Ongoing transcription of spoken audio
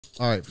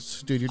All right,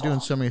 dude, you're doing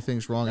so many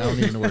things wrong. I don't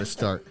even know where to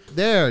start.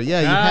 There,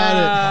 yeah, you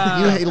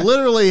had it. You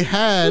literally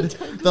had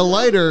the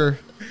lighter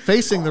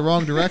facing the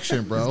wrong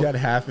direction, bro. He's got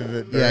half of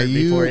it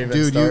before he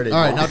even started.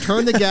 All right, now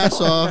turn the gas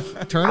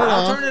off. Turn it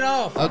off. Turn it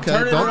off.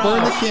 Okay, don't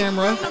burn the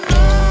camera.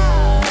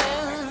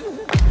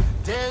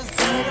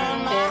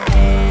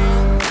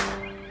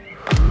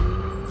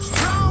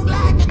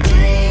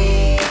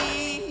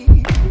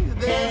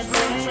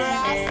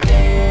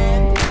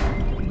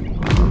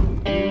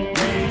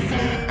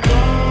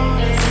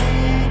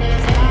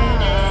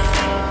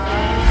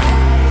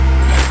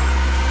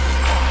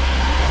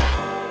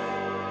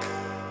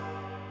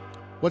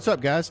 What's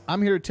up, guys?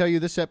 I'm here to tell you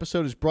this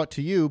episode is brought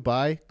to you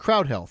by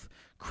Crowd Health.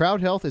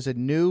 Crowd Health is a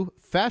new,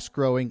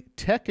 fast-growing,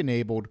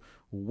 tech-enabled,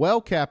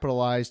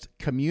 well-capitalized,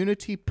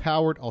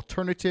 community-powered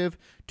alternative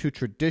to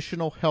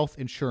traditional health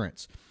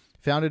insurance.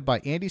 Founded by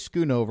Andy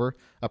Schoonover,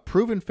 a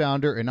proven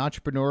founder and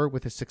entrepreneur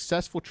with a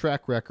successful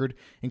track record,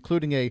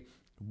 including a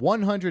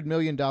 $100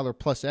 million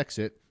plus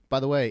exit. By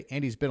the way,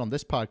 Andy's been on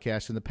this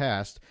podcast in the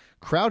past.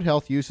 Crowd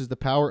Health uses the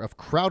power of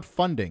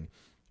crowdfunding,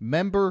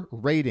 member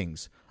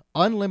ratings,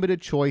 unlimited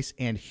choice,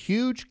 and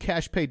huge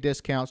cash pay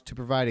discounts to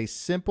provide a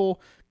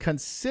simple,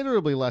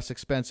 considerably less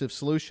expensive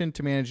solution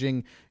to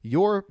managing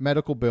your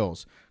medical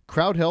bills.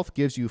 Crowd Health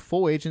gives you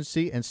full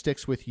agency and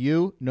sticks with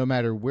you no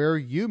matter where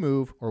you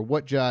move or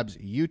what jobs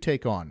you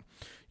take on.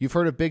 You've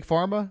heard of Big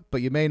Pharma,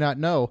 but you may not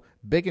know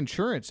Big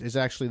Insurance is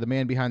actually the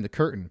man behind the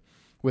curtain.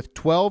 With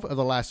 12 of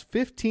the last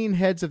 15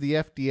 heads of the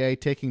FDA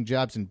taking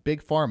jobs in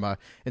Big Pharma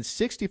and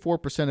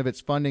 64% of its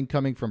funding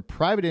coming from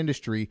private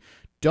industry,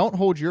 don't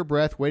hold your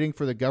breath waiting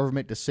for the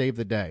government to save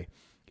the day.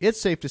 It's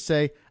safe to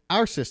say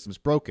our system's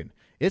broken.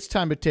 It's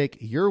time to take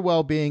your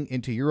well-being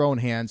into your own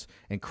hands,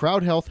 and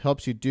Crowd Health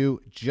helps you do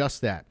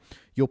just that.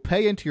 You'll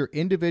pay into your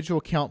individual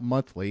account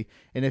monthly,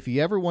 and if you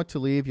ever want to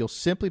leave, you'll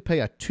simply pay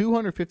a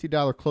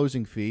 $250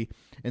 closing fee,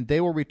 and they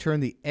will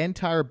return the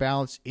entire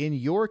balance in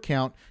your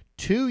account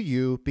to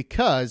you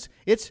because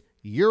it's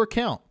your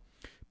account.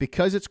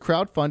 Because it's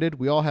crowdfunded,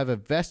 we all have a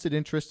vested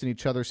interest in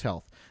each other's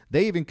health.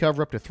 They even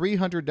cover up to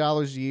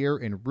 $300 a year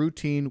in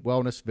routine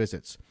wellness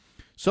visits.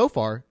 So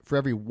far, for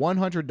every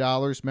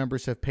 $100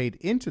 members have paid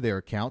into their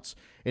accounts,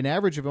 an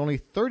average of only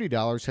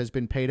 $30 has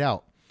been paid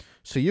out.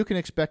 So you can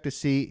expect to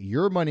see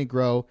your money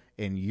grow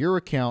in your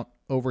account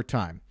over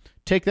time.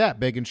 Take that,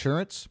 Big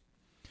Insurance.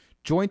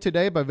 Join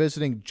today by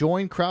visiting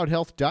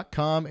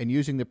joincrowdhealth.com and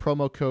using the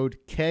promo code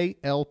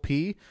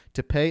KLP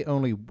to pay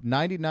only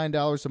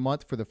 $99 a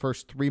month for the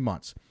first 3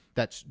 months.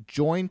 That's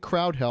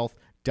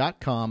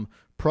joincrowdhealth.com,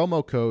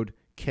 promo code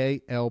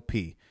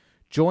KLP.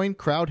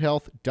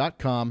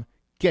 Joincrowdhealth.com.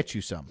 Get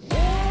you some.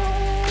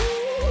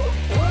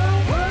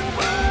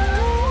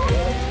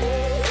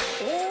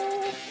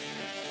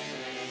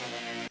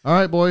 All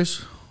right,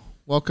 boys.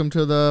 Welcome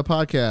to the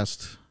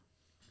podcast.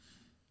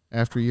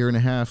 After a year and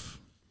a half,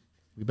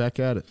 we back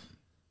at it.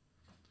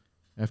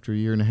 After a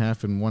year and a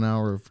half and 1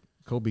 hour of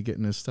Colby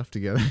getting his stuff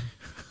together.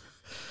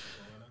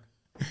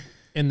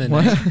 And the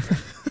name,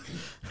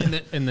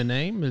 and the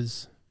name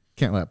is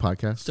Kent Lapp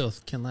Podcast. Still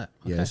Kent Lapp.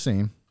 Okay. Yeah,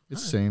 same.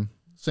 It's the same.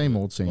 Same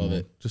old, same Love old.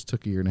 it. Just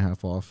took a year and a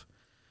half off.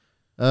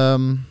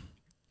 All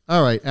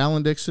right,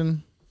 Alan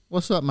Dixon.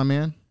 What's up, my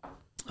man?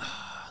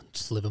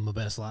 Just living my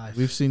best life.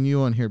 We've seen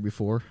you on here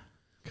before.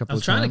 I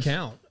was trying to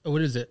count.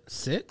 What is it?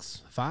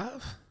 6?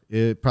 5?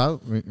 It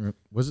probably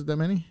was it that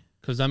many?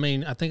 Because I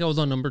think I was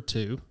on number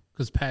 2.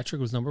 Because Patrick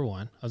was number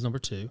 1. I was number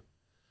 2,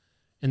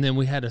 and then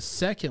we had a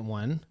second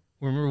one.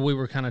 Remember, we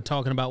were kind of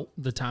talking about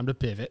the time to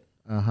pivot.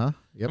 Yep. How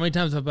many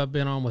times have I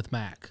been on with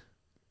Mac?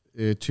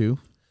 2.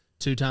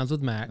 2 times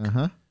with Mac.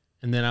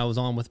 And then I was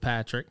on with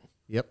Patrick.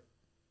 Yep.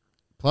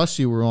 Plus,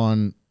 you were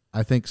on,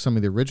 I think, some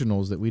of the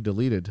originals that we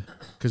deleted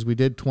because we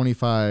did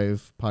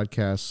 25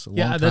 podcasts.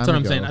 Yeah, that's what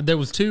I'm saying. There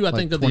was 2, I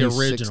think, of the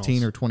originals.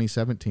 2016 or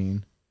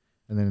 2017.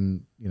 And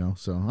then,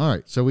 so, all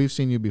right. So we've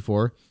seen you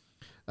before.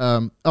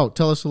 Tell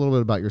us a little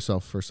bit about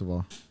yourself, first of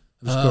all.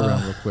 Just go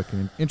around real quick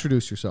and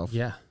introduce yourself.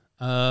 Yeah.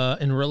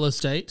 In real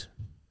estate.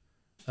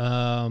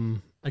 I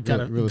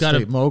got real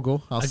estate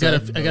mogul. I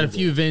got a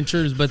few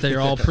ventures, but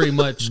they're all pretty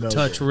much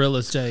touch real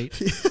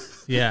estate.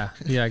 Yeah.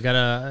 I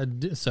got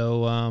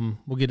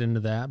we'll get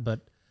into that,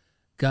 but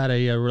got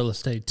a real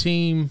estate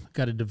team,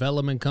 got a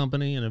development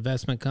company, an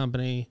investment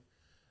company,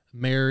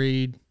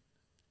 married,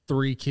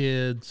 3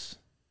 kids,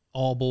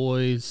 all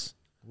boys.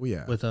 Oh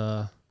yeah. With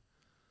a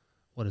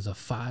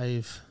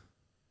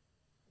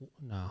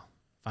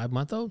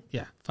 5-month-old?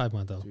 Yeah,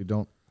 5-month-old. You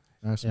don't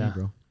ask me,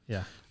 bro.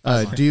 Yeah.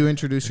 Do you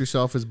introduce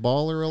yourself as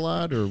baller a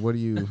lot, or what do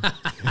you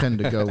tend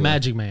to go with?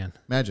 Magic Man.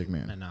 Magic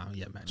Man.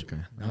 Magic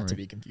Man. Not to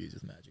be confused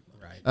with Magic Man.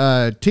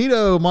 Right.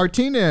 Tito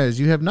Martinez,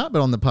 you have not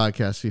been on the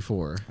podcast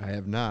before. I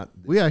have not.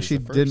 We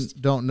actually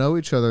don't know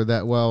each other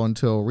that well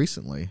until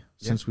recently,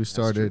 since we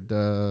started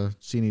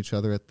seeing each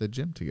other at the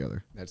gym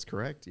together. That's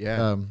correct.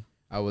 Yeah.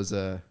 I was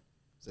it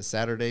was a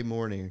Saturday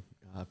morning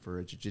for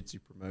a jiu-jitsu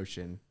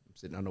promotion. I'm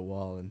sitting on a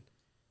wall and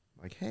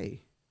I'm like,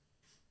 hey,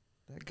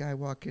 that guy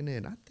walking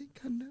in, I think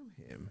I know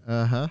him.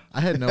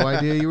 I had no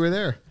idea you were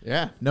there.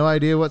 Yeah. No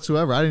idea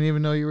whatsoever. I didn't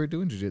even know you were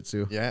doing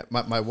jiu-jitsu. Yeah.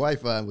 My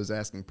wife was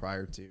asking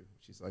prior to.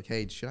 She's like,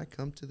 hey, should I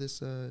come to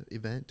this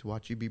event to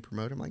watch you be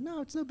promoted? I'm like,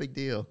 no, it's no big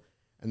deal.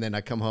 And then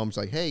I come home, it's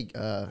like, hey,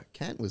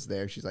 Kent was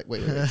there. She's like,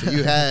 wait. So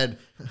you had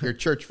your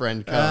church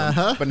friend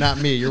come, but not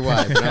me, your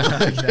wife. And I'm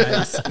like,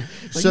 nice. Like,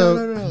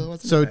 So, no,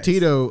 so nice.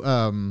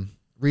 Tito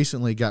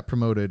recently got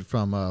promoted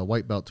from a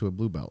white belt to a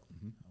blue belt,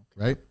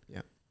 right?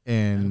 Yeah.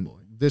 And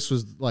this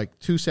was like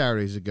 2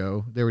 Saturdays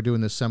ago. They were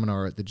doing this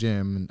seminar at the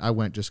gym, and I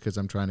went just because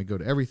I'm trying to go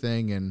to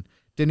everything, and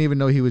didn't even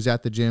know he was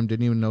at the gym,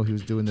 didn't even know he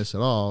was doing this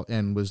at all,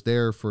 and was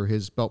there for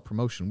his belt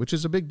promotion, which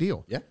is a big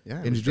deal. Yeah.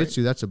 In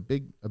jiu-jitsu, that's a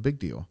big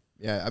deal.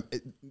 Yeah,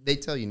 they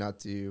tell you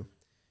not to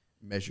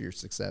measure your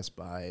success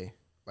by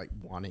like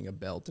wanting a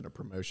belt and a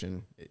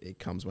promotion. It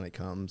comes when it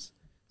comes.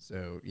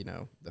 So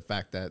the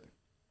fact that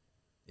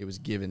it was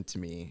given to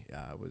me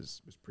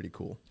was pretty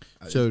cool.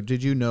 So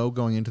did you know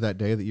going into that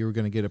day that you were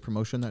going to get a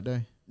promotion that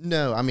day?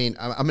 No, I mean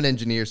I'm an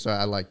engineer, so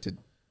I like to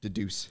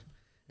deduce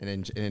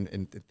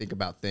and think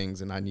about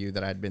things. And I knew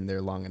that I'd been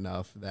there long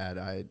enough that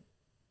I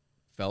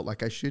felt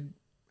like I should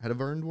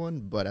have earned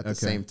one, but at the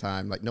same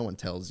time, like no one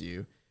tells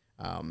you.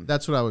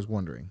 That's what I was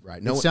wondering.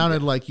 Right. It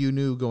sounded like you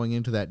knew going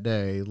into that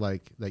day,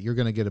 like that you're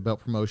going to get a belt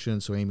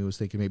promotion. So Amy was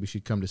thinking maybe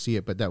she'd come to see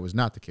it, but that was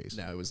not the case.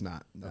 No, it was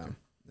not. No.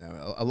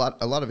 A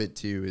lot of it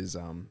too is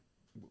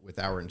with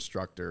our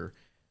instructor,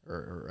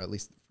 or at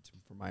least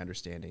from my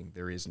understanding,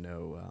 there is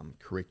no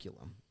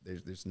curriculum.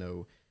 There's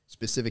no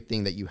specific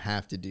thing that you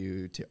have to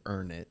do to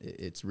earn it.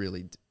 It's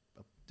really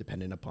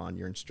dependent upon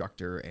your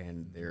instructor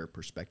and their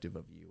perspective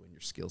of you and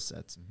your skill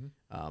sets.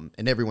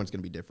 And everyone's going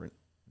to be different.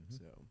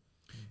 So.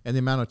 And the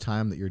amount of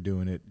time that you're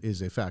doing it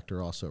is a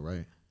factor also,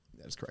 right?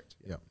 That is correct.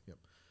 Yep.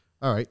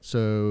 All right.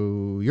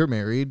 So you're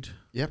married.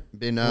 Yep.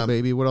 Been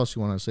baby. What else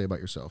you want to say about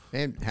yourself?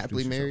 And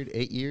happily married,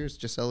 8 years,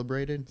 just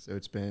celebrated. So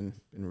it's been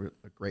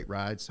a great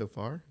ride so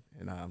far.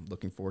 And I'm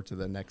looking forward to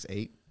the next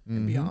 8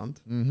 and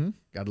beyond.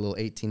 Got a little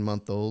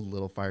 18-month-old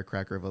little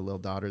firecracker of a little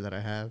daughter that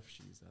I have.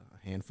 She's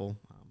a handful.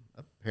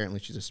 Apparently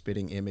she's a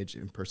spitting image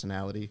and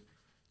personality,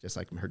 just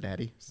like her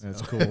daddy. So.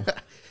 That's cool.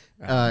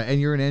 And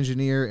you're an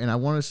engineer, and I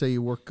want to say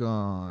you work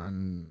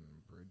on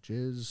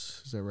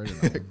bridges. Is that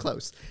right?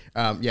 Close.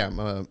 Yeah, I'm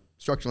a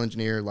structural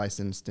engineer,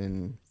 licensed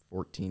in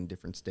 14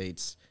 different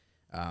states.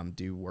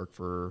 Do work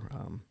for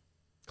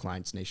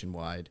clients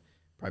nationwide,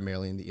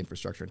 primarily in the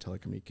infrastructure and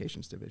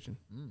telecommunications division.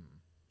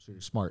 So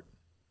you're smart.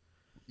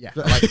 Yeah,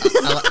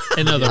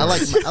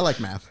 I like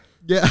math.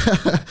 Yeah,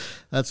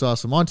 that's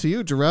awesome. On to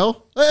you,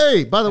 Jarrell.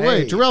 Hey, by the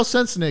way, Jarrell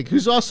Sensenig,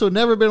 who's also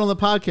never been on the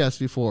podcast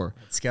before.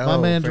 Let's go. My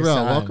man, First Jarrell.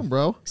 time. Welcome,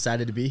 bro.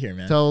 Excited to be here,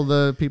 man. Tell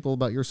the people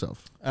about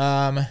yourself.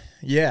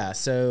 Yeah,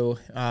 so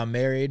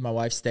married, my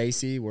wife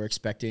Stacy. We're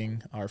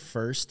expecting our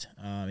first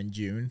in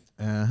June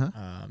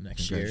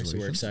next year, so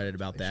we're excited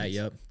about that.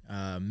 Yep.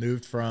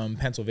 Moved from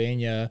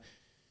Pennsylvania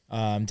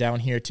down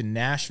here to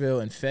Nashville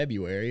in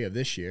February of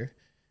this year.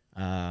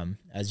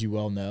 As you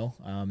well know,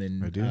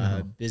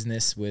 in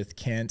business with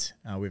Kent.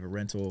 We have a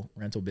rental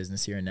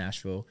business here in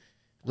Nashville.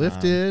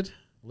 Lifted.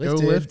 Go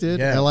Lifted.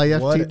 Yeah.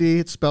 LIFTD.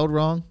 It's spelled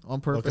wrong on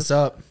purpose.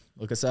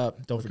 Look us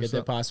up. Don't forget the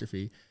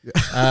apostrophe.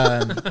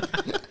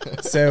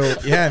 So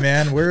yeah,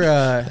 man,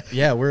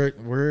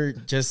 we're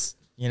just,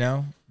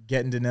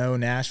 getting to know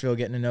Nashville,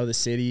 getting to know the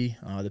city,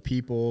 the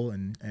people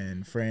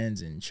and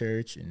friends and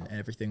church and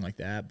everything like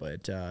that.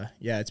 But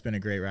yeah, it's been a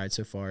great ride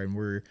so far, and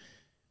we're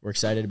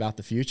excited about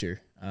the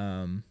future.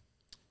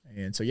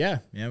 And so yeah,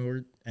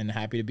 we're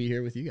happy to be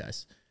here with you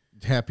guys.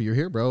 Happy you're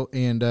here, bro.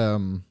 And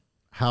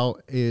how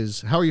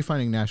are you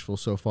finding Nashville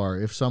so far?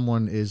 If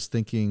someone is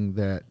thinking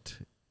that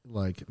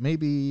like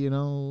maybe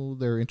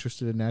they're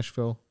interested in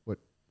Nashville,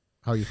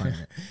 how are you finding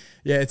it?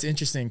 Yeah, it's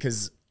interesting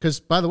because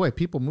by the way,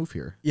 people move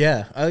here.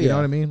 Yeah, you know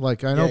what I mean.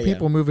 Like I know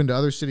people move into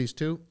other cities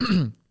too,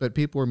 but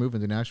people are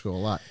moving to Nashville a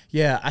lot.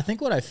 Yeah, I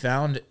think what I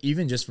found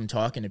even just from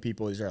talking to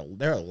people is there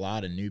are a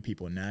lot of new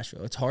people in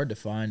Nashville. It's hard to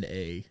find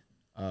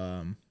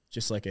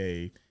just like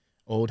a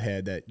old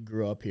head that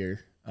grew up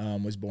here,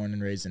 was born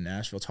and raised in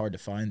Nashville. It's hard to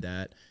find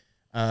that.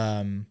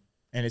 And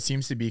it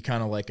seems to be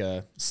kind of like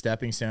a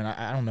stepping stone.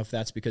 I don't know if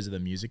that's because of the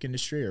music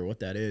industry or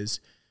what that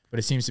is, but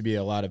it seems to be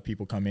a lot of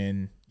people come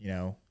in,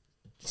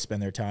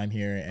 spend their time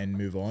here and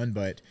move on.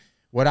 But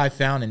what I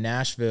found in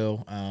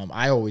Nashville,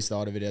 I always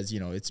thought of it as,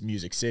 it's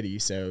Music City.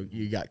 So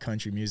you got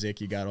country music,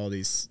 you got all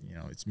these,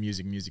 it's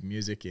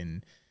music.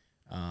 And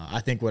I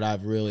think what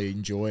I've really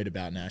enjoyed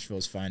about Nashville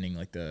is finding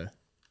like the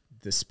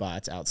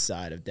spots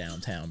outside of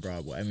downtown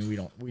Broadway. I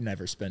mean, we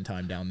never spend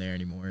time down there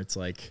anymore. It's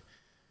like,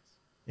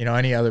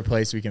 any other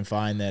place we can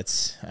find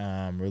that's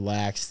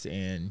relaxed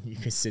and you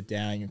can sit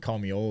down. You can call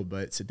me old,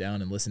 but sit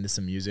down and listen to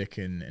some music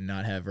and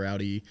not have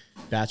rowdy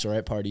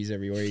bachelorette parties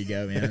everywhere you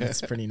go, man.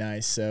 It's pretty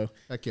nice. So,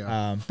 heck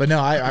yeah. But no,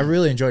 I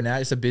really enjoy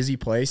that. It's a busy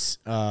place,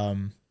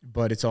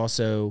 but it's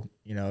also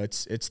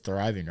it's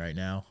thriving right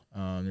now.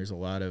 There's a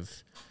lot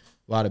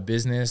of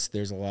business.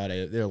 There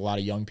are a lot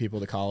of young people,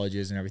 the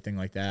colleges and everything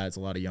like that. It's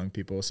a lot of young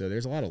people, so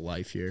there's a lot of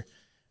life here.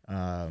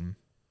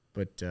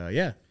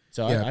 yeah.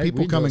 So yeah,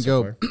 people come and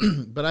go,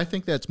 but I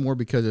think that's more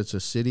because it's a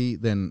city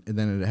than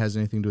it has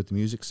anything to do with the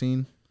music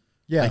scene.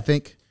 Yeah, I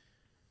think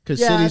because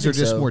cities are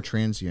just more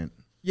transient.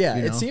 Yeah,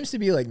 you know? It seems to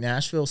be like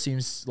Nashville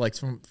seems like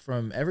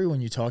from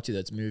everyone you talk to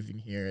that's moving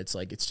here, it's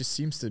like it just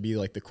seems to be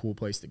like the cool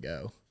place to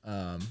go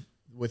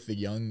with the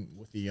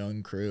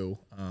young crew.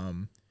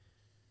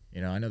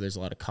 I know there's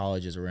a lot of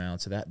colleges around,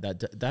 so that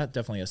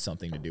definitely has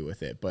something to do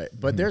with it. But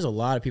there's a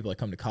lot of people that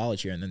come to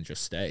college here and then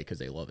just stay because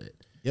they love it.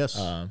 Yes.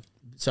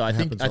 So I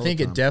think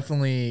it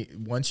definitely,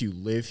 once you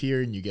live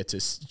here and you get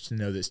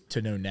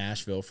to know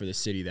Nashville for the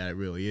city that it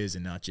really is,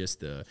 and not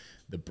just the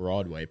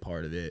Broadway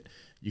part of it,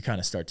 you kind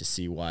of start to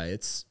see why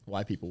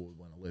people would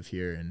want to live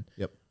here. And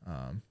yep.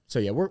 So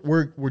yeah,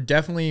 we're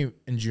definitely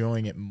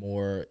enjoying it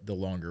more the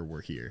longer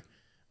we're here.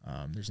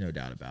 There's no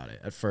doubt about it.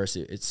 At first,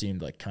 it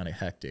seemed like kind of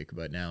hectic,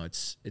 but now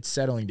it's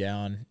settling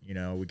down.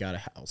 We got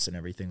a house and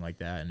everything like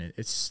that, and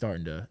it's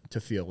starting to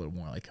feel a little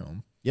more like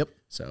home. Yep.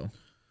 So.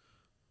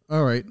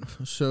 All right.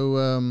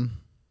 So,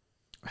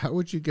 how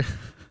would you guys?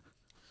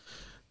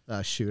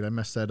 Shoot, I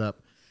messed that up.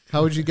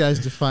 How would you guys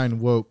define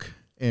woke,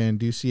 and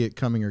do you see it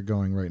coming or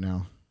going right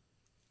now?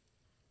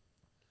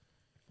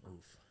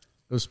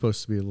 It was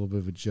supposed to be a little bit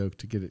of a joke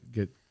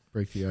to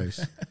break the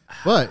ice,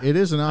 but it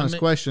is an honest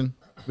question.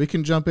 We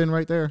can jump in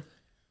right there.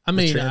 I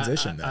mean,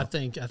 transition. I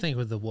think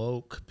with the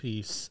woke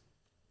piece,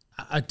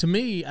 to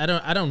me, I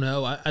don't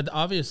know.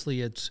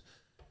 Obviously, it's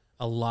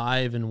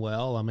alive and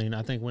well. I mean,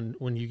 I think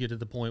when you get to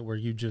the point where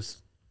you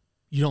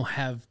don't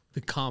have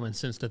the common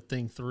sense to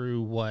think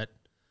through what,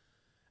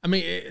 I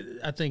mean,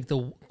 I think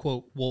the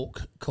quote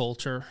woke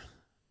culture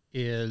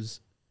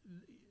is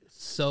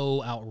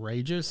so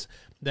outrageous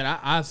that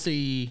I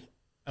see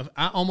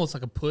almost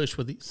like a push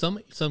with some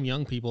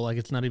young people. Like,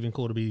 it's not even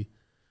cool to be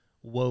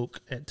woke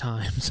at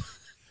times.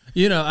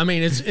 I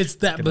mean, it's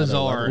that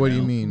bizarre. What do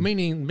you mean?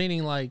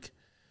 Meaning like,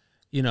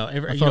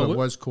 I thought it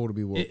was cool to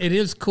be woke. It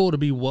is cool to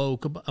be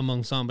woke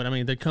among some, but I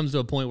mean, there comes to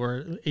a point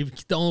where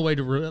the only way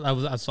to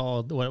I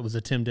saw what it was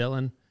a Tim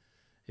Dillon.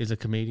 He's a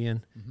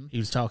comedian. Mm-hmm. He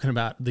was talking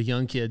about the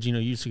young kids. You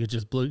used to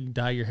just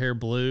dye your hair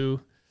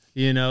blue,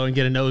 and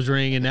get a nose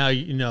ring, and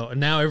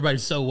now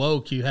everybody's so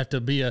woke. You have to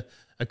be a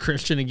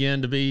Christian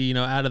again to be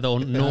out of the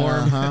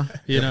norm.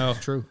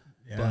 True.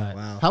 Yeah, but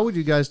wow. How would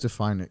you guys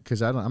define it?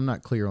 Because I'm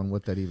not clear on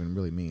what that even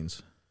really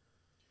means.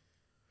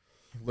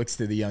 Looks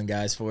to the young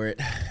guys for it.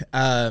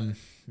 Man,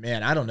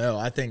 I don't know.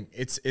 I think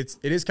it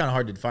is kind of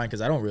hard to define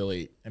because I don't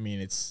really. I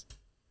mean,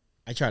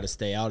 I try to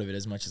stay out of it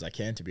as much as I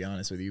can, to be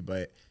honest with you.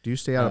 But do you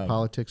stay out of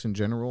politics in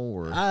general,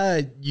 or?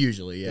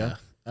 Usually, yeah.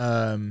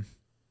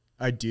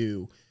 I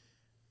do.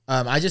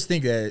 I just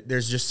think that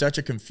there's just such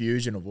a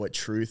confusion of what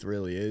truth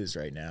really is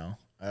right now.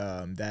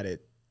 That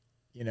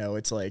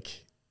it's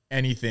like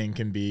anything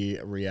can be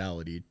a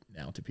reality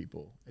now to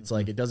people. It's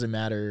like, it doesn't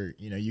matter,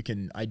 you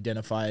can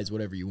identify as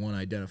whatever you want to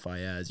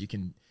identify as. You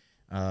can,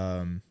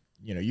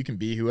 you can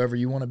be whoever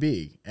you want to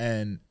be.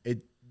 And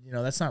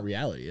that's not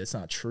reality. That's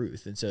not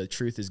truth. And so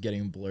truth is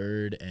getting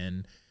blurred.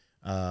 And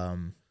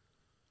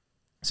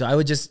so I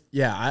would just,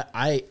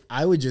 I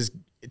would just,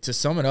 to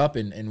sum it up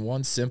in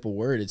one simple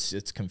word,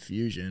 it's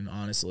confusion,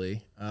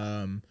 honestly.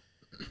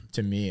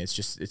 To me, it's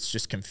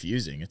just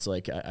confusing. It's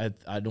like,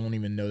 I don't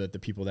even know that the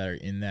people that are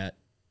in that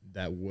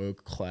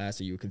woke class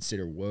that you would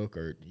consider woke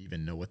or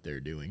even know what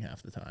they're doing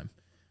half the time.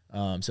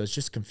 So it's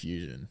just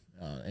confusion.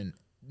 And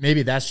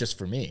maybe that's just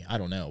for me. I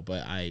don't know,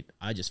 but I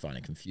just find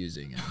it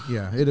confusing.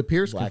 Yeah, it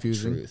appears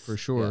confusing truth. for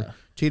sure. Yeah.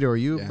 Tito, are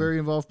you very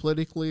involved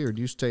politically, or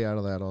do you stay out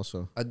of that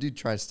also? I do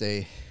try to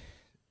stay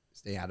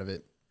out of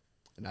it.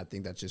 And I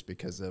think that's just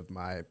because of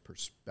my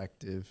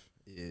perspective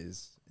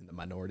is in the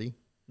minority,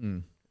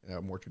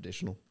 more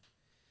traditional.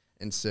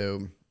 And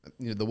so,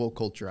 the woke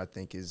culture, I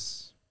think,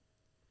 is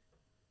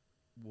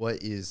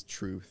what is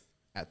truth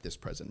at this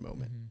present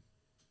moment.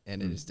 Mm-hmm.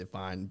 And it is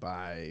defined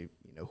by,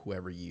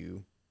 whoever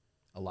you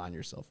align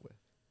yourself with.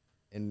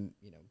 And,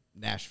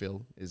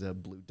 Nashville is a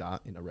blue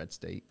dot in a red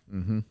state.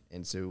 Mm-hmm.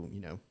 And so,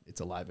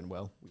 it's alive and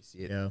well. We see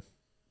it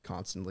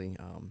constantly.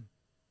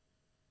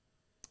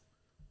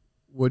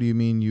 What do you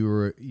mean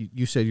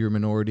you said you're a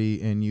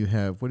minority and you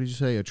have, what did you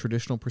say, a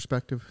traditional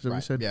perspective? Is that what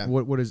you said? Yeah.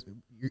 What is,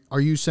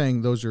 are you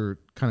saying those are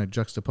kind of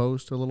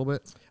juxtaposed a little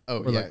bit?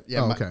 Oh, or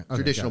yeah. Okay.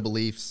 Traditional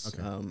beliefs.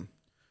 Okay.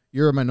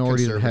 You're a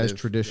minority that has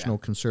traditional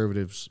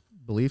conservatives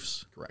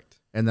beliefs? Correct.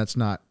 And that's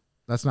not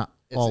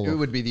all it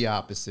would be the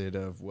opposite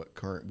of what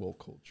current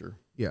woke culture.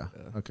 Yeah.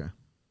 Okay.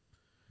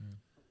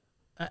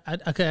 I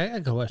got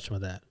a question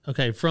with that.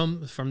 Okay,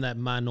 from that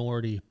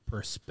minority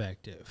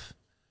perspective,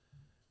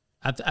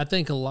 I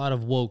think a lot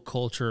of woke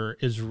culture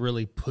is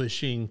really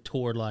pushing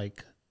toward,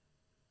 like,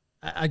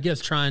 I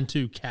guess, trying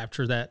to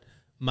capture that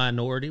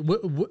minority.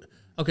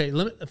 Okay,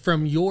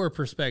 from your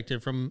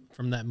perspective, from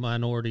that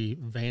minority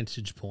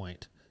vantage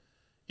point,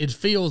 it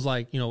feels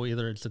like,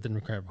 either it's the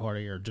Democratic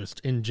Party or just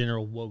in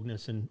general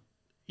wokeness, and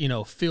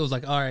feels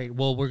like, all right,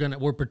 well,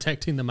 we're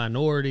protecting the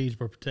minorities,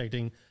 we're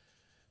protecting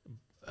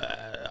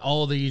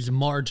all these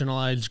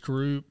marginalized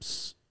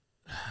groups.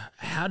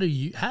 How do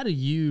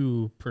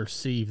you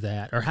perceive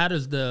that, or how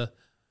does the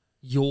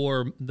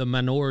the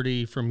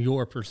minority from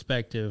your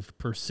perspective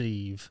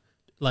perceive,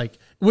 like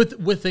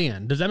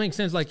within? Does that make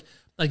sense? Like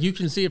you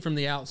can see it from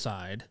the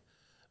outside,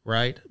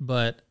 right?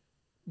 But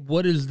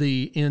what is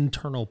the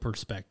internal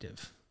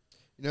perspective?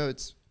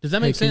 Does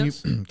that make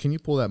sense? Can you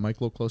pull that mic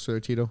a little closer,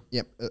 Tito?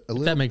 Yep.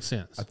 If that makes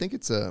sense. I think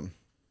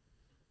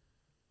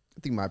I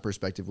think my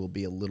perspective will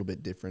be a little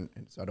bit different,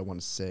 and so I don't want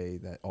to say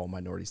that all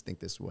minorities think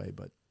this way,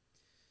 but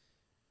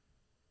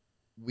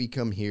we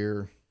come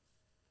here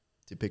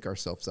to pick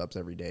ourselves up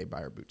every day by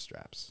our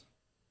bootstraps.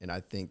 And I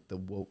think the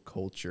woke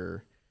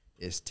culture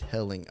is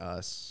telling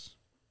us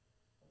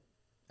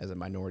as a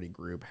minority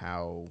group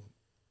how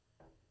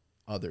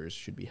others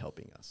should be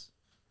helping us.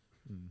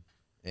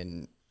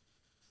 And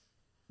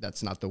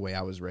that's not the way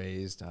I was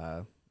raised.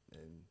 And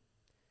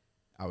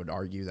I would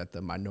argue that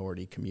the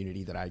minority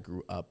community that I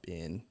grew up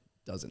in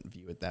doesn't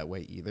view it that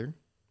way either.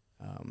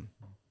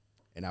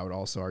 And I would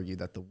also argue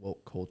that the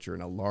woke culture,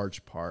 in a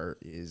large part,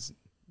 is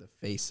the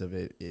face of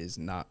it is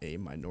not a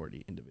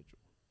minority individual.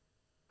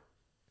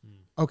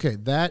 Okay,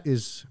 that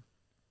is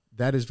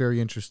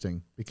very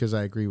interesting because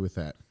I agree with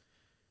that,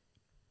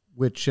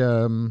 which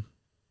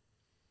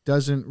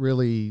doesn't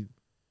really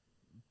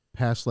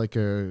pass like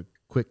a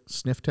quick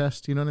sniff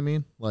test. You know what I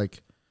mean?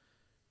 Like,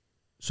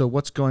 so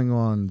what's going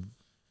on?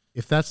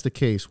 If that's the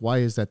case, why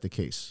is that the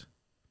case?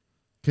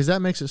 Because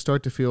that makes it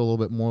start to feel a little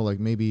bit more like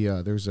maybe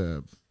there's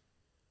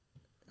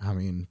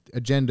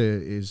agenda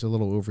is a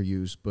little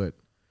overused, but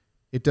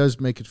it does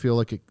make it feel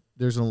like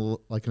there's an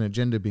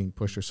agenda being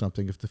pushed or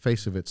something if the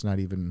face of it's not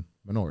even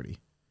minority.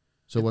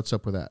 So what's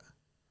up with that?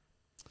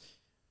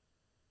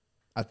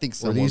 I think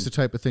Are these the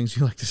type of things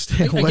you like to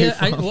stay away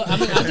from?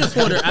 I just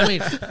wonder.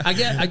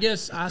 I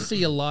guess I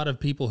see a lot of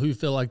people who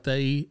feel like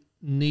they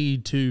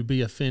need to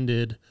be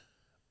offended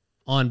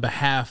on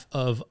behalf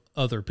of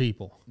other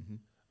people,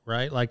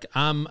 right? Like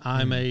I'm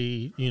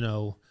a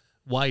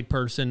white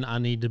person. I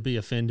need to be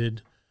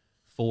offended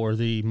for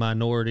the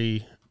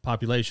minority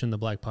population, the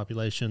black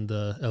population,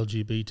 the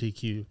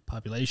LGBTQ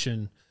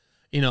population.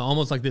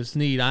 Almost like this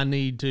need. I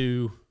need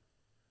to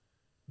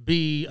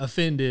be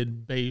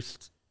offended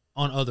based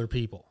on other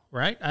people,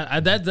 right?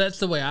 That's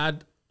the way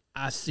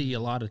I see a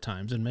lot of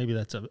times, and maybe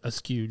that's a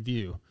skewed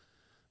view,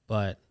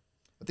 but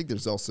I think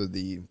there's also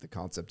the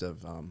concept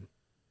of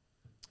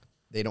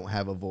they don't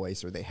have a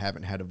voice, or they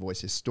haven't had a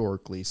voice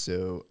historically,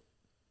 so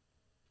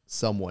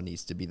someone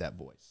needs to be that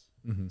voice,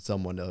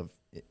 someone of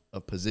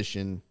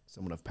position,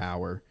 someone of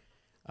power,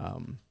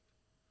 and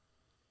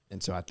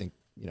so I think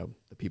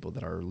the people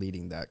that are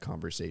leading that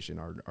conversation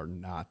are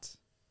not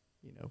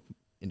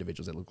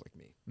individuals that look like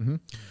me.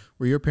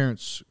 Were your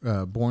parents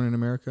born in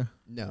America?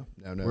 No.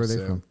 Where are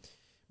they from?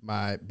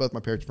 Both my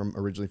parents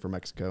originally from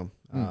Mexico.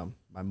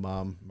 My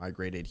mom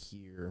migrated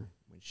here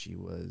when she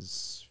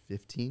was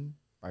 15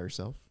 by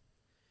herself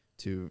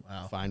to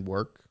find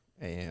work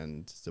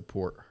and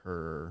support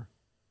her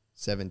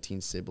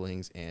 17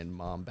 siblings and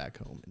mom back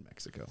home in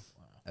Mexico.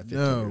 At 15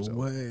 years old.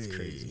 No way. It's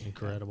crazy.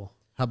 Incredible.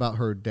 How about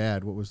her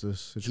dad? What was the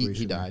situation?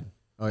 He died.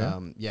 Oh, yeah?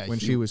 Yeah. When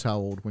she was how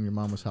old? When your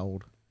mom was how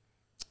old?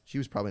 She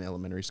was probably in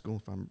elementary school,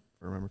 if I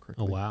remember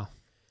correctly. Oh, wow.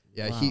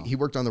 Yeah, wow. He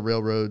worked on the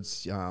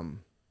railroads.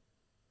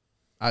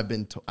 I've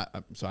been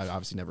so I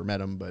obviously never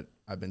met him, but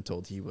I've been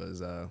told he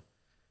was a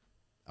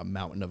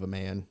mountain of a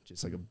man,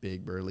 just like a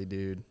big burly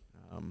dude.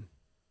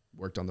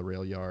 Worked on the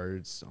rail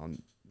yards,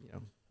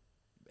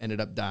 ended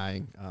up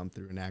dying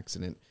through an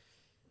accident.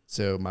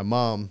 So my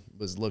mom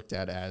was looked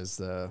at as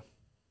the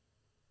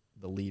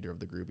leader of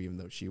the group, even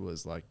though she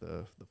was like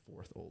the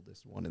fourth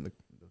oldest one in the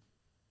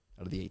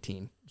out of the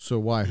 18. So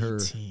why her?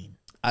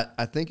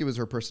 I think it was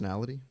her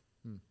personality.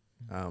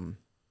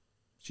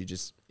 She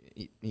just,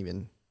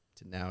 even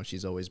to now,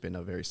 she's always been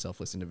a very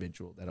selfless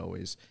individual that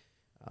always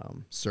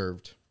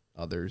served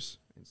others.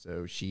 And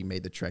so she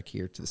made the trek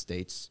here to the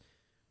States.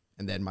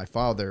 And then my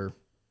father,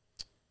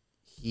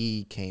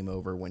 he came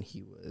over when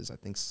he was, I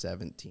think,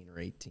 17 or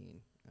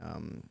 18.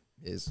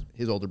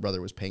 His older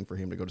brother was paying for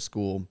him to go to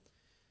school,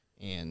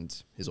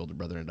 and his older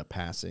brother ended up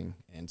passing,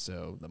 and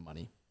so the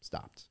money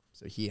stopped.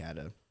 So he had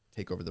to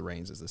take over the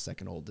reins as the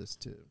second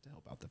oldest to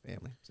help out the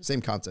family. So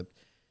same concept.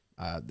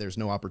 There's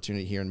no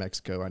opportunity here in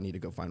Mexico. I need to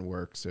go find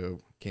work. So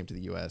came to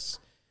the U.S.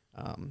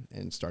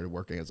 And started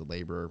working as a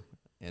laborer.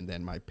 And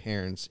then my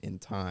parents, in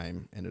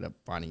time, ended up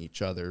finding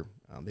each other.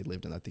 They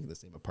lived in, I think, the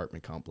same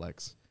apartment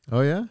complex.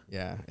 Oh, yeah?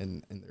 Yeah,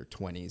 in their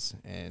 20s,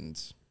 and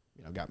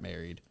got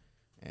married,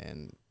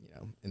 and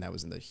and that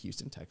was in the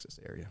Houston, Texas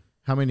area.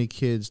 How many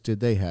kids did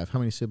they have? How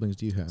many siblings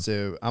do you have?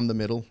 So I'm the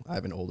middle. I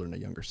have an older and a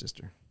younger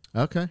sister.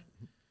 Okay.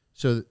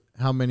 So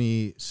how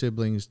many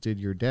siblings did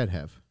your dad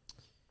have?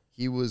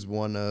 He was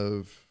one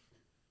of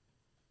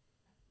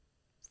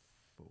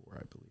 4,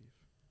 I believe.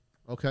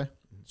 Okay.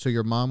 So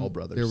your mom, all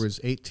brothers. There was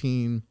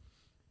 18.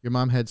 Your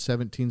mom had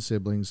 17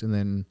 siblings, and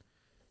then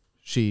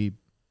she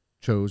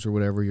chose, or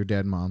whatever, your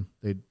dad and mom,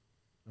 they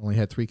only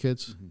had 3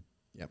 kids?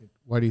 Yep.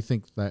 Why do you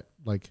think that?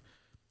 Like,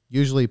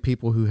 usually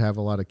people who have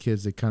a lot of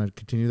kids, they kind of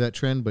continue that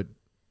trend, but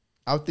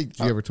I would think.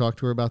 Did you ever talk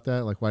to her about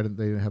that? Like, why didn't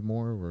they have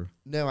more? Or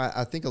No,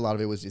 I think a lot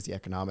of it was just the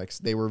economics.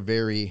 They were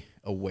very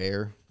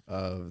aware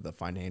of the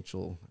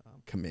financial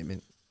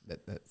commitment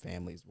that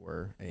families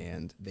were,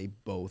 and they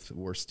both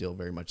were still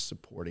very much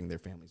supporting their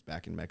families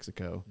back in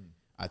Mexico.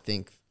 I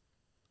think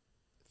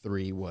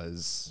 3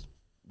 was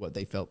what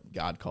they felt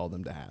God called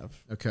them to have.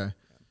 okay,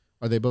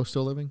 are they both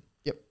still living?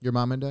 Yep. Your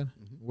mom and dad?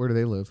 Where do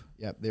they live?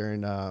 Yep, they're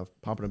in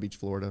Pompano Beach,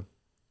 Florida.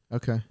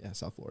 Okay. Yeah,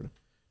 South Florida.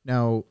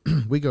 Now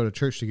we go to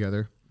church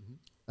together.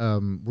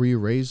 Were you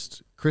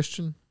raised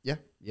Christian?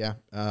 Yeah.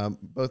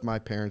 Both my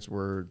parents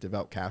were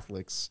devout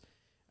Catholics.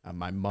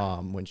 My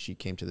mom, when she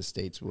came to the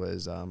States,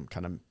 was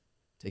kind of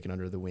taken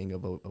under the wing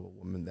of a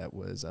woman that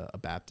was a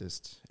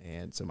Baptist.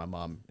 And so my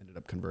mom ended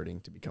up converting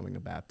to becoming a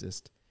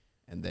Baptist.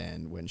 And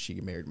then when she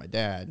married my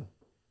dad,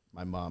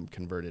 my mom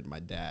converted my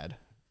dad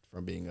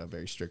from being a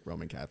very strict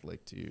Roman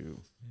Catholic to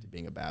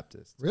being a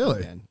Baptist.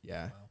 Really? And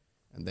yeah. Wow.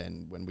 And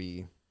then when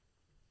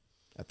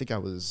I think I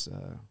was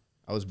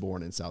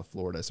born in South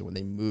Florida. So when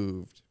they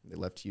moved, they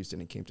left Houston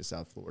and came to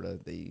South Florida,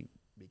 they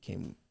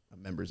became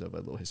members of a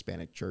little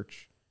Hispanic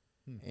church.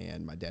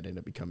 And my dad ended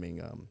up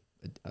becoming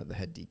the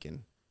head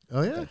deacon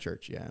at that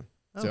church. Yeah.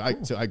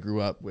 Oh, So I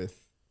grew up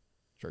with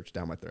church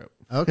down my throat.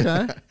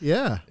 Okay.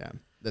 Yeah. Yeah.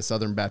 The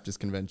Southern Baptist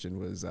Convention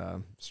was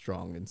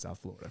strong in South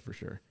Florida for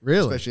sure.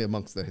 Really? Especially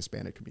amongst the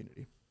Hispanic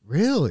community.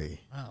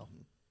 Really? Wow.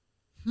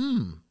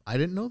 I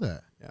didn't know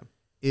that.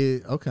 Yeah.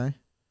 Okay.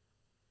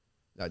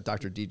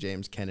 Dr. D.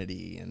 James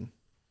Kennedy and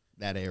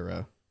that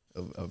era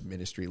of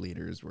ministry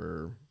leaders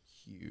were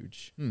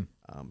huge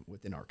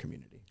within our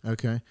community.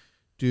 Okay.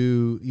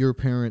 Do your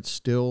parents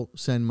still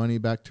send money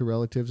back to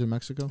relatives in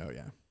Mexico? Oh,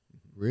 yeah.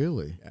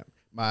 Really? Yeah.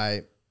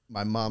 My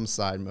mom's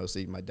side,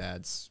 mostly my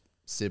dad's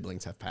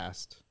siblings have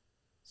passed.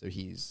 So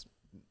he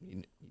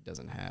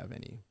doesn't have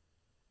any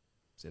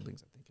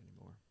siblings, I think,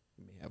 anymore.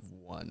 He may have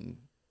one,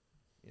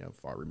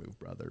 far removed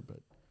brother, but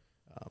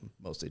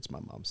mostly it's my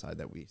mom's side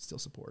that we still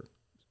support.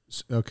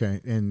 Okay.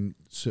 And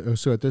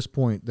so at this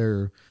point,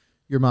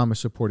 your mom is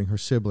supporting her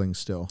siblings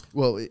still?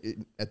 Well,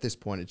 at this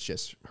point, it's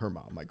just her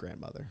mom, my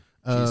grandmother.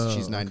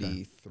 She's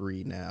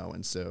 93 now,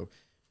 and so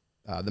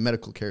the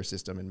medical care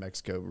system in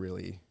Mexico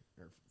really,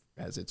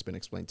 as it's been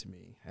explained to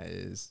me,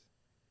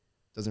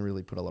 doesn't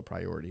really put a lot of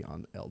priority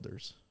on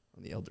elders,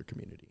 on the elder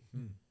community.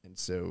 And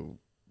so,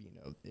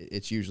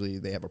 it's usually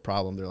they have a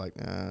problem. They're like,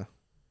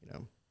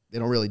 they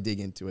don't really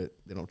dig into it.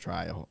 They don't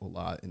try a whole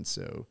lot. And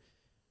so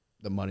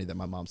the money that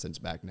my mom sends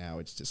back now,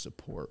 it's to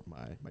support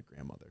my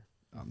grandmother.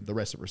 The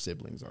rest of her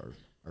siblings are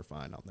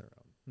fine on their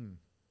own.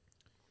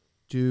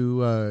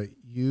 Do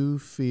you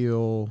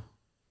feel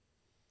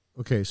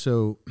okay?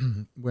 So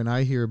when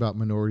I hear about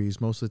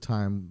minorities, most of the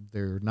time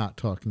they're not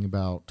talking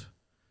about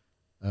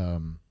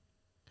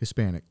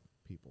Hispanic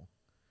people.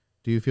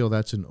 Do you feel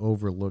that's an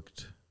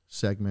overlooked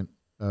segment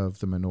of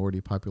the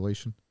minority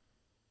population?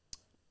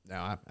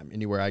 Now,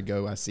 anywhere I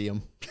go, I see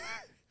them.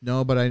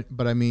 No, but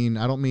I mean,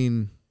 I don't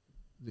mean.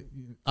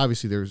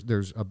 Obviously,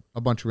 there's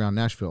a bunch around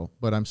Nashville,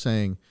 but I'm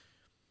saying,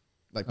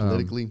 like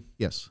politically,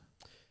 yes.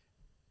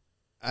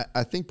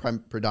 I think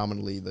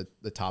predominantly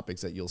the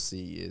topics that you'll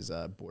see is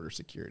border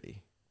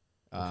security,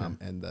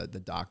 and the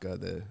DACA,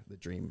 the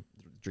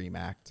Dream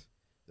Act.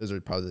 Those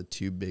are probably the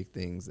 2 big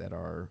things that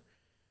are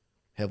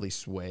heavily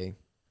sway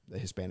the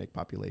Hispanic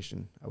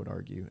population, I would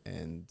argue.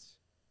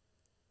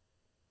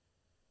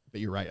 But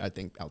you're right. I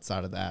think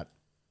outside of that,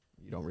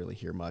 you don't really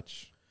hear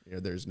much.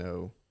 There's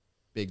no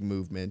big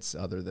movements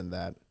other than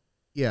that.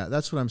 Yeah,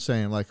 that's what I'm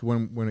saying. Like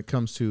when it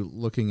comes to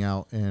looking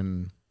out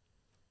and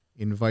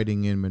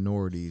inviting in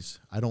minorities,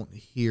 I don't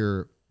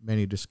hear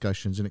many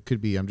discussions, and it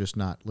could be I'm just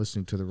not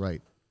listening to the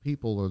right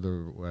people or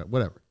the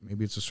whatever.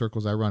 Maybe it's the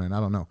circles I run in. I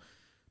don't know.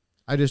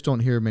 I just don't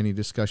hear many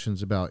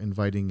discussions about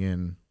inviting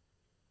in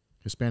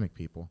Hispanic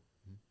people.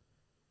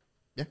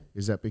 Yeah.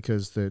 Is that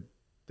because that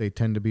they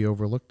tend to be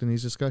overlooked in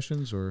these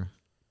discussions, or?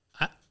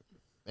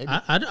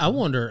 I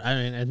wonder. I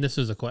mean, and this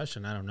is a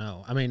question. I don't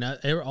know. I mean,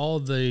 all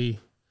the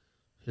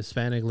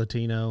Hispanic,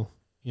 Latino,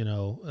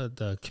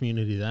 the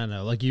community that I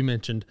know, like you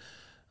mentioned,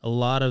 a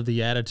lot of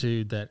the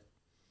attitude that,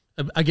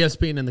 I guess,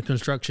 being in the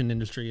construction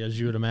industry, as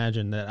you would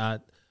imagine,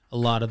 that a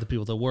lot of the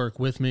people that work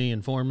with me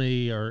and for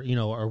me, or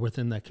are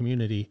within that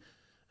community,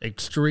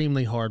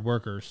 extremely hard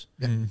workers.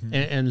 Mm-hmm.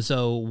 And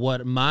so,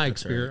 what my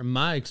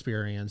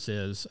experience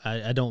is,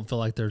 I don't feel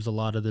like there's a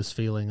lot of this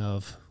feeling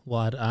of,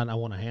 well, I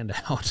want a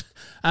handout.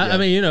 I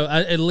mean,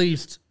 at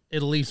least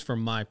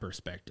from my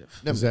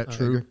perspective. Is that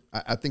true?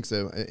 I think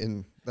so.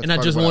 And I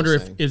just wonder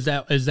if is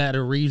that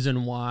a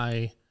reason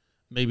why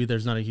maybe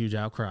there's not a huge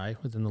outcry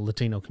within the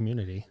Latino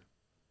community.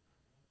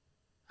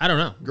 I don't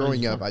know.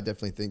 Growing up, I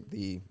definitely think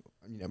the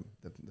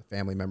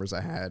family members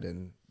I had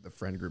and the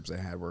friend groups I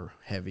had were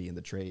heavy in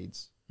the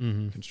trades,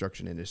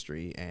 construction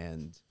industry,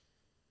 and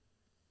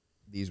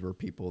these were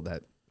people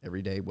that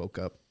every day woke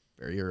up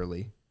very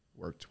early,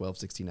 worked 12,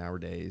 16-hour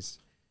days,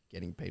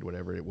 getting paid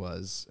whatever it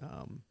was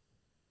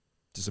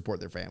to support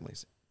their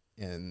families.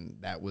 And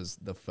that was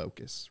the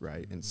focus,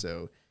 right? Mm-hmm. And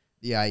so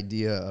the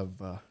idea of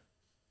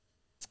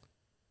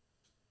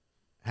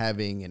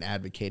having and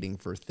advocating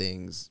for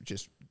things,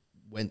 just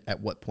at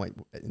what point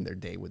in their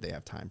day would they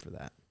have time for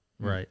that?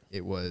 Right.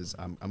 It was,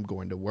 I'm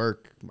going to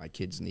work. My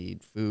kids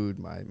need food.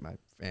 My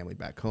family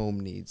back home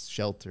needs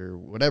shelter,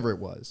 whatever it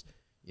was.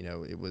 You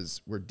know, it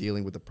was, we're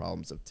dealing with the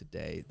problems of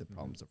today, the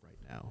problems of right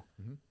now.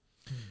 Mm-hmm.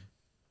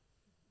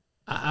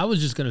 I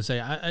was just going to say,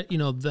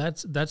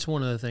 that's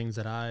one of the things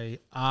that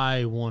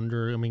I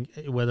wonder. I mean,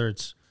 whether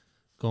it's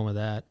going with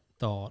that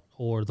thought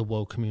or the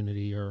woke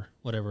community or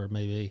whatever it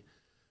may be,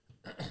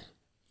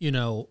 you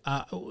know,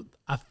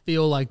 I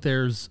feel like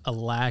there's a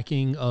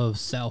lacking of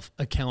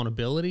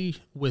self-accountability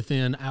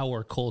within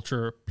our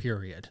culture,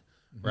 period,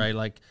 right?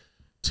 Like,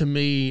 to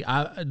me,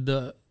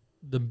 the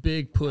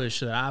big push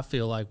that I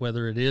feel like,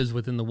 whether it is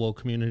within the woke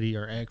community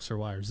or X or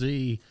Y or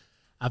Z,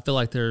 I feel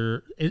like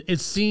it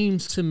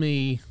seems to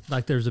me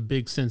like there's a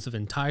big sense of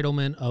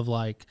entitlement of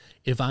like,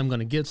 if I'm going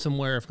to get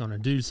somewhere, if I'm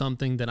going to do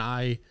something, then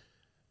I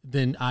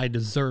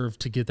deserve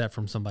to get that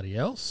from somebody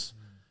else.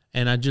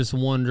 And I just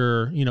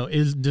wonder, you know,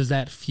 does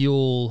that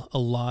fuel a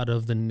lot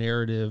of the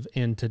narrative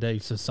in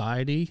today's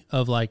society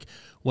of like,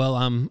 well,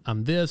 I'm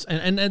this,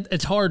 and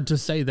it's hard to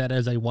say that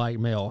as a white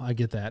male. I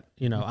get that,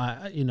 you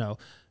know,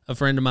 a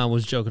friend of mine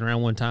was joking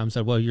around one time and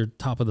said, well, you're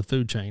top of the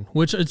food chain,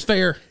 which it's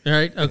fair.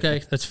 Right.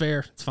 Okay. That's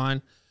fair. It's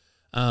fine.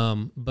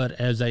 But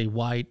as a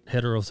white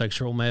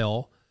heterosexual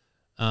male,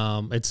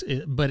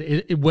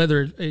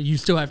 whether you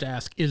still have to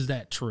ask, is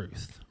that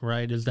truth?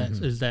 Right. Is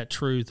that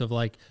truth of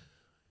like,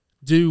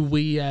 do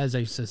we as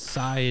a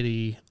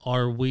society,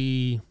 are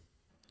we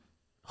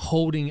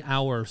holding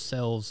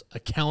ourselves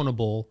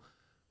accountable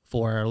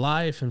for our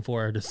life and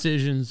for our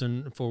decisions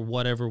and for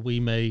whatever we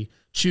may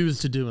choose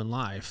to do in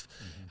life?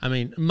 I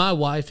mean, my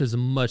wife is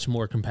much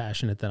more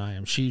compassionate than I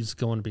am. She's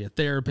going to be a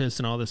therapist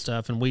and all this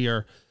stuff. And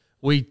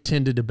we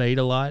tend to debate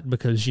a lot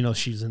because, you know,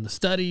 she's in the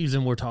studies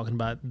and we're talking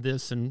about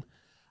this. And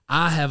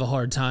I have a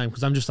hard time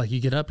because I'm just like, you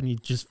get up and you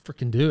just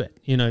freaking do it.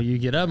 You know, you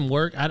get up and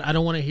work. I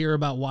don't want to hear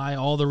about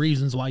all the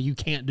reasons why you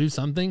can't do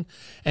something.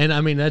 And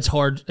I mean, that's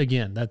hard.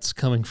 Again, that's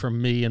coming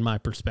from me and my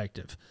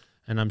perspective.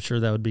 And I'm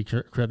sure that would be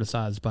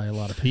criticized by a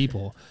lot of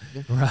people.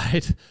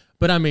 Right.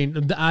 But I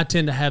mean, I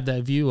tend to have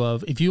that view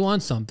of, if you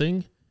want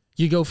something,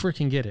 you go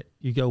freaking get it.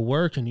 You go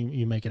work and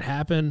you make it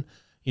happen.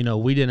 You know,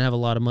 we didn't have a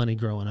lot of money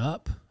growing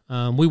up.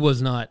 We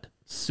was not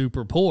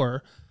super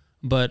poor,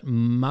 but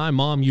my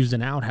mom used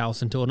an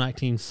outhouse until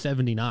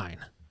 1979.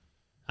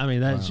 I mean,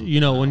 that's, you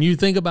know, when you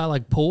think about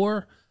like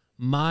poor,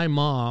 my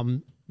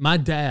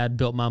dad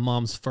built my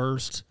mom's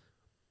first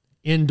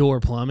indoor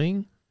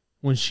plumbing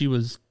when she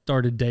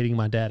started dating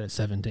my dad at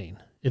 17,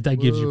 if that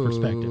gives you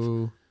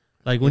perspective.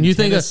 Like when you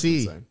think of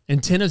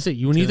in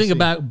Tennessee, when you think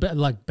about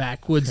like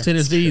backwoods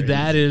Tennessee,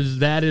 that is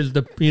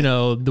the, you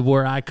know, the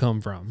where I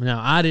come from.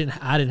 Now I didn't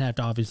have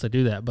to obviously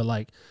do that, but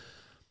like,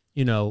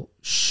 you know,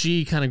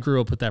 she kind of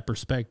grew up with that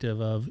perspective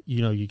of,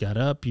 you know, you got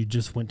up, you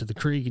just went to the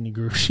creek and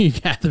you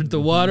gathered the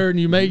water and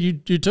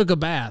you took a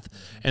bath.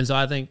 And so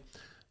I think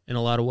in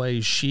a lot of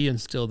ways she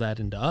instilled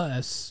that into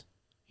us.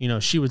 You know,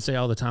 she would say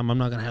all the time, I'm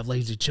not going to have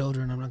lazy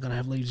children. I'm not going to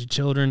have lazy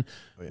children.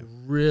 Oh, yeah.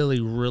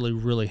 Really, really,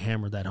 really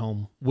hammered that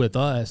home with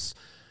us,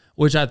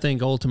 which I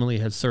think ultimately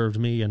has served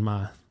me and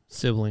my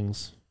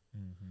siblings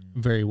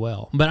very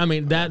well. But I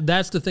mean,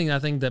 that's the thing I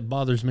think that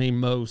bothers me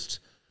most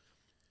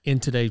in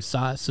today's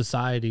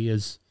society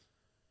is,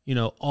 you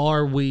know,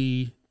 are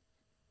we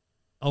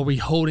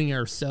holding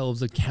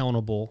ourselves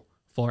accountable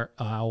for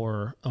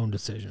our own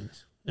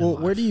decisions? Well,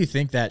 where do you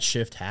think that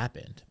shift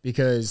happened?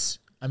 Because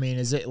I mean,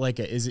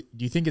 do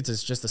you think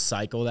it's just a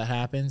cycle that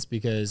happens?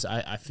 Because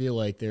I feel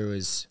like there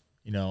was,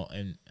 you know,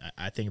 and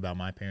I think about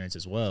my parents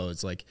as well.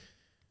 It's like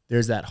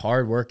there's that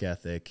hard work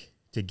ethic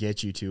to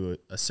get you to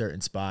a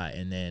certain spot.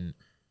 And then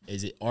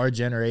is it our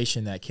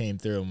generation that came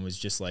through and was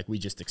just like, we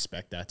just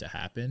expect that to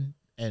happen?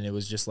 And it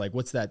was just like,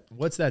 what's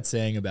that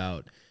saying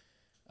about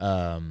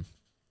hard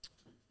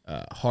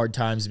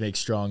times make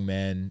strong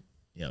men,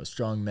 you know,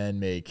 strong men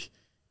make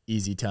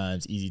easy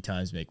times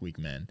make weak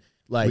men.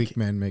 Like weak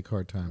men make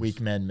hard times. Weak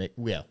men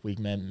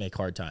make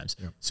hard times.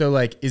 Yep. So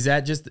like, is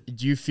that just,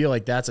 do you feel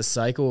like that's a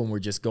cycle and we're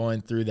just going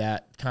through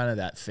that kind of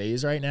that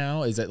phase right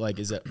now? Is it,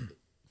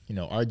 you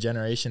know, our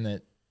generation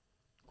that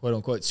quote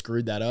unquote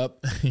screwed that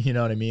up? You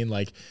know what I mean?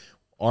 Like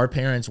our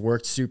parents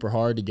worked super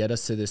hard to get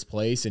us to this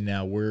place. And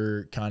now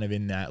we're kind of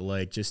in that,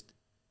 like, just,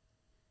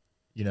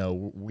 you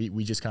know,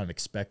 we just kind of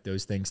expect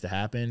those things to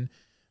happen.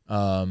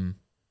 I'm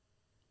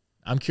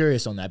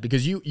curious on that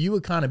because you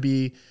would kind of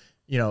be,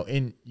 you know,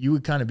 you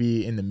would kind of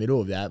be in the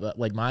middle of that, but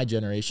like my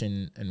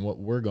generation and what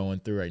we're going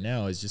through right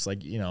now is just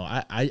like, you know,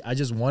 I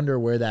just wonder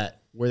where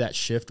that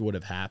shift would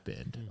have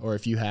happened, or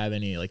if you have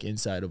any like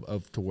insight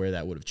of to where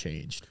that would have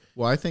changed.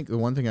 Well, I think the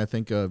one thing I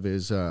think of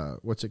is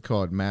what's it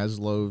called?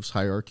 Maslow's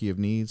hierarchy of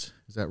needs.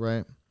 Is that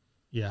right?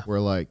 Yeah. Where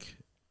like,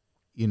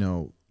 you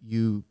know,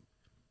 you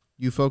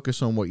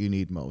focus on what you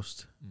need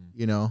most.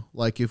 You know,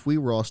 like if we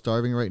were all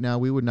starving right now,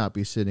 we would not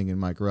be sitting in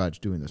my garage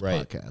doing this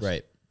podcast.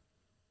 Right.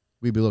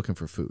 We'd be looking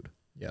for food.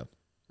 Yeah.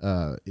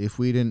 If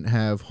we didn't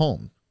have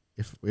home,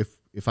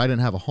 if I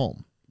didn't have a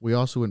home, we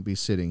also wouldn't be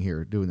sitting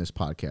here doing this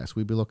podcast.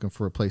 We'd be looking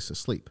for a place to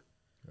sleep.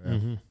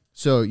 Mm-hmm.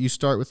 So you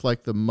start with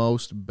like the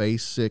most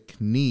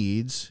basic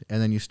needs,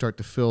 and then you start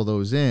to fill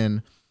those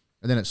in.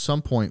 And then at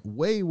some point,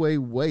 way, way,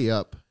 way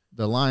up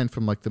the line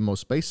from like the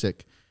most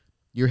basic,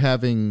 you're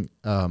having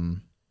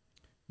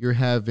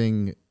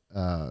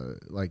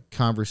like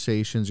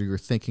conversations, or you're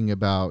thinking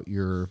about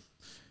you're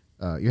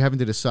having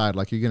to decide,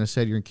 like, you're going to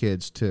send your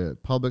kids to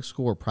public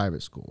school or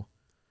private school.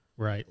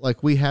 Right.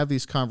 Like, we have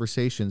these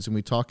conversations and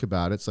we talk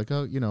about it. It's like,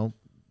 oh, you know,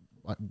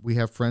 we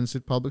have friends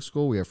at public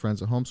school, we have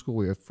friends at homeschool,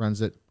 we have friends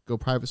that go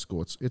private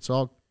school. It's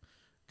all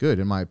good,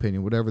 in my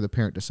opinion, whatever the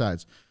parent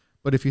decides.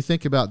 But if you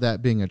think about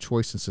that being a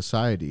choice in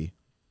society,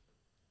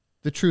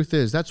 the truth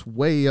is that's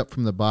way up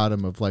from the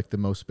bottom of like the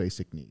most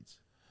basic needs.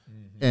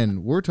 Mm-hmm.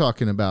 And we're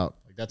talking about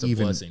like that's a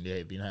blessing,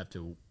 Dave. You don't have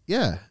to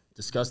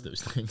discuss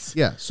those things.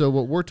 Yeah. So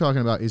what we're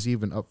talking about is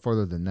even up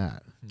further than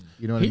that.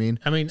 You know what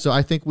I mean? So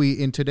I think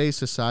in today's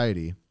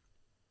society,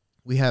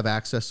 we have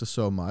access to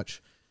so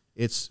much.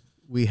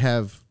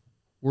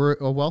 We're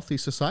a wealthy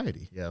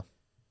society. Yeah.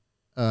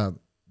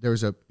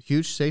 There's a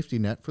huge safety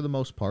net for the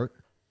most part.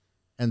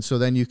 And so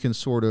then you can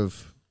sort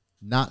of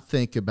not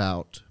think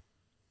about,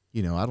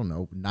 you know, I don't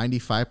know,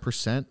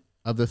 95%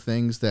 of the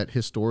things that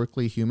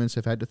historically humans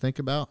have had to think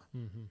about.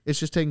 Mm-hmm. It's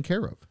just taken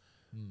care of.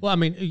 Well, I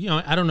mean, you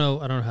know, I don't know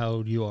how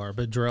old you are,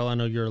 but Darrell, I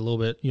know you're a little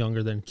bit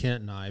younger than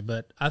Kent and I,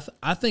 but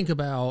I think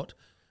about,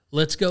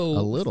 let's go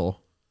a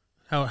little.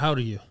 How old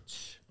are you?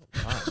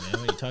 Wow, man, what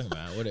are you talking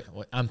about?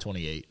 What, I'm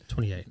 28.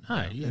 28. All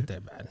right, you ain't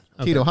that bad.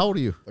 Okay. Tito, how old are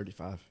you?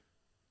 35.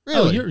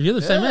 Really? Oh, you're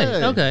the same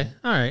age. Okay.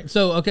 All right.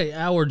 So, okay,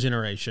 our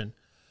generation.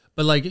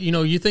 But like, you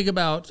know, you think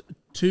about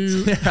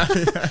two.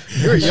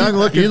 You're a young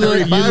looking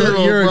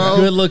 35-year-old, you're bro. a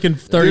good looking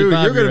 35. Dude,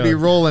 you're going to be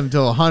rolling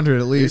until 100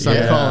 at least. Yeah,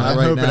 I'm calling it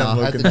right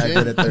now. At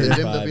the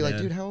gym, they'll be like,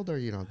 dude, how old are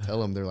you? And I'll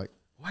tell them, they're like,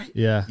 what?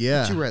 Yeah.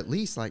 But you were at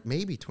least like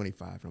maybe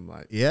 25. And I'm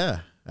like, Yeah,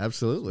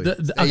 absolutely.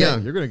 Okay.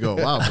 Young. You're going to go,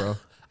 wow, bro.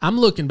 I'm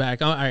looking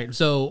back. All right.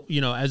 So, you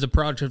know, as a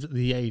product of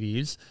the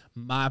 80s,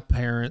 my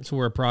parents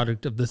were a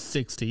product of the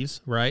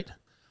 60s, right?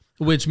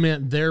 Which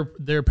meant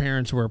their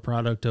parents were a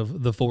product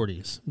of the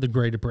 40s, the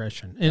Great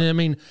Depression. And I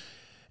mean,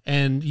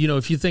 and, you know,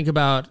 if you think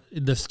about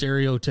the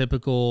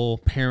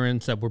stereotypical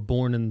parents that were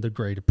born in the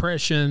Great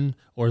Depression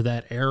or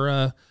that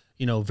era,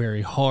 you know,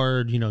 very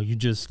hard, you know, you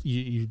just,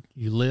 you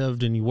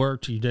lived and you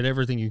worked, you did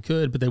everything you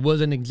could, but they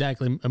wasn't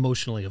exactly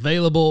emotionally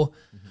available,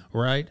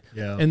 right?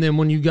 Yeah. And then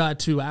when you got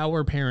to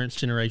our parents'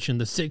 generation,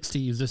 the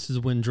 60s, this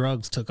is when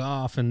drugs took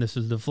off, and this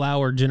is the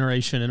flower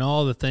generation and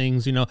all the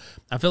things, you know,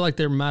 I feel like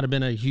there might have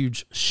been a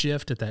huge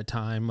shift at that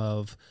time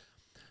of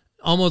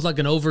almost like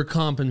an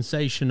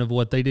overcompensation of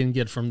what they didn't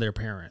get from their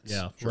parents.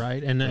 Yeah.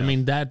 Right. And I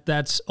mean,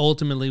 that's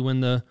ultimately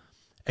when the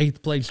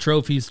 8th place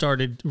trophy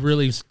started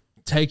really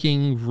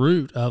taking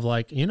root of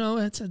like, you know,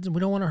 we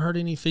don't want to hurt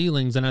any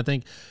feelings. And I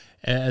think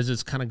as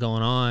it's kind of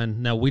going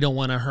on now, we don't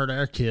want to hurt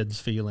our kids'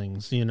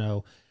 feelings, you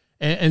know?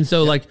 And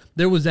so like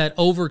there was that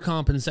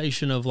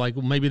overcompensation of like,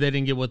 maybe they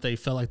didn't get what they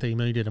felt like they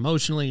needed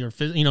emotionally or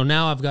physically. You know,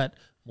 now I've got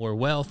more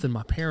wealth than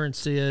my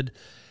parents did.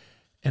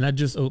 And I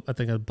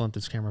think I bumped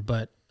this camera,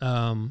 but,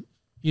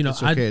 you know,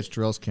 it's okay. It's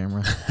Drill's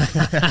camera.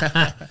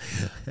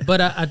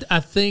 But I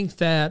think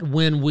that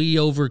when we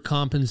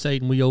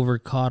overcompensate and we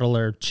overcoddle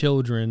our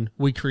children,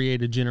 we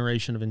create a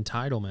generation of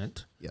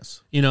entitlement.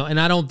 Yes. You know, and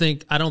I don't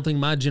think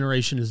my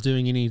generation is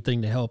doing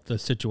anything to help the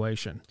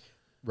situation.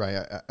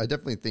 right. I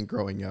definitely think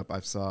growing up, I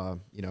saw,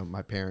 you know,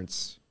 my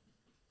parents,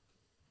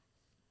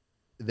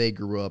 they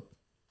grew up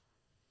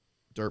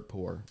dirt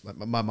poor. Like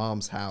my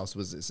mom's house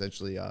was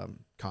essentially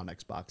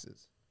Connex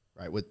boxes,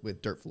 right,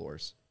 with dirt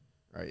floors,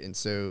 right? And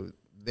so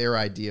their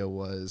idea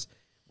was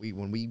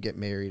when we get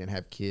married and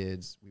have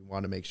kids, we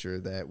want to make sure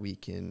that we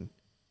can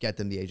get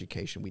them the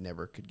education we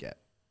never could get.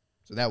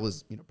 So that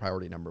was, you know,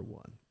 priority number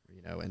one,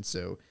 you know. And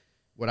so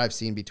what I've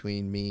seen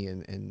between me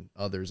and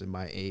others in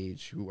my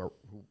age who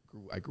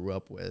I grew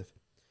up with,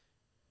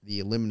 the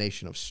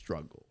elimination of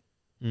struggle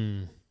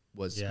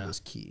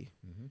was key.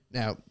 Mm-hmm.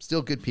 Now,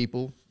 still good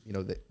people, you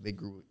know, they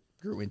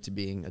grew into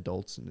being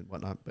adults and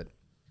whatnot, but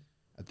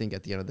I think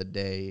at the end of the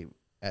day,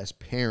 as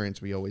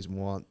parents, we always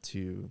want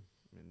to,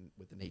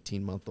 with an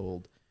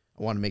 18-month-old,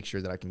 I want to make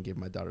sure that I can give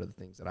my daughter the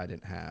things that I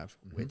didn't have,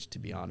 which, to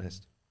be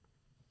honest,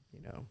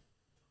 you know,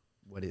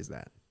 what is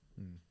that,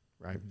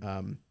 right?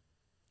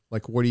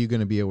 Like, what are you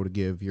going to be able to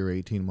give your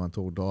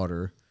 18-month-old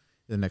daughter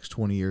in the next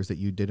 20 years that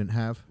you didn't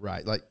have?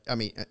 Right. Like, I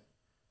mean,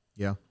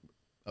 yeah,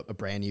 a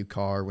brand new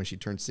car when she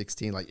turns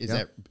 16. Like,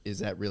 is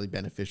that really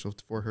beneficial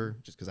for her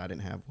just because I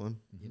didn't have one?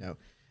 You know,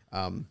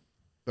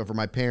 but for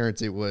my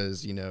parents, it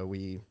was, you know,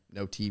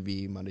 no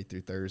TV Monday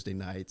through Thursday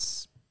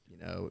nights. You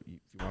know, if you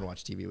want to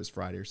watch TV, it was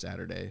Friday or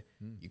Saturday.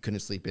 You couldn't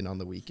sleep in on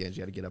the weekends.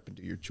 You had to get up and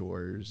do your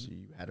chores.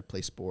 You had to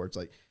play sports.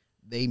 Like,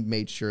 they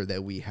made sure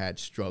that we had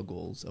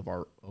struggles of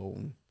our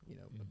own, you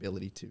know,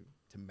 ability to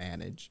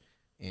manage.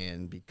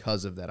 And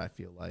because of that, I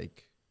feel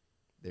like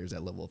there's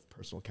that level of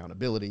personal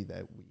accountability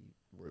that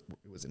it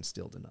was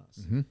instilled in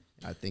us. And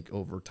I think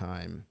over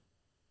time,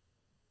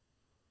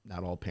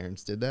 not all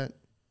parents did that.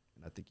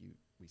 And I think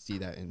we see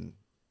that in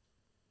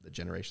the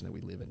generation that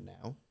we live in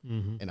now.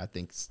 And I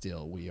think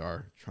still we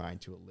are trying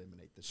to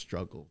eliminate the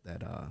struggle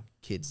that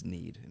kids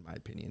need, in my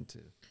opinion, to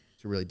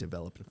really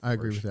develop. I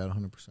agree with that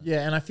 100%.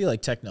 Yeah, and I feel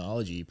like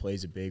technology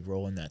plays a big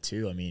role in that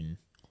too. I mean,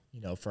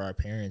 for our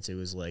parents, it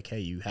was like, hey,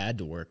 you had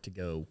to work to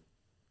go,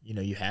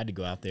 you had to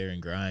go out there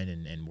and grind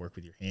and work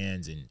with your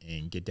hands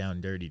and get down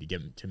and dirty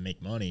to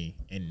make money.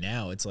 And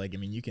now it's like, I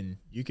mean, you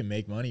can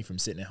make money from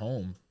sitting at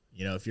home,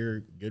 if you're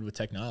good with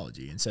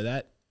technology. And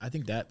so I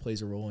think that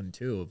plays a role in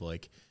too, of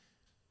like,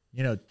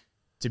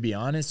 to be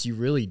honest, you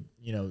really,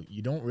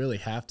 you don't really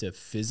have to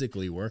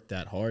physically work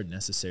that hard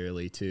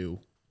necessarily to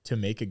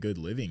make a good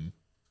living,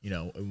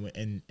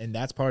 and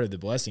that's part of the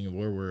blessing of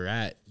where we're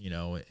at,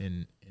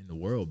 in the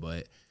world.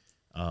 But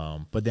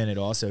then it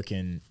also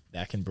can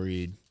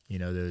breed,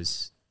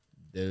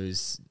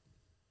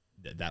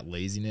 that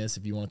laziness,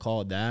 if you want to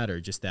call it that, or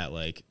just that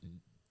like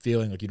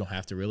feeling like you don't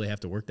have to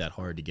work that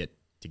hard to get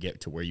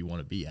to where you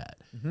want to be at.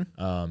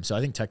 So I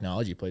think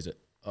technology plays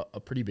a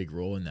pretty big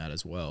role in that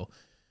as well.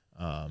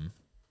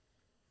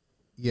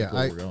 Yeah,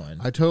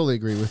 I totally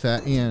agree with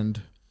that,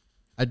 and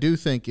I do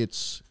think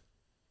it's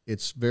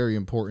very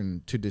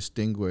important to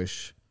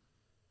distinguish,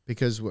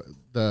 because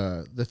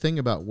the thing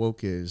about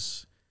woke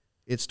is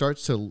it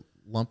starts to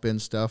lump in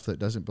stuff that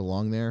doesn't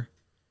belong there.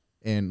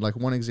 And like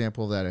one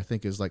example of that, I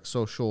think, is like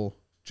social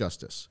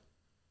justice.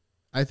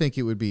 I think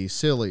it would be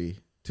silly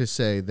to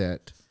say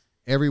that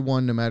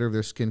everyone, no matter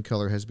their skin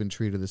color, has been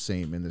treated the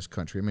same in this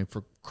country. I mean,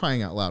 for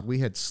crying out loud, we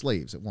had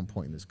slaves at one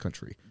point in this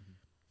country.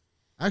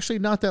 Actually,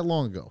 not that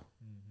long ago.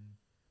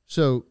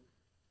 So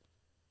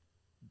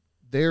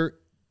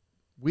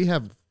we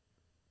have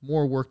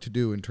more work to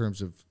do in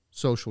terms of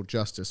social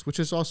justice,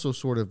 which is also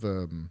sort of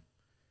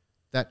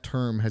that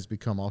term has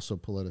become also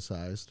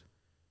politicized.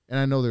 And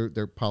I know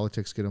their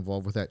politics get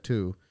involved with that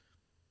too.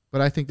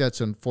 But I think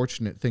that's an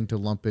unfortunate thing to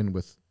lump in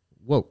with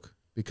woke,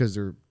 because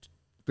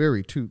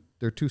they're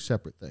two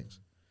separate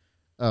things.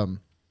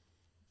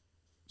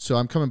 So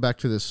I'm coming back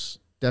to this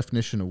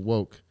definition of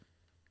woke.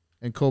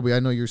 And Colby,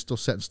 I know you're still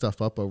setting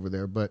stuff up over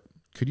there, but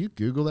could you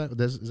Google that?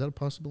 Is that a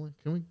possibility?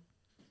 Can we?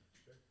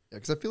 Yeah,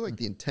 because I feel like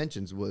the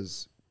intentions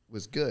was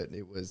good.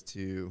 It was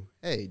to,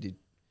 hey,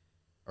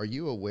 are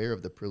you aware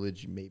of the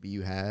privilege maybe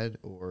you had,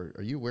 or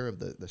are you aware of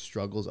the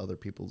struggles other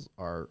people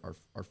are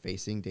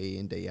facing day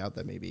in, day out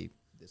that maybe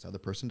this other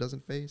person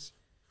doesn't face?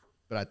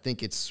 But I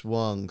think it's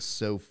swung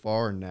so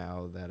far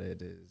now that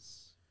it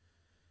is,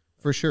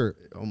 for sure,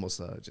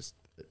 almost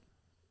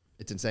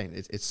it's insane.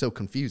 It's so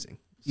confusing.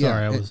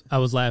 Sorry, I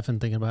was laughing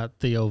thinking about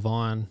Theo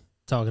Vaughn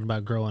talking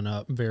about growing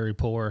up very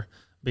poor,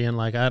 being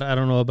like, I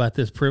don't know about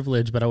this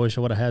privilege, but I wish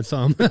I would have had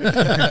some.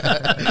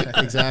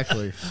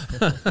 Exactly.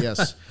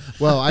 Yes.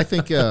 Well, I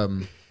think,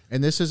 and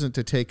this isn't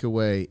to take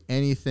away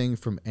anything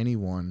from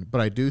anyone,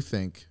 but I do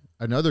think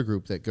another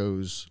group that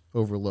goes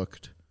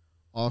overlooked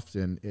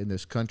often in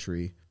this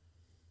country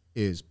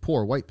is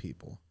poor white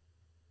people.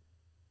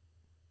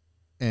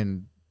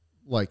 And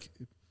like,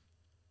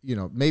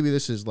 maybe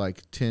this is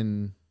like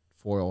tin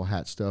foil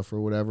hat stuff or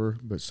whatever,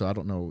 but so I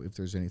don't know if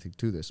there's anything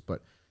to this,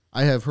 but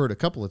I have heard a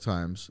couple of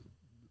times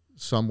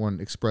someone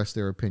express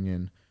their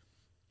opinion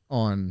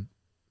on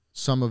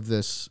some of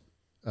this,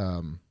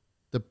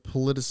 the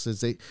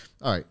politicization.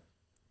 All right.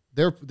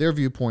 Their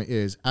viewpoint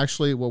is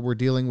actually what we're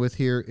dealing with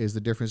here is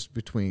the difference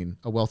between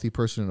a wealthy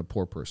person and a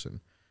poor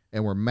person.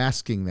 And we're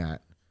masking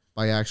that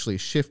by actually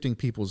shifting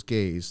people's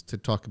gaze to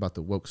talk about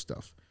the woke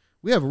stuff.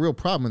 We have a real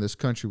problem in this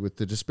country with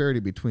the disparity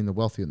between the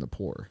wealthy and the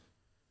poor.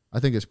 I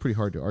think it's pretty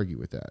hard to argue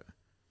with that.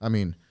 I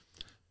mean,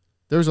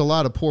 there's a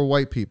lot of poor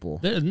white people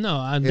there's in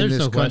no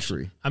this country.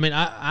 Question. I mean,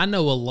 I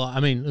know a lot. I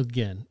mean,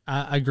 again,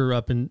 I grew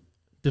up in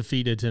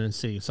defeated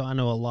Tennessee, so I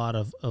know a lot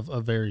of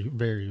very,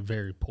 very,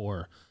 very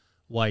poor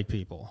white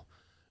people,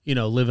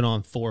 living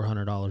on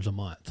 $400 a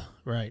month,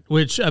 right?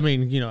 Which, I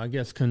mean, I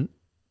guess in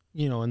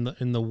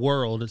the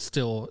world, it's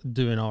still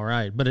doing all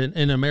right. But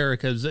in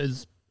America,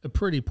 is a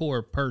pretty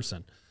poor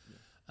person.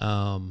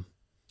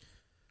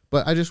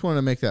 But I just want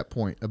to make that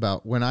point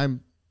about when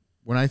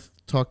I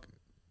talk,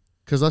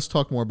 because let's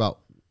talk more about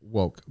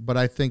woke. But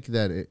I think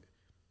that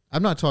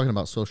I'm not talking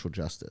about social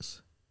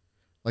justice.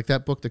 Like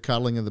that book, The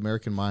Coddling of the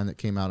American Mind, that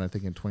came out, I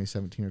think, in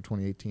 2017 or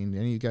 2018.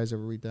 Any of you guys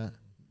ever read that?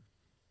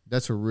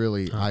 That's a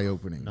really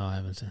eye-opening. No, I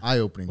haven't seen.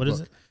 Eye-opening What book.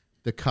 is it?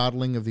 The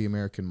Coddling of the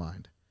American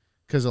Mind,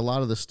 because a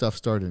lot of the stuff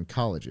started in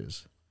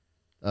colleges,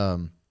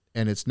 and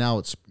it's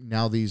now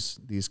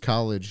these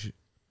college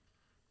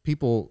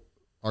people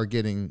are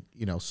getting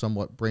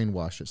somewhat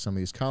brainwashed at some of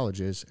these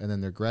colleges, and then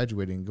they're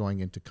graduating and going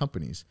into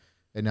companies,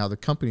 and now the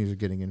companies are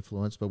getting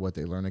influenced by what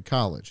they learn in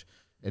college,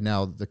 and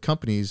now the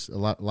companies, a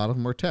lot of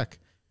them are tech,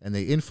 and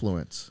they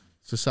influence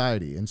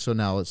society, and so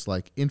now it's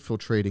like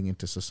infiltrating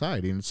into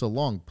society, and it's a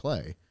long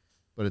play,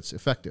 but it's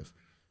effective.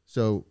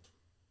 So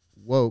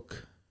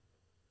woke,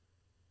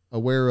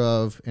 aware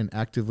of and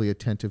actively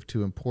attentive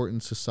to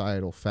important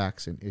societal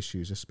facts and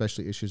issues,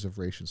 especially issues of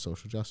race and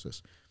social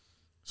justice.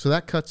 So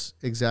that cuts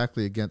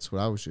exactly against what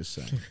I was just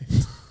saying.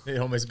 It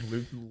almost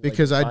blew,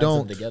 because I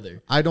don't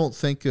together.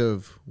 think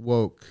of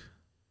woke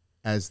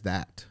as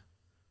that.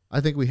 I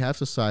think we have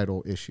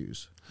societal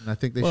issues, and I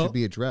think they should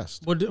be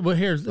addressed. Well,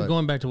 here's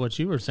going back to what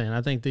you were saying.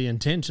 I think the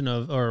intention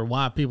or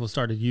why people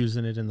started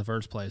using it in the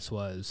first place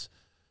was,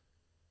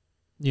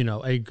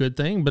 a good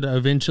thing, but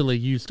eventually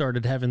you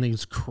started having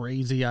these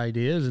crazy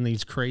ideas and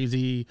these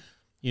crazy,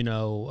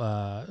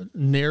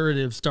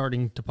 narratives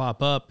starting to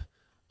pop up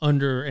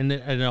under, and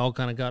it all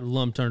kind of got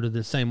lumped under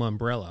the same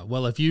umbrella.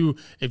 Well, if you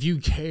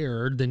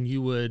cared, then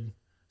you would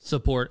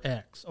support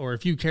X, or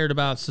if you cared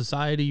about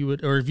society, you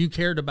would, or if you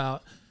cared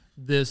about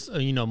this,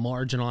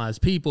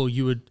 marginalized people,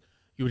 you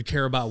would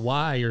care about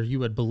Y, or you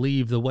would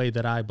believe the way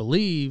that I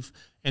believe,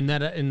 and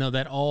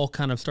that all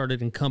kind of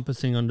started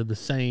encompassing under the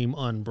same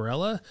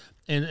umbrella,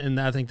 and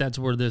I think that's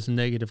where this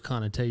negative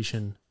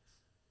connotation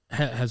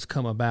has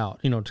come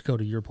about. To go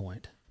to your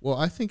point. Well,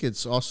 I think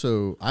it's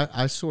also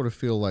I sort of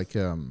feel like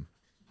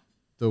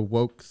the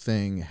woke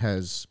thing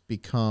has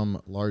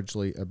become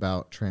largely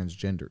about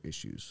transgender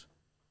issues.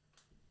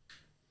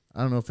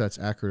 I don't know if that's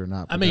accurate or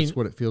not, but that's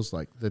what it feels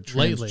like. The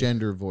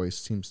transgender voice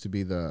seems to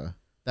be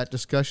that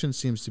discussion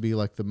seems to be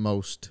like the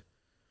most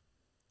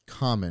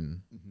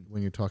common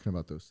when you're talking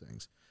about those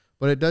things.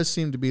 But it does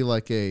seem to be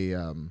like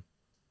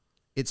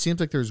it seems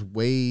like there's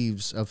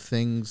waves of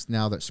things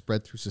now that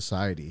spread through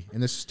society.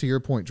 And this is to your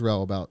point,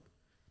 Jarrell, about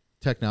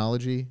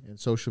technology and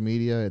social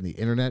media and the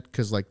internet,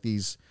 because like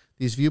these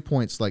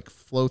viewpoints like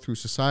flow through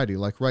society.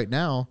 Like right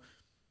now,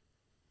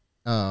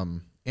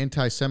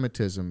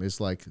 anti-Semitism is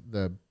like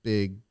the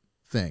big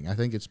thing. I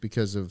think it's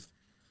because of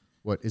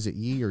what is it,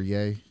 Ye or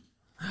Ye?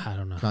 I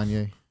don't know.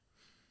 Kanye.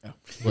 Oh.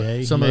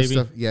 Ye, some maybe? of the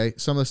stuff. Yeah,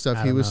 some of the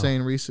stuff he was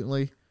saying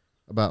recently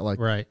about like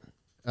right.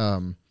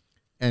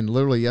 And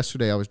literally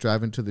yesterday I was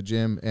driving to the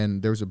gym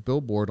and there was a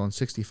billboard on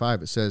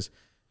 65. It says,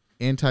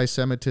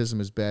 "Anti-Semitism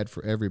is bad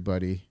for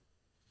everybody.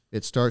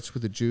 It starts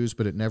with the Jews,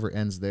 but it never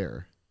ends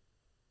there."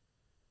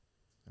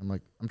 I'm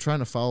like, I'm trying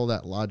to follow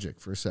that logic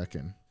for a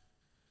second.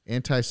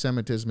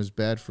 Anti-Semitism is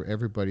bad for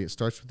everybody. It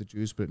starts with the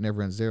Jews, but it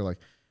never ends there. Like,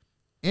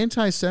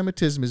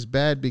 anti-Semitism is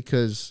bad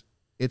because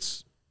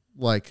it's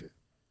like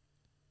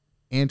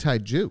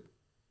anti-Jew.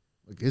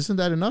 Like, isn't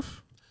that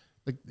enough?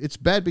 Like, it's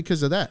bad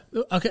because of that.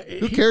 Okay.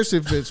 Who cares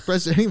if it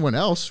spreads to anyone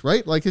else,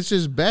 right? Like, it's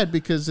just bad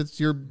because it's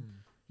you're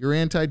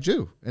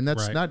anti-Jew, and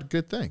that's not a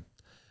good thing.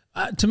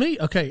 To me,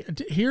 okay,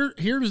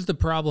 here's the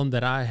problem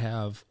that I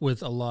have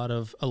with a lot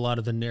of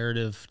the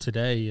narrative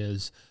today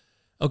is,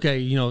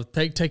 okay,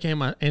 take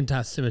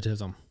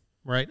anti-Semitism,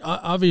 right?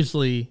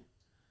 Obviously,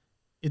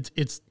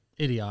 it's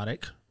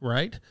idiotic,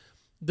 right?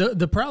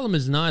 The problem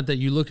is not that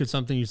you look at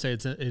something, you say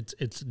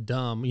it's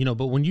dumb,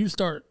 but when you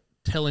start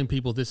telling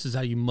people this is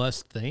how you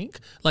must think,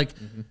 like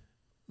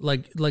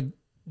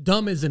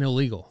dumb isn't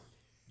illegal.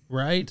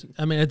 Right.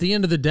 I mean, at the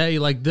end of the day,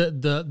 like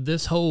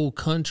this whole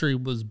country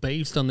was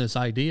based on this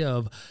idea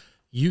of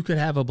you could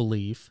have a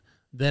belief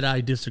that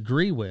I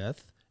disagree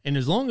with, and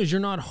as long as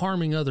you're not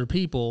harming other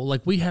people,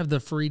 like we have the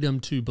freedom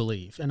to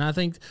believe. And I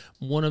think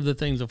one of the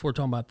things, if we're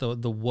talking about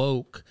the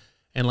woke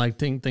and like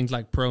things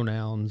like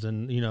pronouns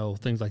and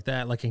things like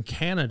that, like in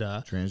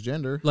Canada,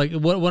 transgender, like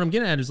what I'm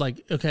getting at is like,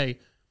 okay,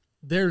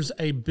 there's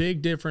a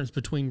big difference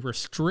between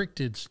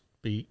restricted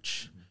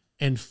speech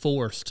and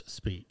forced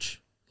speech.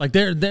 Like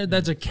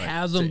that's a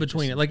chasm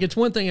between it. Like it's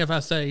one thing if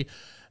I say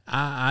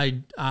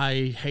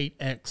I hate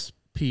X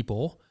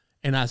people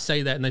and I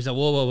say that and they say,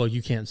 whoa,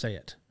 you can't say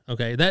it.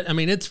 Okay.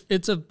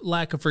 It's a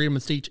lack of freedom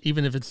of speech,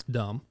 even if it's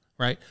dumb,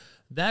 right?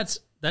 That's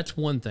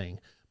one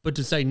thing. But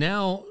to say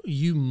now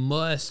you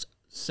must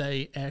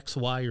say X,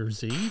 Y, or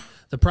Z,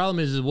 the problem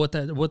is what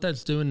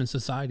that's doing in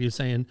society is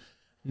saying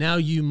now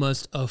you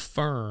must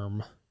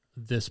affirm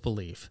this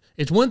belief.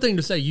 It's one thing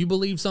to say you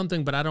believe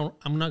something, but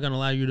I'm not going to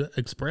allow you to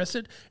express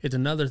it. It's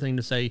another thing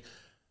to say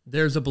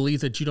there's a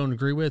belief that you don't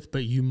agree with,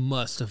 but you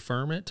must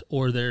affirm it,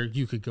 or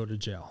you could go to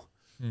jail.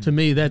 To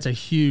me, that's a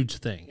huge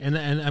thing. And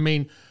I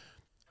mean,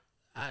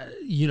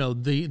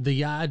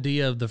 the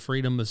idea of the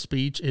freedom of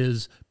speech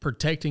is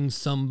protecting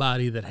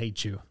somebody that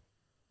hates you,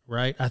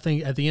 right? I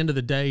think at the end of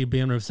the day,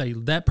 being able to say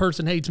that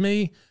person hates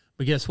me,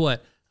 but guess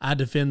what? I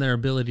defend their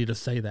ability to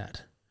say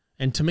that.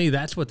 And to me,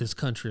 that's what this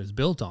country is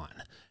built on.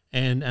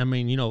 And I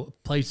mean,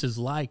 places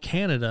like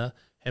Canada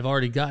have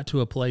already got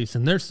to a place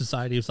in their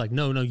society. It's like,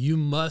 no, you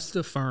must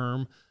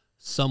affirm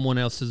someone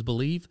else's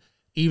belief,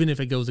 even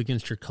if it goes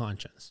against your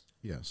conscience.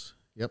 Yes.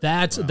 Yep.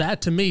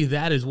 That to me,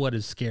 that is what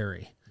is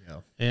scary. Yeah.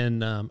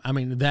 And I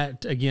mean,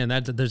 that again,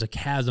 there's a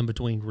chasm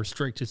between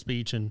restricted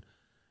speech and,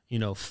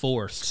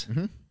 forced,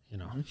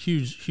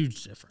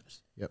 huge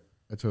difference. Yep.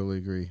 I totally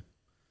agree.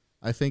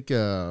 I think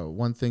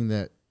one thing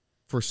that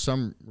for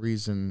some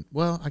reason,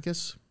 well, I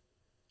guess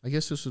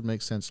this would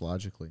make sense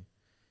logically.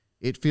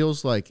 It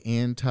feels like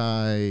and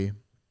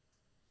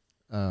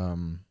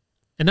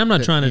I'm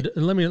not trying to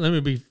let me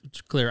be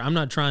clear. I'm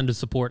not trying to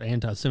support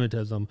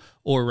anti-Semitism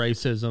or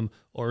racism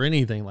or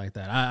anything like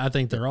that. I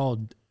think they're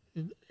all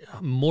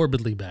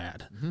morbidly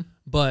bad. Mm-hmm.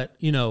 But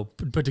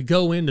to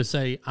go in to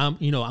say I'm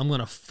going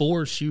to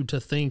force you to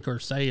think or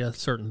say a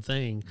certain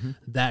thing,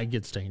 that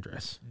gets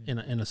dangerous in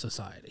a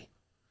society.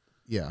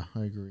 Yeah,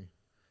 I agree.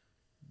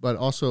 but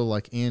also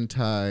like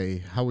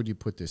how would you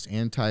put this?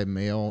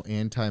 Anti-male,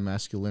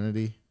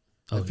 anti-masculinity.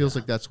 It feels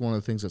like that's one of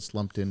the things that's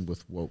lumped in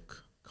with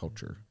woke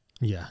culture.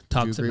 Yeah,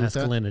 toxic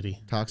masculinity.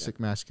 Toxic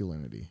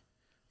masculinity.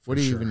 What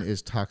even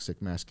is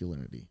toxic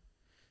masculinity?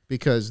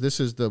 Because this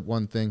is the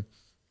one thing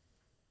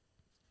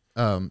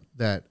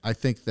that I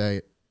think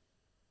they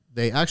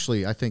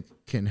actually, I think,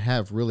 can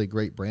have really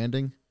great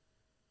branding,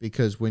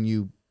 because when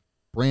you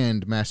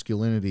brand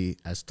masculinity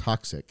as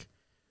toxic,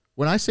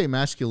 when I say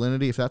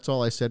masculinity, if that's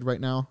all I said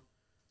right now,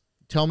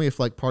 tell me if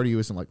like part of you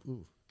isn't like,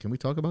 ooh, can we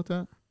talk about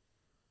that?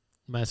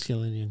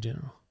 Masculinity in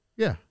general.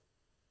 Yeah.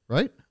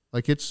 Right?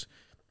 Like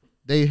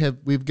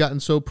we've gotten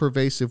so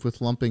pervasive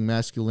with lumping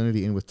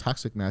masculinity in with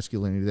toxic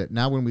masculinity that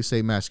now when we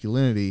say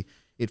masculinity,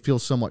 it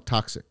feels somewhat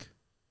toxic.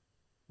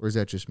 Or is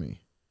that just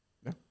me?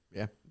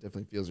 Yeah,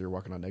 definitely feels you're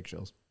walking on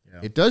eggshells. Yeah.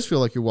 It does feel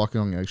like you're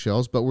walking on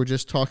eggshells, but we're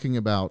just talking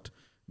about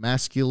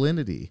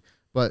masculinity.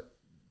 But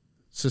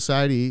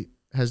society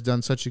has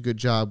done such a good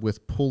job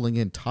with pulling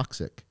in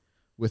toxic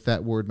with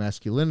that word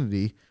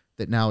masculinity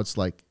that now it's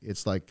like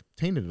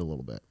tainted a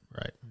little bit.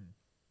 Right.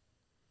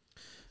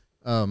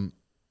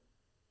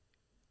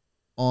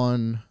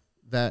 On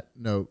that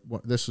note,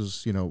 this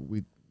is,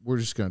 we're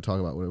just going to talk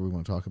about whatever we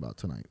want to talk about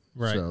tonight.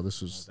 Right. So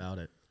this is about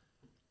it.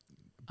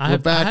 We're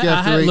back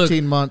after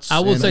 18 months. I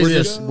will say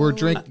this: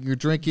 you're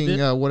drinking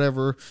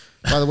whatever.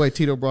 By the way,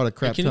 Tito brought a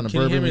crap ton of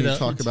bourbon. We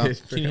talk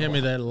about. Can you hand me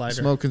that lighter?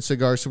 Smoking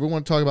cigars. So we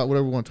want to talk about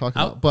whatever we want to talk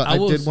about. But I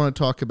did want to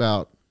talk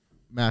about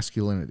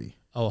masculinity.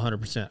 Oh,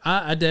 100%.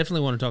 I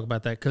definitely want to talk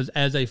about that, because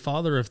as a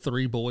father of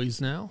 3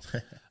 boys now,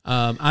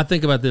 I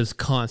think about this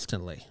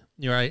constantly.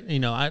 You're right.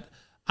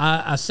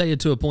 I say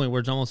it to a point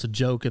where it's almost a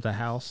joke at the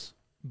house.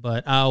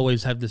 But I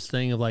always have this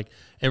thing of like,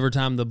 every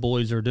time the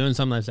boys are doing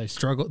something, I say,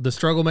 the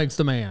struggle makes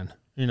the man.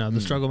 The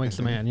struggle makes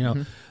the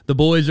man. The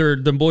boys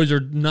are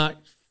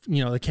not,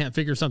 they can't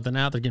figure something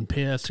out. They're getting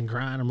pissed and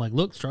crying. I'm like,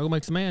 look, struggle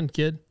makes the man,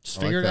 kid. Just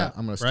figure it out.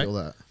 I'm going to steal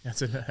that.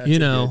 That's a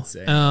good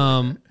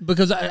saying.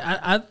 Because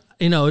I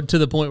to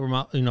the point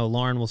where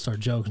Lauren will start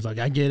joking. It's like,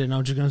 I get it.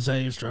 I'm just going to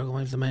say struggle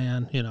makes the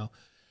man,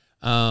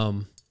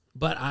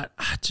 but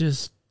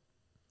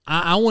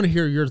I want to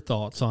hear your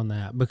thoughts on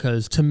that,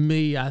 because to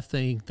me, I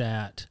think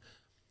that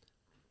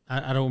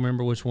I don't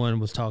remember which one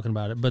was talking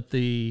about it, but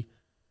the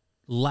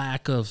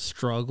lack of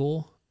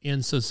struggle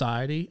in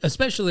society,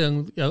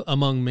 especially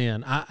among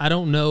men. I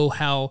don't know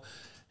how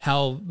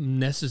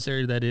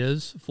necessary that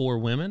is for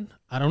women.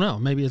 I don't know.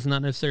 Maybe it's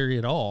not necessary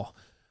at all,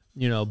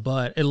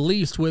 but at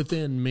least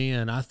within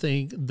men, I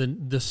think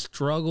the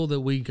struggle that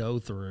we go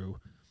through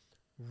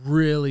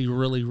really,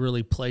 really,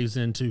 really plays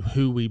into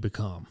who we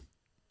become.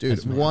 Dude,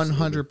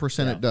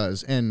 100% it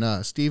does.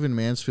 And Stephen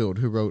Mansfield,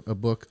 who wrote a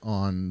book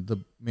on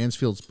the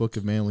Mansfield's Book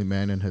of Manly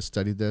Men and has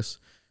studied this,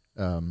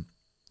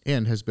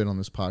 and has been on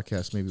this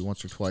podcast maybe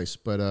once or twice,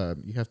 but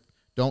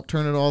don't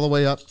turn it all the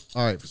way up.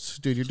 All right,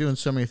 dude, you're doing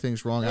so many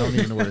things wrong. I don't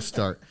even know where to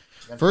start.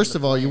 First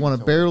of all, you want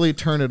to barely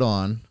turn it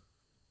on.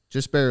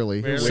 Just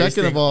barely.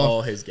 Second of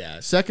all his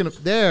gas. You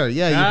had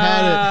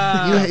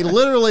it. You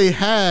literally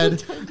had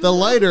the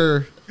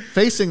lighter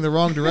facing the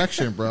wrong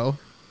direction, bro.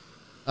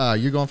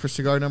 You going for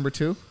cigar number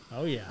 2?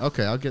 Oh yeah.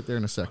 Okay, I'll get there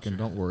in a second.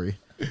 Don't worry.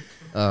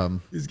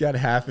 He's got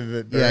half of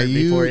it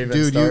before he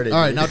even started. All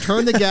right, now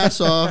turn the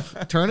gas off.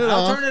 Turn it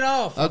off. I'll turn it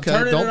off.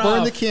 Okay, don't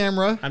burn the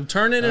camera. I'm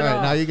turning it off. All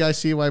right, now you guys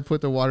see why I put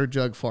the water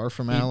jug far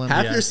from Alan.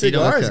 Half your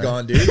cigar is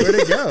gone, dude. Where'd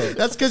it go?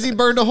 That's because he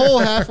burned a hole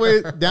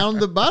halfway down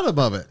the bottom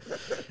of it.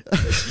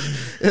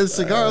 His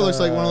cigar looks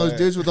like one of those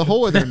dudes with a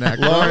hole in their neck.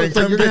 Lauren,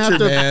 come get your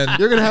man.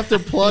 You're gonna have to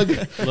plug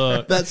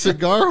that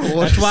cigar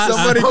hole.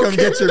 Somebody come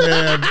get your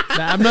man.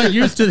 I'm not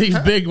used to these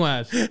big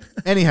ones.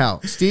 Anyhow,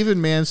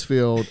 Stephen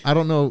Mansfield, I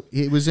don't know.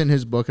 It was in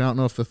his book. I don't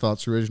know if the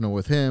thought's original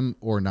with him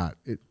or not.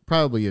 It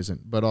probably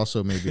isn't, but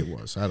also maybe it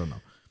was. I don't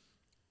know.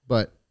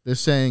 But the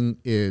saying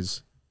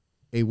is,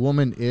 a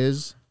woman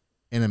is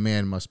and a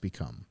man must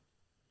become.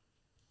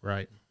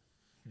 Right.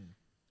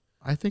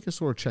 I think it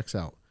sort of checks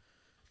out.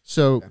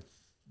 So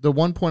the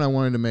one point I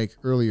wanted to make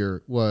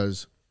earlier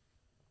was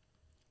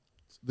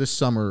this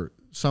summer,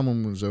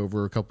 someone was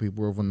over, a couple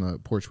people were over on the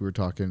porch, we were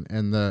talking,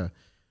 and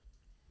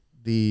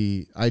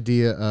the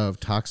idea of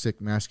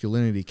toxic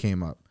masculinity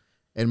came up.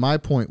 And my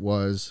point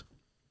was,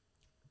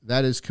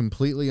 that is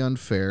completely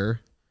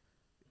unfair.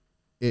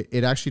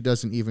 It actually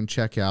doesn't even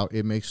check out.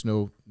 It makes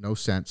no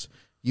sense.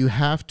 You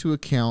have to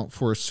account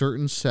for a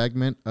certain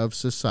segment of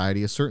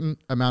society. A certain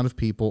amount of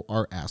people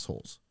are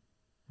assholes.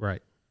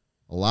 Right.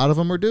 A lot of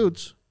them are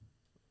dudes.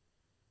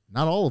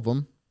 Not all of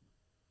them.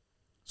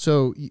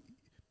 So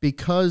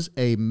because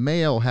a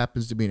male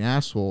happens to be an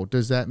asshole,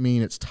 does that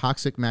mean it's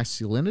toxic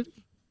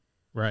masculinity?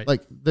 Right.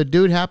 Like the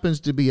dude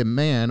happens to be a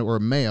man or a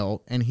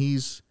male and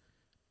he's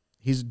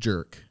a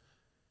jerk.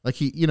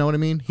 Like you know what I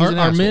mean? He's an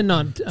asshole. Men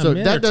not so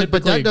men that are does,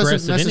 but that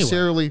doesn't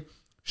necessarily anyway.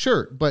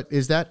 Sure, but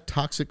is that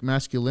toxic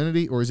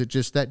masculinity or is it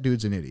just that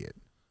dude's an idiot?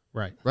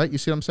 Right. Right? You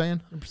see what I'm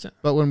saying? 100%.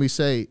 But when we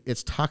say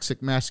it's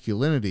toxic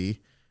masculinity,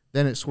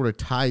 then it sort of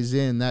ties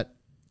in that,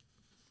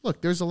 look,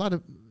 there's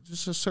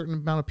just a certain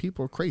amount of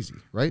people are crazy,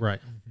 right?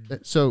 Right.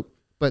 So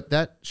but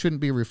that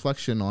shouldn't be a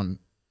reflection on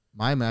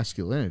my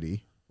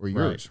masculinity or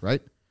yours,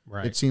 right?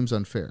 Right. It seems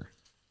unfair.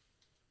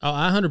 Oh,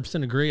 I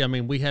 100% agree. I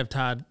mean, we have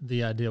tied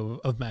the idea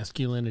of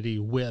masculinity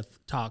with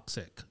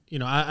toxic. You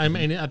know, I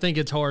mean, I think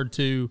it's hard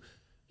to,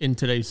 in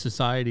today's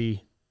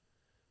society,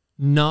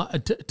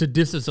 not to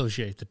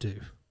disassociate the two.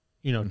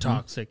 You know,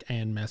 toxic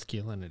and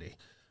masculinity.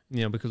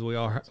 You know, because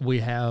we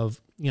have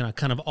you know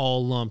kind of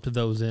all lumped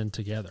those in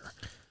together.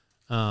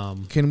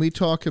 Can we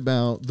talk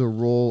about the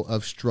role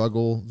of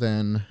struggle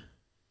then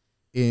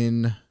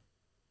in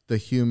the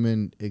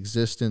human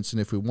existence, and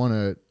if we want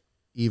to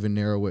even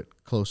narrow it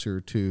closer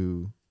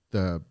to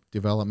the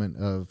development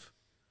of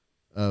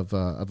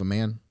a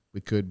man,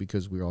 we could,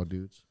 because we're all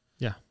dudes.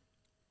 Yeah.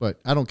 But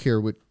I don't care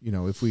what, you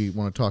know, if we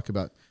want to talk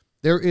about,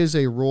 there is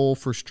a role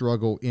for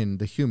struggle in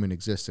the human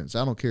existence.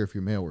 I don't care if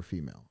you're male or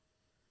female.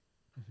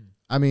 Mm-hmm.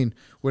 I mean,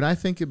 when I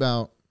think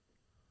about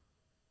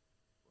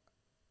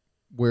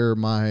where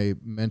my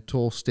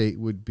mental state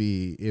would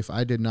be if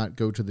I did not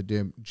go to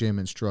the gym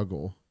and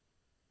struggle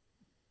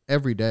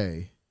every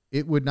day,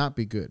 it would not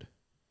be good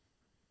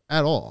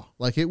at all.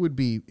 Like it would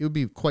be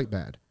quite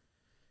bad.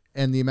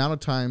 And the amount of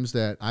times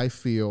that I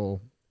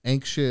feel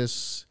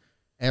anxious,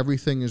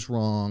 everything is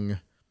wrong,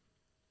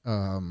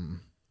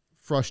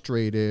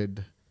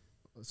 frustrated.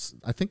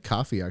 I think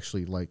coffee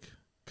actually, like,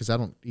 because I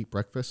don't eat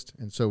breakfast.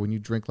 And so when you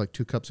drink like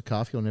 2 cups of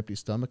coffee on an empty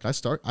stomach,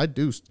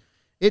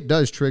 it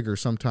does trigger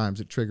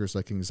sometimes. It triggers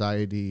like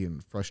anxiety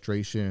and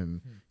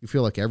frustration. You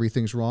feel like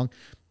everything's wrong.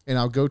 And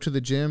I'll go to the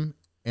gym,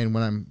 and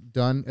when I'm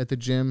done at the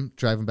gym,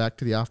 driving back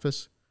to the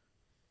office,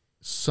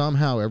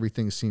 somehow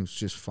everything seems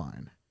just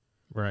fine.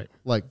 Right.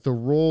 Like the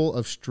role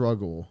of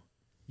struggle,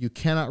 you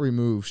cannot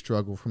remove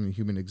struggle from the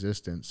human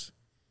existence.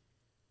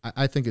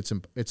 I think it's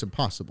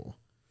impossible.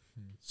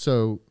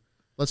 So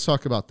let's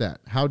talk about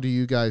that. How do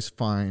you guys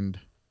find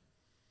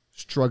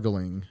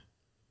struggling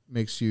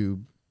makes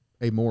you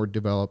a more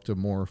developed, a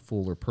more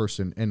fuller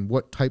person? And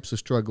what types of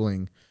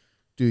struggling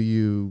do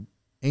you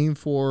aim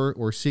for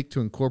or seek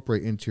to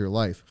incorporate into your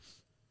life?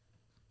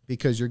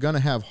 Because you're going to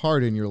have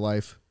hard in your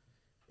life.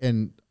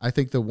 And I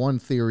think the one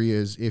theory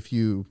is if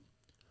you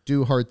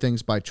do hard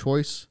things by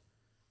choice,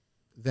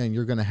 then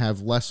you're going to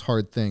have less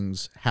hard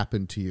things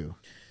happen to you.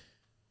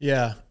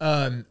 Yeah.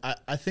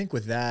 I think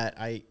with that,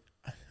 I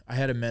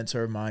had a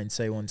mentor of mine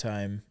say one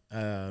time,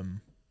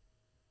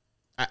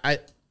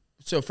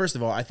 so first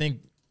of all, I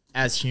think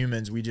as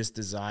humans, we just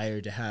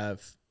desire to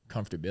have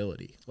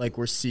comfortability. Like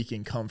we're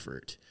seeking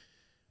comfort.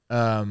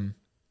 And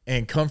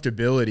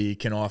comfortability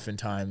can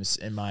oftentimes,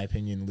 in my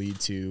opinion,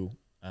 lead to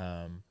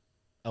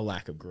a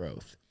lack of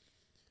growth.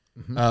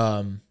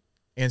 Mm-hmm.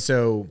 And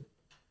so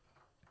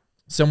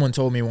someone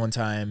told me one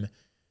time,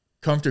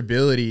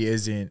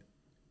 comfortability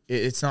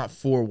it's not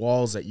 4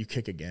 walls that you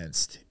kick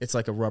against. It's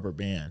like a rubber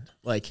band.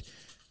 Like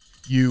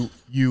you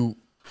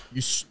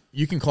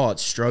can call it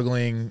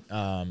struggling,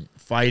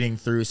 fighting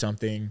through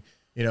something.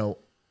 You know,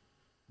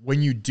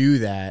 when you do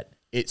that,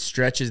 it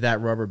stretches that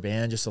rubber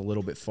band just a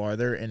little bit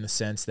farther, in the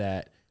sense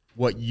that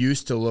what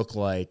used to look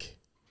like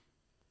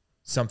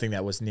something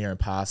that was near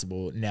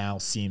impossible now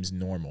seems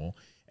normal,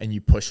 and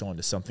you push on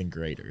to something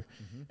greater.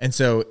 Mm-hmm. And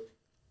so,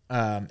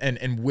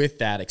 and with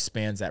that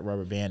expands that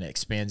rubber band, it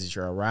expands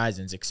your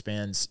horizons,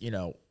 expands, you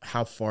know,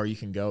 how far you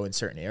can go in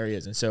certain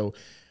areas. And so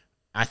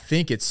I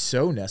think it's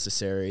so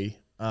necessary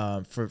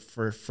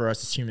for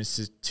us as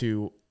humans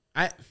to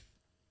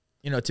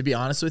be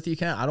honest with you,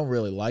 Kent, I don't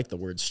really like the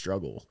word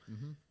struggle,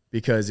 mm-hmm.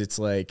 because it's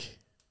like,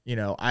 you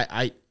know,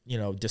 I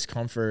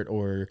discomfort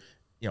or,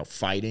 you know,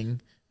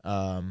 fighting.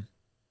 But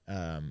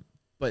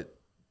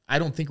I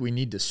don't think we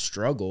need to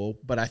struggle,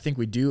 but I think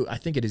we do. I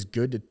think it is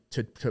good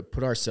to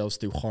put ourselves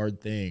through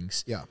hard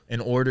things, in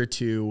order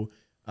to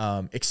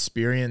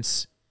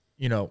experience,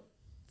 you know,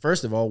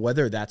 first of all,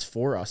 whether that's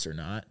for us or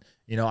not.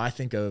 You know, I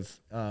think of,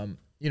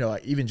 you know,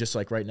 even just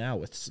like right now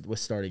with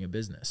starting a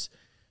business,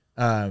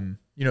 you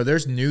know,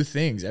 there's new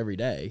things every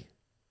day.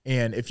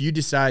 And if you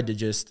decide to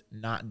just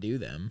not do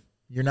them,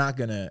 you're not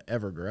going to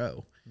ever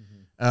grow.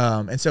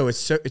 Mm-hmm. And so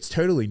it's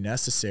totally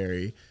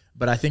necessary.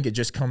 But I think it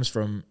just comes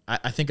from,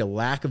 I think a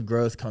lack of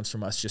growth comes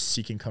from us just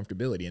seeking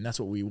comfortability. And that's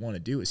what we want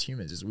to do as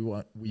humans, is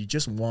we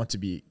just want to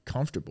be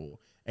comfortable,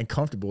 and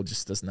comfortable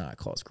just does not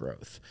cause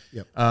growth.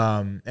 Yep.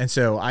 And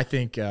so I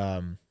think,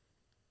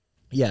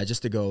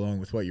 just to go along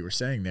with what you were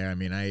saying there, I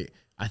mean,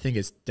 I think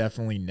it's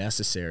definitely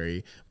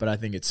necessary, but I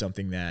think it's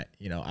something that,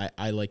 you know,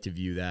 I like to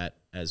view that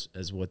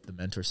as what the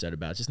mentor said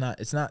about it's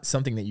not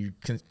something that you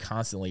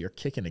constantly are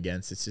kicking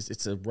against.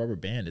 It's a rubber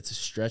band. It's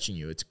stretching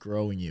you. It's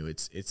growing you.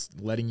 It's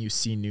letting you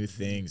see new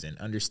things and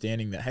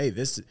understanding that, hey,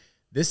 this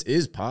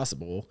is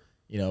possible,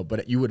 you know,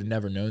 but you would have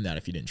never known that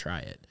if you didn't try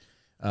it.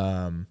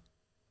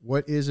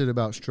 What is it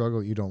about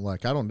struggle you don't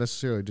like? I don't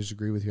necessarily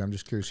disagree with you. I'm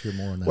just curious to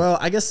hear more on that. Well,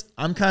 I guess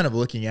I'm kind of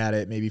looking at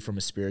it maybe from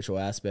a spiritual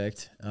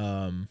aspect.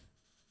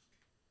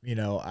 You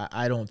know,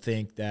 I don't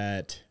think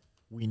that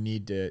we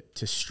need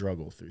to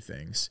struggle through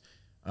things.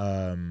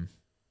 And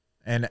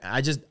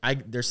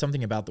there's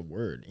something about the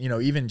word, you know,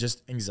 even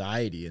just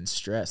anxiety and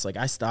stress. Like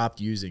I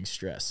stopped using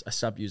stress. I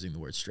stopped using the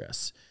word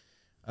stress.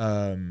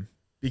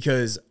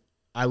 because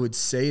I would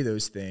say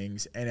those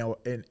things, and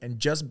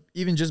just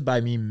even just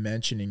by me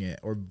mentioning it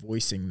or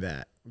voicing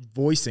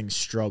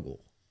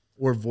struggle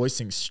or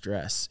voicing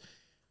stress,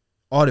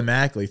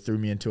 automatically threw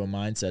me into a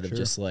mindset of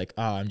just like,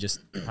 oh,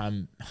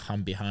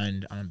 I'm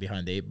behind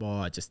the 8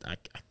 ball.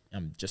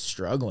 I'm just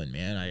struggling,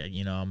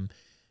 man.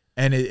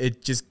 And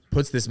it just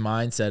puts this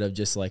mindset of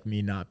just like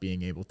me not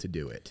being able to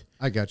do it.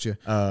 I got you.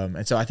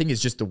 And so I think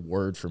it's just a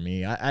word for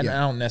me. I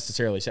don't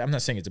necessarily say, I'm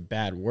not saying it's a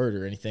bad word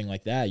or anything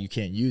like that. You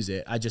can't use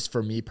it.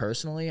 For me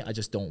personally, I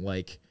don't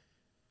like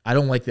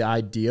the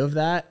idea of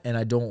that. And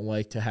I don't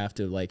like to have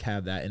to like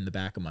have that in the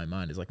back of my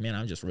mind. It's like, man,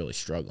 I'm just really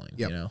struggling,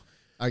 you know?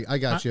 I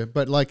got you.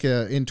 But like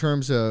in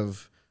terms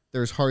of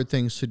there's hard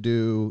things to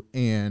do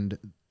and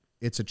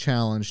it's a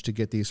challenge to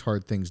get these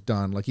hard things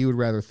done. Like you would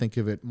rather think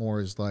of it more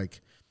as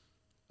like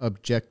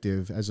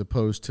objective as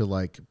opposed to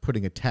like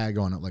putting a tag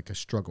on it like a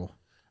struggle.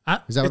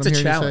 Is that what I'm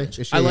hearing challenge.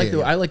 you say? I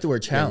like the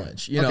word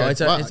challenge. You know,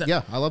 it's I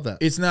love that.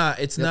 It's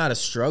not a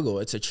struggle.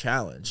 It's a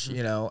challenge.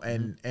 You know,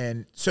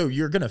 and so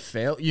you're gonna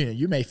fail. You know,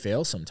 you may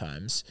fail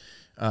sometimes,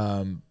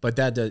 but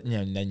that does. You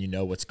know, and then you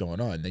know what's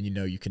going on. Then you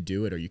know you can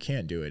do it or you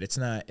can't do it. It's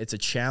a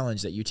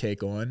challenge that you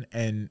take on,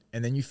 and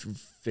then you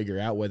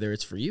figure out whether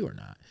it's for you or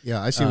not. Yeah,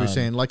 I see what you're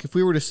saying. Like if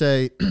we were to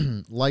say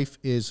life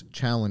is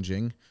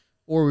challenging,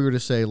 or we were to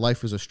say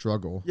life is a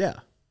struggle. Yeah.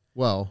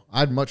 Well,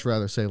 I'd much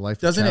rather say life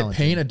Doesn't is it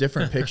paint a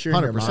different picture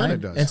in your 100% mind?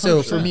 it does. And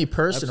so 100%. for me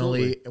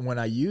personally, Absolutely. when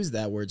I use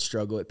that word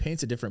struggle, it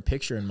paints a different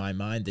picture in my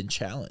mind than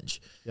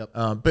challenge. Yep.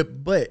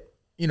 But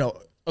you know,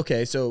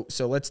 okay, so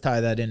let's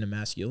tie that into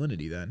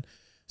masculinity then.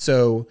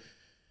 So,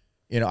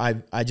 you know,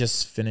 I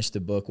just finished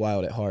the book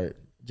Wild at Heart,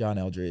 John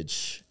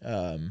Eldridge,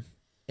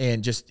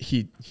 and just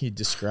he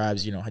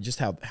describes, you know, just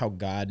how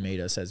God made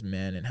us as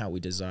men and how we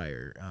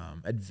desire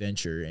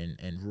adventure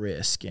and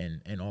risk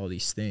and all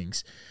these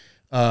things.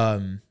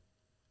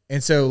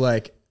 And so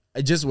like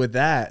just with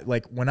that,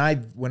 like when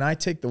I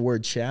take the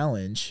word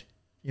challenge,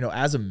 you know,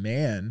 as a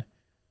man,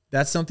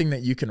 that's something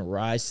that you can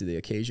rise to the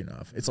occasion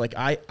of. It's like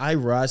I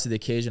rise to the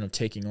occasion of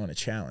taking on a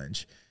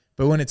challenge.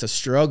 But when it's a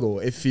struggle,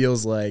 it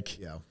feels like,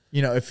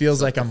 you know, it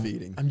feels like I'm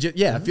just,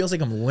 it feels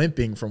like I'm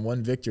limping from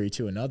one victory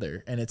to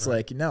another. And it's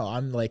like, no,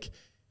 I'm like,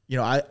 you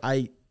know,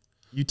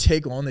 you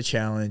take on the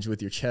challenge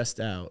with your chest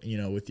out, you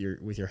know, with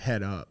your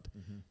head up,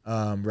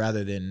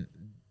 rather than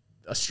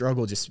a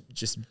struggle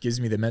just gives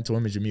me the mental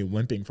image of me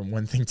limping from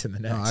one thing to the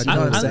next.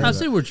 I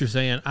see what you're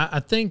saying.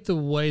 I think the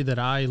way that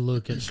I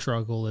look at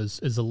struggle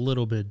is a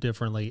little bit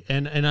differently.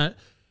 And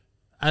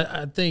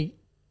I think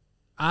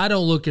I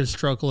don't look at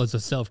struggle as a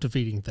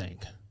self-defeating thing.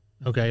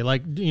 Okay.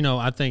 Like, you know,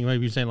 I think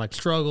maybe you're saying like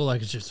struggle,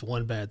 like it's just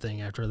one bad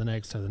thing after the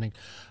next to the next.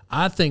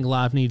 I think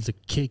life needs to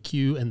kick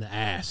you in the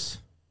ass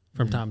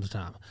from time to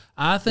time.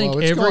 I think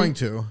it's going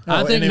to.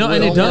 I think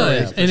and it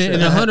does, and it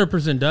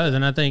 100% does.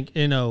 And I think,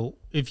 you know,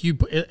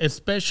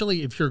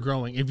 especially if you're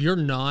growing, if you're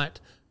not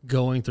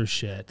going through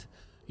shit,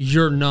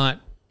 you're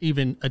not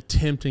even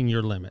attempting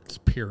your limits.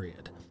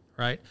 Period.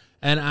 Right.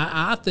 And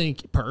I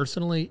think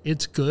personally,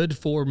 it's good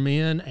for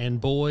men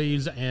and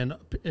boys and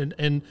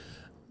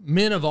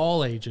men of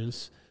all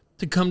ages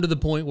to come to the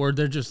point where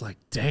they're just like,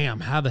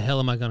 damn, how the hell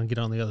am I going to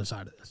get on the other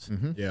side of this?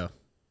 Mm-hmm. Yeah.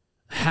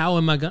 How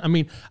am I going to, I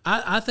mean,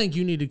 I think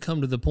you need to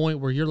come to the point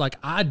where you're like,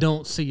 I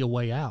don't see a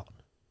way out.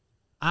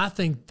 I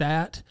think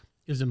that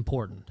is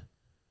important.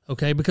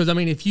 Okay. Because I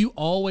mean, if you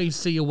always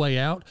see a way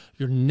out,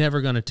 you're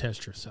never going to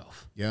test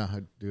yourself. Yeah,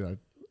 I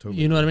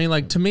totally. You know what I mean?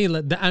 Like to me,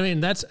 I mean,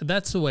 that's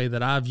the way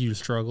that I view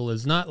struggle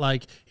is not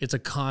like it's a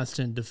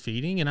constant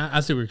defeating. And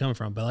I see where you're coming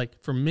from, but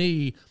like for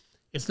me,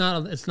 it's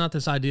not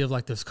this idea of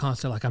like this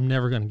constant, like I'm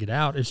never going to get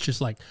out. It's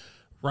just like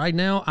right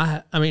now,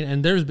 I mean,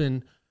 and there's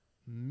been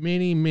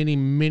many, many,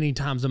 many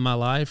times in my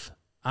life,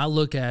 I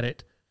look at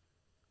it,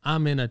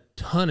 I'm in a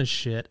ton of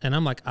shit, and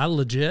I'm like, I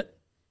legit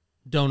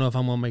don't know if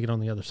I'm going to make it on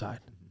the other side.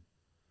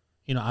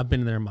 You know, I've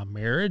been there in my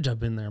marriage,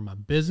 I've been there in my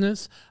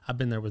business, I've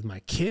been there with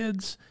my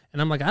kids,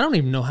 and I'm like, I don't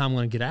even know how I'm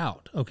going to get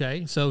out,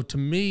 okay? So to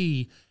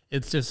me,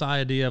 it's this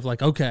idea of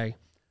like, okay,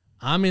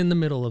 I'm in the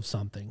middle of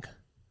something.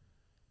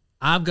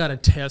 I've got to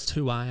test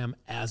who I am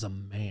as a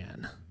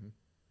man.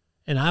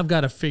 And I've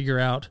got to figure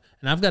out,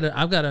 and I've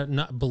got to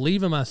not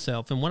believe in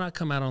myself. And when I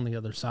come out on the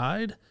other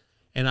side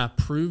and I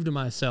prove to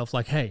myself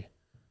like, hey,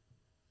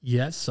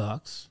 yeah, it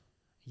sucks.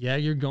 Yeah,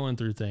 you're going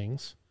through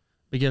things.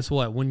 But guess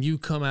what? When you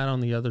come out on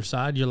the other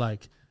side, you're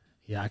like,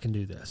 yeah, I can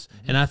do this.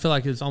 Mm-hmm. And I feel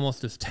like it's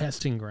almost this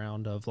testing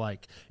ground of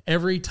like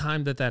every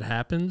time that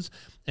happens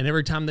and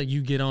every time that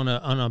you get on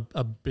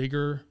a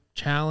bigger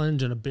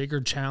challenge and a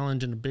bigger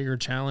challenge and a bigger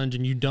challenge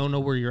and you don't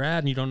know where you're at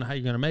and you don't know how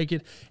you're going to make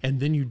it,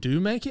 and then you do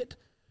make it,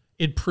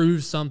 it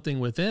proves something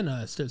within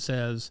us that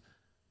says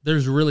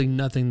there's really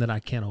nothing that I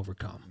can't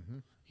overcome. Mm-hmm.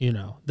 You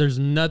know, there's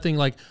nothing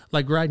like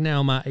right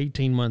now, my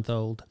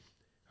 18-month-old,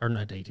 or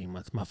not 18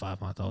 months, my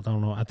 5-month-old, I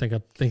don't know. I think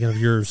I'm thinking of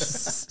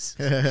yours.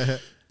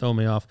 Throw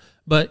me off.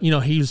 But, you know,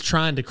 he's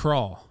trying to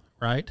crawl,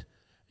 right?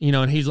 You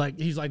know, and he's like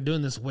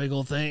doing this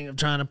wiggle thing of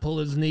trying to pull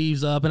his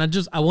knees up. And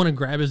I want to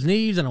grab his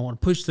knees and I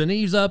want to push the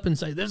knees up and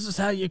say, this is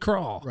how you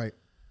crawl. Right.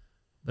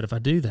 But if I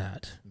do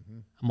that,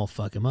 I'm going to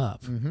fuck him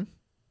up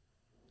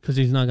because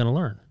he's not going to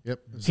learn. Yep.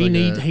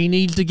 He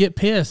needs to get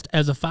pissed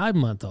as a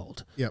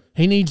 5-month-old. Yep.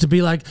 He needs to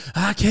be like,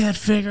 I can't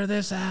figure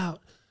this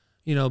out,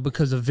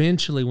 because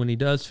eventually when he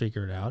does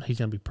figure it out, he's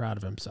going to be proud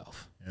of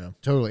himself. Yeah,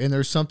 totally. And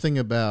there's something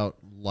about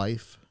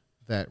life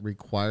that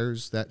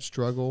requires that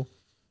struggle.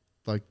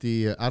 Like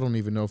I don't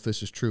even know if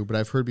this is true, but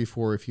I've heard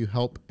before, if you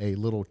help a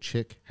little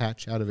chick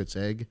hatch out of its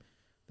egg,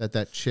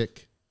 that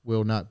chick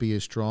will not be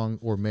as strong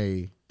or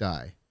may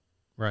die.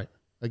 Right.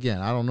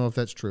 Again, I don't know if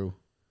that's true,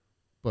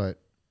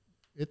 but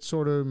it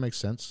sort of makes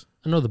sense.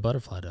 I know the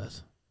butterfly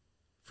does,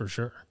 for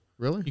sure.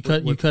 Really? You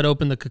cut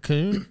open the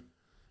cocoon,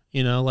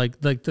 like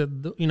that's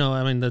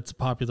a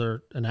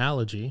popular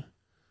analogy,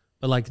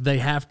 but like they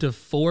have to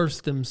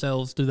force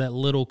themselves through that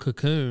little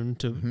cocoon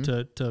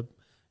to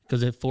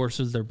because it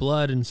forces their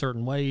blood in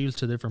certain ways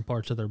to different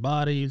parts of their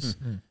bodies.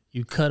 Mm-hmm.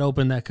 You cut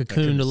open that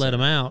cocoon to let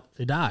them out,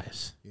 it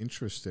dies.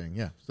 Interesting.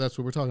 Yeah. So that's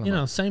what we're talking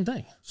about. Same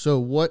thing. So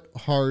what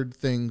hard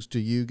things do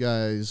you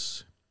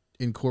guys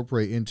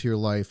incorporate into your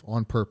life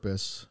on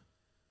purpose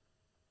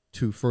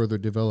to further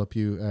develop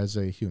you as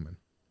a human?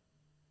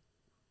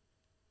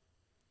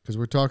 Because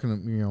we're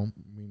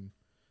talking,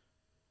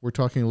 we're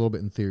talking a little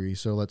bit in theory,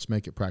 so let's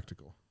make it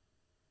practical.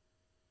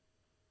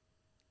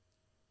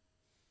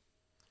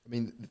 I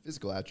mean, the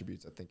physical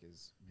attributes, I think,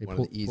 is one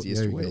of the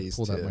easiest ways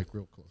pull that mic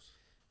real close.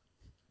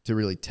 To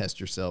really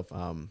test yourself.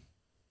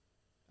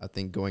 I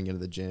think going into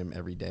the gym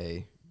every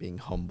day, being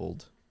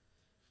humbled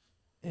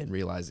and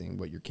realizing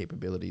what your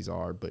capabilities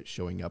are, but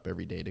showing up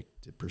every day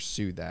to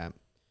pursue that,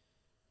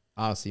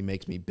 honestly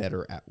makes me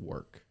better at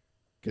work,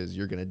 because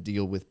you're going to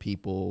deal with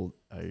people,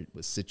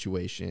 with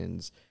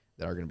situations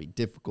that are going to be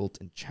difficult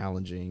and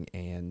challenging,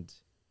 and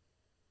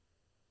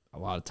a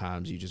lot of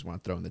times you just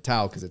want to throw in the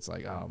towel because it's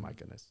like, oh my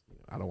goodness,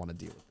 I don't want to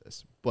deal with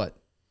this. But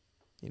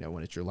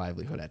when it's your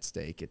livelihood at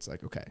stake, it's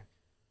like, okay,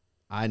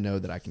 I know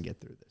that I can get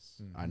through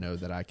this. I know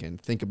that I can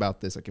think about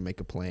this. I can make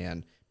a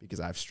plan because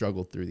I've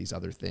struggled through these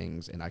other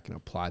things, and I can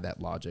apply that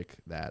logic,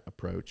 that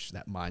approach,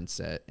 that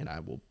mindset, and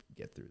I will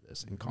get through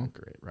this and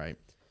conquer it, right?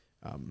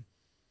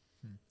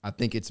 I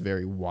think it's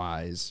very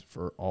wise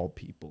for all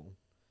people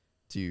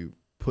to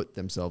put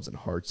themselves in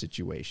hard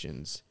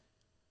situations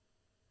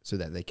so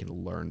that they can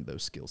learn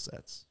those skill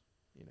sets,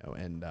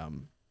 and,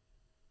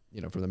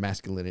 from the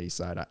masculinity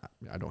side,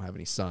 I don't have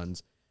any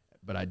sons,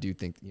 but I do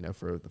think,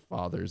 for the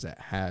fathers that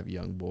have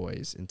young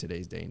boys in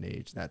today's day and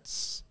age,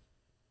 that's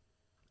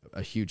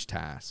a huge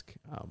task.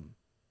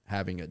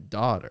 Having a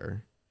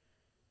daughter,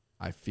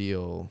 I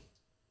feel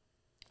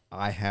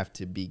I have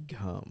to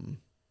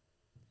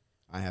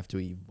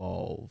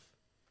evolve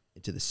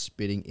into the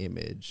spitting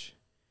image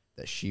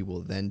that she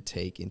will then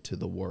take into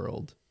the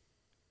world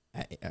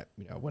at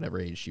whatever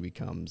age she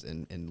becomes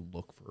and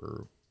look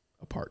for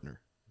a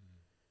partner.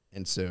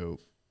 And so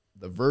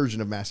the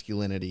version of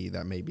masculinity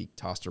that may be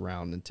tossed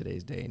around in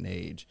today's day and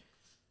age,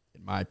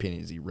 in my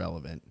opinion, is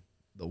irrelevant.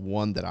 The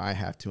one that I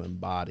have to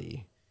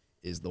embody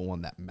is the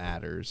one that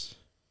matters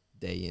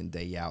day in,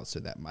 day out, so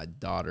that my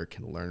daughter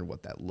can learn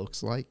what that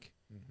looks like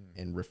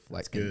and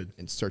reflect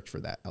and search for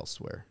that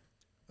elsewhere.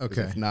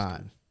 Okay. If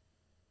not,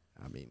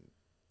 I mean,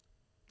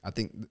 I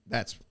think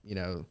that's,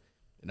 and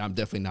I'm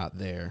definitely not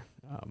there.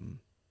 And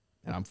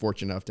I'm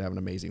fortunate enough to have an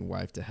amazing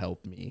wife to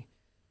help me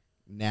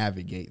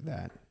navigate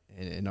that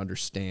and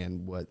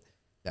understand what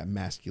that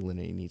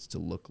masculinity needs to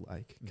look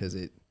like. Because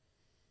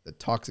the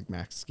toxic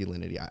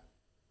masculinity,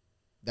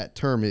 that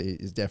term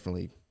is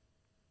definitely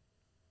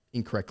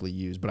incorrectly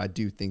used, but I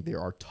do think there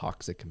are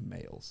toxic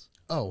males.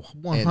 Oh,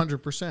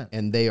 100%.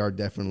 And they are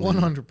definitely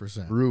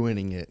 100%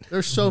 ruining it.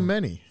 There's so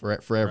many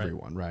for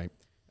everyone, right?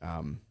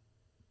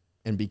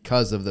 And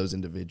because of those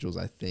individuals,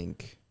 I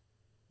think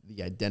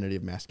the identity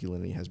of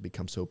masculinity has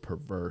become so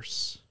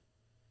perverse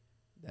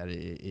that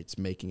it's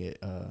making it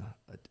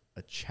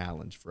a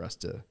challenge for us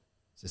to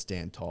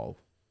stand tall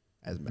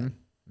as men.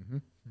 Mm-hmm.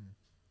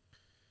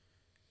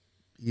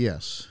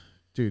 Yes,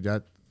 dude,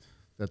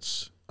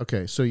 that's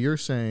okay. So you're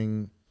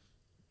saying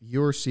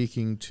you're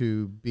seeking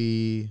to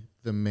be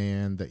the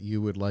man that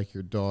you would like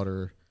your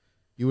daughter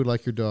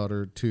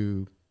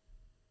to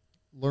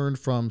learn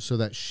from, so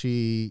that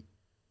she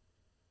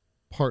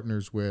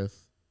partners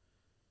with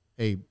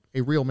a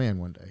real man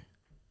one day.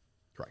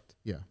 Correct.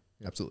 Yeah.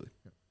 Absolutely.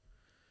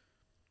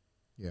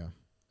 Yeah.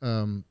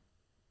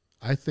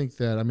 I think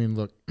that,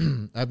 look,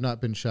 I've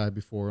not been shy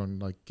before on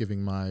like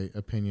giving my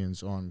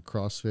opinions on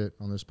CrossFit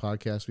on this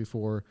podcast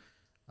before.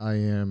 I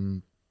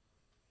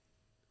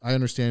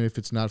understand if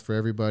it's not for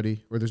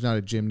everybody, or there's not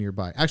a gym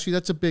nearby. Actually,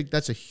 that's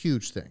a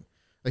huge thing.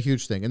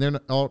 And they're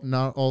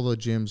not all the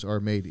gyms are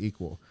made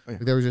equal. Oh, yeah.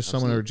 There was just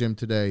someone at our gym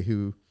today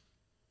who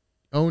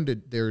owned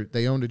it.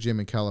 They owned a gym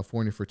in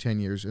California for 10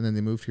 years, and then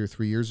they moved here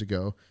 3 years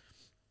ago,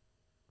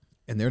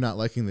 and they're not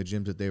liking the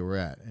gyms that they were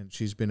at. And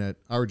she's been at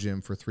our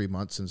gym for 3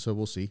 months, and so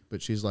we'll see.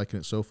 But she's liking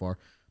it so far.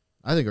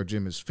 I think our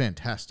gym is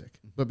fantastic.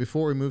 But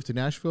before we moved to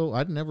Nashville,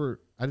 I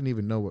didn't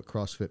even know what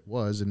CrossFit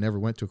was, and never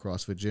went to a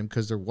CrossFit gym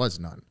because there was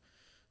none.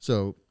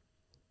 So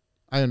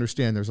I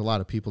understand there's a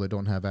lot of people that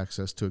don't have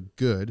access to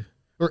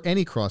or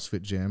any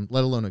CrossFit gym,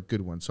 let alone a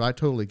good one. So I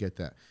totally get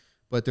that.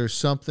 But there's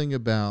something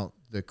about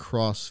the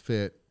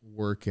CrossFit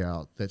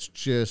workout that's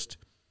just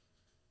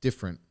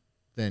different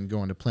than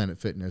going to Planet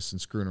Fitness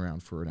and screwing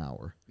around for an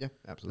hour. Yeah,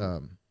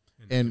 absolutely.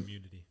 And the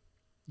community.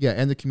 Yeah,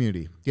 and the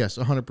community. Yes,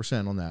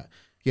 100% on that.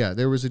 Yeah,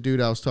 there was a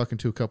dude I was talking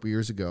to a couple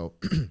years ago.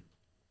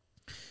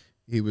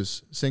 He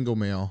was single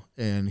male,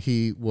 and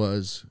he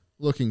was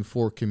looking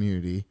for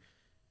community.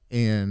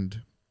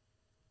 And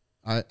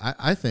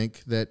I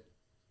think that,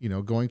 you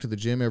know, going to the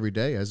gym every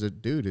day as a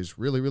dude is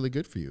really, really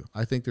good for you.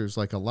 I think there's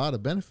like a lot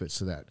of benefits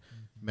to that.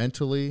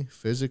 Mentally,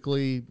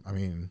 physically, I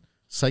mean,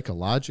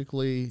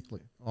 psychologically,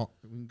 like,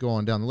 we can go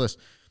on down the list.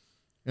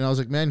 And I was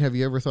like, man, have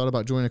you ever thought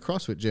about joining a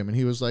CrossFit gym? And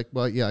he was like,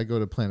 well, yeah, I go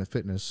to Planet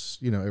Fitness,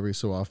 you know, every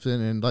so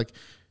often. And like,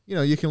 you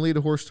know, you can lead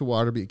a horse to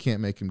water, but you can't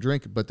make him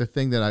drink. But the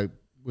thing that I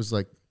was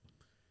like,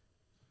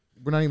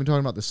 we're not even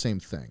talking about the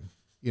same thing.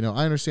 You know,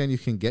 I understand you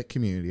can get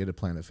community at a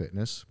Planet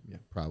Fitness,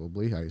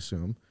 probably, I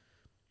assume.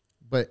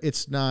 But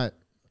it's not,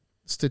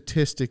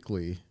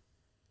 statistically,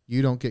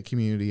 you don't get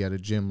community at a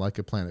gym like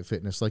a Planet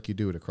Fitness like you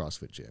do at a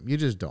CrossFit gym. You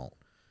just don't.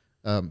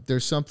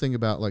 There's something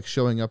about like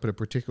showing up at a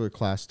particular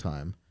class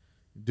time,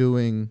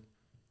 doing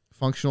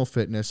functional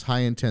fitness, high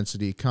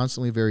intensity,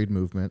 constantly varied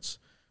movements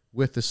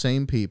with the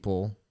same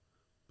people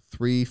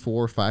 3,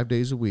 4, 5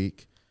 days a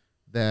week,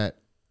 that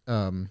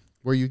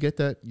where you get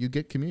that, you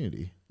get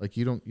community. Like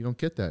you don't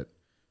get that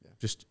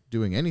just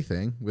doing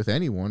anything with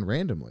anyone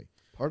randomly.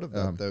 Part of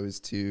that, though, is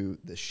to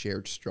the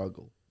shared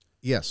struggle.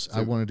 Yes, so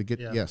I wanted to get,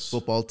 yes.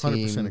 Football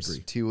teams, 100% agree.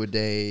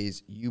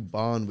 2-a-days, you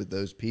bond with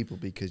those people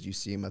because you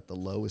see them at the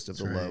lowest of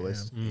the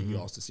lowest, and you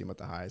also see them at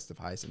the highest of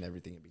highest and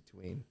everything in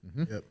between.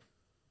 Yep.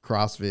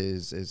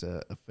 CrossFit is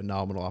a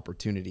phenomenal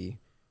opportunity.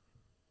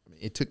 I mean,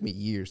 it took me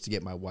years to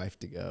get my wife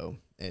to go,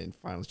 and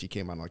finally she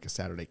came on like a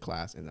Saturday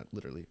class, and that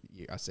literally,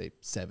 I say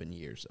 7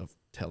 years of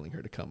telling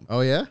her to come.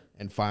 Oh, yeah?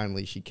 And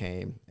finally she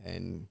came,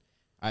 and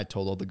I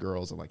told all the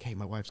girls, I'm like, hey,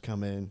 my wife's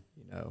coming,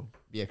 you know,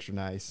 be extra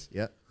nice.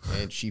 Yeah.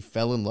 And she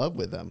fell in love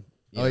with them.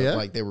 You know, yeah?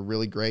 Like they were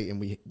really great, and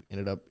we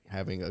ended up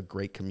having a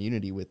great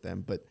community with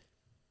them. But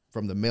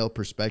from the male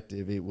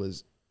perspective, it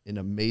was an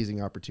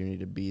amazing opportunity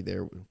to be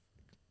there with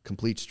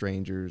complete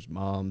strangers,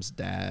 moms,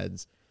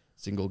 dads,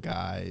 single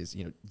guys,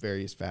 you know,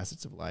 various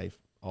facets of life,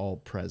 all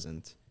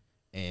present,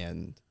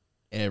 and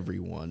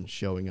everyone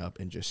showing up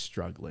and just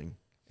struggling.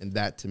 And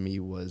that to me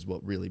was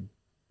what really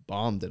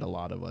bonded a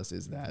lot of us,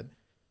 is that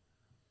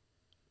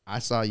I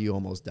saw you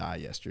almost die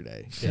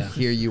yesterday. Yeah. And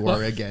here you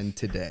are again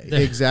today.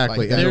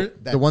 Exactly.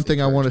 Like the one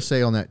thing I want to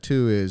say on that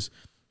too is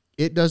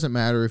it doesn't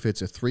matter if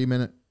it's a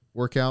 3-minute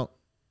workout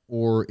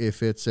or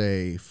if it's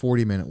a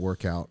 40-minute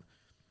workout.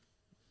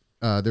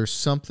 There's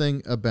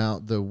something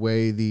about the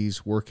way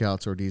these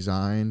workouts are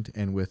designed,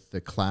 and with the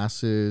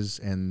classes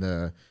and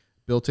the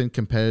built-in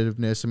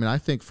competitiveness. I mean, I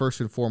think first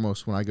and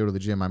foremost, when I go to the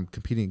gym, I'm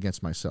competing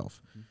against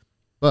myself.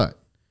 But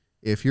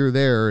if you're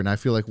there, and I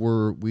feel like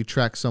we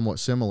track somewhat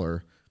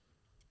similar,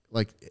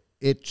 like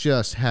it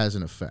just has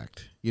an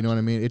effect. You know what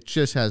I mean? It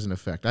just has an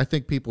effect. I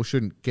think people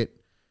shouldn't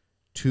get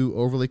too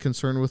overly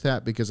concerned with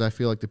that, because I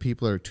feel like the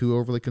people that are too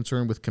overly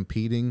concerned with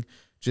competing,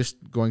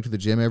 just going to the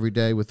gym every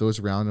day with those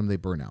around them, they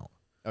burn out.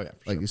 Oh, yeah,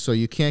 like, sure. So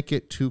you can't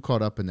get too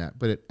caught up in that,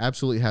 but it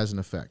absolutely has an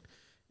effect.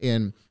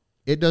 And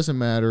it doesn't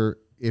matter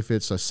if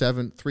it's a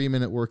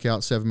 3-minute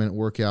workout, 7-minute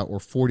workout, or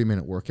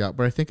 40-minute workout,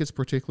 but I think it's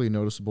particularly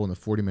noticeable in the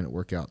 40-minute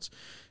workouts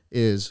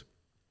is,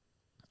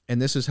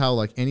 and this is how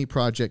like any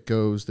project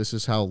goes, this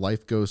is how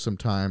life goes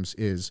sometimes,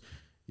 is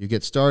you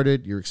get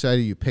started, you're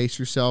excited, you pace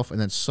yourself,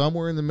 and then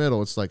somewhere in the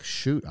middle, it's like,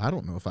 shoot, I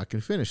don't know if I can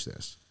finish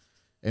this.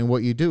 And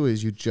what you do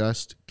is you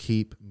just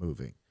keep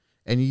moving.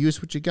 And you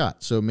use what you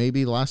got. So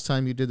maybe last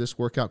time you did this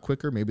workout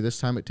quicker, maybe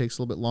this time it takes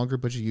a little bit longer,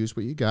 but you use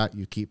what you got.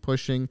 You keep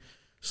pushing,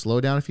 slow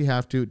down if you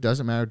have to. It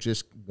doesn't matter,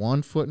 just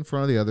one foot in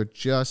front of the other,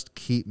 just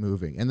keep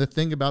moving. And the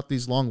thing about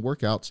these long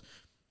workouts,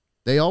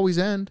 they always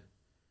end.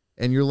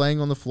 And you're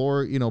laying on the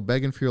floor, you know,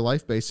 begging for your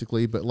life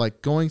basically, but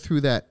like going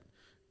through that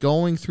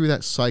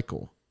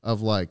cycle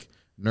of like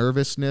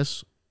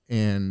nervousness,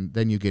 and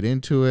then you get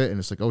into it and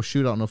it's like, oh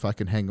shoot, I don't know if I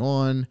can hang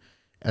on.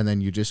 And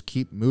then you just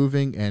keep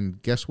moving, and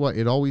guess what?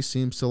 It always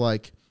seems to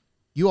like,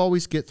 you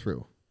always get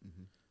through.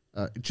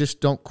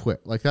 Just don't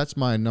quit. Like that's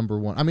my number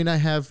one. I mean, I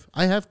have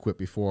quit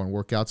before on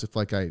workouts if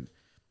like I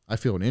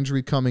feel an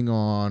injury coming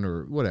on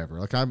or whatever.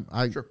 Like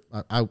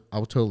I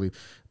will totally.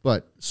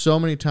 But so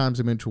many times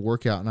I'm into a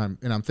workout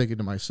and I'm thinking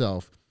to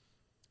myself,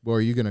 well,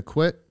 are you going to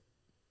quit?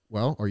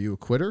 Well, are you a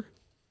quitter?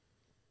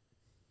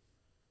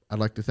 I'd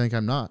like to think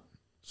I'm not.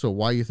 So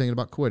why are you thinking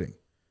about quitting?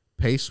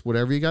 Pace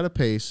whatever you got to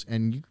pace,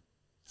 and you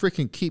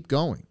freaking keep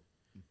going,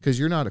 because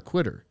you're not a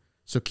quitter.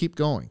 So keep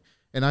going.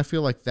 And I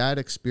feel like that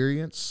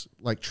experience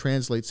like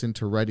translates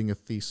into writing a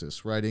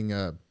thesis, writing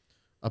a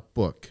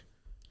book,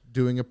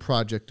 doing a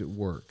project at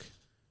work,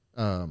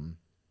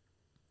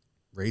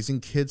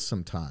 raising kids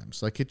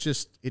sometimes. Like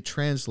it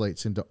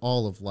translates into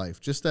all of life.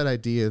 Just that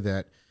idea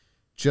that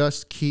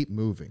just keep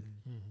moving.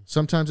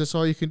 Sometimes that's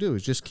all you can do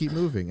is just keep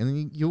moving, and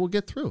then you will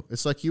get through.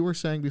 It's like you were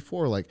saying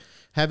before, like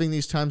having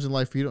these times in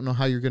life where you don't know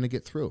how you're going to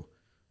get through.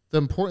 the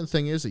important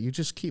thing is that you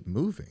just keep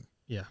moving.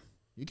 Yeah.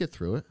 You get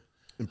through it.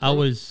 I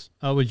always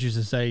used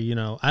to say,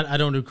 I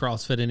don't do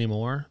CrossFit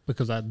anymore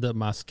because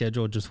my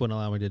schedule just wouldn't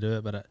allow me to do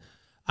it. But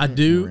I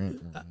do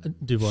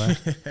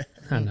what?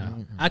 I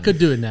know. I could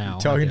do it now.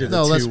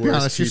 Let's be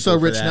honest. You're so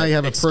rich now. You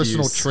have a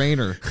personal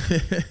trainer.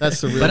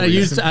 That's the real. But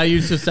I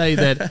used to say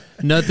that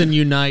nothing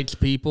unites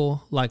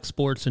people like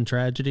sports and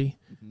tragedy,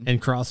 and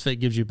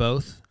CrossFit gives you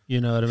both. You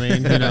know what I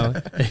mean?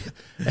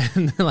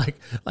 And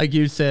like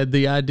you said,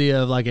 the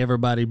idea of like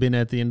everybody being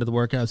at the end of the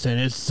workout saying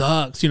it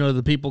sucks.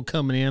 The people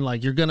coming in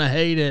like you're gonna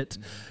hate it.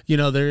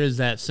 There is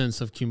that sense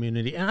of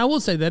community, and I will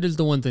say that is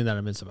the one thing that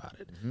I miss about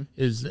it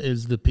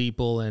is the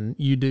people, and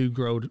you do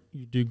grow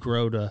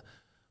to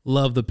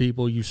love the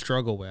people you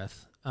struggle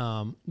with.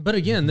 But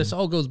again, this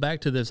all goes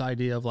back to this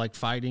idea of like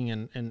fighting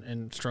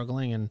and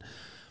struggling and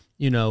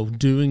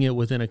doing it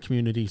within a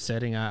community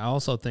setting. I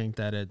also think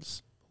that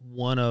it's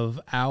one of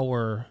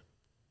our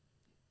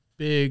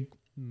big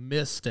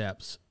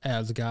missteps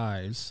as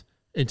guys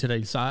in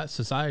today's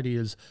society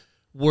is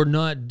we're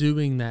not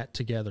doing that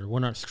together. We're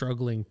not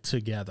struggling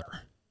together,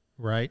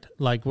 right?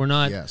 Like we're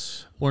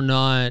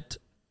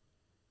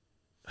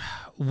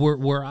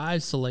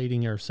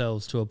isolating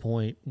ourselves to a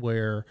point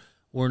where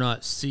we're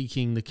not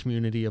seeking the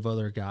community of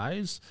other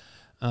guys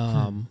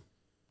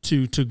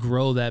to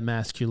grow that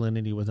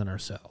masculinity within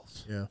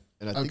ourselves. Yeah.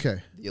 And I think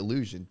the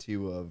illusion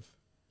too of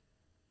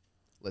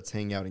let's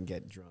hang out and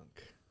get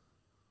drunk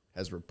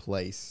has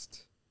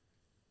replaced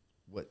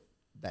what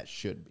that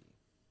should be,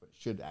 what it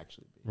should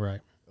actually be. Right.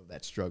 Of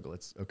that struggle.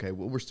 It's okay,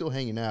 well, we're still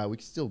hanging out. We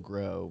can still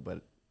grow,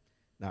 but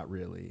not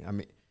really. I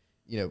mean,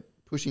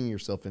 pushing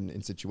yourself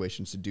in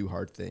situations to do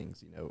hard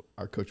things.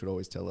 Our coach would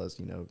always tell us,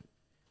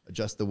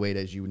 adjust the weight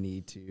as you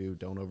need to.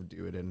 Don't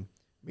overdo it. And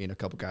me and a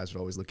couple guys would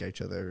always look at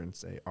each other and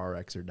say,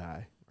 RX or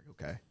die.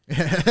 Okay.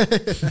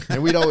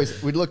 And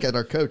we'd look at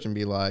our coach and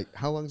be like,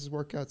 how long is this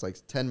workout? It's like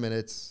 10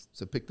 minutes.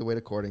 So pick the weight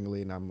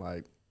accordingly. And I'm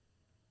like,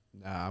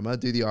 nah, I'm going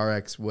to do the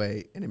RX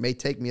weight. And it may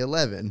take me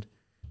 11,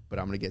 but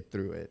I'm going to get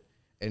through it.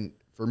 And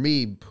for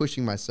me,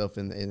 pushing myself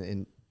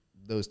in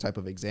those type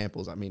of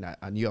examples, I mean,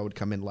 I knew I would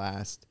come in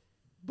last,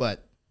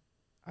 but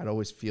I'd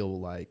always feel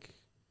like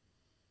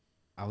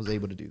I was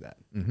able to do that.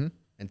 Mm-hmm.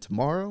 And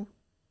tomorrow,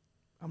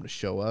 I'm going to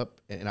show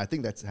up. And I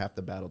think that's half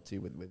the battle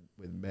too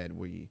with men.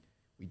 We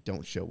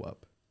don't show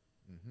up.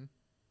 Mm-hmm.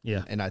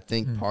 Yeah. And I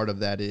think part of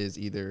that is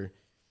either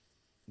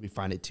we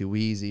find it too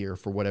easy or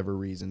for whatever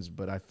reasons,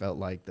 but I felt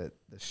like that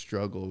the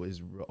struggle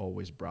is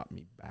always brought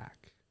me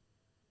back.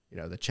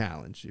 The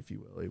challenge, if you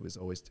will, it was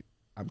always,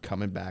 I'm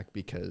coming back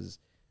because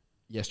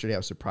yesterday I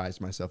was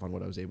surprised myself on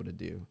what I was able to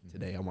do. Mm-hmm.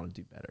 Today I want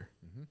to do better.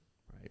 Mm-hmm.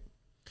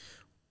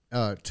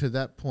 Right. To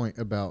that point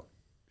about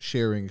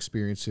sharing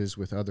experiences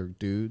with other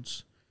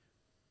dudes,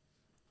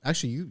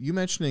 actually, you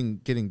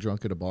mentioning getting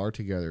drunk at a bar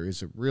together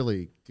is a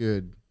really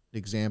good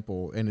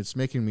example, and it's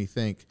making me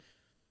think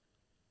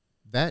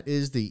that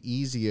is the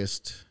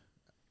easiest.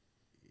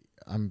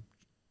 I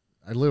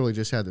literally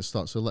just had this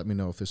thought, so let me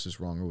know if this is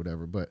wrong or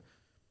whatever, but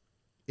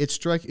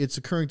it's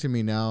occurring to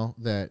me now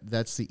that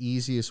that's the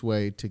easiest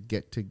way to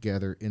get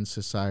together in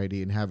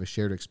society and have a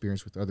shared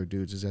experience with other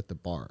dudes is at the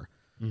bar.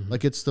 Mm-hmm.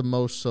 Like it's the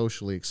most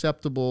socially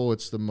acceptable,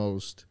 it's the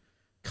most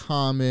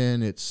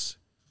common, it's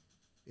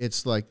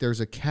like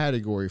there's a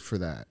category for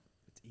that.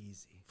 It's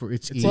easy.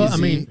 It's easy. Well, I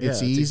mean,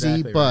 it's easy,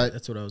 exactly but right.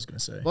 That's what I was going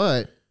to say.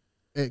 But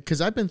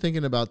because I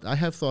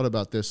have thought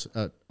about this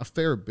a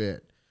fair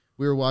bit.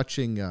 We were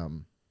watching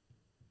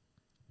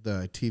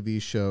the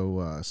TV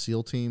show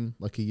SEAL Team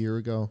like a year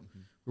ago. Mm-hmm.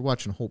 We were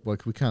watching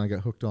we kind of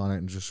got hooked on it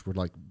and just were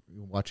like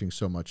watching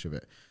so much of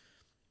it.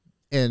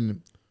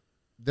 And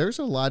there's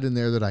a lot in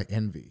there that I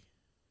envy.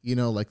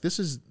 Like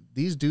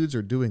these dudes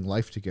are doing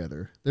life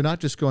together. They're not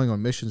just going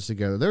on missions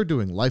together. They're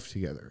doing life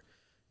together.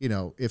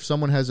 If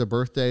someone has a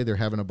birthday, they're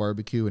having a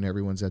barbecue and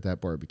everyone's at that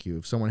barbecue.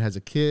 If someone has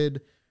a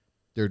kid,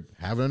 they're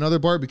having another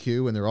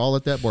barbecue and they're all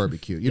at that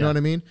barbecue. You know what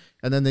I mean?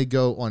 And then they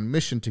go on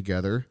mission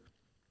together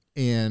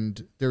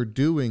and they're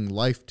doing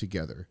life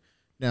together.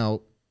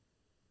 Now,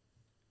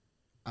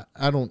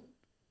 I'm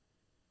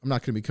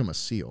not going to become a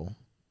SEAL,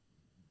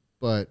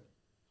 but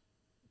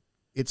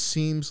it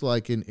seems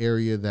like an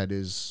area that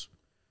is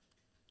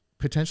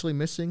potentially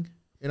missing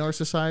in our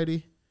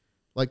society,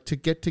 like to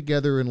get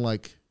together and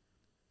like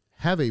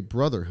have a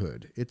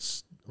brotherhood.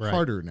 It's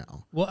harder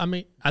now. Well, I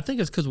mean, I think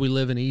it's because we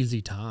live in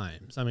easy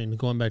times. I mean,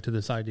 going back to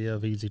this idea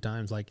of easy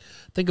times, like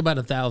think about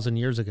 1,000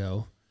 years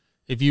ago.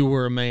 If you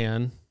were a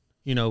man,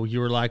 you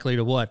were likely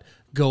to what?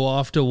 Go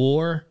off to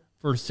war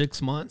for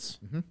 6 months.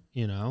 Mm-hmm.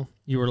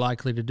 You were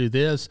likely to do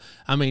this.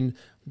 I mean,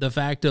 the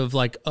fact of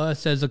like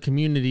us as a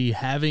community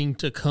having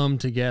to come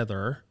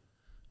together,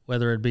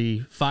 whether it be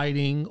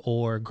fighting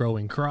or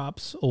growing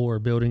crops or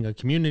building a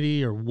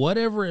community or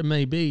whatever it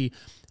may be,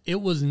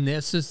 it was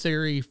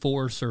necessary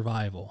for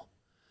survival.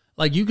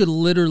 Like you could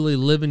literally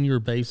live in your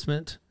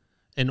basement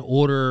in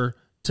order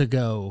to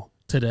go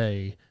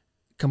today,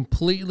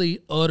 completely,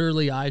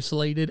 utterly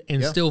isolated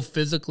and still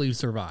physically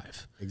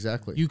survive.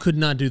 Exactly. You could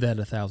not do that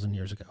 1,000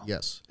 years ago.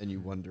 Yes. And you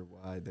wonder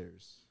why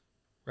there's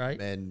right?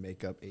 Men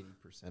make up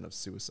 80% of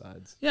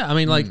suicides. Yeah, I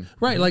mean, like,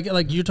 right,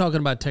 like you're talking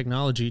about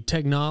technology.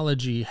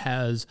 Technology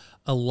has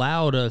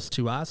allowed us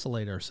to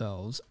isolate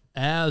ourselves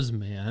as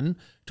men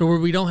to where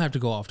we don't have to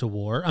go off to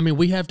war. I mean,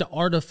 we have to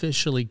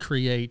artificially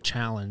create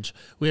challenge.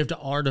 We have to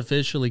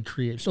artificially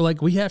create. So,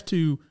 like, we have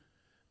to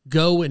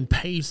go and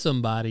pay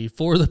somebody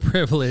for the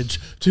privilege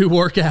to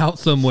work out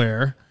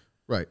somewhere.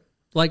 Right.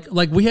 Like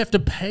we have to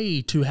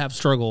pay to have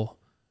struggle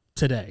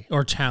today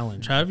or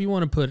challenge, however you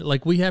want to put it.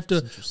 Like we have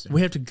to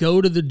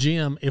go to the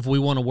gym if we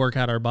want to work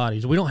out our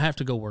bodies. We don't have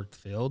to go work the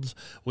fields.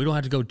 We don't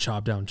have to go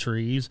chop down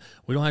trees.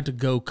 We don't have to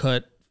go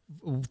cut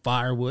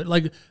firewood.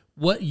 Like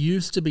what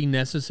used to be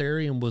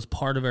necessary and was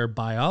part of our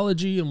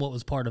biology and what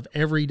was part of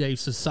everyday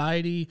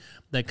society,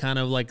 that kind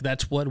of like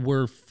that's what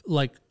we're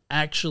like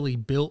actually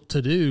built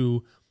to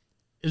do,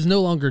 is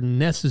no longer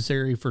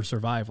necessary for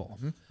survival.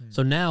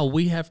 So now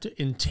we have to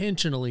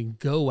intentionally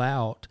go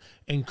out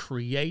and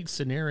create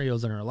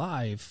scenarios in our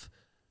life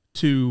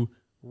to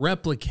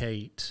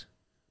replicate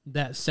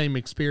that same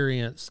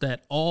experience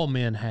that all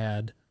men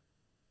had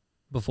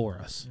before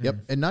us. Yep.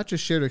 And not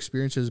just shared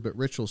experiences, but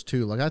rituals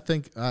too. Like I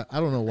think, I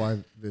don't know why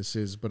this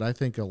is, but I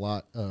think a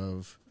lot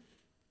of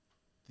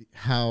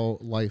how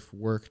life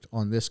worked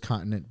on this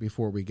continent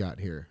before we got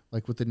here,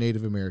 like with the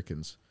Native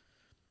Americans,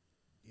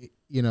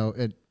 you know,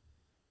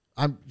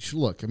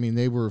 look, I mean,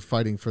 they were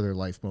fighting for their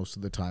life most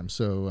of the time,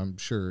 so I'm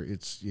sure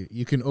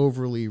you can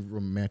overly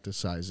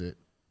romanticize it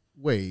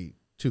way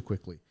too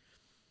quickly.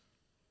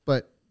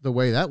 But the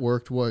way that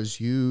worked was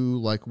you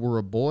like were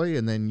a boy,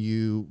 and then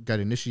you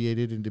got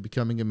initiated into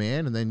becoming a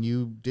man, and then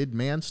you did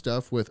man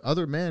stuff with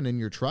other men in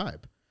your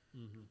tribe,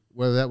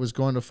 whether that was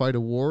going to fight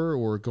a war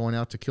or going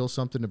out to kill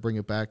something to bring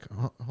it back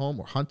home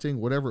or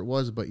hunting, whatever it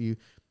was. But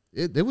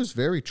it was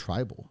very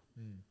tribal.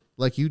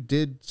 Like you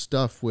did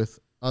stuff with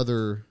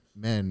other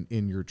men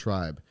in your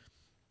tribe,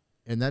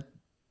 and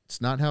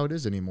that's not how it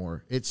is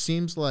anymore. It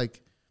seems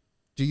like,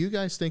 do you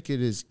guys think it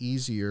is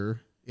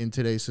easier in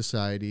today's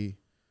society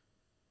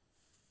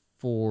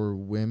for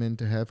women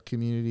to have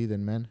community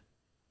than men?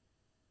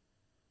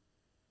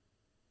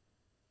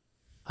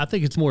 I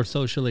think it's more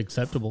socially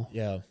acceptable.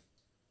 Yeah.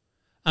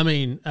 I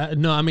mean,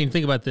 no, I mean,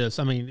 think about this.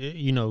 I mean,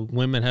 you know,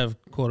 women have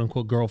quote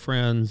unquote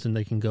girlfriends and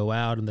they can go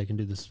out and they can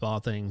do the spa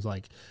things.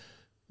 Like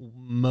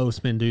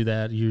most men do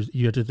that.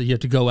 You have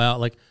to go out.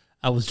 Like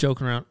I was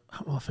joking around. I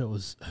don't know if it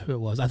was who it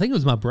was. I think it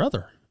was my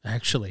brother,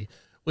 actually.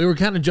 We were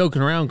kind of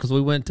joking around because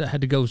we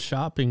had to go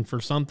shopping for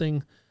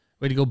something.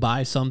 We had to go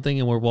buy something,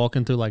 and we're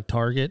walking through like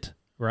Target,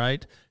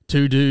 right?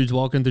 Two dudes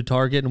walking through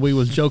Target, and we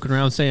was joking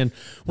around saying,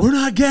 "We're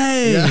not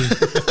gay.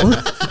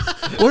 Yeah.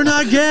 We're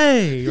not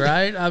gay,"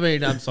 right? I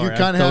mean, I'm sorry.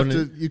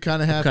 You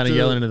kind of have to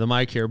yelling into the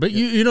mic here, but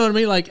you know what I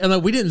mean? Like,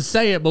 we didn't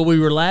say it, but we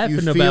were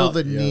laughing about. You feel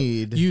the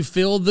need. You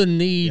feel the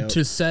need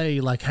to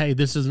say, like, "Hey,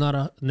 this is not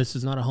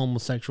a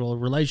homosexual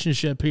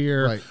relationship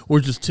here. Right.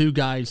 We're just two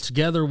guys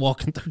together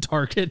walking through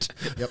Target."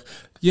 Yep.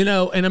 You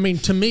know, and I mean,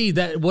 to me,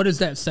 what does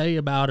that say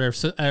about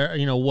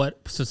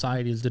what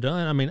society has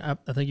done? I mean,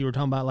 I think you were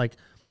talking about like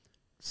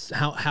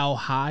how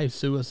high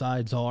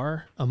suicides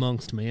are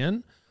amongst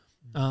men.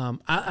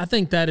 I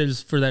think that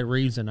is for that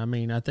reason. I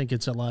mean, I think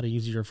it's a lot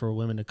easier for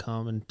women to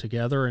come and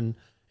together and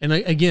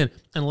again,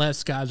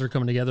 unless guys are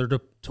coming together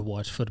to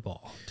watch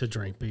football, to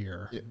drink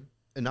beer. Yeah.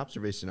 An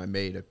observation I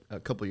made a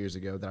couple years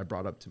ago that I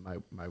brought up to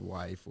my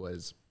wife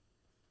was,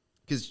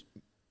 because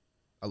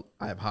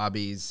I have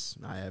hobbies,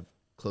 I have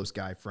close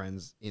guy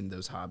friends in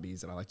those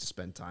hobbies that I like to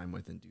spend time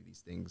with and do these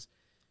things.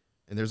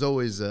 And there's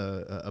always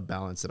a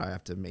balance that I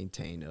have to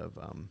maintain of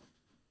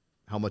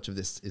how much of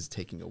this is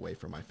taking away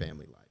from my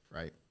family life,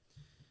 right?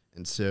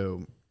 And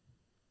so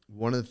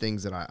one of the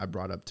things that I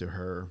brought up to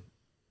her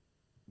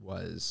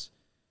was,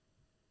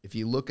 if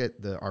you look at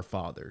our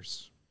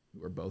fathers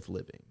who are both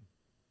living,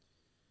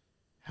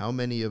 how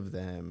many of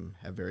them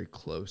have very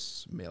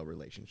close male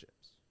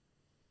relationships?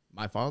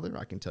 My father,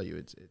 I can tell you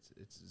it's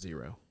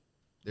zero.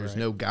 There's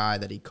no guy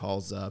that he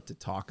calls up to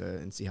talk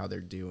and see how they're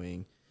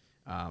doing.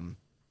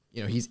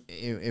 You know, he's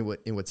in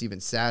what's even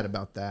sad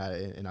about that,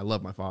 and I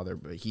love my father,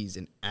 but he's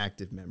an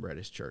active member at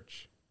his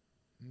church.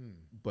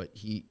 But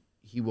he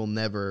will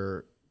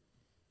never,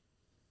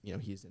 you know,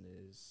 he's in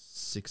his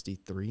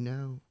 63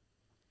 now.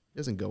 He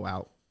doesn't go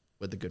out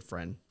with a good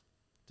friend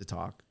to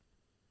talk.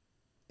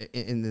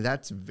 And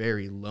that's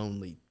very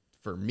lonely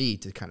for me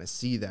to kind of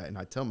see that. And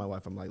I tell my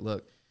wife, I'm like,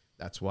 look,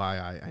 that's why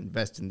I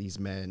invest in these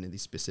men and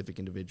these specific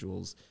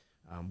individuals.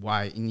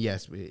 And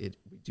yes, we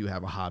do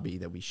have a hobby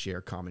that we share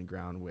common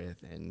ground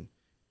with. And,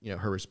 you know,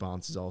 her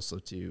response is also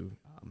to,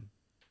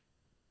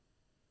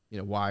 you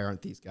know, why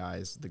aren't these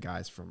guys the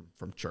guys from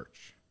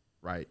church,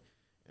 right?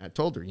 And I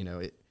told her, you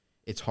know,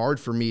 it's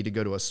hard for me to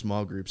go to a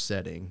small group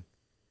setting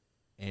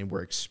and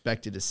we're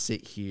expected to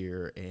sit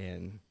here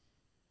and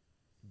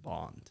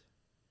bond,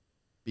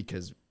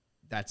 because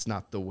that's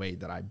not the way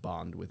that I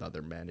bond with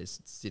other men,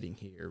 is sitting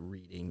here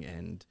reading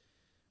and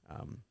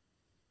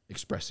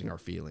expressing our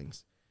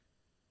feelings.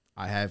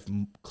 I have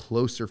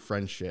closer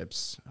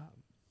friendships.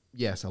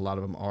 Yes, a lot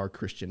of them are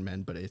Christian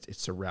men, but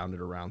it's surrounded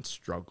around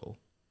struggle.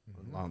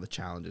 along the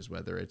challenges,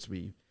 whether it's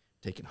we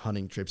taking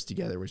hunting trips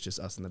together, it was just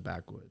us in the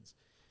backwoods.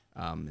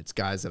 It's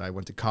guys that I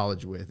went to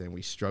college with and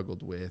we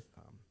struggled with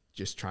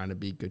just trying to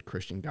be good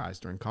Christian guys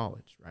during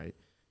college, right?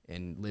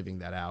 And living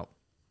that out.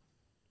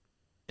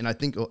 And I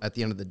think at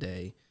the end of the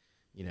day,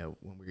 you know,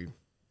 when we're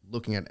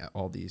looking at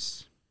all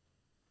these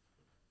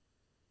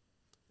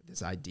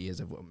ideas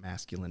of what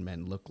masculine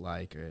men look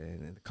like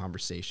and the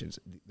conversations,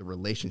 the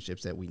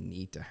relationships that we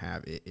need to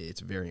have, it's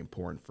very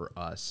important for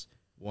us,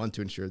 one,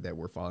 to ensure that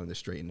we're following the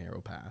straight and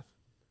narrow path,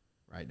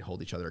 right, to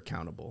hold each other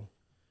accountable.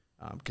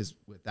 Because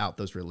without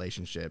those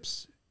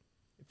relationships,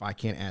 if I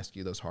can't ask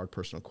you those hard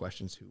personal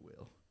questions, who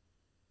will?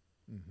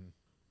 Mm-hmm.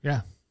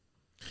 Yeah.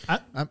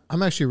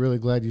 I'm actually really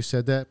glad you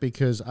said that,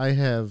 because I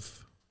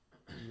have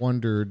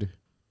wondered,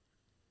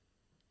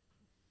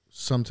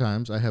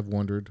 sometimes I have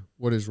wondered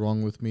what is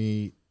wrong with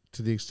me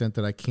to the extent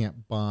that I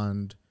can't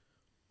bond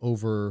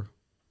over,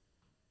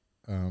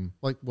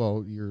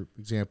 your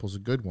example is a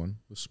good one,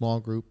 a small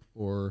group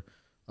or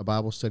a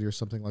Bible study or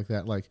something like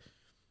that. Like,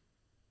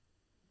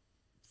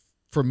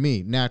 for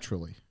me,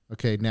 naturally,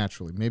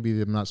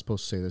 maybe I'm not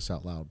supposed to say this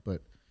out loud,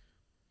 but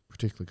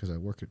particularly because I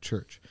work at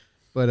church,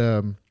 but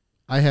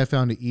I have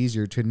found it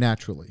easier to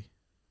naturally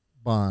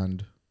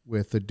bond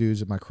with the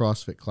dudes at my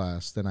CrossFit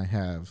class than I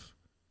have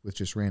with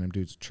just random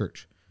dudes at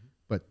church.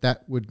 But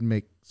that would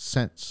make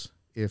sense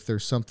if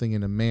there's something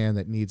in a man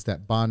that needs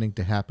that bonding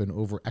to happen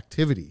over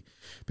activity.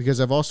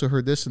 Because I've also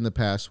heard this in the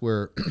past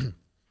where,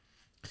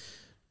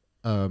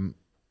 I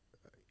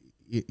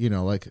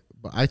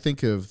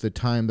think of the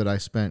time that I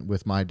spent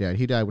with my dad.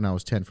 He died when I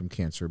was 10 from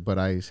cancer, but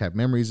I have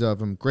memories of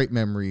him, great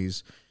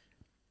memories.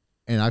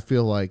 And I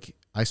feel like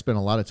I spent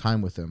a lot of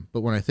time with him.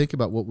 But when I think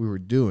about what we were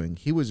doing,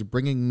 he was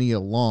bringing me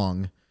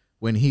along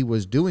when he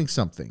was doing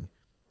something.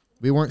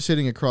 We weren't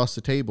sitting across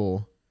the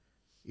table,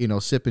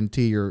 sipping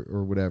tea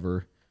or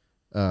whatever,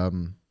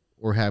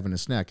 or having a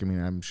snack. I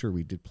mean, I'm sure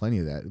we did plenty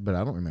of that, but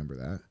I don't remember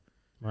that.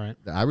 Right.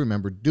 I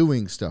remember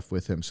doing stuff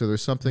with him. So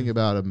there's something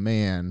about a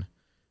man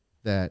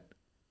that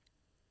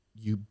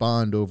you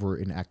bond over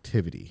an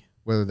activity,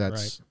 whether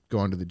that's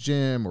going to the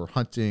gym or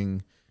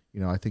hunting.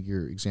 I think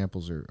your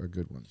examples are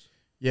good ones.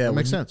 Yeah. That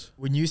makes sense.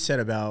 When you said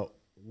about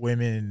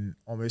women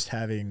almost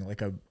having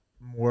like a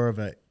more of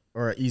an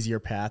easier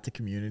path to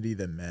community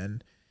than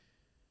men,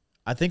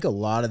 I think a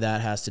lot of that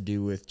has to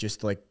do with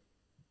just like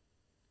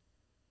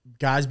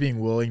guys being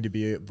willing to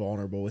be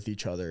vulnerable with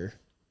each other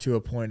to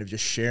a point of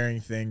just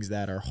sharing things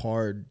that are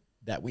hard,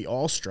 that we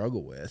all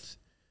struggle with,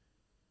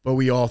 but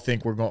we all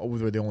think we're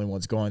the only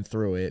ones going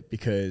through it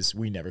because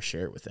we never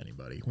share it with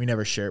anybody. We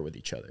never share it with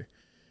each other.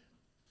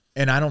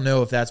 And I don't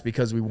know if that's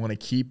because we want to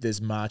keep this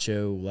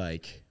macho,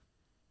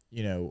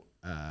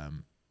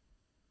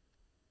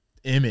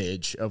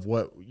 image of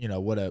what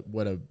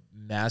a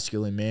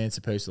masculine man's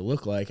supposed to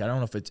look like. I don't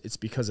know if it's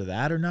because of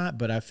that or not,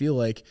 but I feel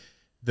like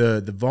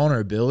the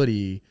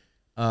vulnerability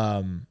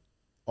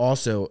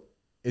also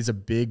is a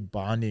big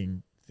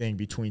bonding thing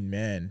between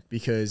men,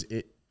 because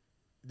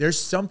there's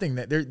something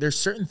that there's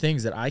certain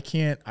things that I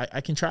can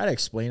try to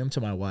explain them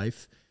to my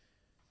wife,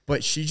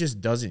 but she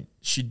just doesn't.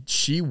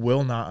 She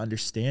will not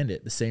understand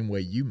it the same way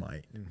you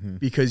might,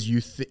 because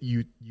you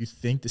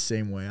think the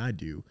same way I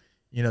do.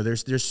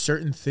 There's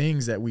certain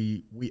things that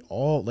we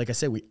all, like I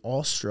said, we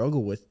all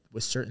struggle with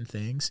certain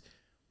things,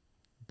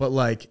 but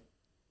like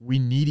we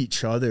need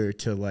each other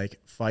to like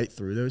fight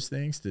through those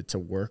things, to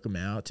work them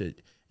out, to,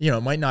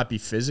 it might not be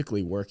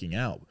physically working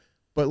out,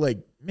 but like,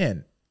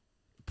 man,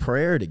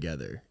 prayer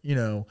together,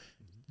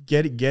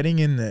 getting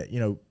in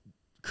the,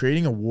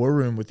 creating a war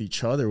room with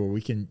each other where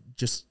we can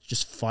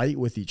just fight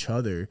with each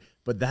other.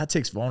 But that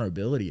takes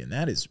vulnerability, and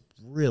that is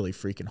really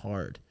freaking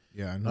hard.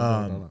 Yeah, I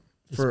know.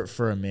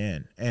 For a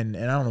man. And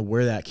I don't know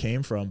where that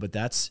came from, but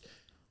that's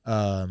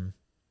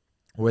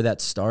where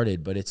that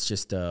started. But it's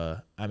just, I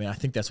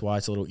think that's why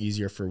it's a little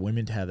easier for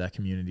women to have that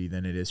community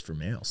than it is for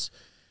males.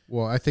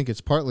 Well, I think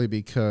it's partly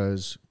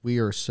because we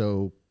are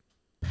so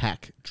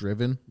pack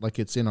driven, like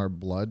it's in our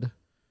blood.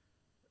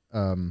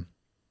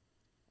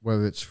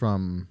 Whether it's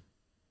from,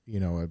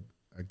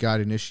 a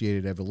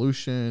God-initiated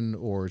evolution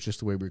or it's just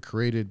the way we're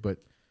created, but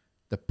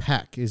the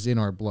pack is in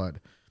our blood.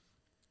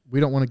 We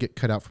don't want to get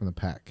cut out from the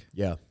pack.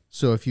 Yeah.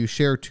 So if you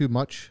share too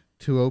much,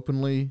 too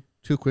openly,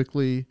 too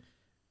quickly,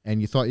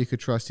 and you thought you could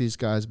trust these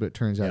guys, but it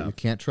turns out you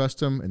can't trust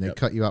them, and they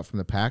cut you out from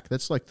the pack,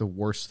 that's like the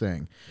worst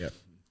thing. Yep.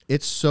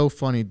 It's so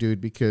funny,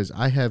 dude, because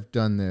I have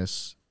done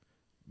this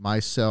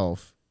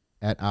myself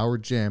at our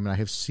gym, and I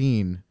have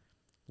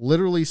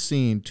literally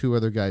seen two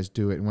other guys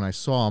do it, and when I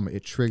saw them,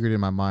 it triggered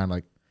in my mind,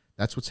 like,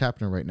 that's what's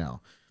happening right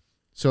now.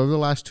 So over the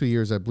last 2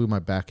 years, I blew my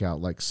back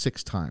out like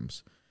 6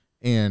 times,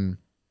 and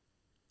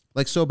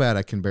like so bad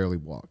I can barely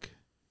walk.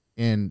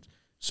 And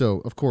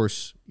so, of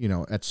course,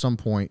 at some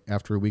point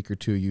after a week or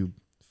two, you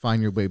find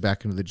your way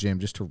back into the gym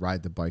just to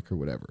ride the bike or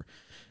whatever.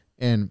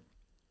 And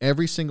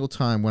every single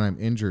time when I'm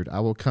injured, I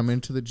will come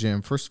into the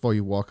gym. First of all,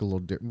 you walk a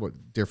little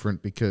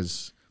different,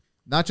 because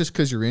not just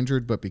because you're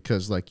injured, but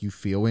because like you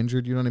feel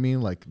injured, you know what I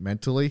mean? Like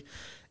mentally.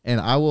 And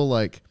I will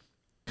like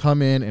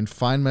come in and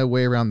find my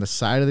way around the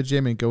side of the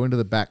gym and go into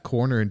the back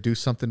corner and do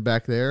something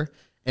back there.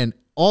 And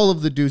all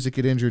of the dudes that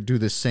get injured do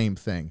the same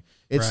thing.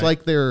 It's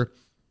like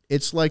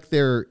it's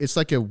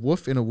like a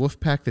wolf in a wolf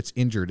pack that's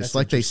injured. It's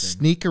like they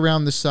sneak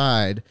around the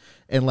side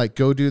and like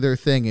go do their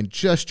thing and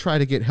just try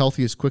to get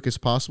healthy as quick as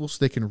possible so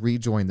they can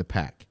rejoin the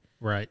pack.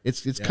 Right.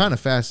 It's kind of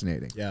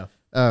fascinating. Yeah.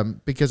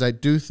 Because I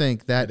do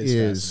think that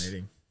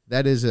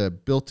is a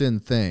built-in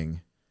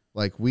thing.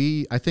 Like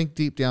I think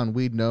deep down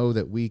we know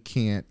that we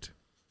can't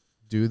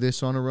do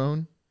this on our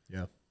own.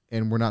 Yeah.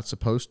 And we're not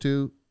supposed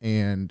to,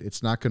 and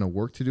it's not going to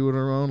work to do it on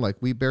our own. Like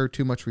we bear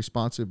too much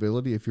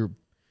responsibility. If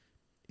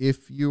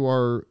you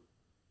are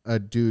a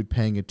dude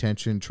paying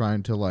attention,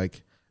 trying to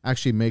like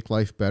actually make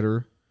life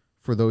better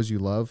for those you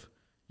love,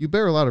 you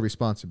bear a lot of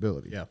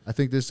responsibility. Yeah. I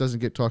think this doesn't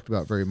get talked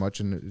about very much,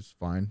 and it's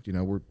fine. You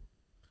know,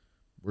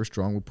 we're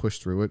strong. We'll push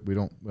through it. We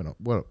don't,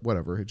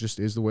 whatever. It just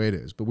is the way it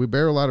is. But we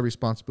bear a lot of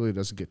responsibility that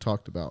doesn't get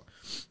talked about.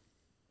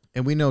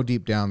 And we know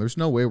deep down there's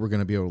no way we're going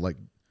to be able to like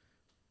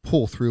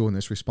pull through in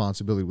this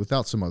responsibility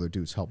without some other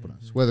dudes helping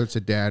us, whether it's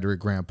a dad or a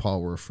grandpa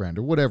or a friend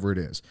or whatever it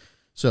is.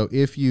 So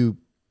if you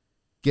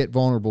get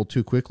vulnerable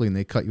too quickly and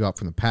they cut you out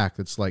from the pack,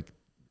 it's like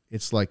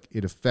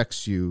it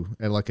affects you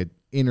at like an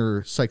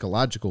inner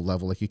psychological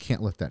level. Like you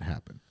can't let that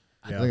happen.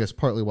 Yeah. I think that's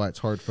partly why it's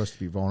hard for us to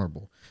be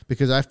vulnerable,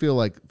 because I feel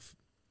like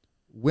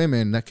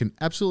women, that can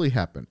absolutely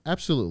happen.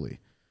 Absolutely.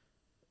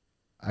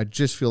 I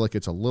just feel like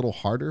it's a little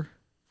harder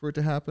for it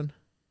to happen.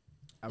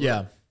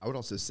 I would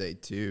also say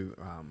too,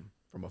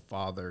 from a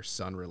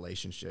father-son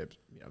relationship,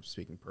 you know,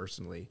 speaking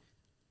personally,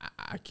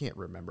 I can't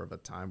remember of a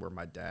time where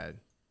my dad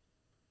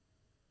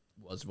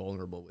was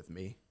vulnerable with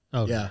me.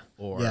 Oh yeah.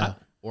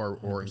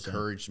 Or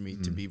encouraged me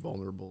to be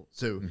vulnerable.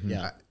 So,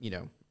 you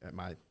know, at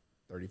my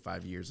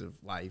 35 years of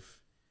life,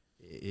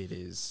 it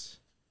is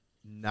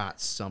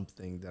not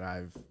something that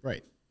I've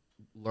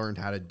learned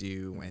how to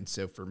do. And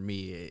so for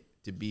me,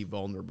 to be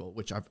vulnerable,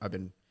 which I've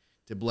been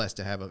blessed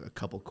to have a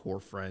couple core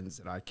friends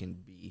that I can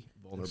be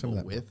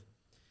vulnerable with.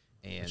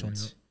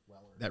 And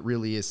that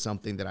really is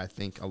something that I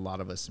think a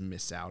lot of us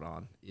miss out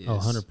on, is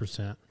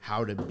 100%.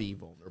 how to be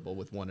vulnerable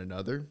with one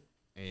another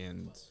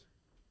and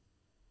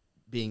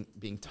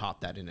being taught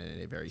that in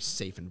a very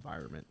safe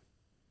environment.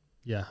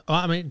 Yeah. Well,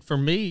 I mean, for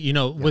me, you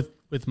know,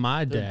 with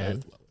my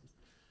dad,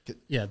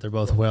 they're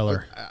both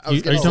Weller. Are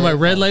you talking about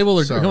Red Label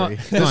or come on,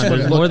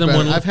 there's more than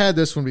one? I've had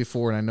this one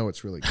before and I know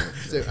it's really good.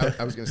 So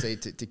I was going to say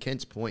to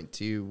Kent's point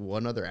too,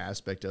 one other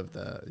aspect of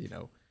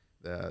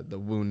the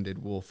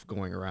wounded wolf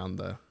going around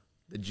the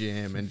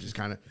gym, and just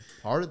kind of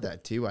part of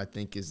that too, I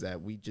think, is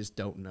that we just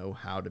don't know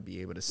how to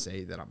be able to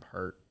say that I'm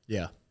hurt.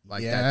 Yeah.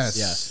 Like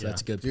that's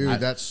a good dude.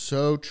 That's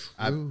so true.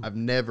 I've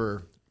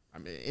never, I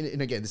mean,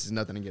 and again, this is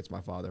nothing against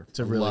my father. It's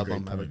a really love great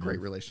him. I have a point, great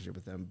relationship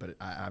with him, but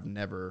I've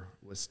never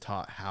was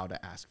taught how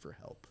to ask for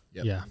help.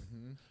 Yep. Yeah.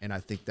 Mm-hmm. And I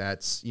think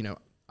that's, you know,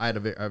 I had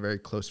a very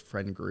close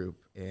friend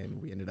group,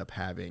 and we ended up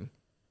having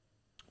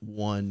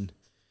one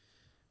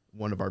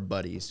of our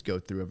buddies go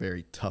through a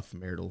very tough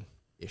marital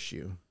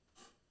issue,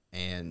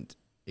 and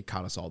it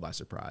caught us all by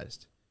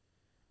surprise.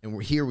 And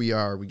we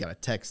are, we got a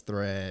text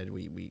thread,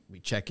 we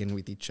check in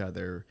with each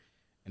other.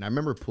 And I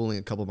remember pulling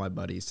a couple of my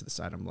buddies to the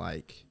side. I'm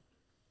like,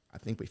 I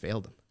think we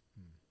failed him.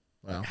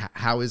 Wow. Like,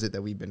 how is it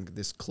that we've been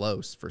this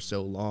close for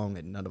so long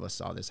and none of us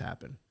saw this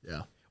happen?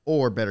 Yeah.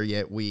 Or better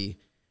yet, we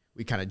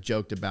kind of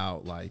joked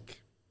about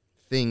like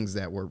things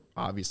that were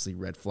obviously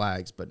red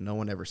flags, but no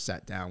one ever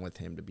sat down with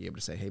him to be able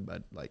to say, hey,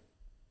 bud, like,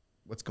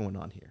 what's going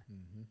on here?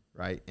 Mm-hmm.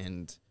 Right.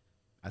 And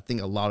I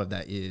think a lot of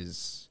that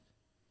is,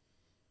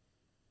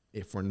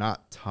 if we're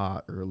not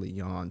taught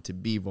early on to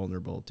be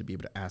vulnerable, to be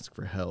able to ask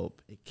for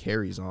help, it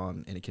carries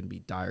on, and it can be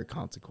dire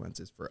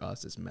consequences for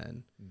us as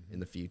men in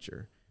the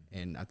future.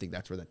 And I think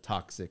that's where the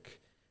toxic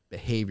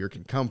behavior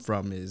can come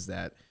from, is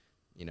that,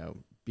 you know,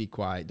 be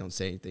quiet, don't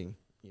say anything,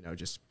 you know,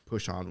 just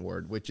push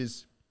onward, which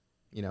is,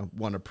 you know,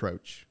 one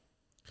approach.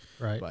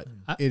 Right. But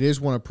it is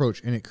one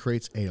approach, and it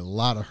creates a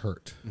lot of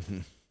hurt. Mm-hmm.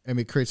 I mean,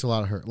 it creates a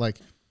lot of hurt.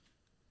 Like,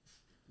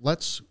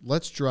 let's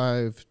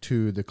drive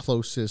to the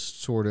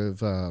closest sort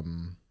of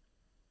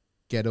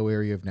ghetto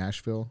area of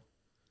Nashville,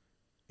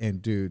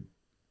 and dude,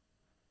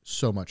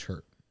 so much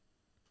hurt.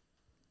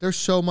 There's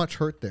so much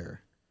hurt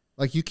there.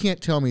 Like, you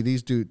can't tell me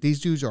these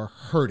dudes are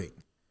hurting.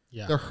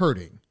 Yeah. They're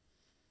hurting.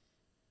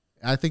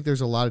 I think there's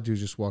a lot of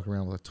dudes just walking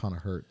around with a ton of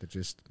hurt that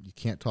just, you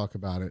can't talk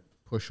about it,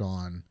 push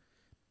on.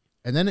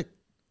 And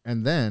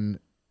then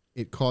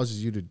it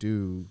causes you to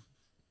do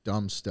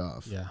dumb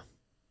stuff. Yeah.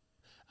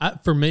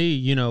 For me,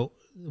 you know,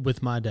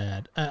 with my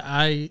dad,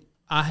 I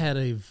had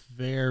a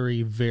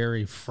very,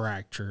 very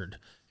fractured,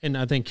 and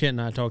I think Kent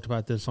and I talked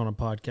about this on a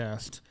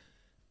podcast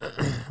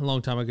a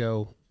long time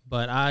ago,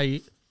 but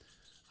I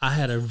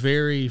had a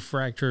very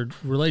fractured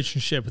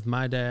relationship with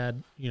my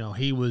dad. You know,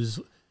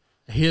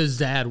 his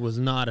dad was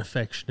not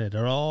affectionate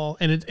at all.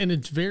 And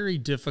it's very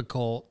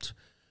difficult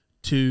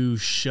to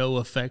show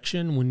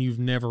affection when you've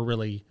never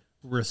really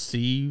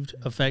received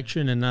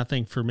affection. And I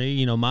think for me,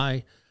 you know,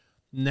 my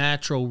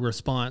natural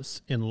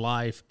response in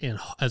life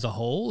as a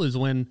whole is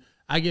when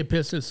I get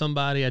pissed at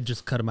somebody, I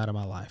just cut them out of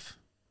my life.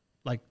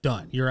 Like,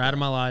 done. You're out of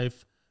my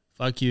life.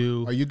 Fuck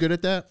you. Are you good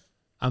at that?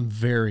 I'm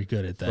very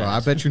good at that. Bro, I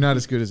bet you're not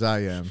as good as I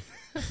am.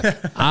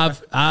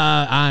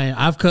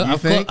 I've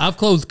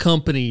closed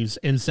companies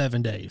in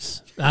 7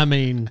 days. I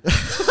mean,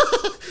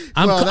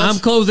 I'm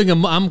closing a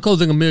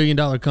 $1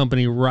 million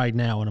company right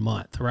now in a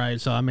month, right?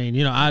 So I mean,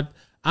 you know,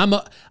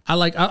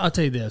 I'll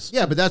tell you this.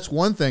 Yeah, but that's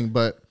one thing.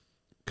 But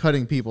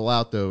cutting people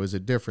out though is a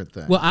different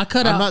thing. Well, I'm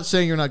not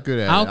saying you're not good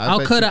at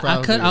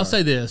it. I'll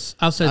say this,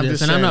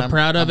 and I'm not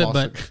proud of it,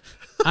 but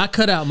I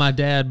cut out my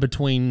dad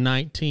between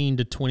 19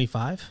 to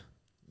 25.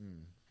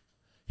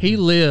 He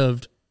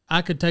lived.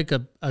 I could take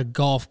a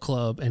golf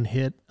club and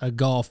hit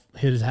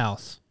his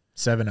house.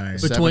 7-iron.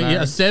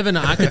 A 7.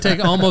 I could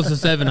take almost a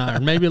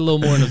 7-iron, maybe a little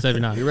more than a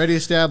 7-iron. You already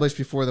established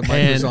before the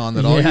mic was on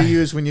that all you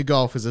use when you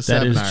golf is a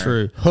 7-iron. That is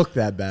true. Hook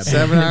that bad boy.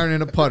 7-iron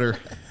and a putter.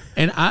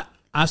 And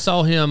I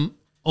saw him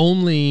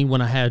only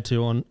when I had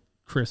to on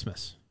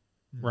Christmas,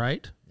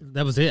 right?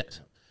 That was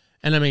it.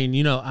 And I mean,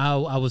 you know,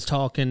 I was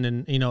talking,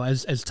 and you know,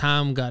 as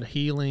time got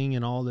healing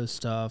and all this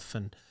stuff,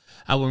 and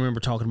I remember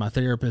talking to my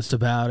therapist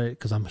about it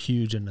because I'm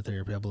huge into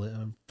therapy.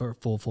 I'm a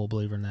full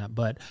believer in that.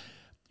 But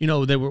you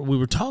know, we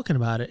were talking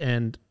about it,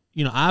 and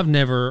you know, I've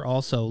never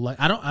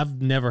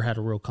had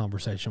a real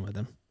conversation with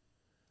him.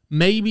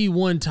 Maybe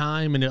one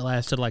time, and it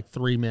lasted like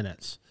 3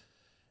 minutes.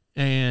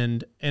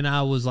 And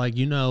I was like,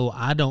 you know,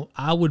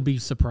 I would be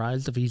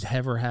surprised if he's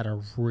ever had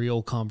a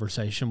real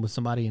conversation with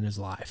somebody in his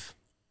life.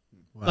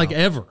 Wow. Like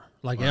ever.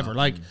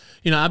 Like,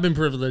 you know, I've been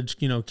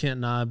privileged, you know, Kent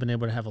and I have been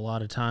able to have a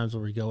lot of times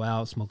where we go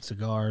out, smoke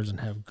cigars and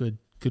have good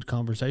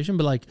conversation.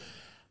 But like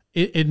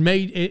it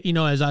made it, you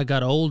know, as I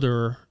got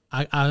older,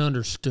 I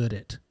understood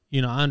it.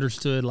 You know, I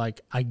understood,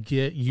 like, I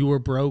get you were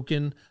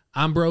broken.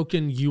 I'm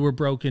broken. You were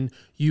broken.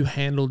 You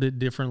handled it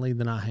differently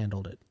than I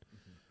handled it.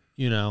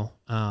 You know,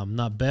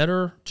 not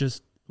better,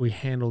 just we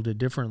handled it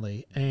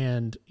differently.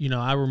 And, you know,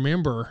 I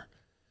remember,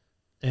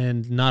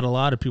 and not a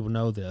lot of people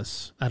know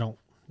this. I don't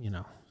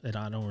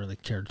really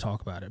care to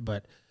talk about it,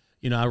 but,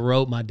 you know, I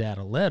wrote my dad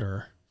a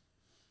letter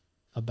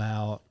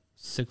about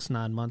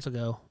 6-9 months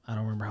ago. I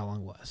don't remember how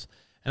long it was.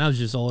 And I was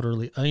just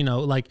elderly, you know,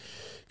 like,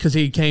 because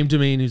he came to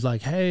me and he's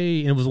like,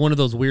 hey, and it was one of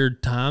those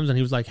weird times. And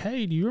he was like,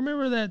 hey, do you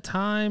remember that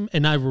time?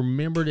 And I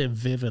remembered it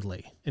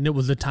vividly. And it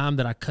was the time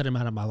that I cut him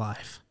out of my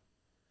life.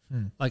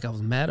 Like, I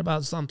was mad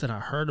about something. I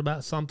heard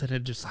about something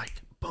and just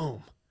like,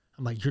 boom.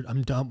 I'm like,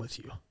 I'm done with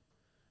you.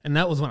 And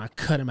that was when I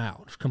cut him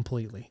out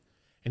completely.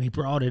 And he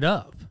brought it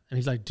up. And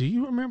he's like, do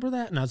you remember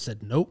that? And I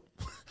said, nope.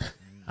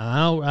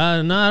 No,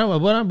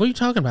 what are you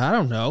talking about? I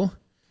don't know.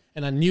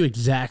 And I knew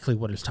exactly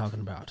what he was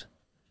talking about.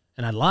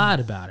 And I lied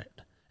about it.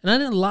 And I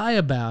didn't lie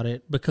about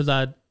it because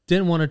I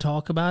didn't want to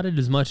talk about it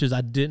as much as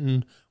I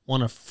didn't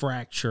want to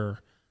fracture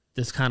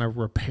this kind of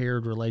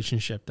repaired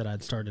relationship that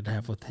I'd started to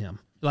have with him.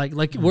 Like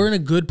we're in a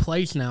good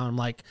place now. I'm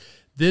like,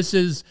 this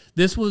was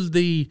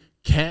the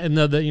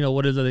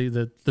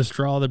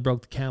straw that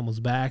broke the camel's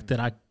back, that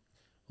I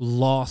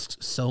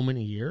lost so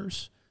many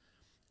years.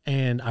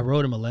 And I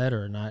wrote him a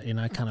letter, and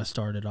I kind of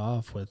started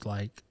off with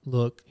like,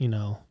 look, you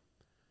know,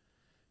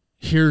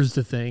 here's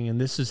the thing, and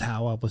this is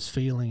how I was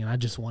feeling, and I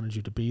just wanted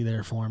you to be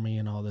there for me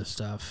and all this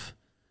stuff.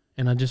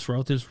 And I just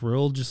wrote this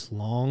real, just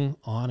long,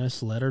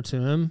 honest letter to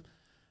him.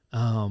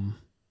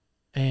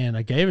 And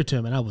I gave it to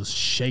him, and I was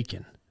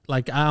shaking.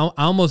 Like, I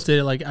almost did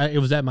it. Like, it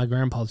was at my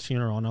grandpa's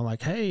funeral, and I'm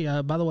like,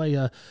 hey, by the way,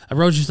 I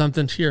wrote you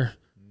something here.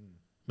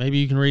 Maybe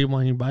you can read it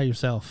when you're by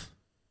yourself.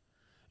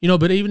 You know,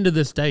 but even to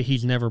this day,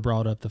 he's never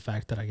brought up the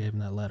fact that I gave him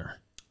that letter.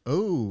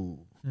 Oh.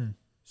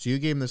 So you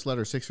gave him this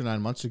letter 6 or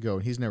 9 months ago,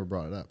 and he's never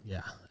brought it up.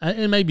 Yeah.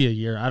 It may be a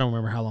year. I don't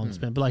remember how long it's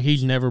been, but like,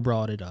 he's never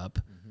brought it up.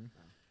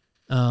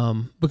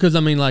 Because I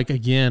mean, like,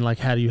 again, like,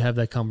 how do you have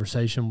that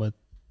conversation with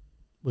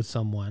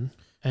someone?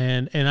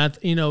 And I,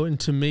 you know, and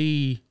to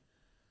me,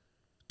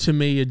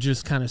 it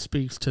just kind of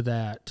speaks to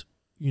that,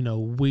 you know,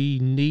 we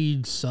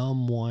need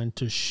someone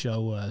to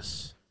show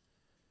us,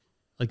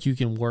 like, you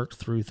can work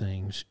through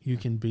things. You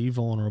can be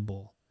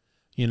vulnerable.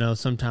 You know,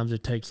 sometimes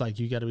it takes, like,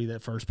 you got to be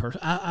that first person.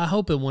 I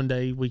hope that one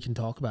day we can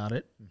talk about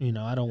it. You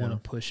know, I don't want to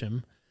push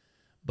him.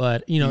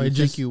 But, you know, Do you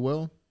think you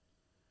will?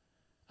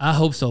 I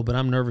hope so, but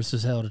I'm nervous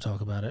as hell to talk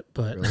about it.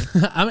 But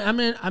really? I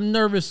mean, I'm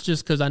nervous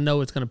just because I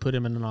know it's going to put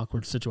him in an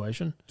awkward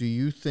situation. Do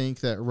you think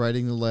that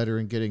writing the letter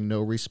and getting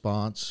no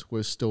response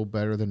was still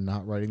better than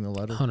not writing the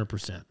letter?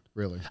 100%.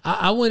 Really?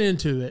 I went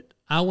into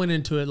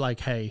it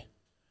like, hey,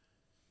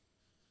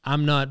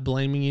 I'm not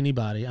blaming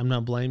anybody. I'm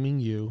not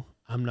blaming you.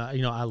 I'm not,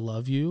 you know, I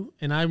love you.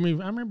 And I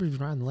remember even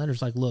writing the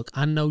letters like, look,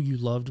 I know you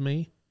loved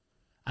me.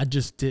 I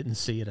just didn't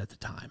see it at the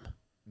time.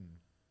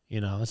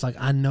 You know, it's like,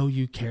 I know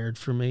you cared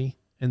for me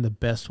in the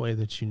best way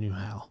that you knew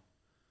how.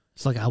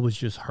 It's like, I was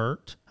just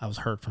hurt. I was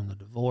hurt from the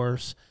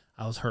divorce.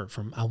 I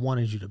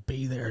wanted you to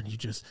be there, and you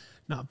just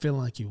not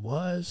feeling like you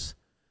was.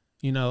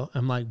 You know,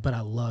 I'm like, but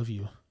I love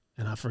you,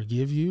 and I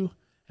forgive you,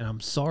 and I'm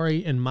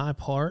sorry in my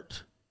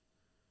part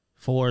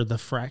for the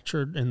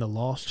fractured and the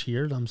lost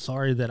years. I'm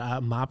sorry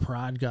that my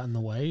pride got in the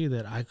way,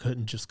 that I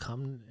couldn't just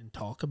come and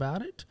talk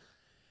about it.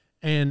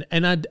 And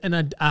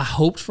I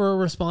hoped for a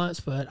response,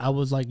 but I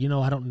was like, you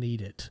know, I don't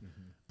need it.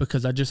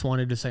 because I just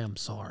wanted to say I'm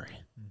sorry.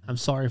 Mm-hmm. I'm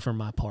sorry for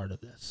my part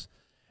of this.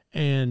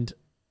 And,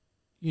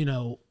 you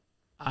know,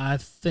 I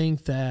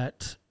think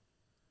it's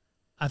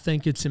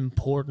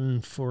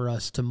important for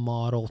us to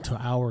model to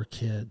our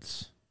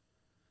kids,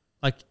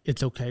 like,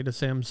 it's okay to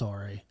say I'm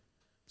sorry.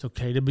 It's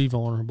okay to be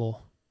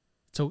vulnerable.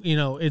 So, you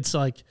know, it's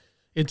like,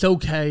 it's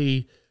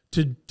okay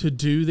to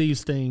do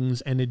these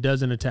things and it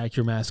doesn't attack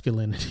your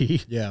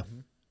masculinity. Yeah.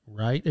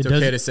 Right? It's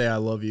okay to say I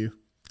love you.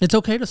 It's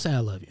okay to say I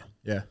love you.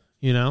 Yeah.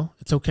 You know,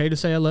 it's okay to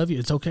say I love you.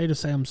 It's okay to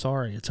say I'm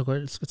sorry. It's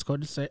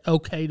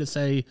okay to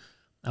say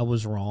I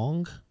was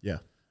wrong. Yeah.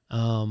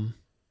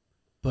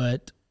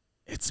 But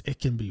it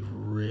can be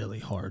really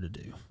hard to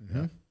do.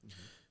 Mm-hmm.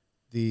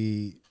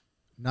 The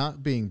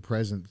not being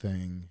present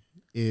thing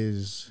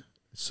is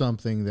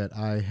something that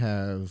I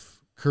have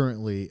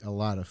currently a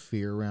lot of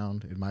fear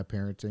around in my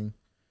parenting,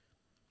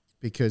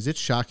 because it's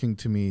shocking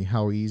to me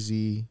how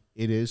easy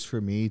it is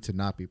for me to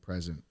not be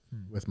present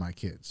with my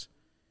kids.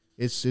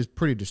 It's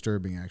pretty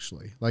disturbing,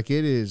 actually. Like,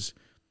 it is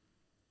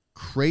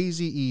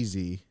crazy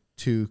easy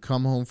to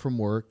come home from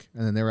work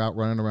and then they're out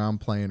running around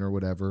playing or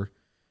whatever,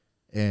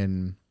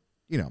 and,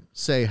 you know,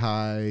 say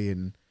hi.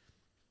 And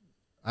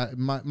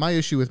my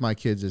issue with my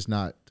kids is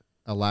not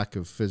a lack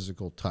of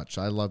physical touch.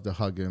 I love to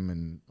hug them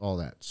and all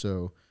that.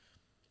 So,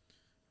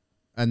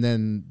 and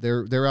then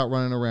they're out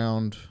running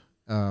around,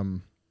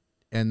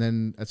 and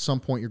then at some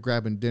point you're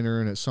grabbing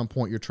dinner, and at some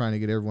point you're trying to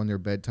get everyone their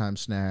bedtime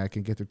snack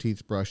and get their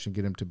teeth brushed and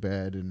get them to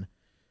bed. And,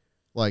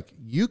 like,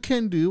 you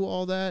can do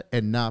all that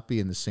and not be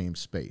in the same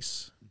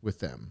space with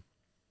them.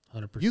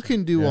 100%. You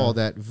can do all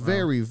that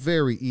very,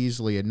 very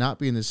easily and not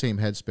be in the same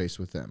headspace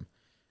with them.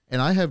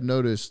 And I have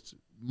noticed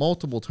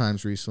multiple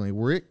times recently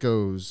where it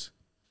goes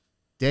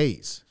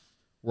days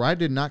where I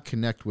did not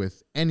connect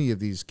with any of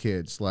these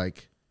kids,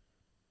 like,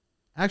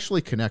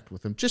 actually connect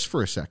with them just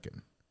for a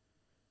second.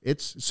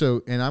 It's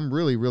so, and I'm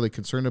really, really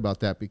concerned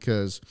about that,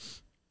 because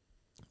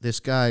this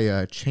guy,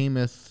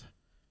 Chamath,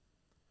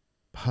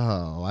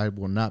 I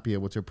will not be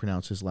able to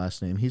pronounce his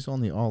last name. He's on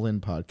the All In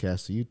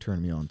podcast that you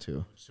turned me on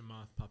to.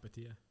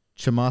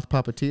 Chamath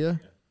Papatia?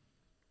 Yeah.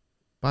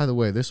 By the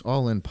way, this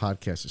All In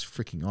podcast is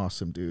freaking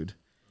awesome, dude.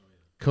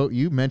 Oh, yeah.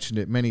 You mentioned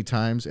it many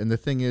times, and the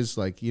thing is,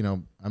 like, you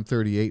know, I'm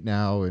 38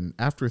 now, and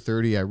after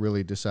 30, I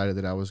really decided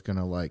that I was going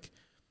to, like,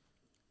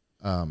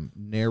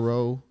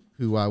 narrow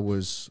who I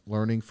was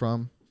learning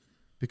from,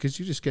 because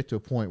you just get to a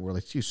point where,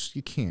 like, you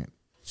can't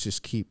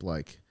just keep,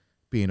 like,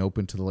 being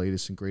open to the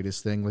latest and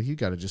greatest thing. Like, you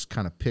got to just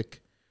kind of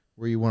pick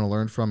where you want to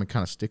learn from and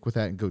kind of stick with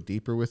that and go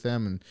deeper with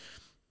them. And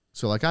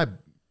so, like, I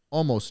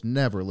almost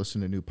never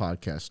listen to new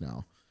podcasts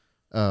now.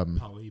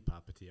 Pali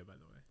Papatia, by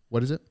the way.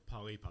 What is it?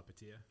 Pali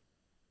Papatia.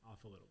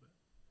 Off a little bit.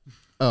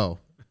 Oh,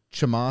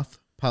 Chamath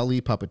Pali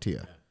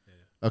Papatia.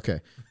 Yeah. Okay.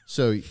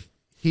 So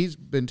he's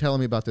been telling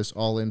me about this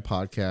All In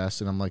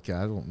podcast, and I'm like,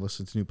 yeah, I don't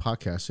listen to new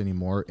podcasts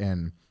anymore.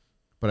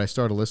 But I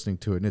started listening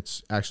to it, and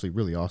it's actually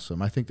really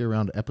awesome. I think they're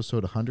around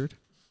episode 100.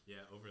 Yeah,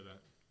 over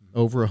that. Mm-hmm.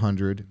 Over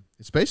 100.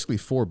 It's basically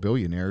 4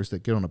 billionaires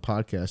that get on a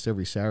podcast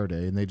every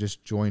Saturday, and they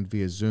just joined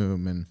via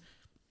Zoom, and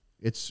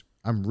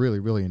I'm really,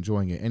 really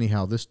enjoying it.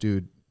 Anyhow, this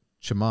dude,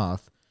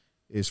 Chamath,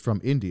 is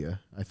from India,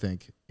 I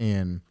think,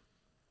 and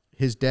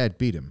his dad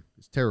beat him.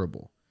 It's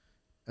terrible.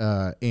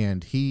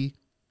 And he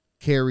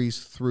carries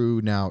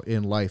through now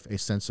in life a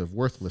sense of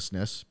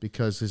worthlessness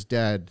because his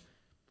dad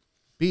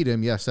beat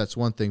him. Yes, that's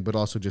one thing, but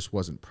also just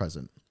wasn't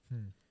present.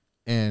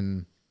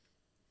 And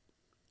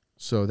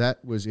so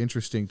that was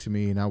interesting to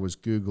me, and I was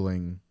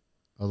Googling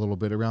a little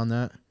bit around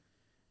that.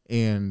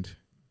 And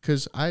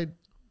because I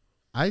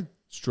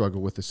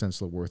struggle with the sense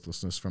of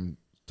worthlessness from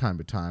time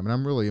to time, and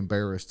I'm really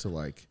embarrassed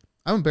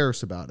I'm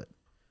embarrassed about it.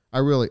 I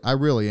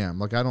really am.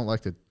 Like, I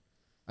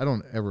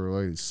don't ever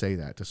really say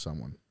that to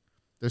someone.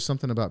 There's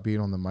something about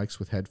being on the mics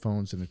with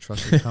headphones in a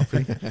trusted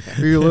company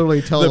where you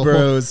literally tell the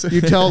bros.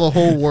 You tell the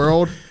whole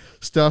world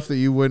stuff that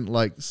you wouldn't,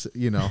 like,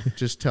 you know,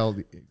 just tell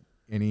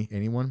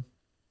anyone.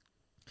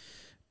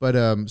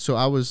 But so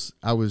I was,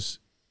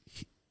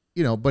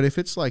 you know, but if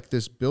it's like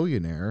this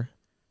billionaire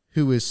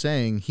who is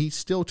saying he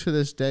still to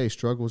this day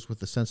struggles with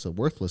the sense of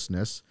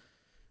worthlessness,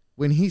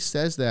 when he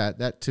says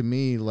that to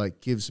me, like,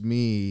 gives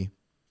me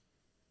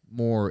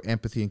more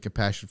empathy and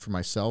compassion for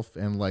myself,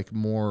 and, like,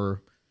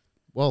 more,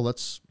 well,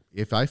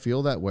 if I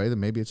feel that way, then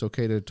maybe it's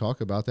okay to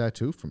talk about that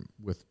too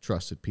with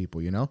trusted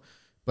people, you know?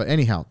 But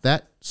anyhow,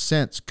 that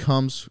sense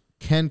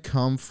can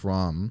come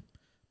from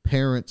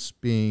parents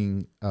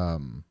being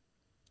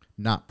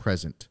not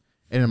present.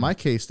 And in my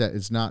case, that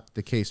is not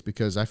the case,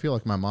 because I feel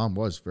like my mom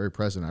was very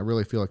present. I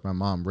really feel like my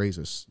mom raised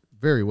us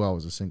very well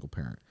as a single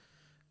parent.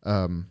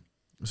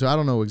 So I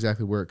don't know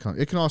exactly where it comes.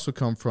 It can also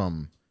come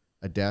from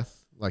a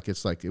death. Like,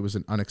 it's like it was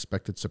an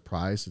unexpected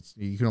surprise.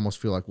 You can almost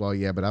feel like, well,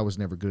 yeah, but I was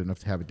never good enough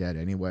to have a dad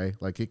anyway.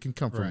 Like, it can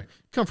come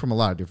from a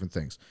lot of different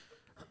things.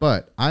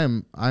 But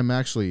I'm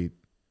actually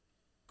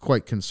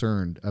quite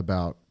concerned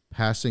about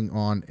passing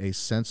on a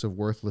sense of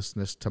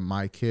worthlessness to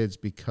my kids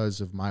because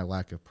of my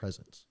lack of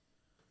presence.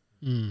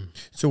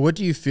 So what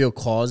do you feel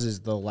causes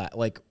the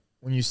like,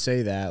 when you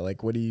say that,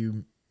 like, what do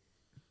you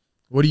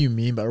What do you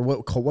mean by, or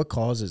what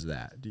causes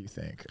that, do you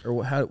think? Or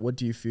what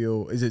do you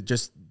feel? Is it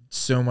just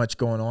so much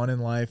going on in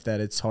life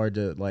that it's hard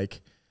to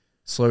like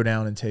slow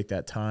down and take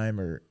that time?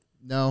 Or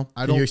No,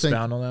 I can don't you think.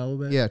 expound on that a little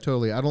bit? Yeah,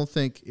 totally. I don't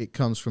think it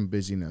comes from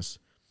busyness.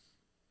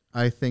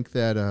 I think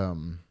that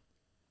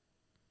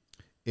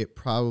it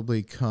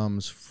probably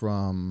comes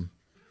from,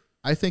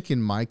 I think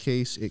in my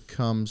case, it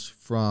comes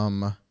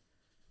from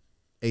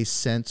a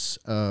sense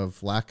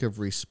of lack of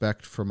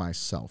respect for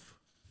myself.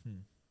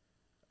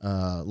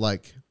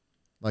 Like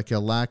a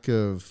lack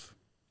of,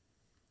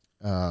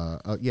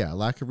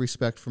 lack of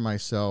respect for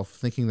myself,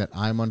 thinking that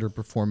I'm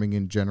underperforming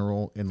in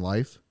general in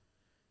life,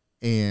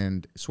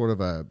 and sort of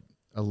a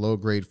low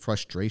grade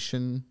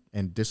frustration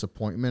and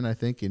disappointment, I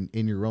think,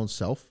 in your own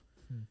self.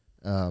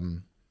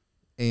 And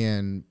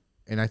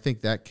I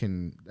think that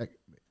can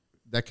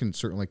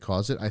certainly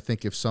cause it. I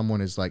think if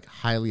someone is like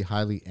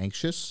highly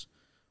anxious,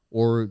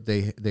 or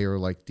they are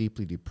like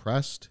deeply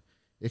depressed,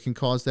 it can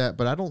cause that.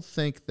 But I don't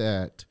think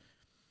that,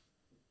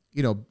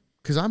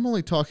 because I'm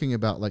only talking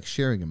about like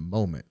sharing a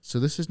moment. So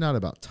this is not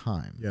about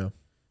time. Yeah.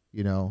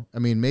 I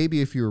mean,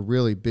 maybe if you're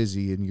really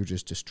busy and you're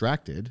just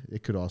distracted,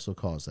 it could also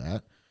cause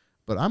that.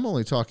 But I'm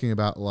only talking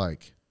about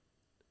like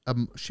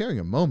sharing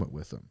a moment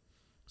with them.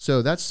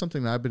 So that's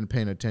something that I've been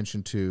paying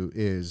attention to,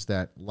 is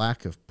that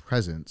lack of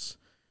presence.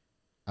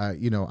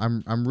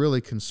 I'm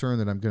really concerned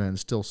that I'm going to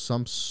instill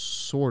some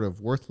sort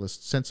of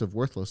sense of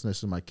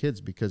worthlessness in my kids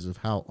because of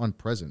how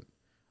unpresent.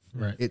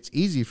 Right. It's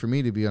easy for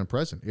me to be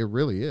unpresent. It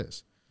really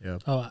is. Yeah.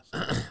 Oh,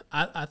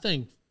 I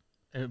think,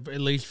 at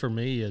least for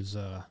me as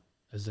a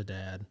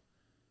dad,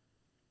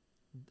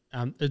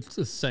 it's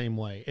the same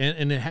way,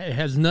 and it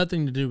has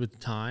nothing to do with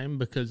time,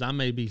 because I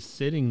may be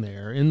sitting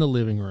there in the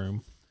living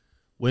room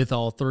with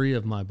all three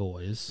of my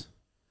boys,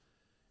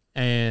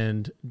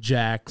 and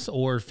Jax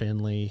or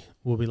Finley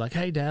will be like,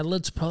 "Hey, Dad,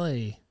 let's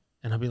play,"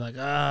 and I'll be like,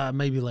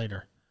 maybe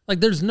later."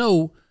 Like, there's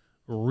no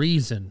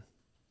reason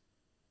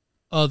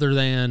other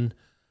than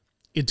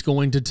it's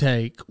going to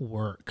take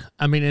work.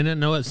 I mean, and I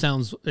know it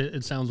sounds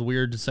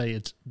weird to say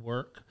it's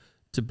work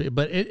to be,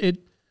 but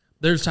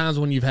there's times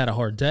when you've had a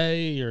hard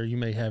day, or you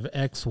may have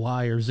X,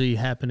 Y, or Z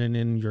happening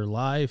in your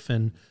life,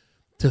 and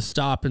to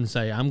stop and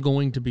say, I'm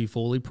going to be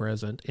fully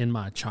present in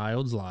my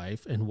child's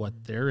life and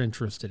what they're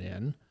interested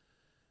in.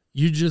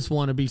 You just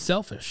want to be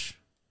selfish.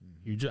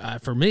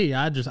 For me,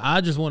 I just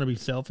want to be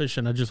selfish,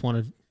 and I just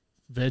want to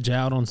veg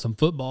out on some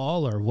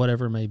football or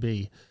whatever it may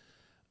be.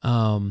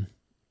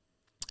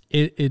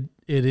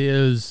 It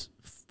is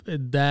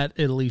that,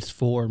 at least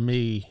for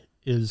me,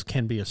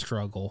 can be a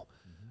struggle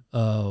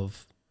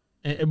of,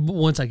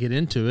 once I get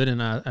into it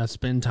and I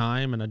spend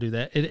time and I do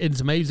that, it's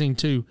amazing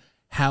too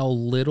how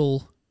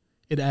little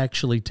it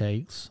actually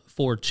takes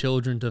for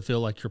children to feel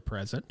like you're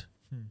present.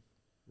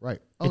 Right.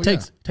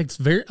 It takes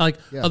very,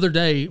 other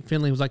day,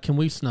 Finley was like, "Can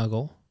we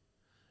snuggle?"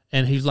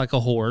 And he's like a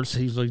horse.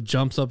 He's like,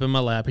 jumps up in my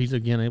lap. He's,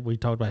 again, we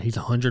talked about, he's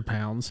 100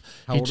 pounds.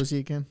 How old is he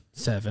again?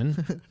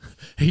 7.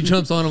 He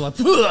jumps on him like,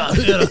 and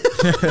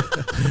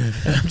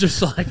I'm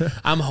just like,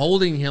 I'm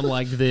holding him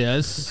like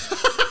this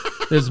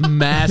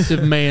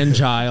massive man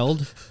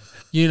child,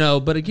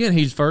 but again,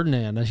 he's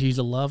Ferdinand. He's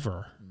a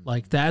lover.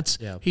 Like,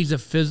 he's a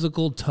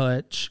physical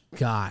touch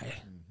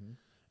guy.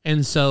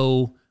 And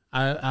so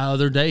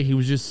other day he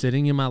was just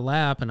sitting in my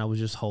lap, and I was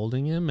just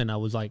holding him, and I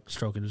was like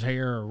stroking his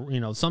hair,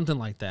 or, something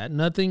like that.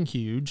 Nothing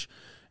huge.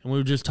 And we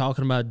were just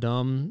talking about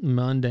dumb,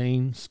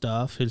 mundane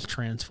stuff, his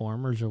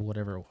Transformers or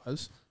whatever it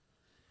was.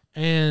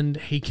 And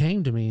he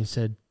came to me and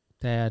said,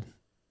 "Dad,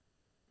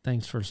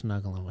 thanks for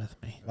snuggling with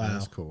me." Wow.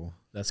 That's cool.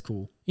 That's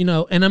cool.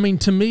 And I mean,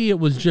 to me, it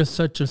was just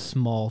such a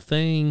small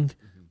thing.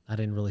 I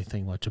didn't really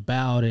think much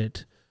about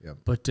it. Yep.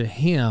 But to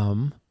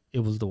him,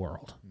 it was the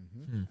world.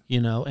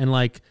 And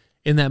like,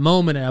 in that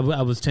moment,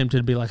 I was tempted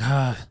to be like,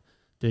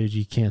 dude,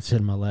 you can't sit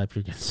in my lap.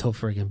 You're getting so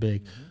freaking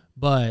big.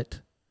 But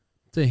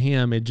to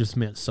him, it just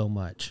meant so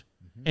much.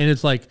 And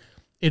it's like,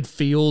 it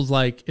feels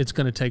like it's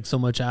going to take so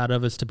much out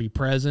of us to be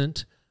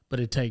present,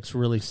 but it takes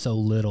really so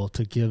little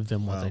to give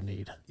them what they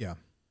need. Yeah.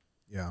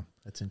 Yeah.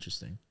 That's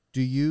interesting.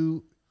 Why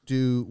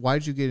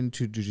did you get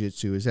into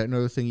jiu-jitsu? Is that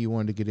another thing you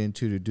wanted to get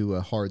into, to do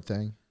a hard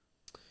thing?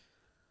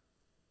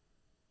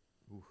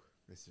 Ooh,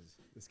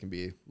 this can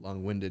be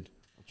long-winded.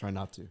 I'll try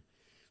not to.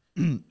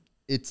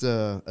 It's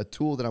a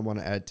tool that I want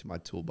to add to my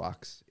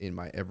toolbox in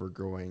my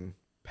ever-growing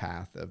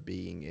path of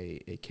being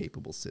a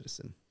capable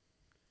citizen.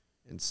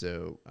 And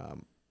so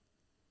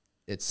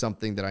it's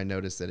something that I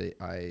noticed that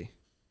I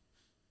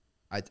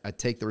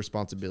take the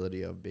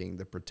responsibility of being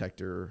the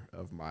protector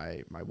of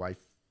my wife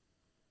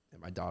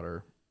and my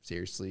daughter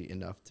seriously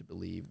enough to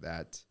believe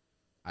that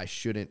I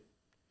shouldn't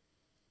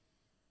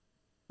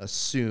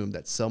assume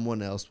that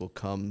someone else will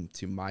come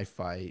to my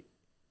fight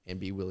and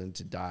be willing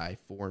to die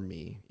for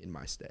me in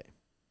my stay.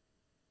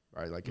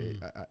 Right? Like,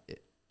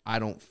 I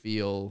don't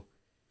feel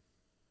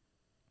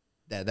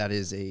that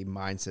is a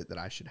mindset that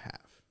I should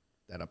have,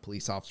 that a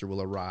police officer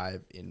will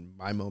arrive in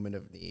my moment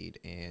of need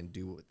and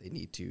do what they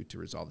need to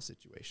resolve the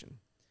situation.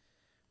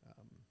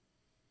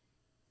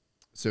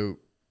 So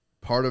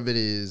part of it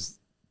is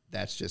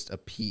that's just a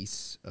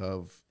piece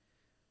of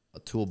a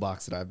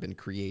toolbox that I've been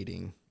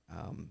creating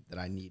that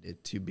I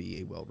needed to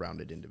be a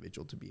well-rounded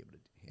individual to be able to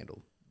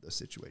handle those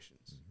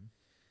situations.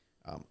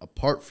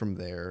 Apart from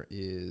there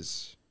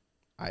is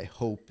I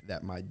hope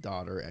that my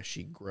daughter, as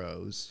she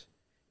grows,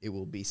 it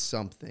will be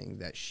something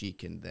that she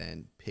can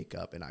then pick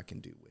up and I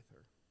can do with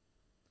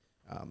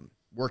her.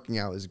 Working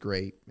out is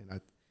great, and I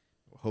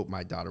hope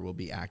my daughter will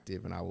be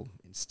active, and I will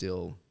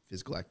instill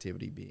physical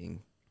activity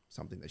being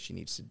something that she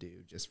needs to do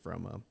just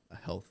from a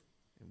health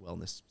and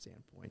wellness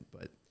standpoint.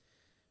 But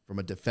from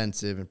a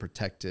defensive and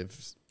protective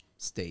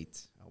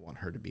state, I want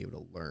her to be able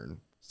to learn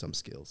some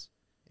skills.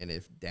 And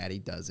if daddy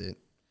does it,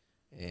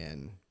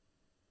 and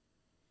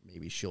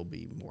maybe she'll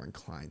be more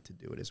inclined to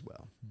do it as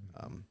well.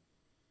 And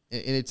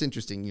it's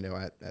interesting, you know,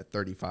 at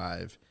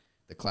 35,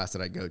 the class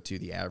that I go to,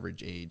 the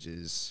average age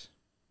is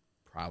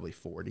probably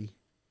 40.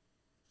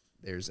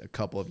 There's a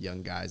couple of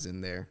young guys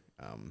in there,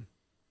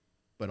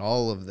 but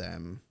all of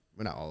them,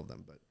 well, not all of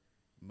them, but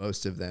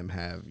most of them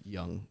have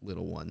young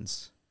little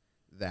ones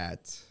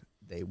that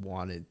they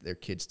wanted their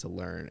kids to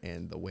learn,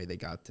 and the way they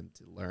got them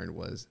to learn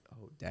was,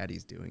 oh,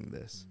 daddy's doing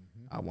this.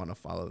 I want to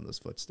follow in those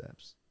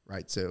footsteps,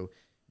 right? So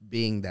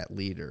being that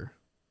leader,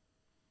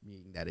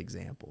 being that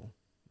example,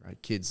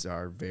 right? Kids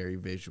are very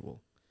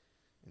visual,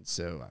 and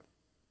so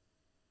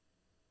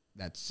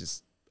that's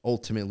just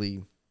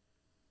ultimately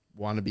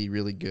want to be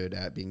really good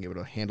at being able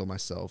to handle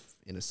myself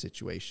in a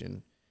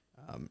situation,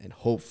 and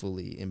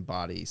hopefully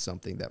embody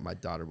something that my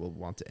daughter will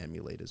want to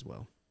emulate as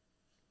well.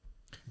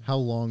 How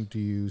long do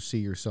you see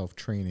yourself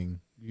training?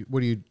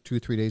 What are you,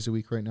 2-3 days a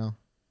week right now?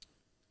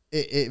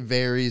 It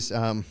varies.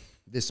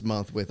 This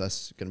month with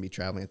us going to be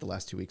traveling at the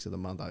last 2 weeks of the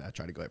month, I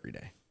try to go every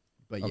day.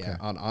 But yeah,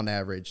 on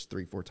average,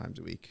 3-4 times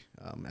a week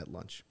at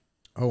lunch.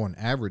 Oh, on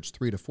average,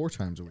 3 to 4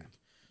 times a week.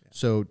 Yeah.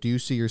 So do you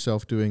see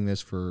yourself doing this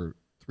for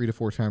 3 to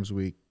 4 times a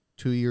week,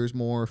 2 years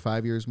more,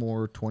 5 years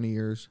more, 20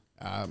 years?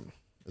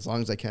 As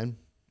long as I can.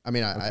 I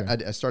mean,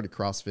 I started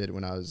CrossFit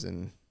when I was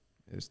it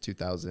was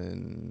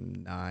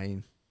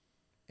 2009,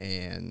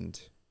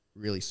 and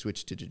really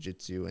switched to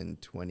jiu-jitsu in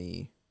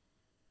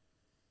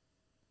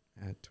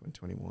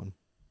 2021.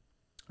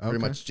 Pretty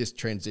much just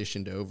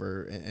transitioned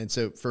over. And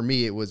so for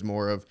me, it was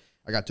more of,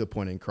 I got to a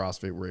point in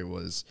CrossFit where it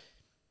was,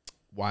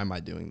 why am I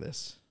doing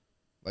this?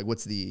 Like,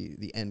 what's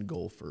the end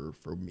goal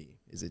for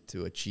me? Is it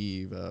to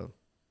achieve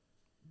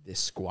this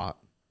squat?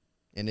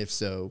 And if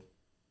so,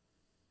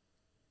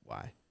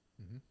 why?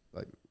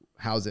 Like,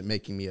 how is it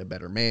making me a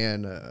better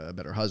man, a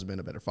better husband,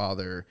 a better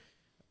father,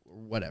 or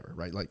whatever,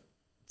 right? Like,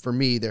 for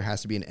me, there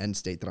has to be an end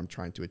state that I'm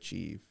trying to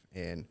achieve.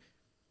 And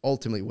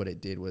ultimately what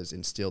it did was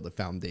instill the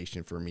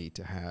foundation for me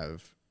to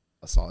have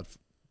a solid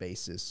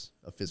basis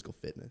of physical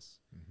fitness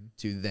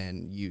to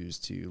then use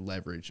to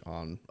leverage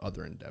on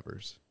other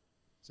endeavors.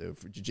 So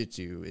for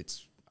jiu-jitsu,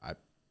 I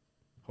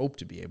hope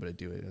to be able to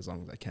do it as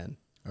long as I can.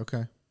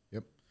 Okay.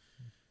 Yep.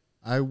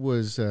 I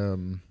was,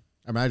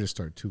 I just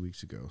started 2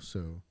 weeks ago,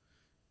 so,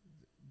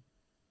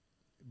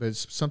 but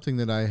it's something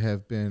that I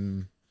have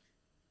been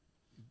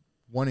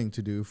wanting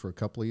to do for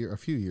a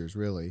few years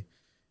really.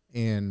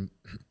 And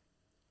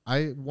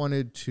I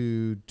wanted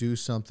to do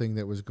something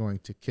that was going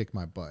to kick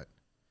my butt.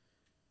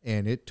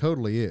 And it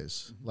totally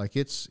is. Like,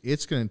 it's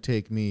going to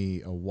take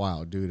me a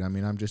while, dude. I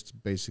mean, I'm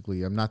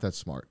not that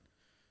smart.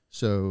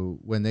 So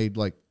when they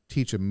like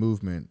teach a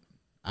movement,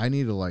 I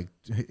need to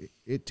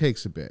it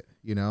takes a bit,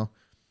 you know?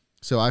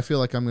 So I feel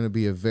like I'm going to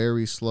be a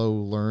very slow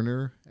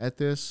learner at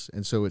this.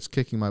 And so it's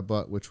kicking my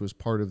butt, which was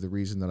part of the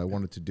reason that I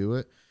wanted to do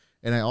it.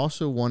 And I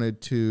also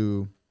wanted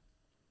to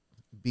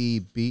be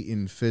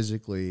beaten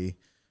physically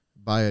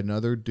by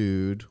another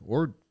dude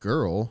or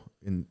girl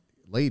and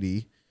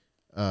lady,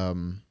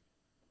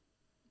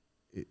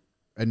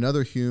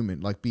 another human,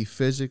 like be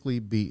physically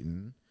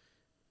beaten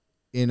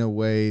in a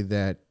way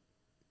that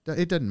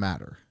it doesn't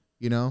matter,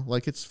 you know,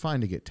 like it's fine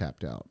to get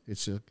tapped out.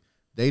 It's just,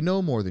 they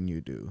know more than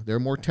you do. They're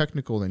more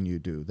technical than you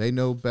do. They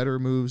know better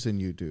moves than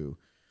you do.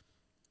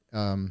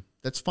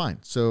 That's fine.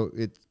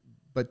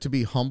 But to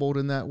be humbled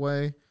in that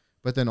way,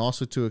 but then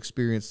also to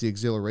experience the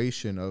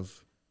exhilaration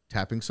of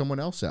tapping someone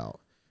else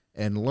out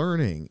and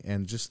learning,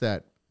 and just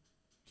that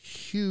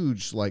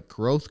huge like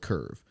growth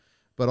curve,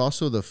 but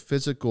also the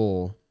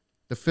physicalness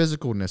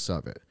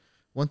of it.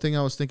 One thing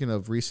I was thinking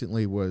of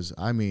recently was,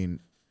 I mean,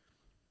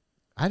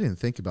 I didn't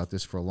think about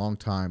this for a long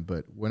time,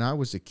 but when I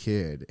was a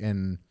kid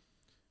and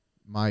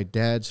my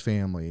dad's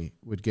family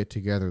would get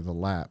together, the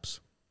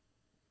Lapps,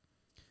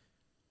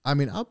 I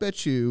mean, I'll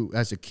bet you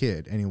as a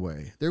kid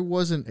anyway, there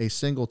wasn't a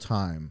single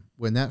time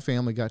when that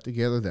family got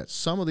together that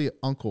some of the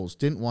uncles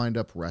didn't wind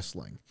up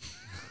wrestling.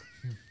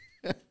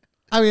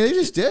 I mean, they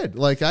just did.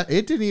 Like,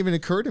 it didn't even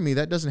occur to me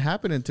that doesn't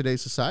happen in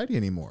today's society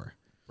anymore.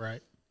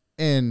 Right.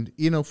 And,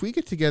 you know, if we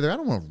get together, I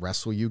don't want to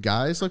wrestle you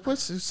guys. Like,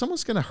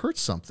 someone's going to hurt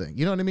something.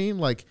 You know what I mean?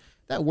 Like,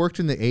 that worked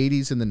in the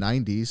 80s and the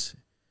 90s,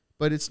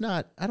 but it's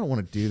not, I don't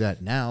want to do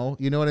that now.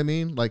 You know what I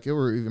mean? Like,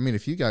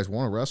 if you guys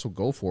want to wrestle,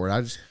 go for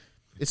it.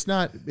 It's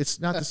not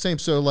the same.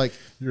 So, like,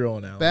 you're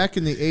on out. Back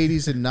in the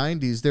 80s and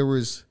 90s,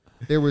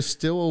 there was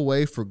still a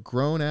way for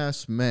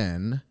grown-ass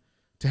men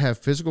to have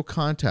physical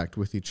contact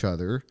with each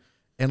other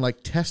and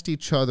like test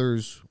each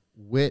other's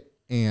wit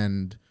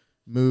and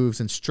moves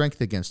and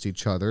strength against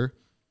each other.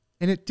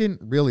 And it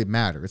didn't really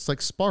matter. It's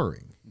like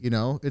sparring, you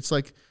know, it's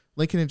like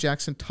Lincoln and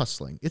Jackson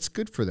tussling. It's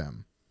good for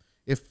them.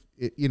 If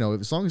it, you know,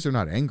 as long as they're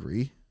not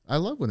angry. I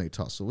love when they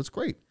tussle. It's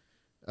great.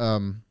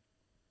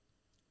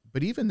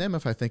 But even them,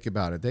 if I think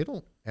about it, they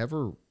don't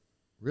ever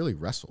really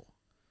wrestle.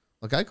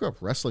 Like I grew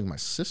up wrestling my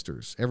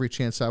sisters every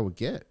chance I would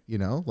get, you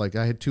know, like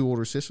I had 2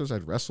 older sisters.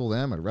 I'd wrestle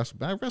them. I'd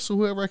wrestle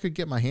whoever I could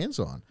get my hands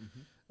on.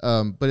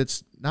 But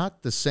it's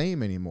not the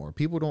same anymore.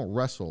 People don't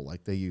wrestle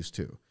like they used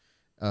to.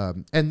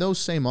 And those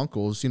same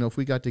uncles, you know, if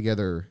we got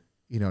together,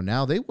 you know,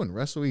 now they wouldn't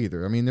wrestle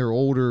either. I mean, they're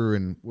older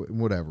and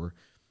whatever.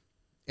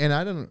 And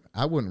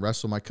I wouldn't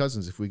wrestle my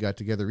cousins if we got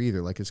together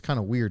either. Like it's kind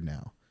of weird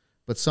now.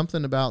 But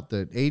something about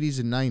the 80s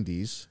and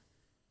 90s,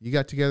 you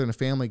got together in a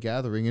family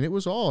gathering and it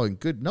was all in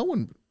good. No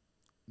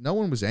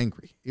one was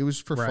angry. It was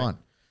for fun.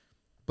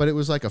 But it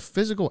was like a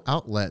physical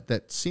outlet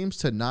that seems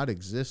to not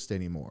exist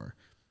anymore.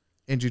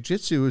 And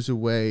jiu-jitsu is a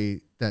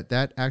way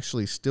that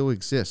actually still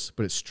exists,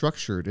 but it's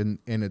structured and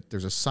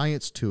there's a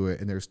science to it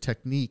and there's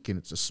technique and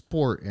it's a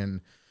sport.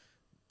 And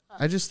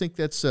I just think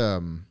that's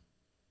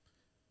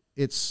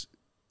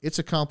it's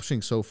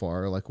accomplishing so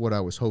far, like what I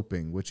was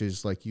hoping, which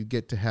is like you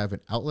get to have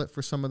an outlet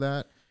for some of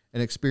that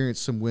and experience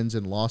some wins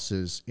and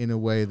losses in a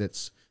way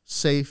that's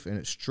safe and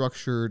it's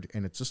structured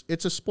and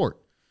it's a sport.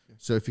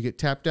 So if you get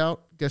tapped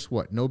out, guess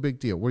what? No big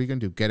deal. What are you going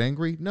to do? Get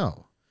angry?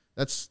 No.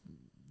 That's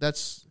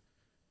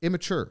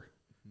immature.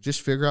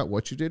 Just figure out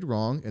what you did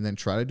wrong and then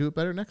try to do it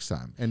better next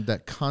time. And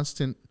that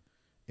constant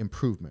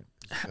improvement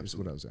is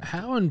what I was after.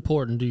 How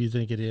important do you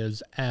think it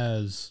is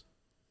as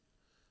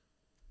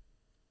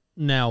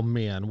now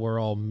men, we're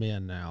all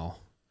men now,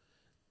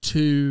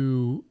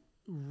 to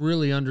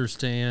really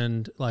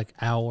understand like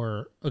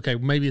okay,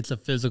 maybe it's a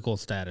physical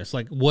status.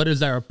 Like what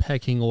is our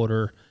pecking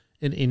order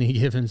in any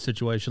given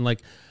situation?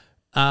 Like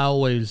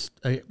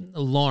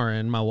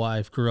Lauren, my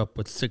wife, grew up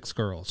with 6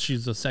 girls.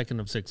 She's the second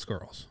of 6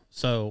 girls.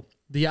 So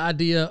the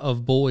idea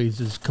of boys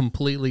is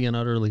completely and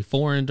utterly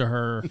foreign to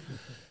her.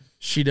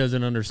 She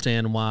doesn't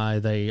understand why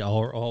they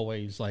are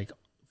always like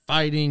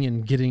fighting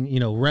and getting, you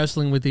know,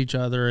 wrestling with each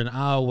other. And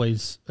I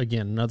always,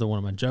 again, another one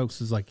of my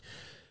jokes is like,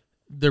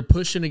 they're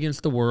pushing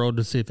against the world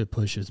to see if it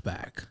pushes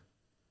back.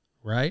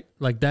 Right?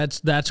 Like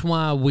that's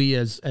why we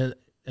as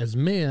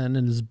men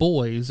and as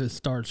boys, it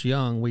starts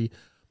young.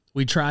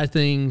 We try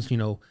things, you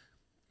know,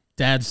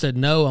 dad said,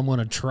 no, I'm going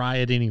to try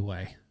it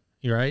anyway.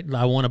 You're right.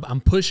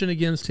 I'm pushing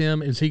against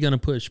him. Is he going to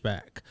push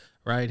back?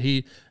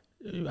 Right.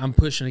 I'm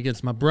pushing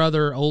against my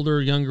brother,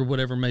 older, younger,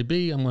 whatever it may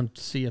be. I'm going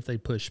to see if they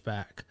push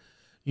back.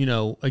 You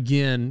know,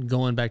 again,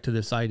 going back to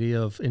this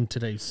idea of in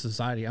today's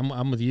society,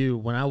 I'm with you.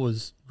 When I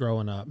was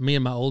growing up, me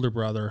and my older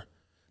brother,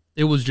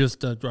 it was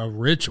just a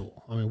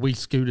ritual. I mean, we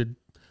scooted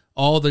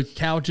all the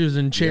couches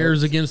and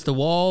chairs against the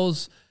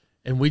walls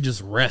and we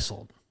just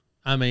wrestled.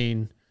 I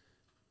mean,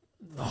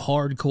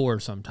 hardcore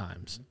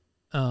sometimes.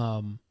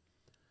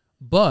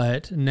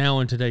 But now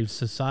in today's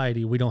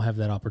society, we don't have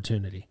that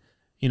opportunity.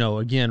 You know,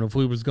 again, if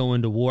we was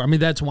going to war, I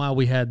mean, that's why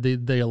we had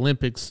the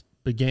Olympics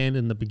began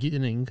in the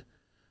beginning,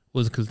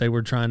 was because they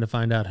were trying to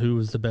find out who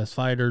was the best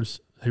fighters,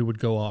 who would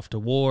go off to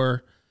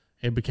war.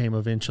 It became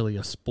eventually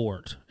a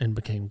sport and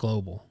became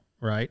global,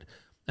 right?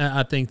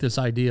 I think this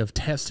idea of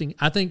testing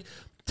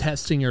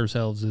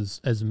ourselves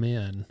as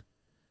men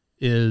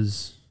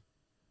is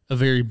a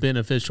very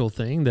beneficial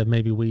thing that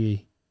maybe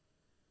we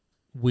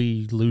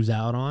lose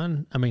out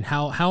on. I mean,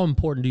 how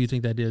important do you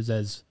think that is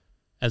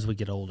as we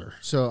get older?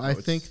 So I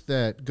think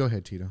that, go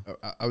ahead, Tito.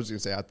 I was going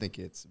to say, I think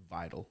it's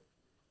vital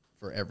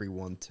for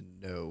everyone to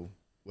know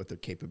what their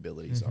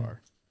capabilities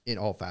are in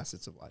all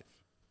facets of life,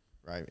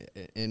 right?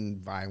 And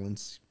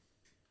violence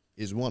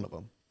is one of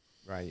them,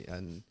 right?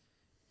 And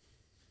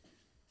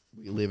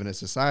we live in a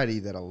society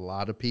that a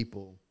lot of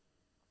people,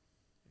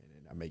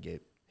 and I may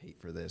get hate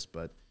for this,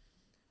 but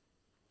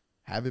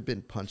haven't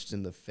been punched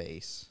in the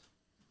face.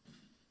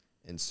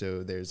 And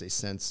so there's a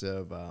sense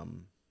of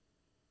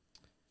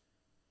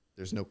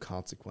there's no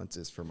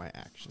consequences for my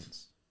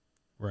actions.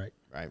 Right.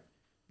 Right.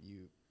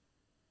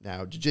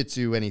 Now,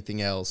 jiu-jitsu,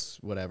 anything else,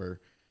 whatever,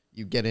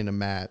 you get in a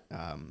mat,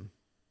 and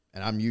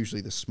I'm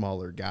usually the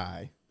smaller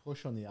guy.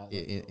 Push on the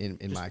outlet.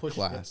 In my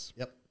class.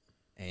 Yep.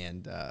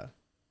 And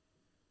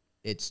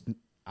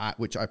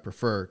which I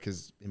prefer,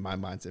 because in my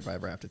mindset, if I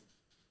ever have to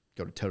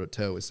go to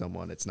toe-to-toe with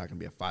someone, it's not going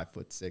to be a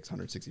 5'6",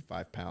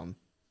 165-pound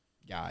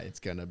guy. It's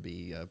going to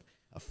be a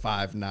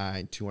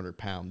 5'9",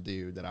 200-pound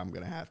dude that I'm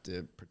going to have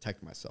to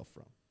protect myself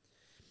from.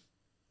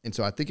 And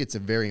so I think it's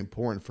very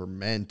important for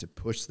men to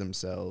push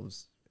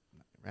themselves.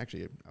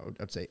 Actually,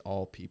 I'd say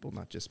all people,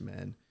 not just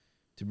men,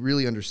 to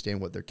really understand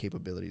what their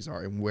capabilities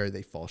are and where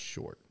they fall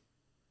short.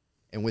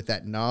 And with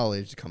that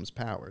knowledge comes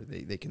power.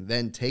 They can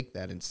then take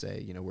that and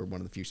say, you know, we're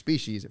one of the few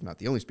species, if not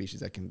the only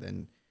species, that can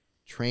then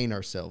train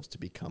ourselves to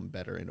become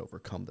better and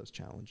overcome those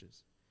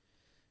challenges,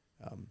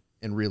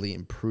 and really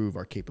improve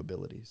our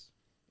capabilities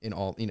in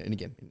all, you know, and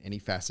again, in any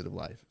facet of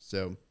life.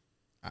 So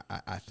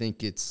I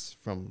think it's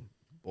from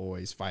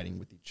boys fighting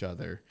with each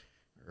other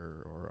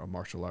or a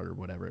martial art or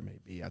whatever it may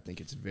be. I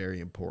think it's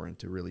very important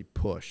to really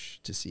push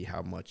to see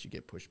how much you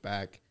get pushed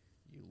back,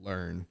 you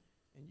learn,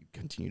 and you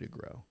continue to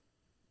grow,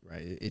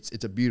 right?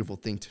 It's a beautiful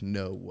thing to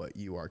know what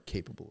you are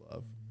capable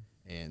of.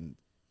 And,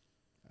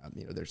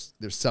 you know,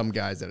 there's some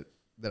guys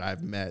that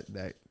I've met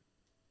that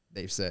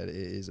they've said it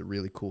is a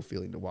really cool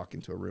feeling to walk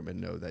into a room and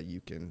know that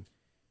you can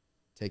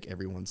take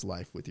everyone's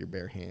life with your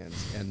bare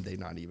hands and they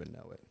not even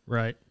know it.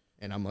 Right.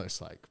 And I'm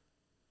just like,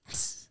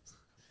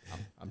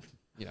 I'm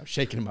you know,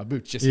 shaking in my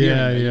boots just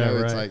Yeah, hearing it. You yeah, know,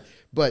 it's right. like,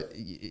 but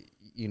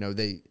you know,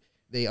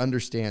 they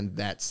understand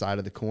that side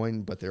of the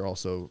coin, but they're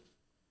also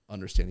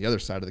understand the other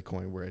side of the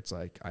coin where it's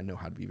like, I know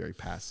how to be very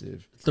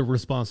passive. It's the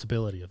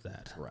responsibility of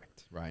that.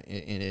 Correct. Right.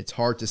 And it's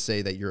hard to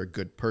say that you're a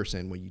good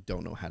person when you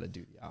don't know how to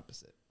do the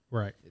opposite.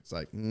 Right. It's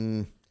like,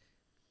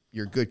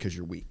 you're good because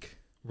you're weak,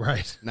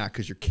 Right. not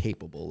because you're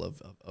capable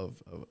of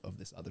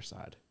this other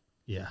side.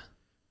 Yeah.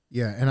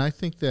 Yeah, and I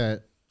think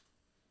that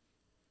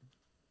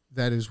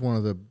is one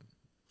of the,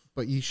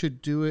 but you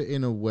should do it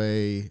in a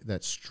way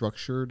that's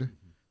structured,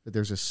 that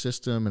there's a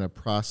system and a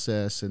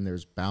process and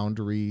there's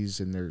boundaries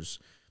and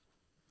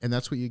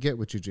that's what you get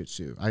with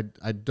jiu-jitsu.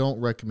 I don't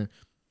recommend,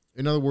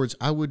 in other words,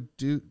 I would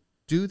do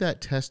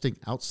that testing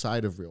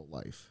outside of real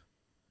life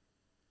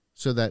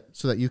so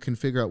that you can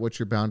figure out what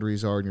your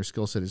boundaries are and your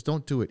skill set is.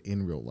 Don't do it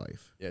in real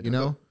life. Yeah, you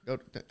know?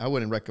 I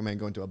wouldn't recommend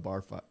going to a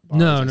bar fight.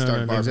 No.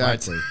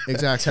 Exactly.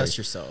 Exactly. Test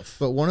yourself.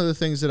 But one of the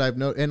things that I've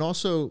noticed, and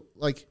also,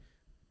 like,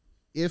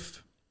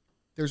 if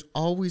there's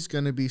always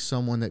going to be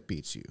someone that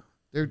beats you,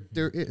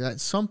 there at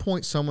some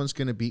point someone's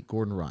going to beat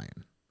Gordon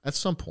Ryan. At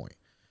some point,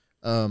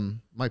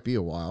 might be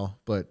a while,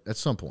 but at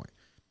some point,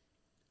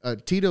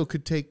 Tito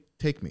could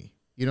take me.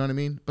 You know what I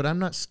mean? But I'm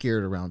not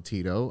scared around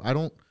Tito. I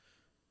don't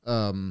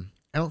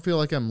feel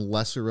like I'm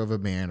lesser of a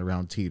man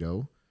around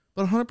Tito.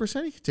 But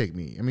 100% he could take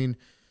me. I mean,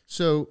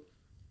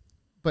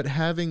 but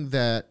having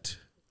that,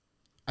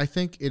 I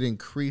think it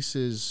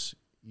increases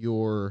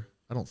your.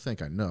 I don't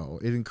think I know.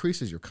 It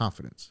increases your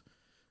confidence.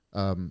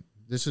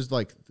 This is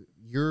like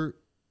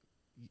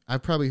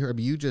I've probably heard, I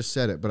mean, you just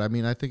said it, but I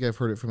mean, I think I've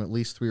heard it from at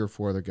least 3 or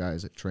 4 other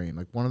guys that train.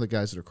 Like one of the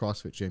guys at a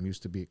CrossFit gym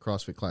used to be at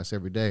CrossFit class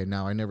every day, and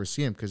now I never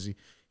see him because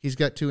he's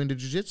got too into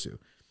jiu-jitsu.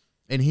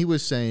 And he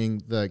was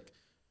saying like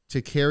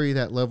to carry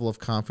that level of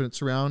confidence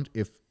around,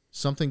 if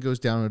something goes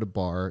down at a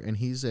bar, and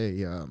he's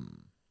I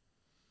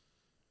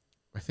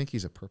think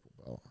he's a purple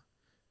belt.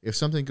 If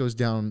something goes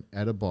down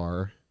at a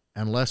bar,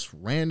 unless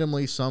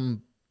randomly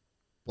some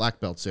black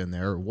belt's in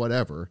there or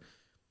whatever,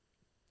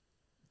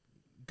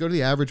 go to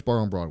the average bar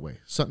on Broadway.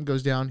 Something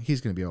goes down,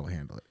 he's going to be able to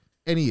handle it.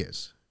 And he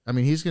is. I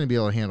mean, he's going to be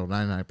able to handle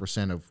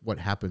 99% of what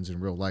happens in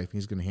real life.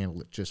 He's going to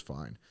handle it just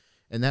fine.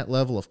 And that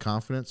level of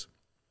confidence,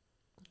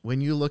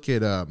 when you look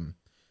at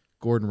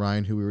Gordon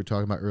Ryan, who we were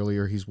talking about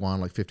earlier, he's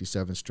won like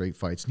 57 straight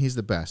fights, and he's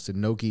the best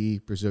in no-gi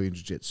Brazilian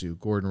Jiu-Jitsu.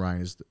 Gordon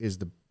Ryan is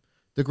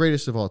the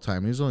greatest of all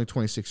time. He's only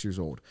 26 years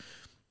old.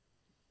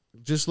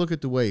 Just look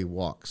at the way he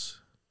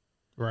walks.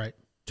 Right.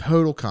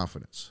 Total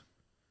confidence.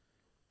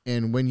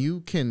 And when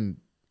you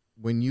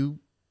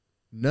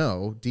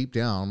know deep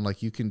down,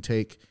 like you can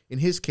take, in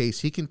his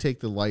case, he can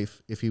take the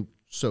life, if he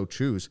so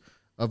choose,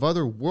 of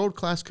other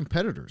world-class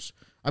competitors.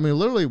 I mean,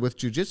 literally with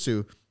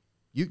jiu-jitsu,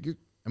 you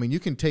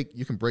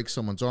can break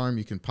someone's arm,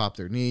 you can pop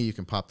their knee, you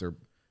can pop their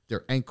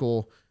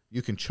ankle,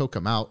 you can choke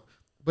them out.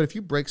 But if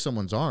you break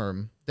someone's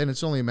arm, then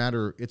it's only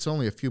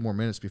a few more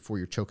minutes before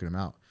you're choking them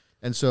out.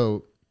 And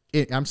so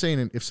I'm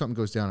saying if something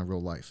goes down in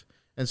real life.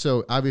 And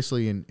so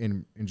obviously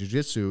in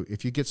jiu-jitsu,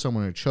 if you get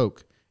someone in a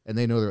choke and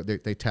they know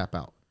they tap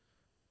out.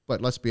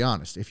 But let's be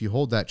honest, if you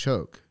hold that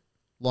choke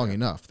long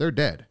enough, they're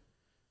dead.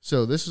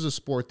 So this is a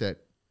sport that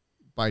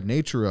by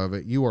nature of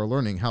it, you are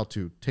learning how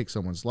to take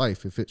someone's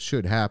life if it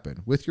should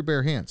happen with your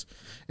bare hands.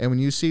 And when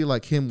you see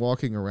like him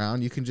walking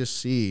around, you can just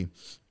see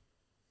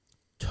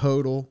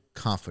total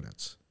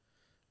confidence.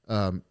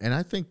 And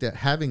I think that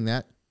having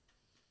that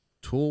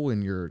tool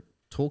in your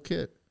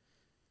toolkit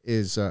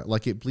is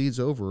like it bleeds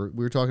over.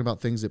 We were talking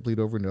about things that bleed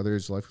over into other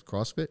areas of life with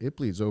CrossFit. It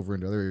bleeds over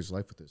into other areas of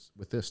life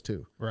with this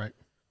too. Right.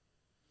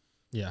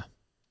 Yeah.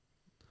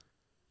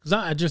 Because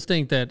I just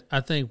think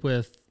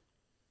with,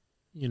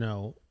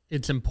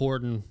 it's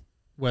important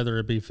whether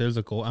it be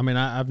physical. I mean,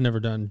 I've never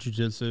done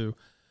jiu-jitsu.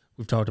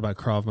 We've talked about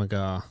Krav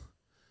Maga.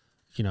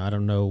 I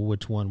don't know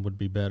which one would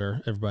be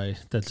better. Everybody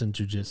that's in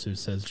jiu-jitsu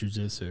says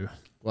jiu-jitsu.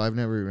 Well, I've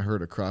never even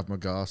heard of Krav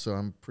Maga, so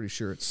I'm pretty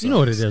sure it's. You know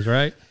what it is,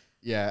 right?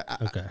 Yeah.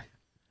 Okay.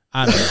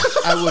 I don't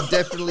know. I would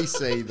definitely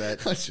say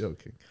that. I'm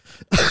joking.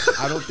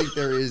 I don't think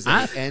there is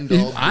an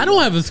end-all. I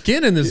don't have a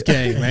skin in this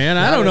game, man.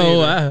 I don't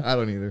know. I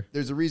don't either.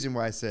 There's a reason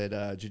why I said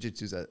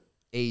jiu-jitsu is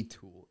a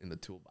tool in the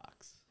toolbox.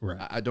 Right.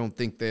 I don't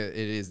think that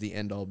it is the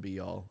end-all,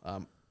 be-all.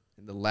 And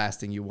the last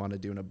thing you want to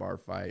do in a bar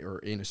fight or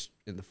in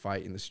the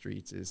fight in the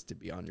streets is to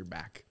be on your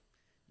back.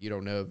 You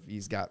don't know if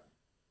he's got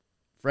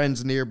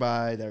friends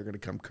nearby that are going to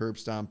come curb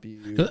stomp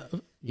you.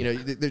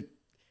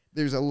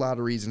 There's a lot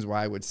of reasons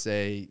why I would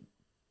say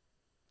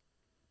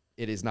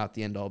it is not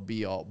the end-all,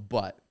 be-all,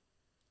 but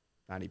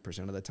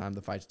 90% of the time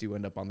the fights do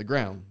end up on the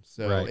ground.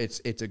 So Right.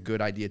 it's a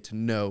good idea to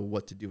know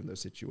what to do in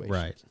those situations.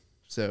 Right.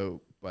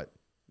 So, but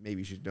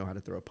maybe you should know how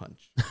to throw a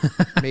punch.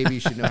 Maybe you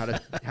should know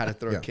how to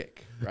throw a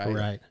kick. Right.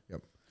 Right.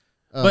 Yep.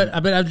 But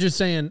I was just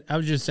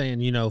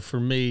saying, you know, for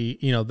me,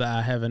 you know, that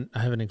I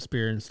haven't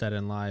experienced that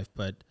in life,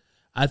 but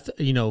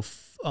you know,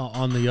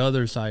 on the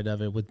other side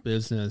of it with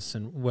business,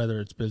 and whether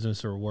it's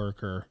business or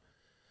work or,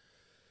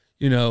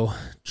 you know,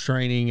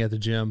 training at the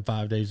gym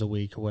 5 days a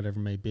week or whatever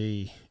it may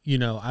be, you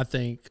know, I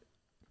think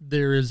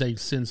there is a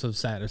sense of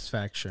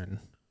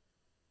satisfaction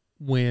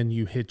when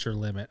you hit your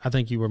limit. I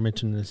think you were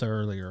mentioning this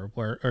earlier,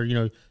 or you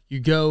know,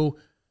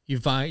 you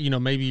find, you know,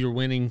 maybe you're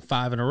winning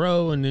 5 in a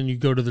row, and then you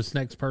go to this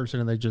next person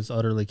and they just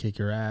utterly kick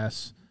your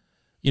ass.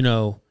 You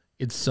know,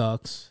 it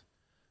sucks,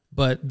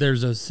 but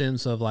there's a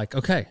sense of like,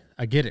 okay,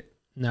 I get it.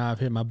 Now I've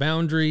hit my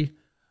boundary.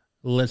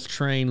 Let's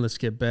train. Let's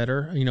get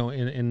better. You know,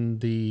 in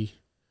the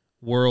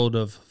world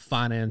of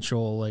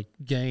financial like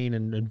gain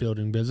and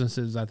building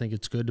businesses, I think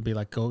it's good to be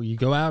like, you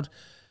go out,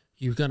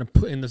 you're going to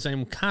put in the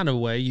same kind of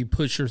way. You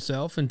push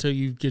yourself until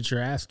you get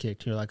your ass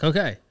kicked. You're like,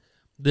 okay,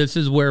 this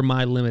is where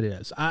my limit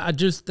is. I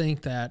just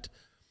think that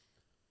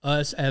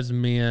us as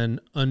men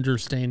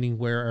understanding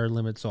where our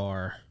limits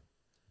are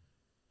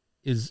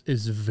is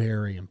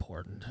very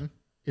important. Mm-hmm.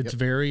 It's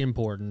very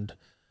important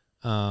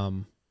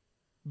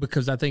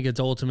because I think it's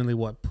ultimately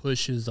what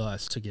pushes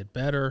us to get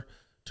better,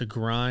 to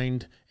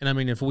grind. And I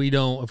mean, if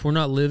we're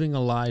not living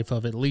a life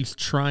of at least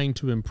trying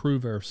to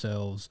improve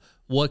ourselves,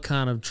 what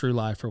kind of true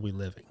life are we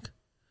living?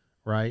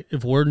 Right?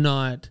 If we're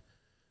not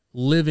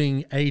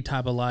living a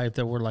type of life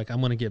that we're like, I'm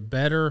going to get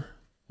better,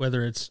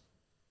 whether it's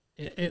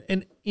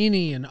in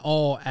any and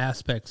all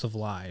aspects of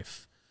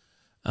life,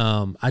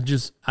 I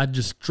just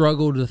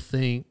struggle to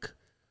think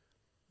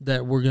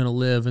that we're going to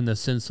live in the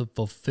sense of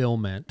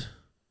fulfillment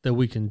that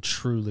we can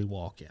truly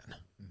walk in.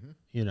 Mm-hmm.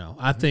 You know,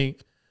 I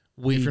think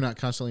if you're not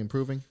constantly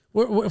improving,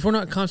 if we're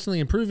not constantly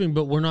improving,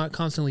 but we're not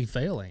constantly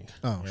failing.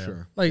 Oh,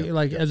 sure.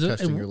 Like as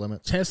testing your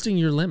limits. Testing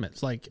your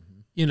limits. Like,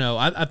 you know,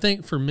 I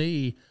think for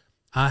me,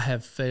 I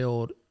have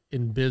failed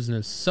in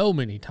business so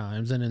many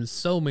times and in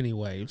so many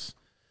ways,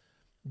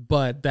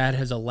 but that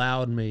has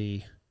allowed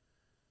me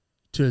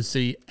to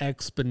see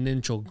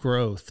exponential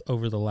growth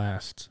over the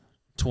last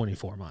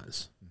 24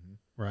 months.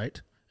 Mm-hmm.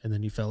 Right. And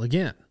then you fell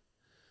again.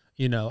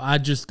 You know, I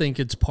just think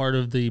it's part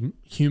of the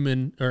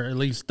human, or at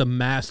least the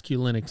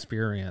masculine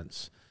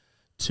experience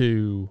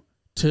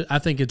I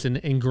think it's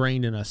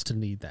ingrained in us to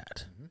need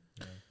that.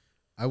 Mm-hmm.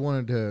 I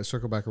wanted to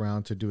circle back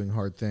around to doing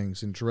hard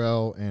things. And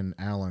Jarrell and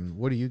Alan,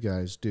 what do you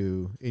guys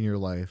do in your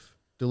life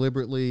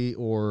deliberately,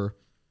 or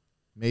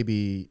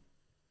maybe,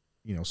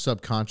 you know,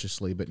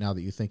 subconsciously, but now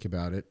that you think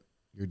about it,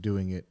 you're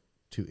doing it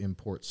to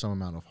import some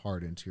amount of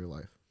heart into your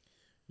life?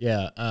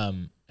 Yeah.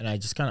 And I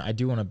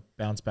do want to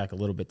bounce back a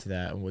little bit to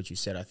that and what you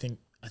said. I think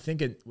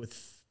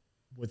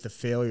with the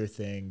failure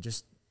thing,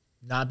 just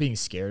not being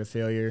scared of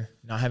failure,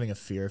 not having a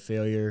fear of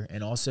failure,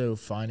 and also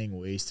finding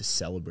ways to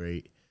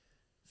celebrate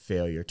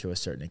failure to a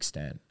certain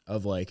extent,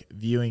 of like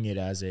viewing it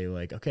as a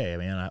like, okay,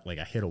 man,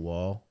 I hit a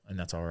wall and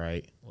that's all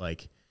right.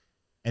 Like,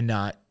 and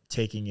not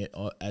taking it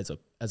as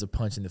a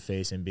punch in the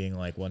face and being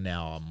like, well,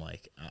 now I'm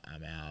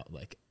out.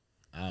 Like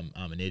I'm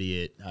an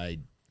idiot.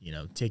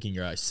 Taking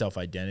your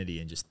self-identity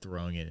and just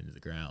throwing it into the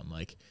ground.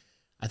 Like,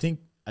 I think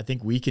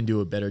we can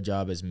do a better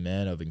job as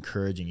men of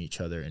encouraging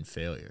each other in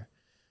failure.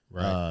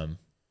 Right.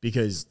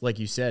 Because like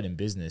you said, in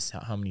business,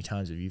 how many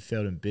times have you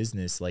failed in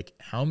business? Like,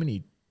 how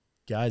many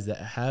guys that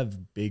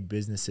have big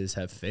businesses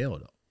have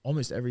failed?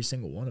 Almost every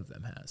single one of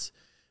them has.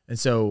 And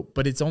so,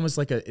 but it's almost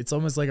like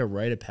a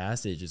rite of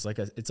passage. It's like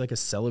a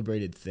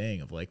celebrated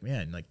thing of like,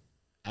 man, like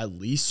at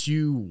least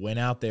you went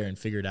out there and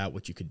figured out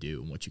what you could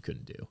do and what you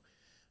couldn't do.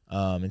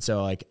 And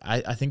so like,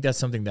 I think that's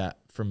something that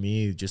for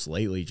me just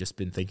lately, just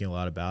been thinking a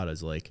lot about,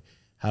 is like,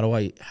 how do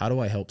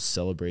I help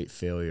celebrate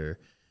failure?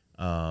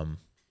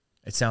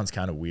 It sounds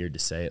kind of weird to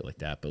say it like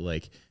that, but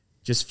like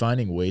just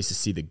finding ways to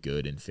see the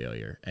good in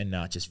failure and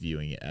not just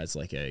viewing it as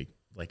like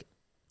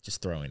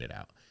just throwing it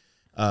out.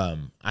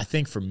 I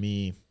think for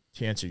me,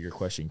 to answer your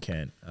question,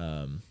 Kent,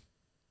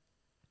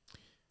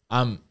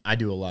 I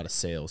do a lot of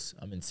sales.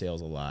 I'm in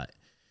sales a lot.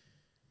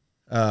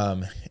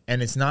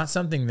 And it's not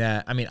something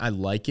that, I mean, I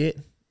like it.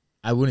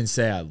 I wouldn't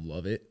say I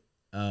love it.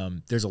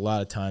 There's a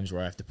lot of times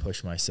where I have to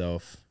push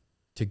myself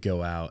to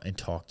go out and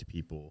talk to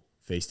people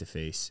face to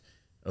face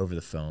over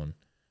the phone.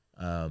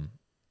 And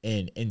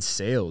in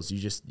sales,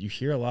 you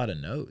hear a lot of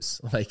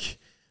no's, like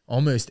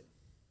almost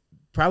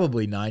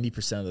probably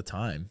 90% of the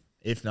time,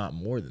 if not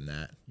more than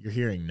that, you're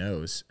hearing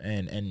no's.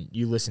 And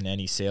you listen to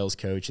any sales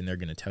coach and they're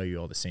going to tell you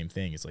all the same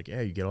thing. It's like,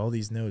 yeah, you get all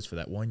these no's for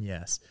that one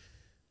yes.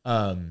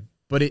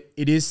 But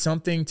it is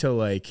something to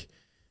like,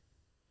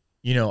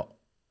 you know,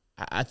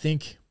 I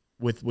think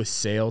with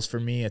sales for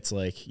me, it's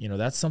like, you know,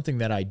 that's something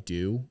that I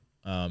do.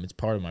 It's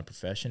part of my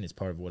profession. It's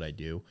part of what I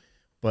do,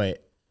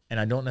 and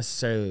I don't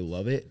necessarily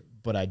love it,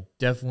 but I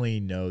definitely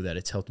know that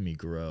it's helped me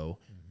grow,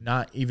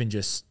 not even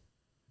just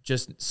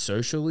just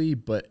socially,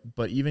 but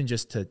even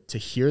just to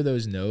hear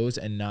those no's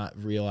and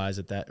not realize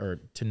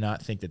or to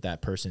not think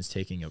that person's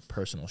taking a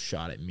personal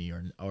shot at me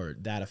or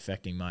that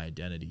affecting my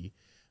identity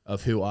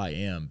of who I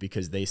am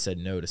because they said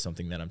no to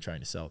something that I'm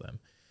trying to sell them.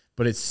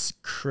 But it's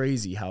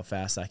crazy how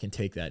fast I can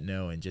take that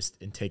no and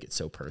take it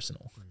so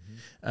personal.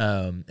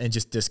 And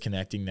just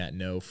disconnecting that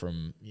no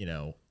from,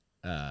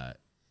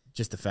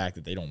 just the fact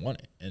that they don't want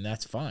it, and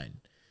that's fine.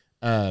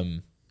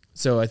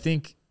 So I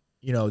think,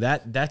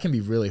 that can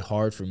be really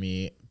hard for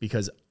me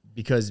because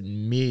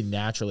me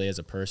naturally as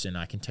a person,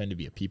 I can tend to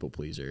be a people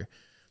pleaser,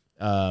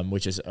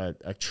 which is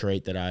a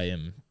trait that I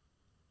am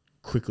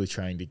quickly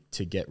trying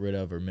to get rid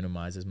of or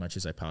minimize as much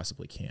as I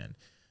possibly can,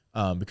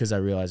 because I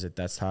realize that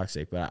that's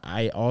toxic. But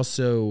I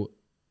also,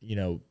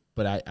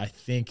 I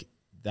think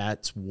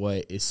that's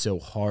what is so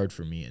hard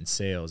for me in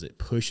sales. It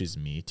pushes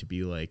me to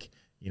be like,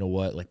 you know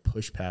what, like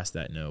push past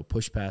that no,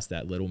 push past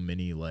that little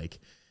mini like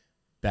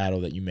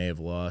battle that you may have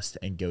lost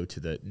and go to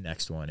the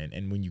next one.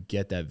 And when you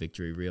get that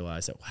victory,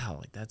 realize that, wow,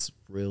 like that's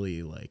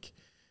really like,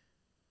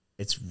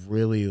 it's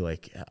really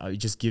like, it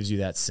just gives you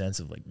that sense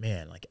of like,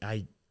 man, like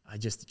I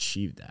just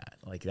achieved that.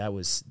 Like that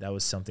was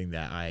something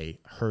that I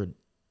heard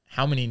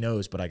how many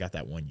no's, but I got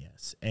that one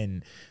yes.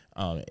 And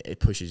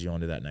it pushes you on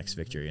to that next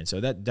victory. And so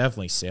that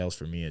definitely sales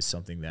for me is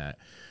something that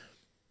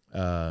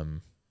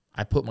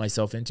I put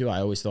myself into. I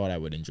always thought I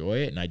would enjoy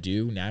it, and I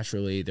do.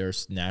 Naturally,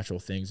 there's natural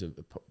things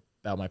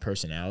about my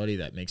personality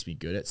that makes me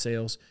good at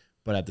sales,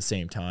 but at the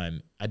same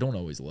time, I don't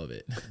always love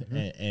it.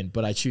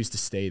 But I choose to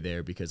stay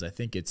there because I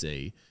think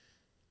I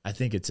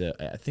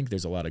think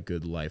there's a lot of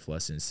good life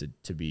lessons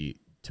to be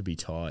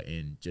taught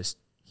in just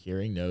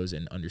hearing those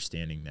and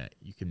understanding that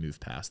you can move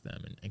past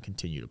them and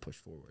continue to push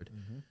forward.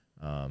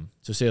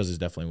 So sales is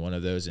definitely one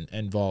of those,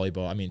 and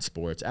volleyball. I mean,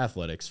 sports,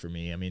 athletics for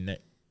me. I mean,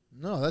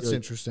 that's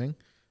interesting.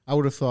 I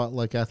would have thought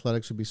like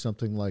athletics would be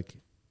something like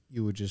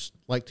you would just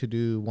like to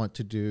do, want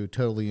to do,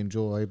 totally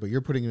enjoy, but you're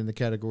putting it in the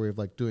category of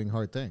like doing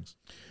hard things.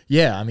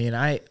 Yeah, I mean,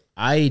 I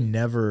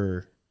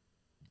never,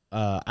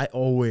 I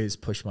always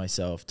push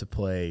myself to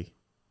play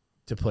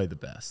the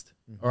best.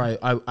 Or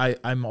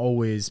I'm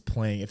always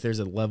playing. If there's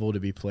a level to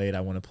be played,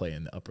 I want to play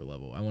in the upper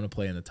level. I want to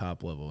play in the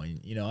top level.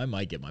 And, I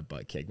might get my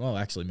butt kicked. Well,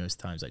 actually, most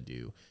times I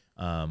do.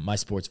 My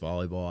sport's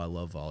volleyball. I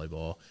love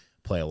volleyball.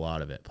 Play a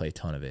lot of it. Play a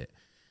ton of it.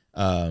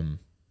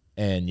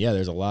 And, yeah,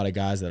 there's a lot of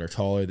guys that are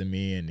taller than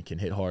me and can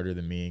hit harder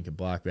than me and can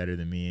block better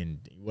than me and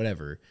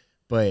whatever.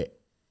 But,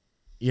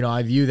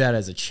 I view that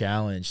as a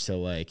challenge to,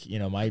 like,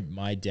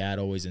 my dad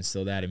always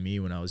instilled that in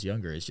me when I was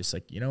younger. It's just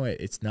like,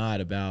 it's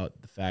not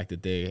about the fact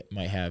that they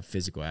might have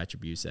physical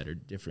attributes that are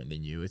different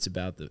than you. It's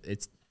about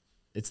it's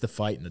the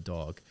fight and the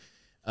dog.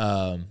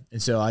 And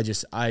so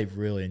I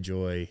really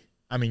enjoy,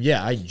 I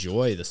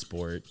enjoy the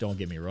sport. Don't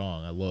get me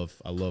wrong. I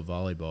love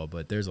volleyball,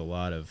 but there's a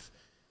lot of,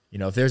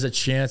 if there's a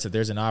chance, if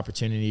there's an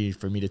opportunity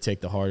for me to take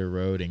the harder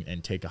road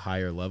and take a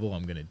higher level,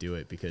 I'm going to do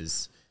it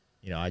because,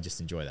 I just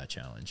enjoy that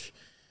challenge.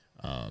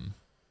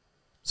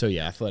 So,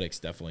 yeah, athletics,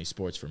 definitely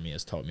sports for me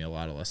has taught me a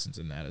lot of lessons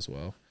in that as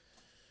well.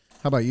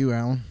 How about you,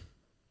 Alan?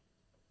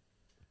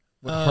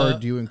 What hard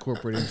do you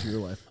incorporate into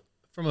your life?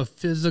 From a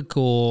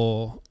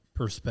physical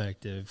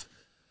perspective,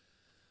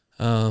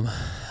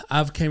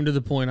 I've came to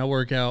the point I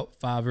work out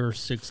 5 or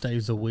 6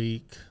 days a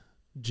week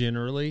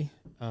generally.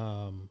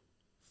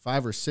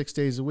 5 or 6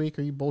 days a week?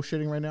 Are you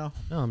bullshitting right now?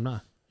 No, I'm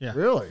not. Yeah.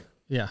 Really?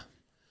 Yeah.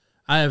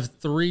 I have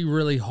 3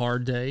 really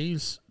hard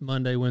days,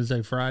 Monday,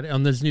 Wednesday, Friday,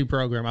 on this new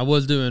program. I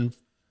was doing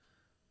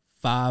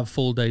 5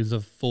 full days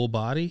of full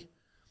body.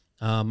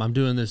 I'm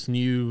doing this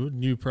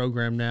new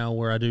program now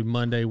where I do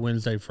Monday,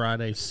 Wednesday,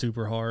 Friday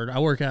super hard. I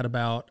work out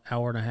about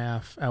hour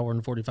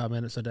and 45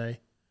 minutes a day.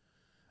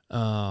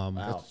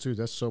 Wow.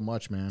 That's so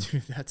much, man.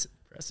 Dude, that's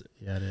impressive.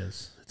 Yeah, it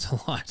is. It's a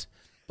lot.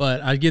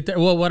 But I get there.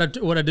 Well, what I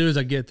do is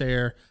I get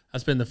there. I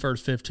spend the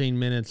first 15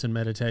 minutes in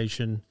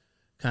meditation,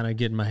 kind of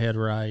getting my head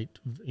right,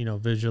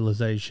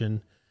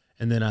 visualization.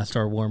 And then I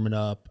start warming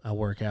up. I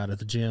work out at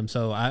the gym.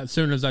 So as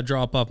soon as I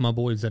drop off my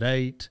boys at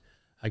 8,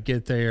 I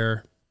get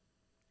there.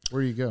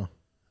 Where do you go?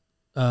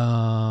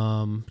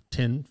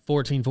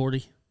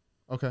 1440.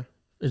 Okay.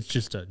 It's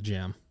just a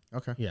gym.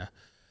 Okay. Yeah.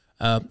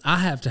 I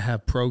have to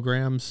have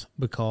programs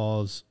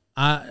because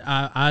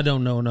I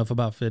don't know enough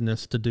about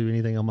fitness to do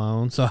anything on my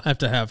own. So I have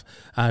to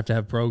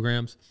have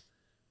programs.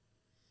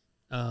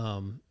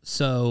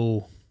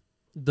 So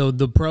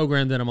the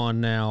program that I'm on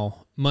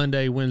now,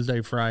 Monday, Wednesday,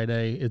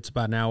 Friday, it's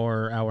about an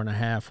hour and a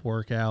half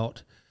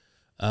workout.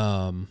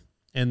 And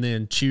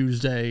then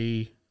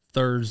Tuesday,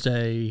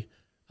 Thursday,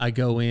 I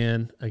go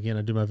in, again,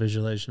 I do my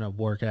visualization, I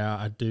work out,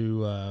 I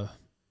do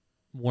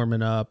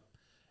warming up,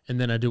 and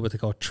then I do what they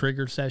call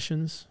trigger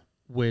sessions,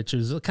 which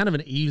is kind of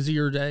an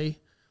easier day.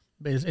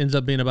 It ends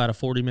up being about a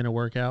 40-minute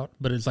workout,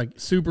 but it's like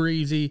super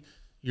easy.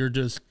 You're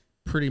just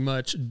pretty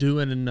much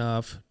doing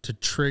enough to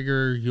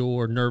trigger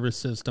your nervous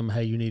system,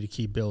 hey, you need to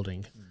keep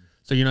building.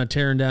 So you're not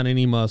tearing down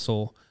any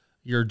muscle.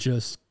 You're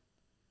just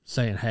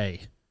saying,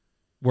 hey,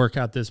 work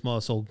out this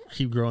muscle,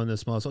 keep growing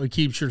this muscle. It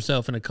keeps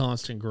yourself in a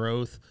constant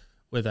growth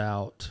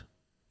without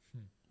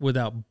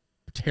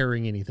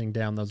tearing anything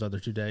down those other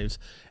 2 days.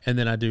 And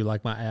then I do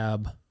like my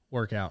ab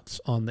workouts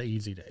on the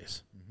easy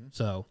days.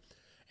 So,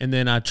 and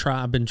then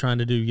I've been trying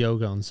to do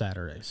yoga on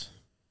Saturdays.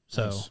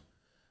 So nice.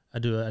 I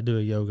do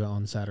a yoga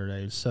on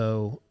Saturdays.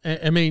 So,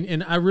 I mean,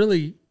 and I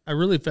really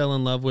fell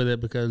in love with it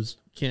because,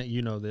 Kent,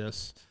 you know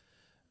this.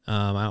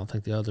 I don't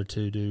think the other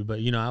two do, but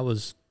I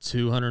was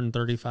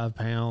 235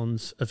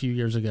 pounds a few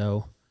years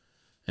ago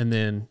and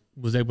then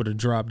was able to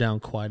drop down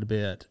quite a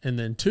bit. And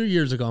then 2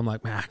 years ago, I'm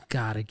like, man, I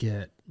got to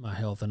get my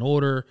health in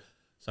order.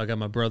 So I got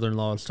my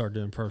brother-in-law to start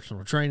doing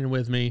personal training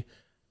with me.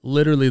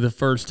 Literally the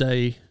first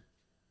day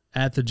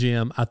at the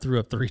gym, I threw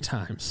up 3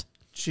 times.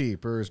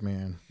 Jeepers,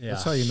 man. Yeah.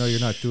 That's how you know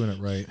you're not doing it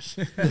right.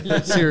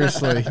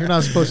 Seriously. You're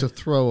not supposed to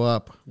throw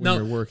up when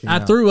you're working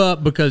out. I threw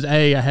up because,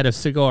 I had a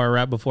cigar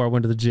right before I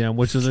went to the gym,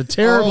 which was a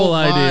terrible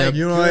idea.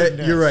 You know what?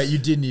 You're right. You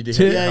did need to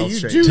hit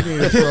you do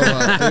need to throw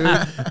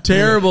up, dude.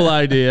 Terrible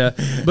idea.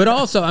 But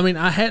also, I mean,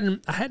 I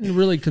hadn't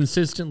really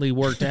consistently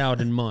worked out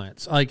in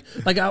months. Like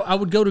I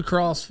would go to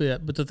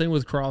CrossFit, but the thing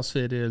with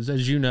CrossFit is,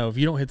 as you know, if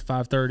you don't hit the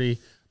 5:30,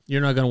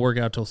 you're not going to work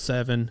out till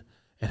 7.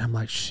 And I'm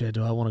like, shit,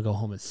 do I want to go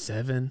home at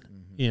 7?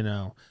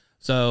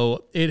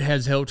 So it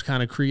has helped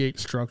kind of create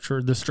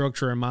the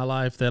structure in my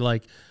life that,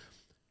 like,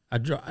 I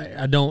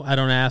don't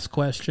ask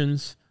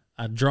questions.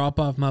 I drop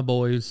off my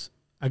boys.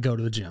 I go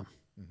to the gym.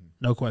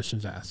 No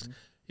questions asked.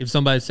 If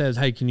somebody says,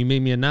 hey, can you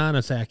meet me at 9?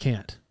 I say, I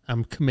can't.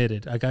 I'm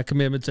committed. I got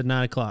commitments at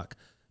 9 o'clock.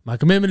 My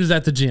commitment is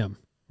at the gym,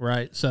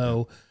 right?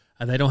 So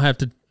they don't have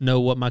to know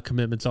what my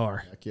commitments are.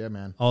 Heck yeah,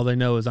 man. All they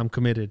know is I'm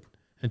committed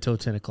until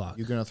 10 o'clock.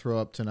 You gonna throw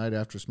up tonight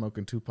after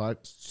smoking 2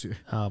 pots?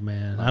 Oh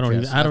man, I don't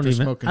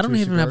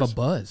even have a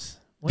buzz.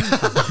 That's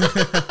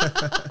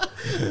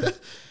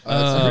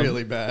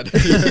really bad.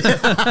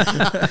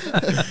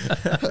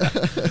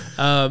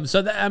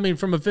 So that, I mean,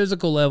 from a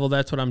physical level,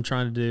 that's what I'm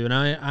trying to do, and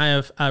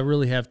I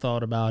really have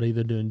thought about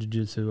either doing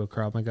jiu-jitsu or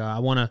Krav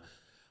Maga.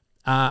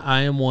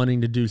 I am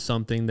wanting to do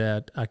something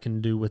that I can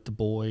do with the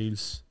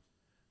boys.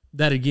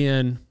 That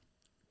again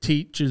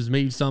teaches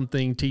me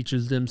something,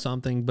 teaches them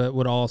something, but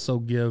would also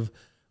give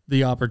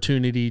the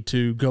opportunity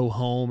to go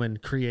home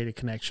and create a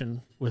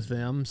connection with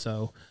them.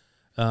 So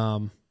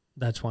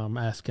that's why I'm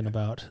asking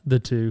about the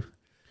two.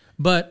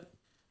 But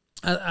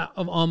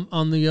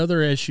on the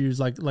other issues,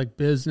 like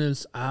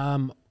business,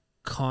 I'm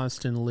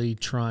constantly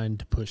trying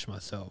to push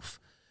myself.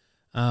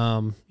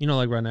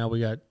 Like right now we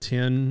got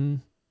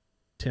 10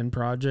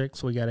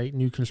 projects. We got 8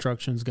 new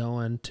constructions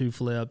going, 2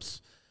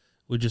 flips.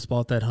 We just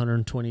bought that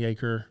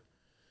 120-acre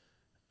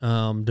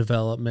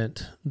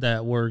development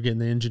that we're getting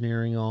the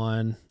engineering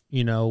on,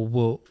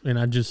 and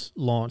I just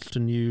launched a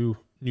new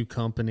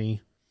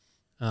company,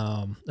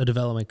 a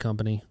development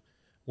company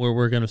where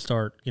we're going to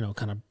start,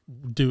 kind of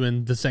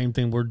doing the same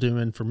thing we're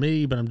doing for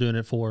me, but I'm doing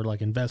it for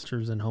like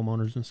investors and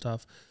homeowners and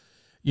stuff,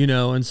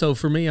 and so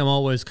for me, I'm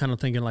always kind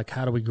of thinking like,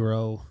 how do we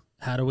grow?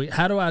 How do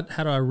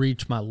I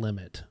reach my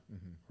limit?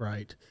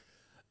 Right.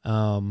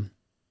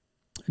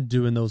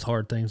 Doing those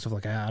hard things of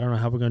like, I don't know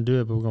how we're going to do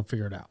it, but we're going to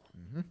figure it out.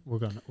 We're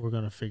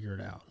gonna figure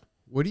it out.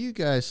 What do you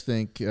guys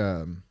think?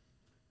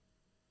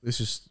 This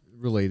is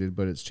related,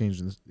 but it's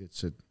changing.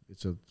 It's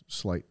a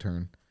slight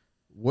turn.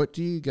 What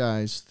do you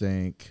guys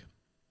think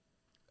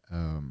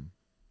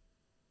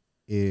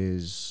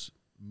is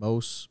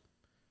most?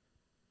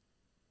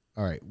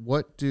 All right.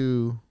 What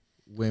do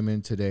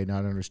women today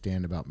not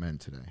understand about men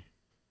today?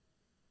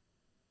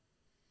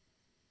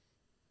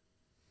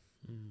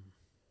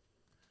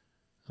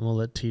 I'm gonna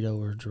let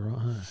Tito or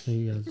Jerome.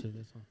 You guys do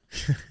this one.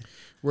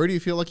 Where do you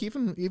feel like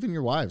even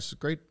your wives?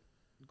 Great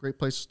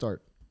place to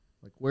start.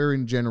 Like, where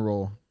in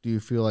general do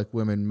you feel like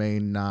women may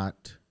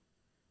not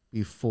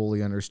be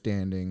fully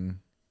understanding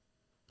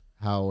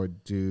how a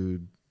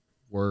dude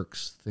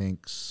works,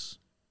 thinks,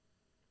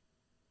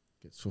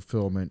 gets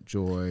fulfillment,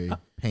 joy,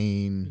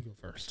 pain? You go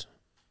first.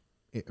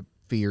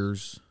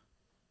 Fears.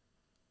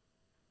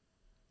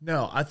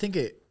 No, I think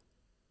it.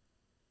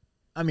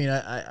 I mean,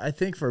 I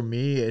think for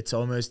me, it's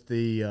almost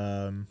the,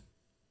 maybe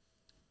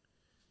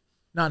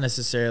not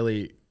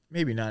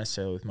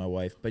necessarily with my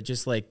wife, but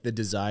just like the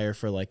desire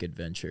for like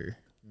adventure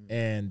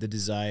and the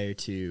desire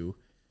to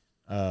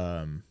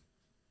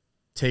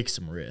take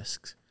some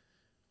risks.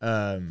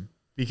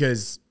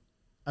 Because,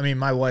 I mean,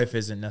 my wife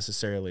isn't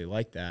necessarily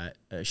like that.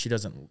 She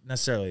doesn't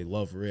necessarily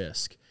love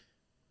risk.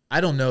 I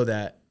don't know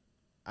that.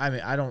 I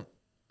mean, I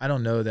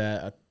don't know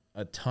that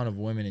a ton of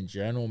women in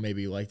general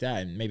maybe like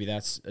that, and maybe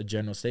that's a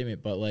general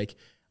statement, but like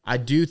I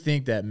do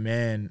think that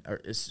men, or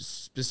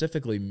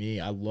specifically me,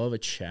 I love a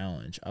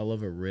challenge. I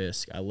love a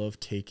risk. I love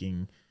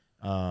taking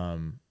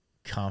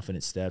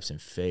confident steps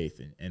and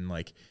faith, and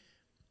like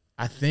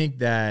I think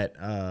that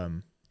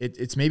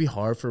it's maybe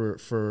hard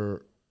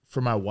for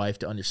my wife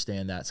to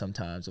understand that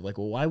sometimes, of like,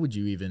 well, why would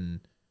you even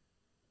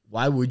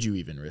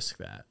risk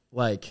that?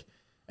 Like,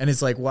 and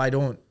it's like,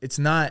 well,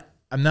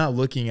 I'm not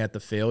looking at the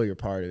failure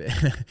part of it.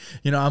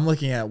 I'm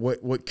looking at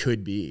what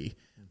could be.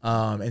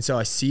 And so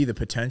I see the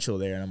potential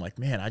there, and I'm like,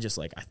 man,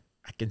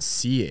 I can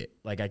see it.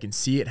 Like I can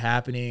see it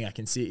happening. I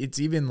can see it's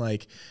even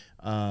like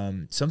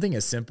something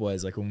as simple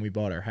as like when we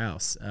bought our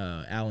house.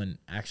 Alan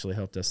actually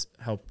helped us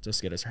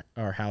get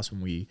our house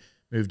when we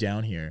moved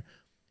down here.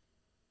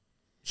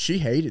 She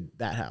hated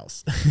that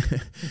house.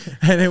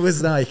 And it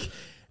was like,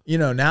 you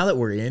know, now that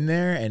we're in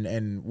there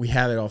and we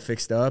have it all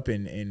fixed up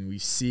and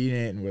we've seen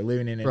it and we're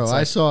living in it. Bro,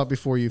 I saw it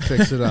before you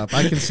fixed it up.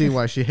 I can see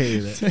why she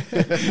hated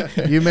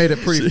it. You made it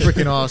pretty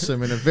freaking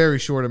awesome in a very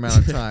short amount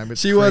of time.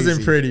 She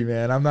wasn't pretty,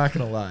 man. I'm not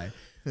going to lie.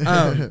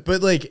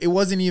 But like, it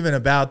wasn't even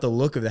about the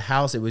look of the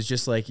house. It was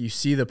just like, you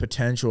see the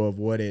potential of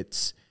what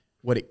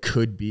it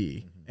could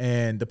be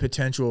and the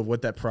potential of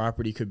what that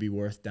property could be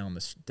worth down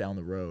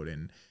the road.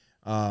 And,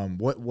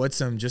 what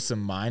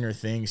some minor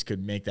things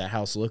could make that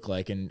house look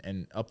like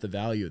and up the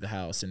value of the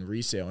house and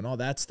resale and all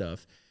that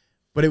stuff.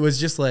 But it was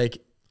just like,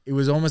 it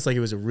was almost like it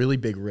was a really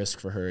big risk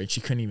for her. And she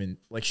couldn't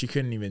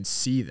even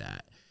see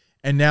that.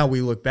 And now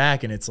we look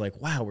back and it's like,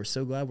 wow, we're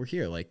so glad we're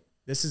here. Like,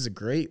 this is a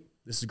great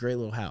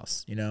little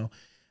house, you know?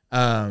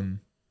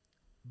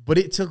 But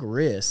it took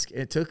risk.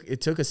 It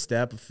took a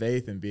step of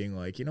faith and being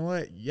like, you know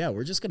what? Yeah,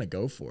 we're just going to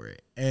go for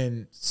it.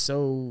 And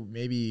so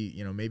maybe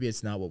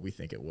it's not what we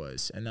think it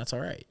was, and that's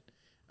all right.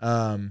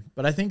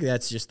 But I think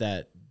that's just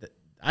that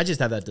I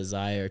just have that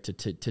desire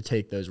to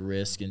take those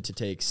risks and to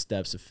take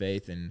steps of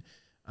faith and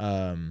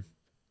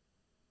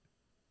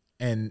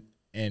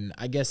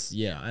I guess,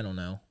 yeah, I don't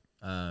know.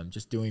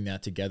 Just doing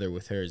that together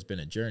with her has been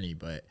a journey,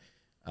 but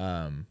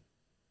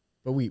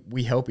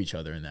we help each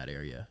other in that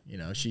area. You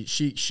know,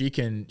 she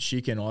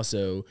can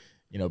also,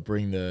 you know,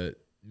 bring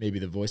maybe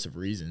the voice of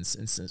reasons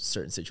in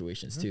certain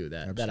situations too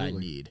that I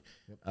need.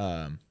 Yep.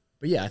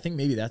 But yeah, I think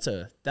maybe that's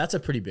a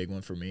pretty big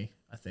one for me,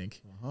 I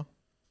think.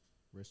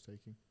 Risk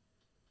taking.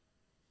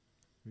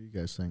 What do you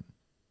guys think?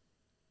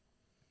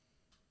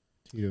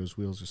 Tito's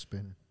wheels are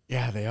spinning.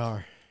 Yeah, they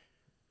are.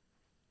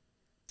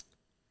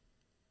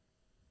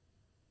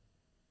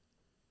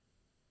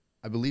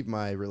 I believe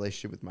my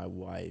relationship with my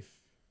wife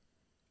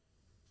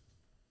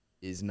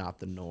is not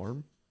the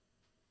norm.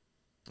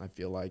 I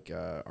feel like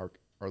our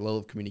level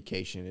of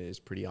communication is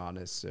pretty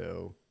honest,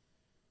 so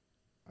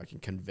I can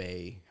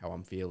convey how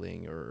I'm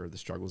feeling or the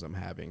struggles I'm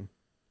having.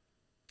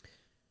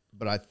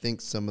 But I think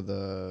some of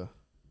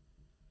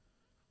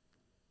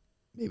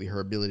maybe her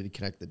ability to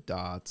connect the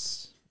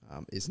dots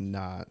is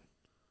not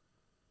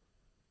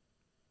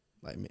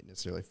like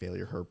necessarily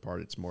failure her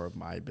part. It's more of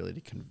my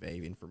ability to convey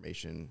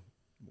information,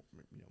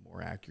 you know,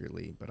 more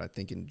accurately. But I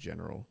think in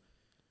general,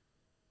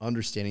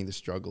 understanding the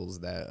struggles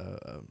that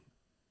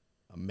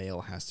a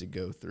male has to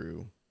go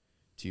through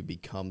to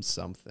become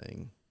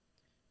something,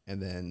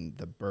 and then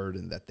the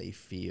burden that they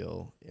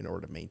feel in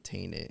order to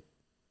maintain it.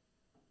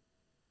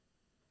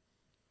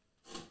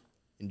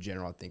 In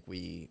general, I think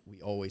we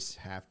always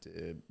have to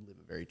live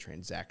a very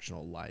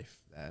transactional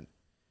life, that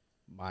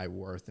my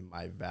worth and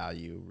my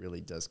value really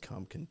does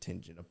come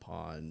contingent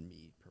upon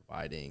me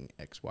providing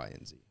X, Y,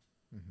 and Z,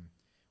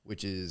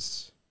 which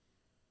is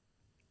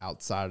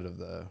outside of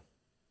the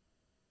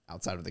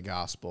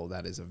gospel.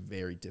 That is a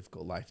very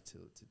difficult life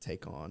to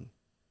take on.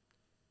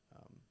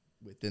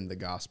 Within the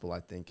gospel, I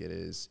think it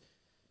is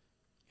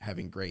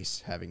having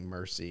grace, having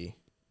mercy,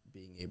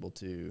 being able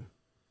to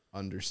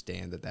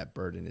understand that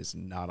burden is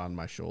not on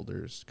my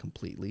shoulders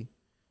completely,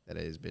 that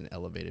it has been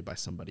elevated by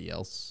somebody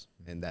else,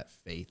 and that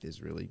faith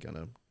is really going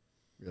to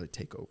really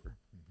take over.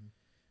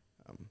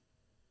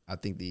 I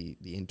think the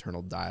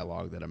internal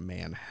dialogue that a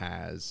man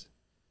has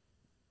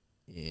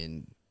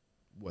in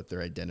what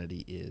their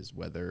identity is,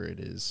 whether it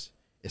is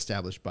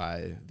established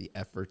by the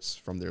efforts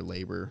from their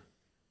labor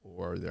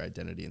or their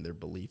identity and their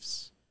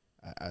beliefs,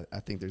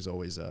 I think there's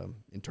always an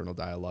internal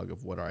dialogue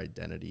of what our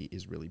identity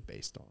is really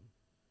based on.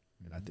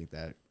 And I think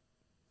that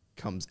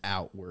comes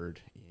outward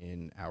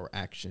in our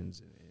actions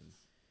and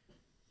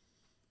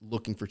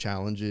looking for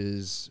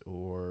challenges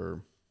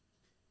or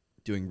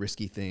doing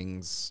risky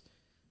things.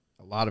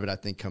 A lot of it, I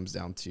think, comes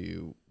down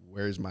to,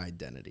 where's my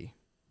identity?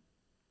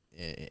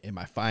 Am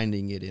I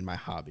finding it in my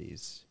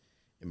hobbies?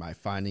 Am I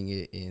finding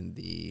it in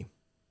the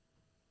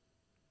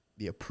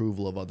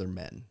approval of other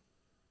men?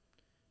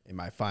 Am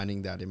I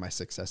finding that in my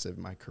success of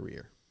my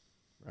career?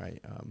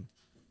 Right.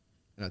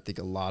 And I think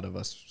a lot of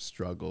us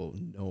struggle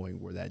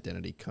knowing where that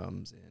identity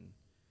comes in.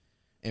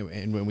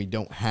 And when we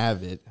don't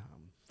have it,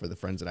 for the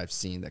friends that I've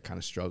seen that kind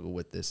of struggle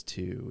with this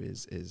too,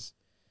 is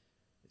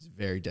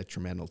very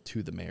detrimental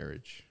to the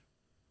marriage.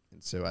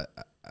 And so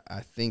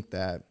I think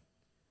that,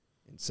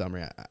 in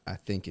summary, I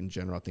think in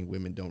general, I think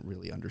women don't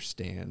really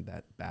understand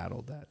that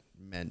battle that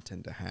men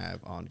tend to have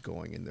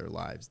ongoing in their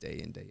lives day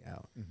in, day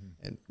out.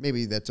 And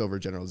maybe that's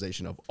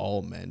overgeneralization of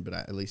all men, but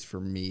at least for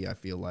me, I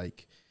feel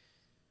like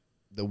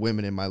the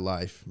women in my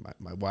life,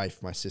 my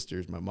wife, my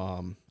sisters, my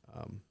mom,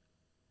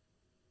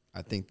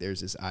 I think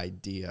there's this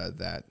idea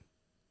that,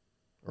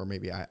 or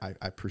maybe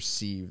I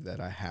perceive that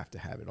I have to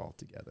have it all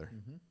together.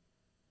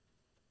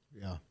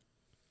 Yeah.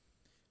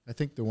 I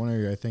think the one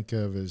area I think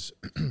of is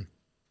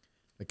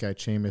the guy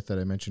Chamath that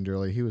I mentioned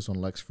earlier. He was on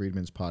Lex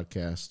Friedman's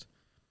podcast,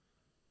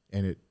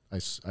 and I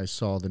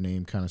saw the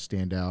name kind of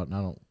stand out, and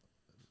I don't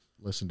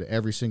listen to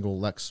every single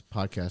Lex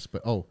podcast,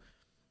 but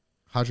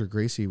Hodger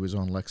Gracie was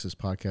on Lex's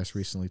podcast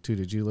recently too.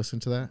 Did you listen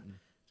to that? Mm-hmm.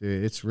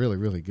 Dude, it's really,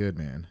 really good,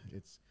 man.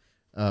 It's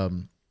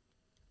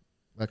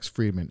Lex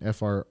Friedman,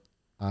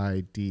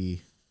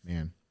 F-R-I-D,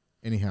 man.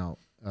 Anyhow,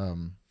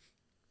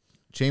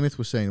 Chamath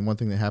was saying one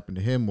thing that happened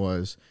to him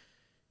was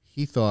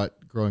he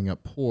thought growing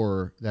up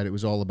poor that it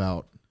was all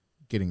about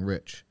getting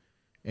rich.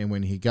 And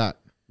when he got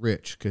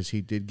rich, because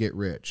he did get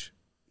rich,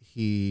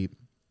 he,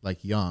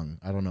 like young,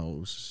 I don't know, it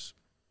was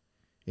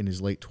in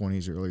his late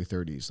 20s or early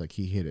 30s, like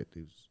he hit it. It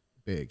was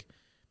big.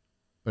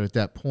 But at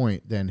that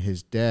point, then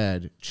his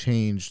dad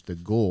changed the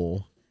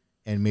goal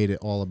and made it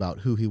all about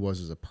who he was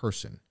as a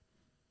person.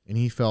 And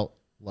he felt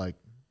like,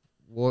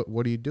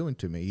 what are you doing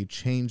to me? You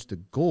changed the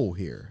goal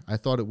here. I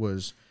thought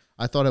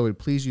I would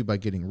please you by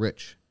getting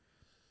rich.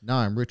 Now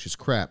I'm rich as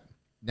crap.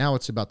 Now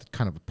it's about the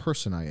kind of a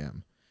person I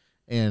am.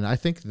 And I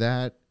think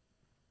that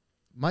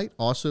might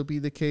also be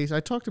the case. I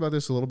talked about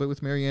this a little bit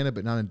with Mariana,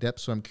 but not in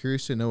depth, so I'm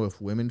curious to know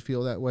if women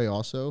feel that way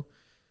also.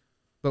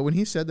 But when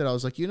he said that, I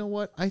was like, you know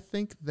what? I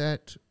think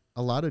that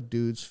a lot of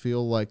dudes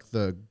feel like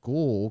the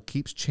goal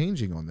keeps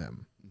changing on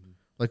them. Mm-hmm.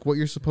 Like what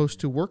you're supposed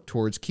to work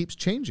towards keeps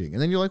changing.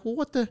 And then you're like, well,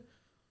 what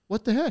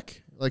the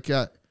heck? Like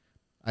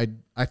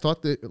I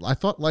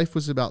thought life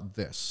was about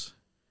this.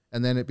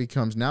 And then it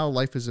becomes now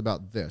life is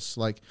about this.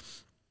 Like,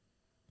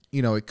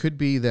 you know, it could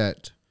be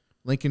that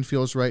Lincoln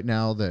feels right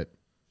now that,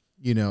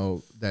 you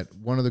know, that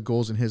one of the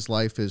goals in his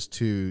life is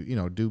to, you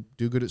know, do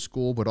good at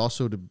school, but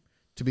also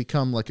to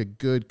become like a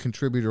good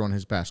contributor on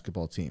his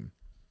basketball team.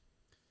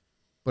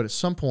 But at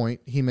some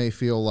point he may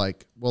feel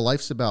like, well,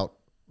 life's about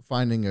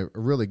finding a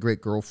really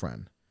great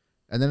girlfriend.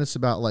 And then it's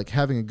about like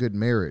having a good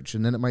marriage.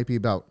 And then it might be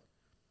about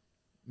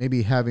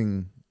maybe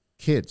having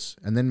kids.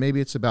 And then maybe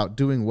it's about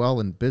doing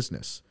well in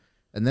business.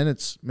 And then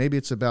maybe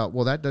it's about,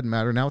 well, that doesn't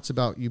matter. Now it's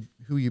about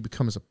who you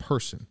become as a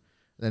person.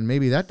 Then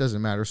maybe that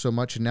doesn't matter so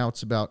much. And now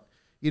it's about,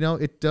 you know,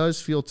 it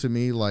does feel to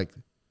me like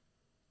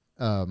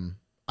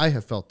I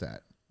have felt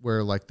that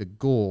where like the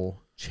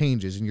goal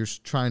changes and you're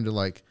trying to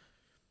like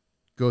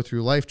go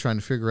through life trying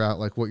to figure out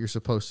like what you're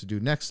supposed to do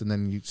next. And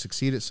then you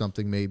succeed at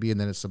something maybe, and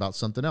then it's about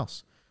something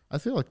else. I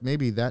feel like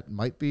maybe that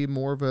might be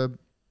more of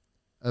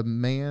a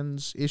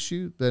man's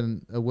issue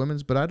than a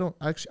woman's, but I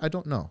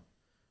don't know.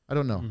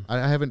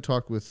 I haven't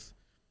talked with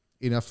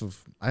I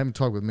haven't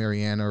talked with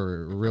Mariana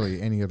or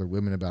really any other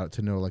women about it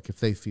to know like if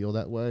they feel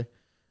that way.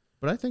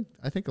 But I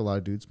think a lot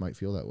of dudes might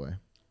feel that way.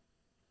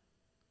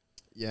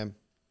 Yeah.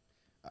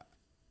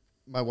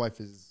 My wife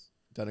has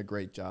done a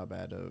great job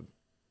at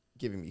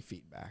giving me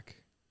feedback,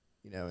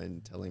 you know,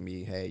 and telling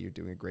me, hey, you're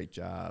doing a great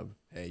job.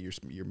 Hey,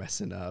 you're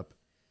messing up.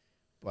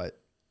 But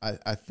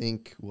I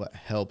think what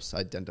helps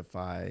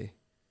identify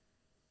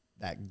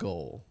that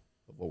goal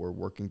of what we're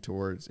working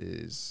towards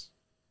is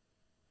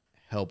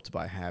helped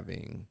by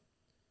having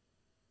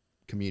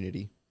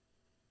community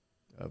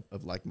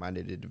of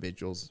like-minded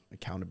individuals,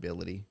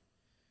 accountability.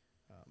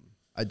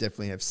 I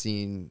definitely have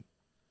seen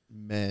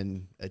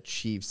men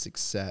achieve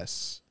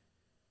success,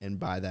 and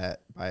by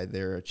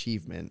their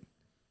achievement,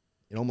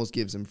 it almost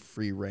gives them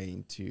free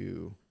rein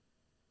to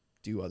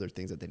do other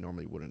things that they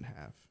normally wouldn't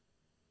have.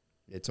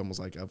 It's almost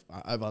like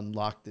I've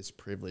unlocked this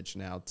privilege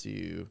now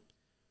to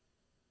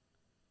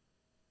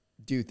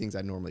do things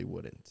I normally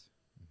wouldn't.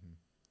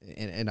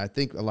 Mm-hmm. And I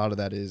think a lot of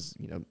that is,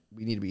 you know,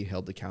 we need to be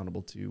held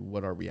accountable to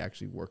what are we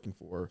actually working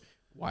for?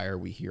 Why are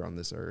we here on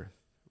this earth?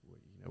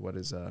 You know, what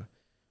is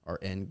our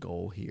end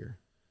goal here?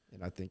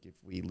 And I think if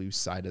we lose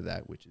sight of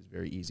that, which is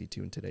very easy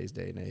to in today's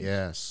day and age.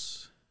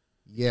 Yes.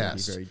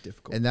 It's very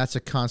difficult. And that's a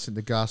constant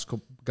the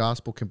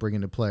gospel can bring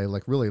into play,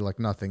 like really like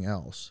nothing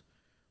else.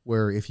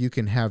 Where if you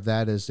can have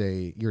that as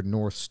your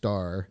North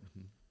Star,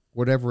 mm-hmm.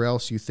 whatever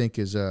else you think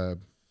is a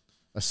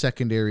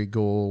secondary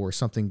goal or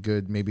something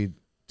good maybe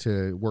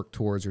to work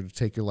towards or to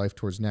take your life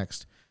towards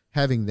next,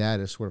 having that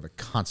as sort of a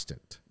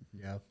constant.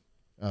 Yeah.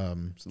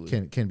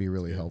 Absolutely. Can be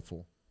really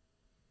helpful.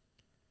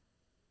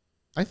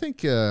 I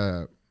think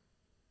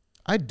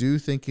I do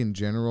think in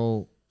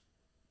general,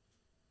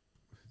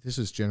 this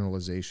is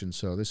generalization,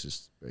 so this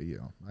is, you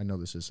know, I know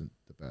this isn't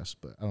the best,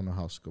 but I don't know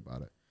how else to go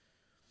about it.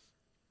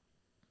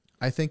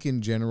 I think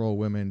in general,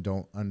 women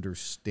don't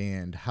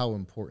understand how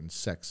important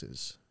sex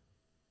is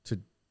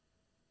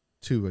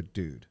to a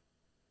dude.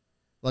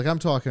 Like I'm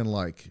talking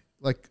like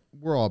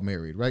we're all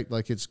married, right?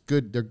 Like it's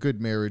good. They're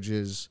good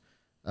marriages.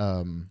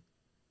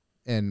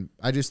 And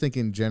I just think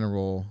in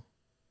general,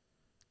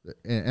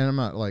 and I'm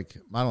not like,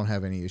 I don't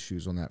have any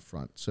issues on that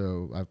front.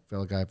 So I feel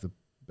like I have the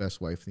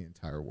best wife in the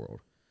entire world.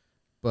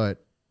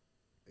 But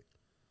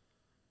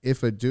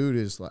if a dude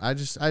is like,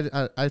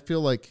 I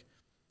feel like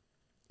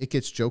it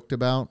gets joked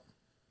about,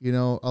 you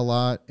know, a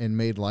lot and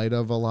made light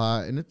of a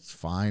lot, and it's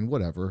fine,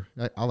 whatever.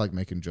 I like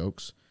making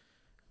jokes.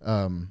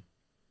 But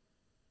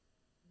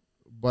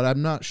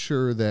I'm not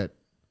sure that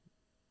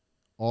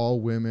all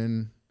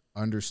women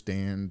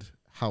understand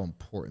how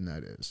important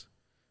that is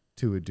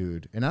to a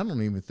dude. And I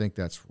don't even think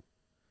that's,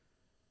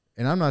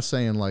 and I'm not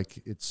saying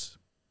like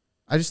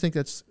I just think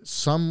it's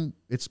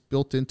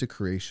built into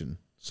creation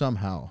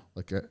somehow.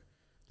 Like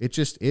It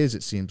just is,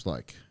 it seems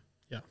like.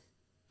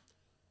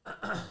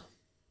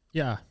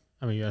 Yeah.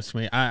 I mean, you asked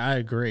me. I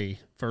agree,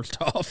 first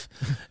off.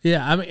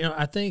 Yeah. I mean,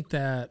 I think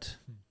that.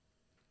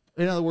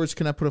 In other words,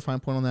 can I put a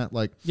fine point on that?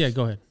 Like, Yeah,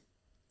 go ahead.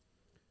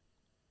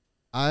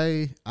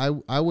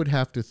 I would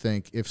have to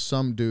think if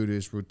some dude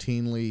is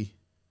routinely,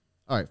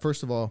 all right,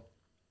 first of all,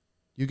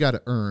 you got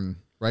to earn,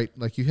 right?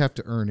 Like you have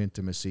to earn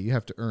intimacy. You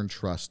have to earn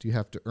trust. You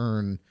have to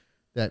earn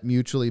that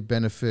mutually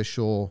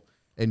beneficial,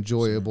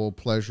 enjoyable,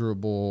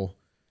 pleasurable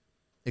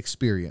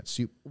experience.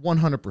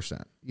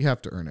 100%. You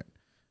have to earn it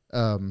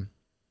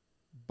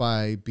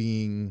by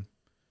being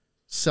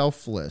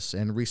selfless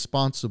and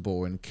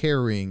responsible and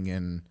caring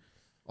and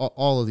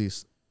all of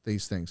these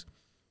things.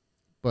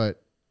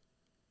 But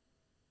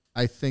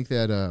I think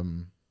that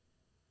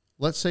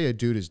let's say a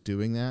dude is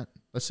doing that.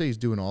 Let's say he's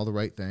doing all the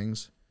right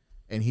things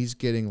and he's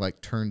getting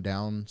like turned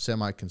down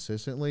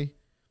semi-consistently.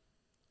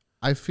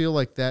 I feel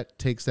like that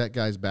takes that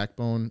guy's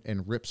backbone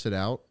and rips it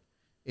out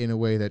in a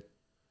way that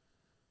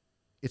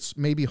it's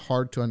maybe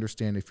hard to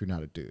understand if you're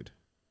not a dude.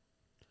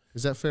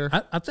 Is that fair?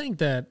 I think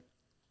that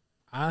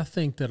a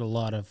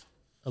lot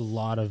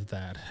of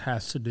that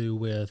has to do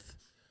with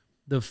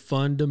the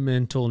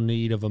fundamental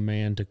need of a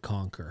man to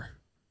conquer.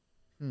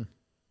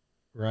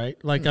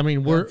 Right? Like, I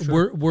mean,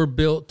 we're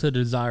built to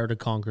desire to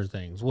conquer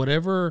things.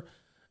 Whatever,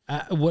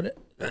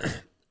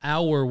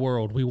 our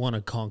world, we want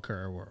to conquer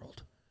our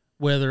world.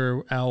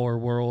 Whether our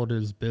world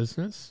is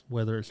business,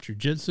 whether it's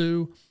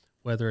jujitsu,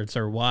 whether it's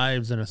our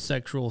wives in a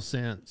sexual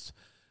sense,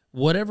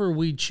 whatever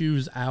we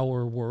choose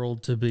our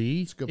world to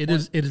be, it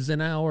is in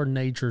our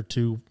nature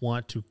to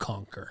want to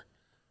conquer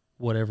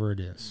whatever it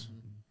is,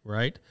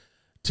 right?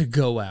 To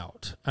go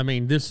out. I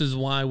mean, this is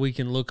why we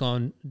can look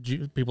on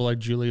people like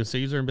Julius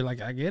Caesar and be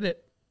like, I get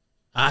it.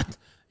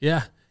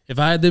 Yeah, if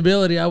I had the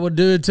ability, I would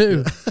do it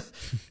too.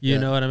 You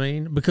know what I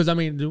mean? Because, I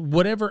mean,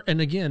 whatever,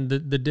 and again, the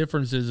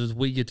difference is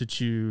we get to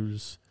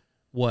choose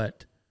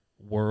what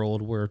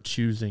world we're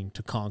choosing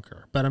to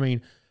conquer. But, I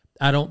mean,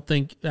 I don't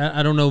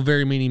know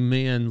very many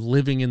men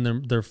living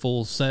in their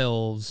full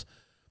selves,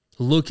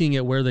 looking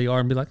at where they are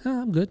and be like,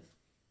 I'm good.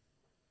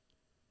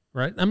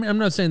 Right? I mean, I'm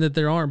not saying that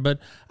there aren't, but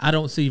I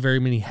don't see very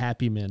many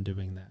happy men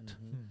doing that.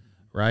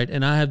 Right?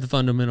 And I have the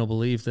fundamental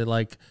belief that,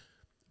 like,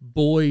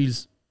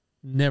 boys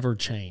never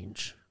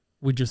change.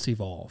 We just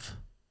evolve.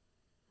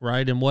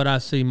 Right? And what I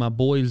see my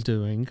boys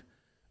doing,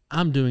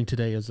 I'm doing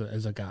today as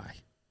a guy.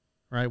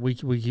 Right?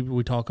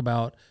 We talk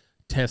about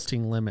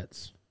testing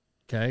limits.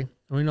 Okay?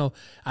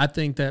 I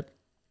think that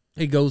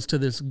it goes to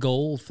this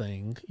goal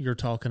thing you're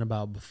talking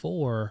about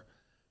before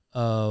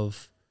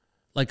of,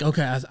 like,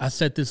 okay, I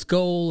set this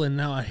goal and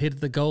now I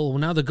hit the goal. Well,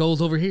 now the goal's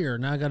over here.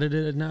 Now I got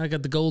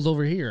the goals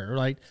over here.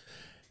 Like,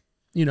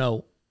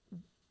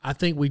 I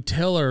think we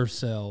tell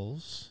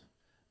ourselves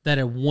that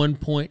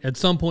at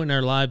some point in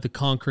our life, the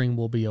conquering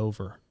will be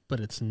over, but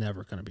it's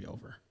never going to be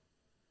over.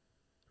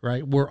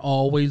 Right? We're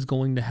always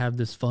going to have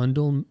this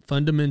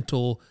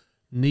fundamental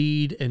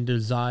need and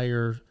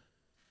desire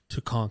to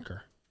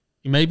conquer.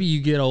 Maybe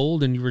you get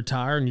old and you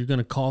retire and you're going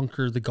to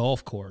conquer the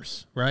golf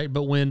course, right?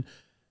 But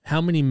how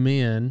many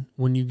men,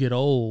 when you get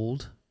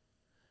old,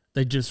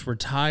 they just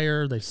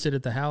retire, they sit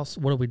at the house?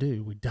 What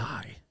do? We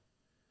die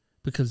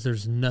because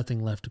there's nothing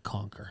left to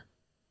conquer,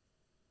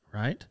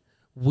 right?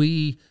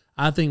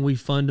 I think we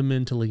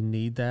fundamentally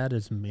need that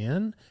as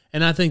men,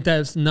 and I think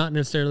that's not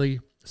necessarily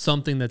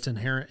something that's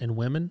inherent in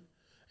women,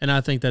 and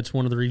I think that's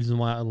one of the reasons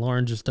why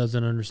Lauren just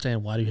doesn't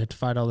understand why do you have to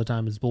fight all the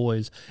time as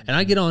boys. And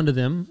I get on to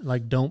them,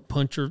 like, don't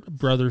punch your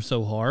brother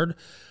so hard.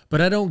 But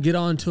I don't get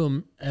on to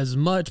them as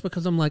much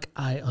because I'm like,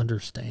 I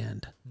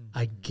understand.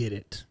 I get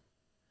it.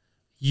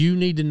 You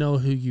need to know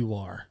who you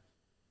are.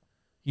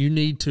 You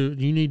need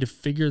to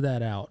figure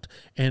that out.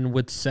 And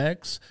with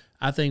sex,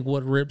 I think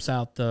what rips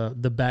out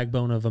the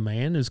backbone of a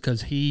man is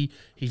because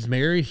he's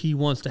married. He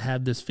wants to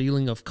have this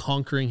feeling of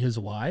conquering his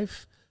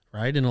wife,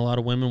 right? And a lot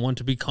of women want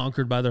to be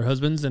conquered by their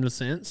husbands in a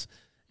sense,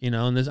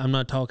 and this, I'm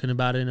not talking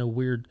about it in a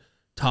weird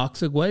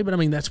toxic way, but I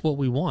mean, that's what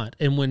we want.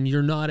 And when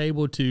you're not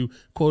able to,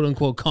 quote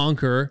unquote,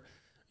 conquer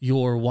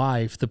your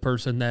wife, the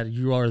person that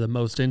you are the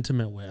most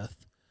intimate with,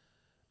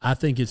 I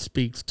think it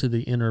speaks to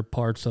the inner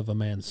parts of a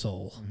man's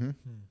soul.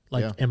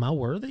 Like, am I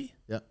worthy?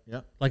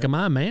 Yeah. Like, am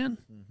I a man?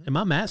 Am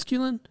I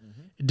masculine?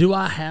 Do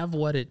I have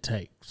what it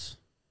takes?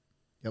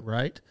 Yep.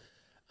 Right?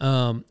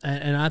 And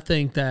I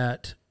think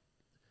that,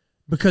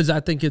 because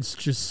I think it's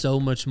just so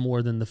much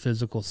more than the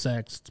physical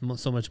sex.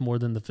 It's so much more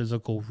than the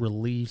physical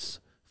release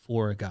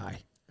for a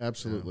guy.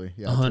 Absolutely.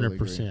 Yeah,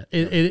 100%.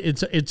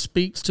 It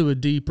speaks to a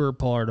deeper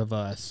part of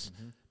us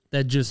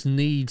that just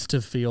needs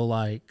to feel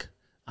like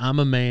I'm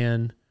a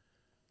man.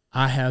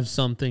 I have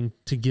something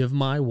to give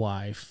my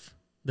wife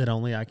that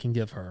only I can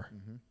give her.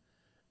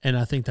 And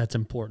I think that's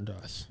important to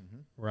us.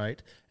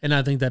 Right? And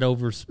I think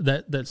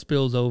that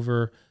spills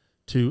over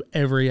to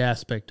every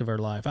aspect of our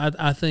life.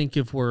 I think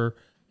if we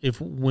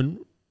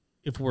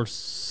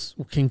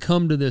can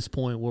come to this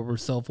point where we're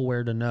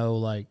self-aware to know,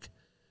 like,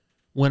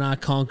 when I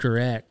conquer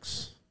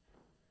X,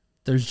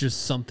 there's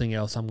just something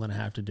else I'm going to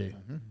have to do.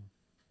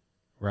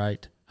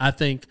 Right? I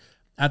think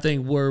I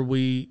think where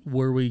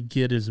we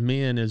get as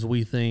men is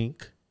we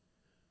think,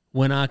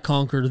 when I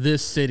conquer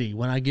this city,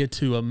 when I get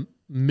to $1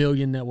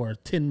 million net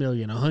worth, 10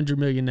 million, 100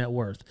 million net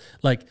worth,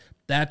 like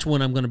that's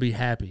when I'm going to be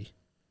happy.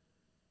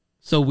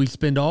 So we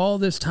spend all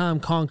this time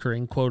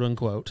conquering, quote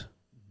unquote,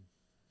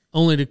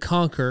 only to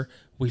conquer.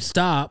 We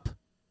stop,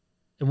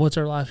 and what's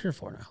our life here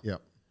for now?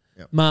 Yep.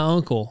 My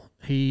uncle,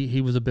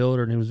 he was a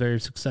builder and he was very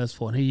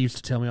successful, and he used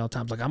to tell me all the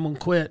time, like, I'm gonna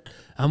quit,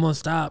 I'm gonna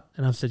stop,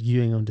 and I've said,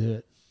 you ain't gonna do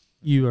it.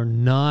 You are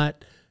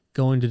not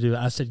going to do it.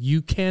 I said,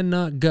 you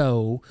cannot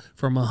go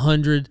from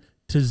 100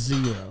 to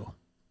 0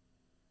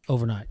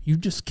 overnight. You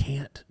just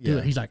can't do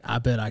it. He's like, I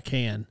bet I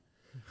can.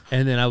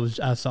 And then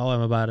I saw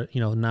him about it,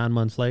 9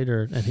 months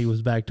later, and he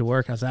was back to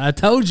work. I said, I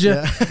told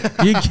you,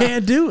 you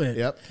can't do it.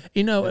 Yep.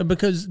 And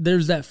because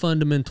there's that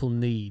fundamental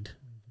need,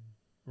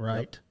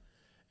 right?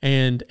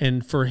 Yep.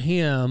 And for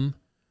him,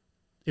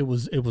 it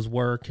was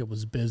work, it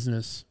was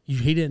business.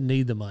 He didn't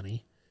need the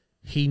money.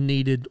 He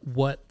needed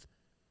what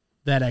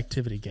that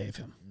activity gave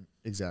him.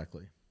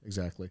 Exactly.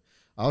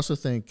 I also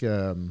think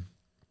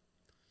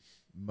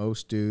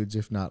most dudes,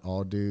 if not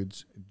all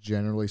dudes,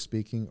 generally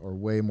speaking, are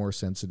way more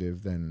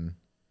sensitive than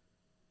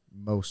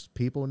most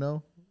people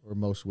know or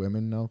most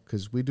women know,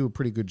 because we do a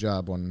pretty good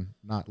job on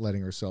not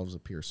letting ourselves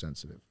appear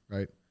sensitive,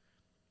 right?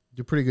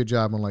 Do a pretty good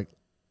job on like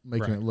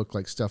making it look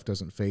like stuff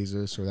doesn't faze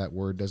us, or that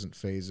word doesn't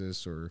faze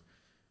us, or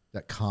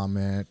that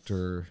comment,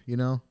 or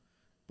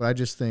but I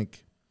just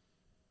think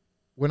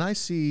when I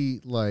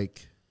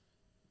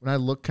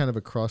look kind of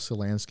across the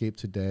landscape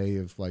today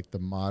of like the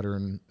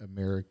modern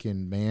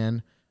American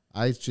man,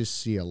 I just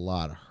see a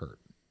lot of hurt,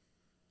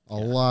 a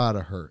lot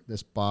of hurt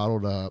that's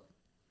bottled up.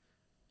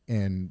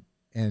 And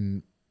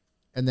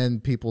then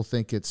people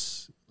think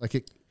it's like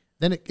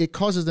it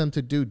causes them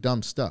to do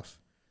dumb stuff.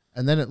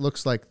 And then it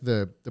looks like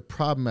the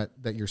problem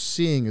that you're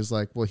seeing is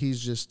like, well, he's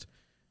just,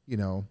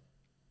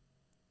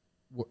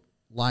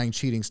 lying,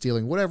 cheating,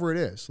 stealing, whatever it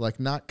is, like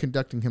not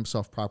conducting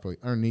himself properly.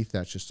 Underneath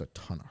that's just a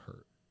ton of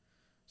hurt.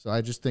 So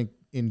I just think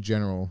in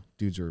general,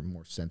 dudes are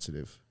more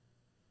sensitive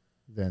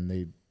than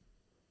they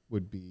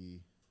would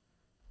be,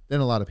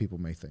 than a lot of people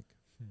may think.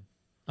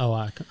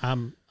 Oh,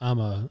 I'm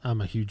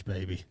a huge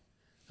baby.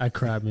 I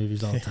cry at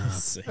movies all the time.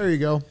 There you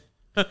go.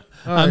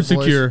 I'm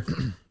secure.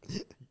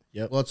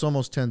 Yep. Well, it's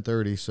almost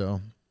 10:30, so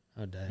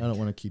Oh, dang. I don't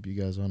want to keep you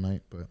guys all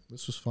night, but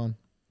this was fun.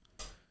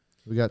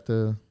 We got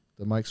the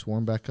mics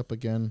warmed back up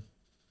again.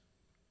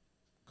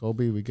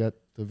 Colby, we got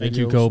the Thank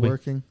you, videos Colby.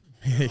 working.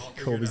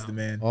 Colby's the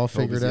man. All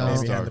figured out.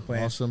 Colby's behind the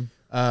plan. Awesome.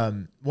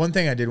 One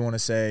thing I did want to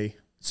say,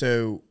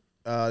 so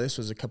this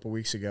was a couple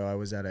weeks ago. I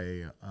was at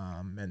a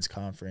men's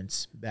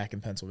conference back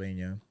in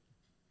Pennsylvania,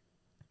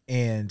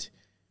 and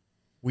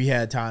we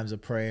had times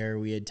of prayer.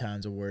 We had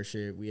times of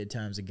worship. We had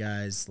times of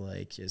guys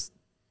like just,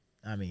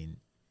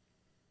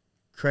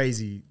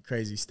 crazy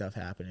stuff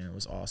happening. It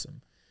was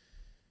awesome.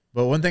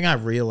 But one thing I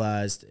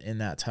realized in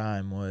that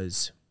time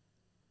was,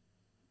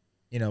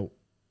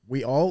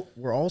 we're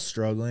all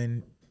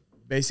struggling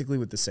basically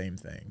with the same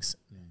things,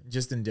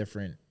 just in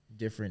different.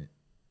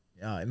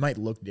 It might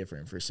look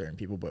different for certain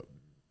people, but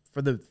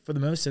for the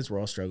most sense, we're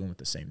all struggling with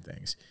the same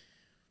things.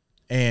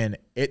 And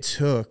it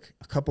took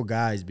a couple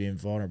guys being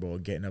vulnerable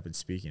and getting up and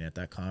speaking at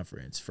that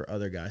conference for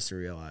other guys to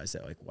realize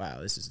that, like,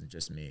 wow, this isn't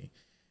just me.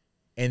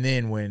 And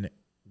then when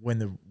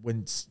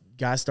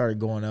guys started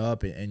going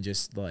up and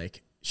just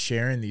like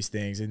sharing these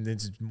things, and then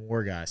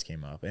more guys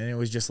came up, and it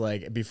was just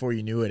like, before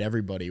you knew it,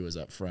 everybody was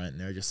up front,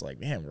 and they're just like,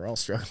 man, we're all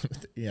struggling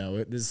with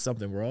it. This is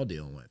something we're all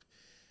dealing with.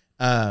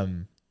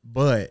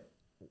 But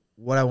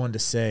what I wanted to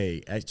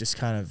say, as just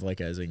kind of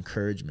like as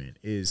encouragement,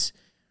 is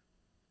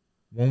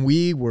when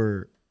we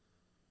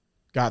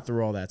got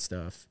through all that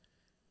stuff,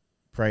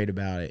 prayed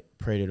about it,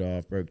 prayed it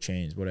off, broke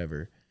chains,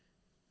 whatever,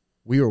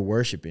 we were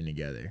worshiping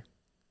together.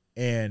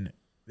 And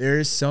there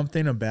is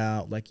something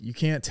about, like, you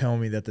can't tell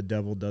me that the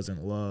devil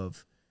doesn't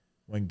love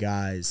when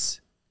guys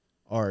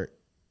are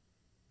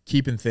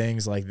keeping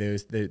things like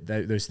those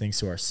things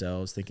to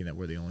ourselves, thinking that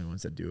we're the only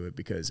ones that do it.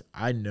 Because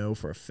I know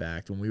for a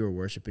fact when we were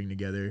worshiping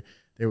together,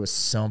 there was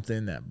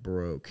something that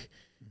broke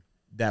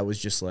that was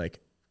just like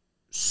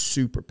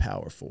super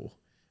powerful,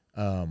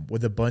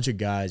 with a bunch of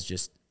guys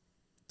just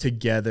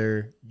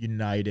together,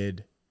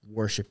 united,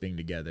 worshiping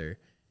together.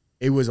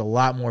 It was a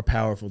lot more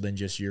powerful than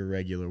just your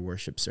regular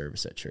worship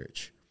service at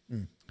church.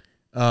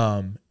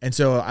 And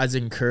so as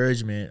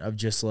encouragement of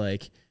just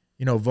like,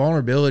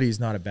 vulnerability is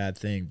not a bad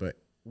thing, but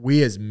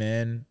we as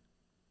men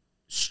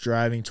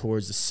striving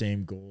towards the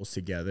same goals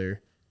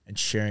together and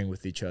sharing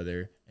with each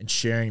other and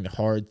sharing the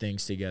hard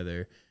things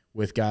together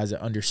with guys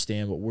that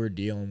understand what we're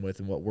dealing with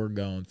and what we're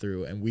going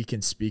through, and we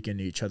can speak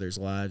into each other's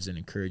lives and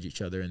encourage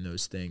each other in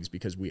those things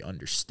because we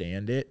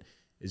understand it,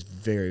 is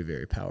very,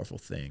 very powerful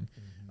thing.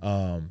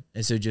 And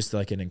so just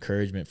like an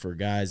encouragement for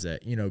guys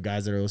that,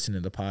 guys that are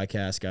listening to the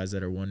podcast, guys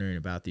that are wondering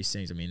about these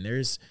things. I mean,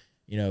 there's,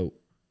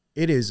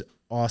 it is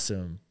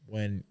awesome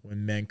when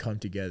men come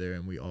together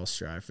and we all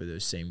strive for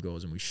those same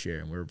goals and we share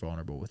and we're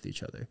vulnerable with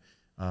each other.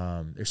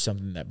 There's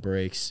something that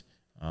breaks.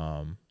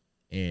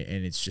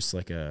 and it's just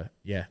like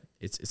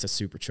it's a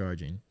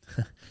supercharging.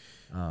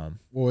 Well,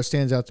 what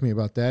stands out to me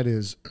about that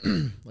is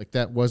like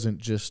that wasn't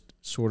just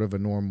sort of a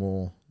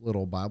normal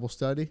little Bible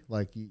study.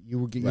 Like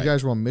you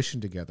guys were on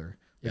mission together.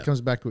 It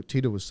comes back to what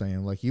Tito was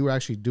saying. Like you were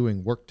actually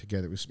doing work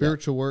together. It was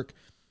spiritual work,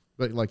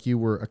 but like you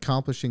were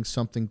accomplishing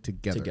something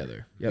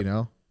together. You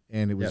know,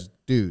 and it was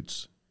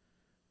dudes.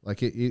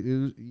 Like it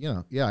was, you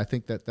know, I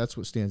think that's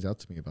what stands out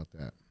to me about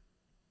that.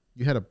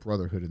 You had a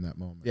brotherhood in that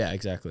moment. Yeah,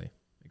 exactly.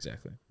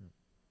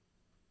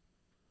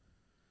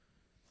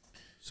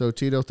 So,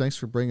 Tito, thanks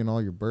for bringing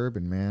all your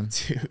bourbon, man.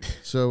 Dude.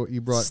 So, you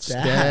brought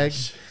Stag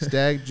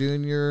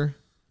Jr.,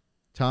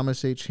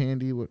 Thomas H.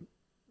 Handy. What?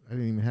 I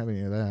didn't even have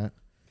any of that.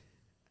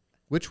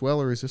 Which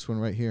Weller is this one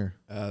right here?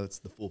 That's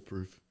the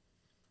foolproof.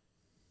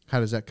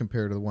 How does that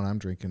compare to the one I'm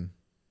drinking?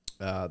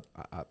 I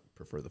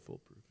prefer the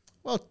foolproof.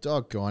 Well,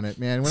 doggone it,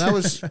 man. When I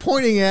was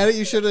pointing at it,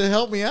 you should have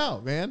helped me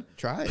out, man.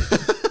 Try it.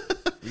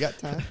 You got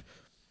time?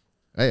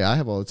 Hey, I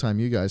have all the time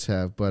you guys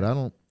have, but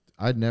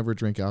I'd never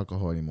drink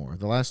alcohol anymore.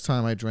 The last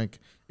time I drank,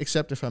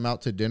 except if I'm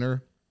out to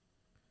dinner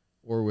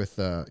or with,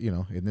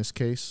 in this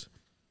case.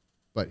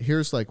 But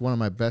here's like one of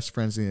my best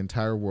friends in the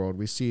entire world.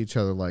 We see each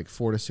other like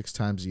 4 to 6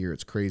 times a year.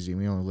 It's crazy.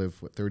 We only live,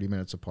 30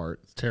 minutes apart.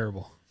 It's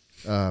terrible.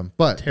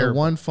 But the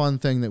one fun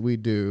thing that we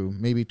do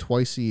maybe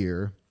twice a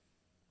year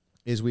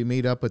is we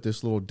meet up at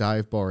this little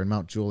dive bar in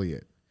Mount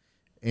Juliet.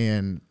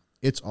 And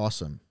it's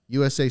awesome.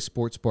 USA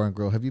Sports Bar and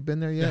Grill. Have you been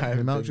there yet?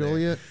 In Mount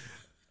Juliet?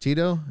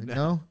 Tito?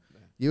 No?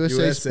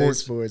 USA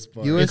Sports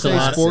Bar.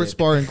 USA Sports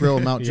Bar and Grill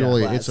in Mount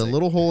Juliet. Classic. It's a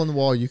little hole in the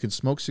wall. You can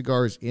smoke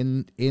cigars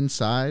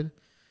inside.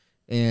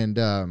 And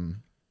I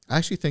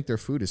actually think their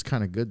food is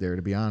kind of good there,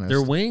 to be honest.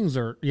 Their wings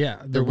are,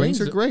 their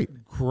wings are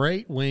great.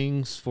 Great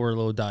wings for a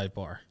little dive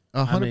bar.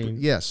 100%.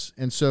 Yes.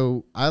 And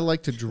so I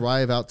like to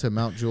drive out to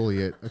Mount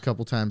Juliet a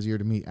couple times a year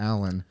to meet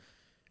Alan.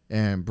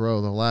 And,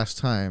 bro, the last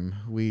time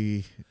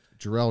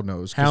Jarrell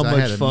knows. How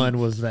much fun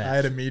was that? I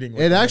had a meeting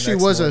with him. It actually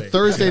was a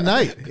Thursday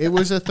night. It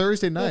was a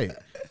Thursday night.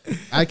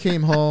 I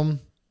came home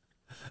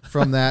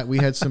from that. We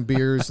had some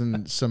beers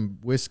and some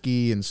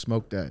whiskey and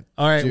smoked that.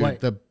 All right, dude, wait.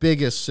 The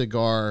biggest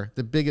cigar,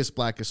 the biggest,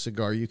 blackest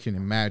cigar you can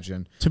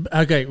imagine.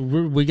 Okay,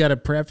 we got to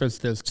preface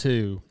this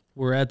too.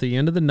 We're at the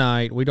end of the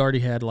night. We'd already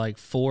had like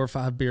 4 or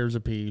 5 beers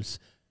apiece.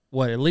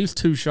 At least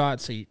 2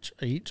 shots each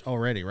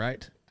already,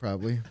 right?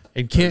 Probably.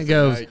 And Kent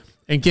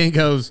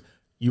goes,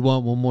 you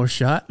want one more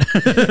shot?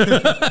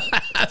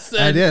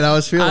 I did. I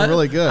was feeling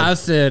really good. I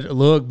said,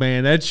 look,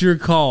 man, that's your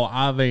call.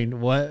 I mean,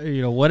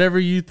 whatever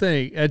you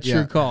think, that's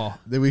your call.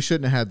 We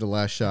shouldn't have had the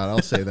last shot.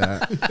 I'll say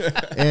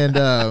that. And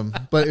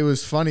but it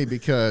was funny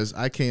because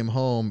I came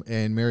home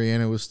and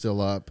Mariana was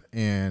still up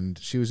and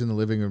she was in the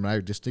living room. And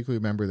I distinctly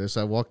remember this.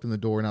 I walked in the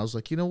door and I was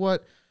like, you know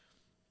what?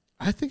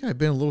 I think I've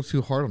been a little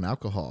too hard on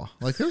alcohol.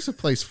 Like there's a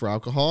place for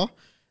alcohol.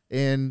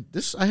 And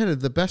I had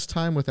the best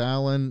time with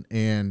Alan,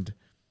 and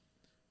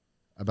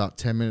about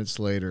 10 minutes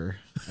later,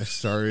 I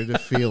started to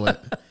feel it,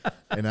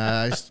 and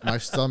my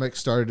stomach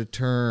started to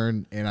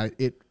turn, and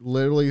it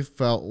literally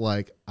felt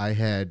like I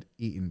had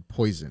eaten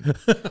poison.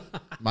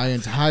 My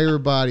entire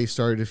body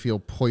started to feel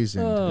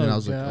poisoned, and I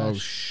was like, "Oh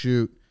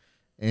shoot!"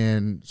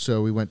 And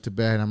so we went to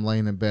bed. I'm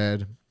laying in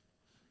bed.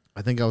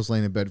 I think I was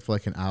laying in bed for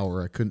like an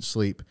hour. I couldn't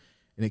sleep,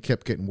 and it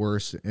kept getting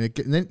worse. And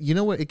then you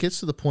know what? It gets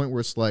to the point where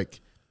it's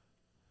like,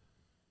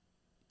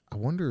 I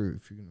wonder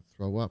if you're gonna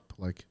throw up,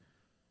 like.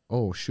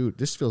 Oh, shoot,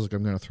 this feels like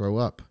I'm going to throw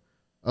up.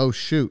 Oh,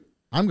 shoot,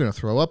 I'm going to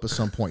throw up at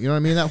some point. You know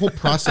what I mean? That whole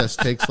process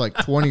takes like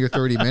 20 or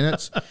 30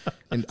 minutes,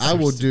 and I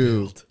will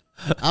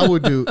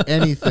do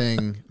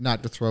anything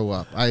not to throw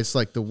up. It's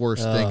like the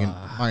worst thing in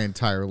my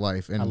entire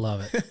life. And I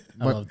love it.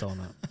 I love throwing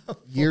up.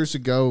 Years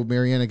ago,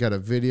 Mariana got a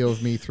video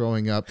of me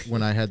throwing up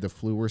when I had the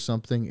flu or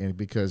something, and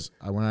because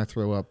when I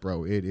throw up,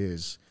 bro, it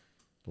is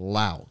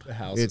loud. The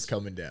house is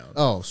coming down.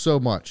 Oh, so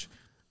much.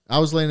 I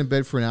was laying in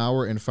bed for an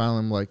hour, and finally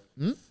I'm like,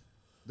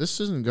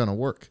 this isn't going to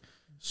work.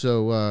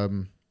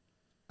 So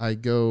I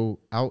go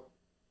out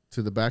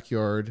to the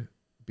backyard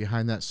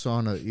behind that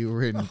sauna that you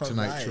were in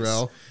tonight, nice.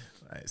 Terrell.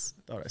 Nice.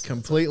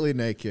 Completely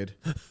naked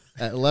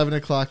at 11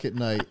 o'clock at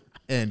night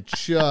and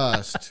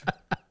just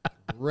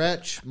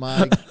retch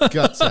my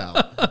guts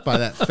out by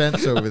that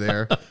fence over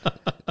there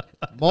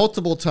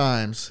multiple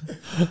times.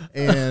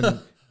 And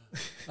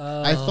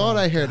I thought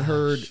I had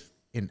heard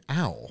an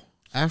owl.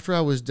 After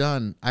I was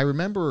done, I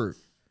remember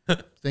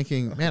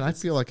thinking, man, I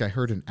feel like I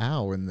heard an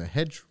owl in the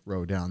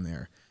hedgerow down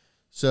there.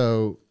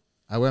 So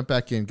I went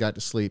back in, got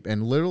to sleep,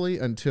 and literally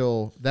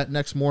until that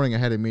next morning I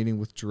had a meeting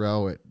with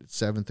Jarrell at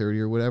 7:30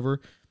 or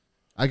whatever.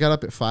 I got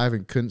up at 5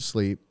 and couldn't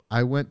sleep.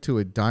 I went to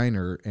a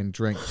diner and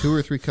drank 2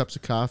 or 3 cups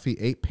of coffee,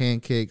 8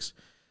 pancakes.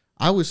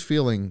 I was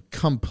feeling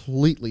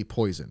completely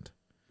poisoned.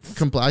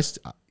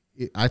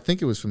 I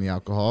think it was from the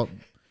alcohol.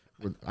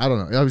 I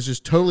don't know. I was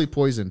just totally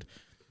poisoned.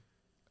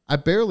 I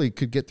barely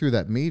could get through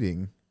that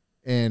meeting.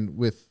 And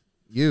with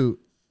you,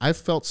 I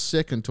felt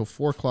sick until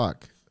 4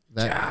 o'clock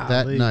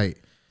that night.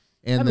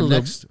 And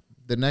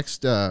the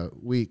next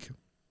week,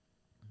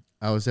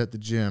 I was at the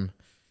gym,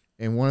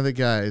 and one of the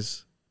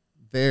guys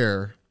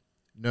there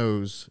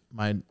knows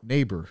my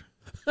neighbor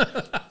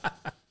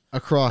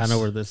across. I know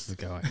where this is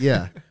going.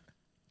 Yeah.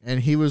 And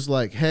he was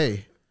like,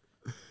 hey,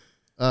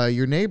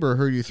 your neighbor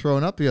heard you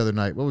throwing up the other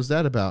night. What was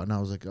that about? And I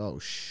was like, oh,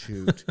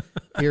 shoot.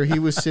 Here he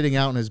was sitting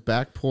out on his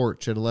back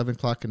porch at 11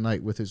 o'clock at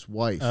night with his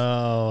wife.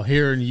 Oh,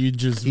 hearing you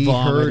just He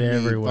vomit heard me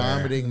everywhere.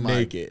 vomiting my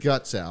Naked.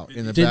 guts out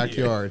in the Did-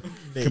 backyard.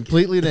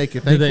 Completely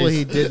naked. Thankfully,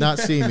 he did not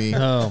see me.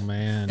 Oh,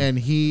 man. And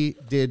he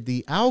did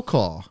the owl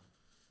call.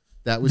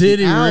 That was Did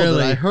the he owl really?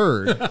 that I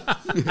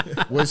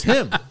heard was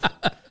him.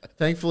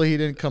 Thankfully, he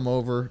didn't come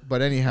over.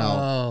 But anyhow,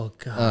 Oh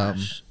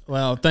gosh.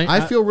 Well,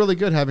 I feel really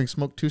good having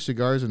smoked 2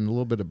 cigars and a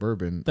little bit of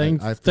bourbon. I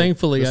feel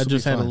thankfully, this I will be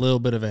just had a fine. little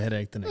bit of a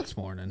headache the next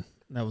morning.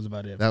 That was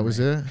about it. That for was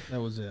me. it.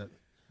 That was it.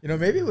 You know,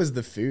 maybe it was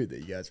the food that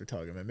you guys were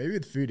talking about. Maybe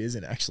the food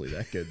isn't actually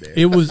that good there.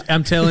 It was.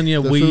 I'm telling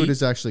you, The we. food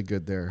is actually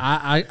good there.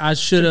 I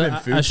should been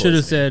have. food I should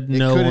have poisoning. said It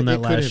no coulda- on that it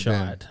coulda last been.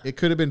 shot. It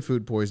could have been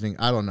food poisoning.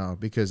 I don't know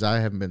because I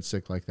haven't been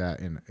sick like that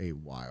in a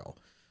while.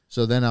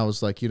 So then I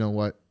was like, you know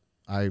what?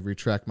 I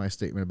retract my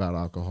statement about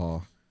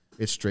alcohol.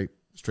 It's straight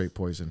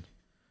poison.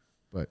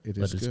 But it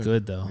is But it's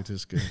good though. It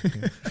is good.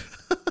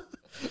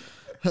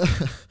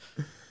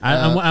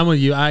 I'm with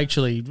you. I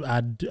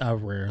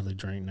rarely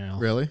drink now.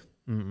 Really?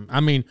 I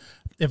mean,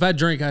 if I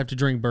drink, I have to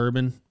drink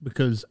bourbon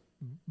because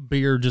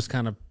beer just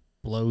kind of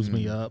blows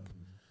me up.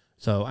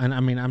 So, and I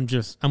mean,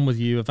 I'm with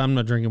you. If I'm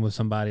not drinking with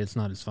somebody, it's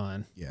not as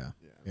fun. Yeah.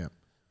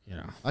 You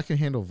know, I can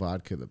handle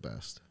vodka the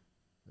best.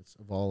 It's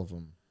of all of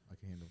them, I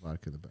can handle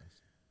vodka the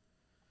best.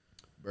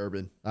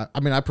 Bourbon. I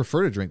mean, I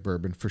prefer to drink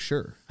bourbon for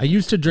sure. I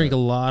used to drink a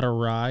lot of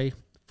rye,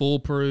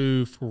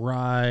 foolproof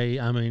rye.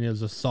 I mean, it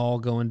was a saw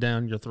going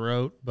down your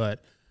throat.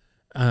 But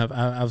I think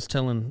I was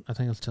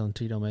telling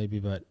Tito maybe,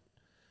 but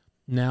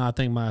now I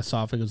think my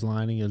esophagus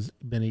lining has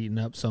been eaten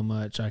up so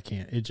much I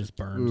can't. It just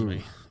burns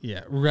me.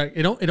 Yeah, right.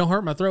 It don't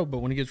hurt my throat, but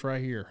when it gets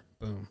right here,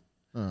 boom,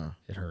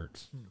 it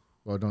hurts.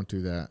 Well, don't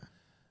do that.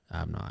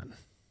 I'm not.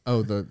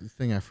 Oh, the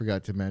thing I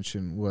forgot to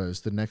mention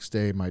was the next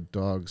day my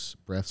dog's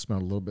breath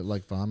smelled a little bit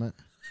like vomit.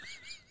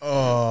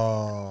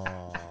 Oh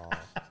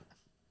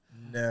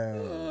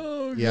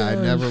no! Yeah, I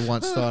never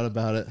once thought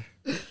about it.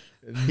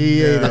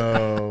 He ate it.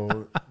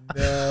 No!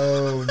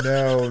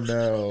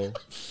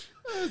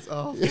 That's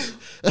awful.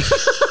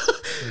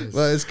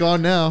 Well, it's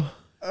gone now.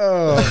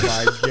 Oh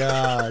my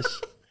gosh!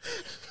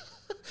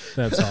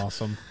 That's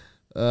awesome.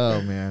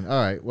 Oh, man. All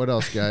right. What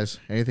else, guys?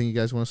 Anything you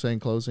guys want to say in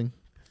closing?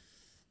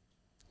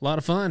 A lot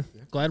of fun.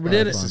 Glad we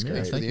did it. fun. This is Yeah,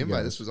 great. thank for the you, invite.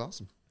 guys. This was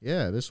awesome.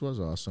 Yeah, this was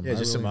awesome. Yeah, I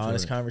just really some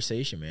honest enjoyed it.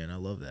 conversation, man. I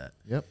love that.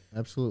 Yep,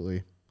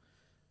 absolutely.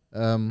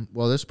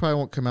 Well, this probably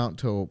won't come out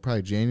until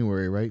probably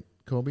January, right,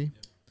 Colby?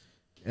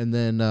 And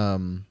then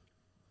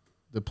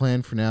the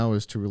plan for now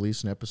is to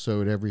release an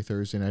episode every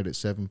Thursday night at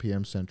 7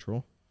 p.m.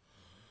 Central.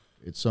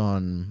 It's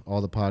on all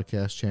the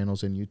podcast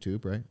channels and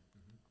YouTube, right?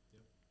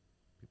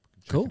 People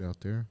can check Cool. it out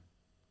there.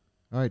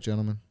 All right,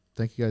 gentlemen.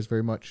 Thank you guys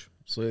very much.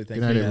 Absolutely. Thank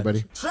Good night, you,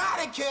 everybody.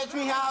 Try to catch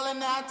me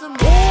howling at the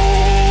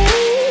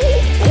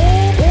moon.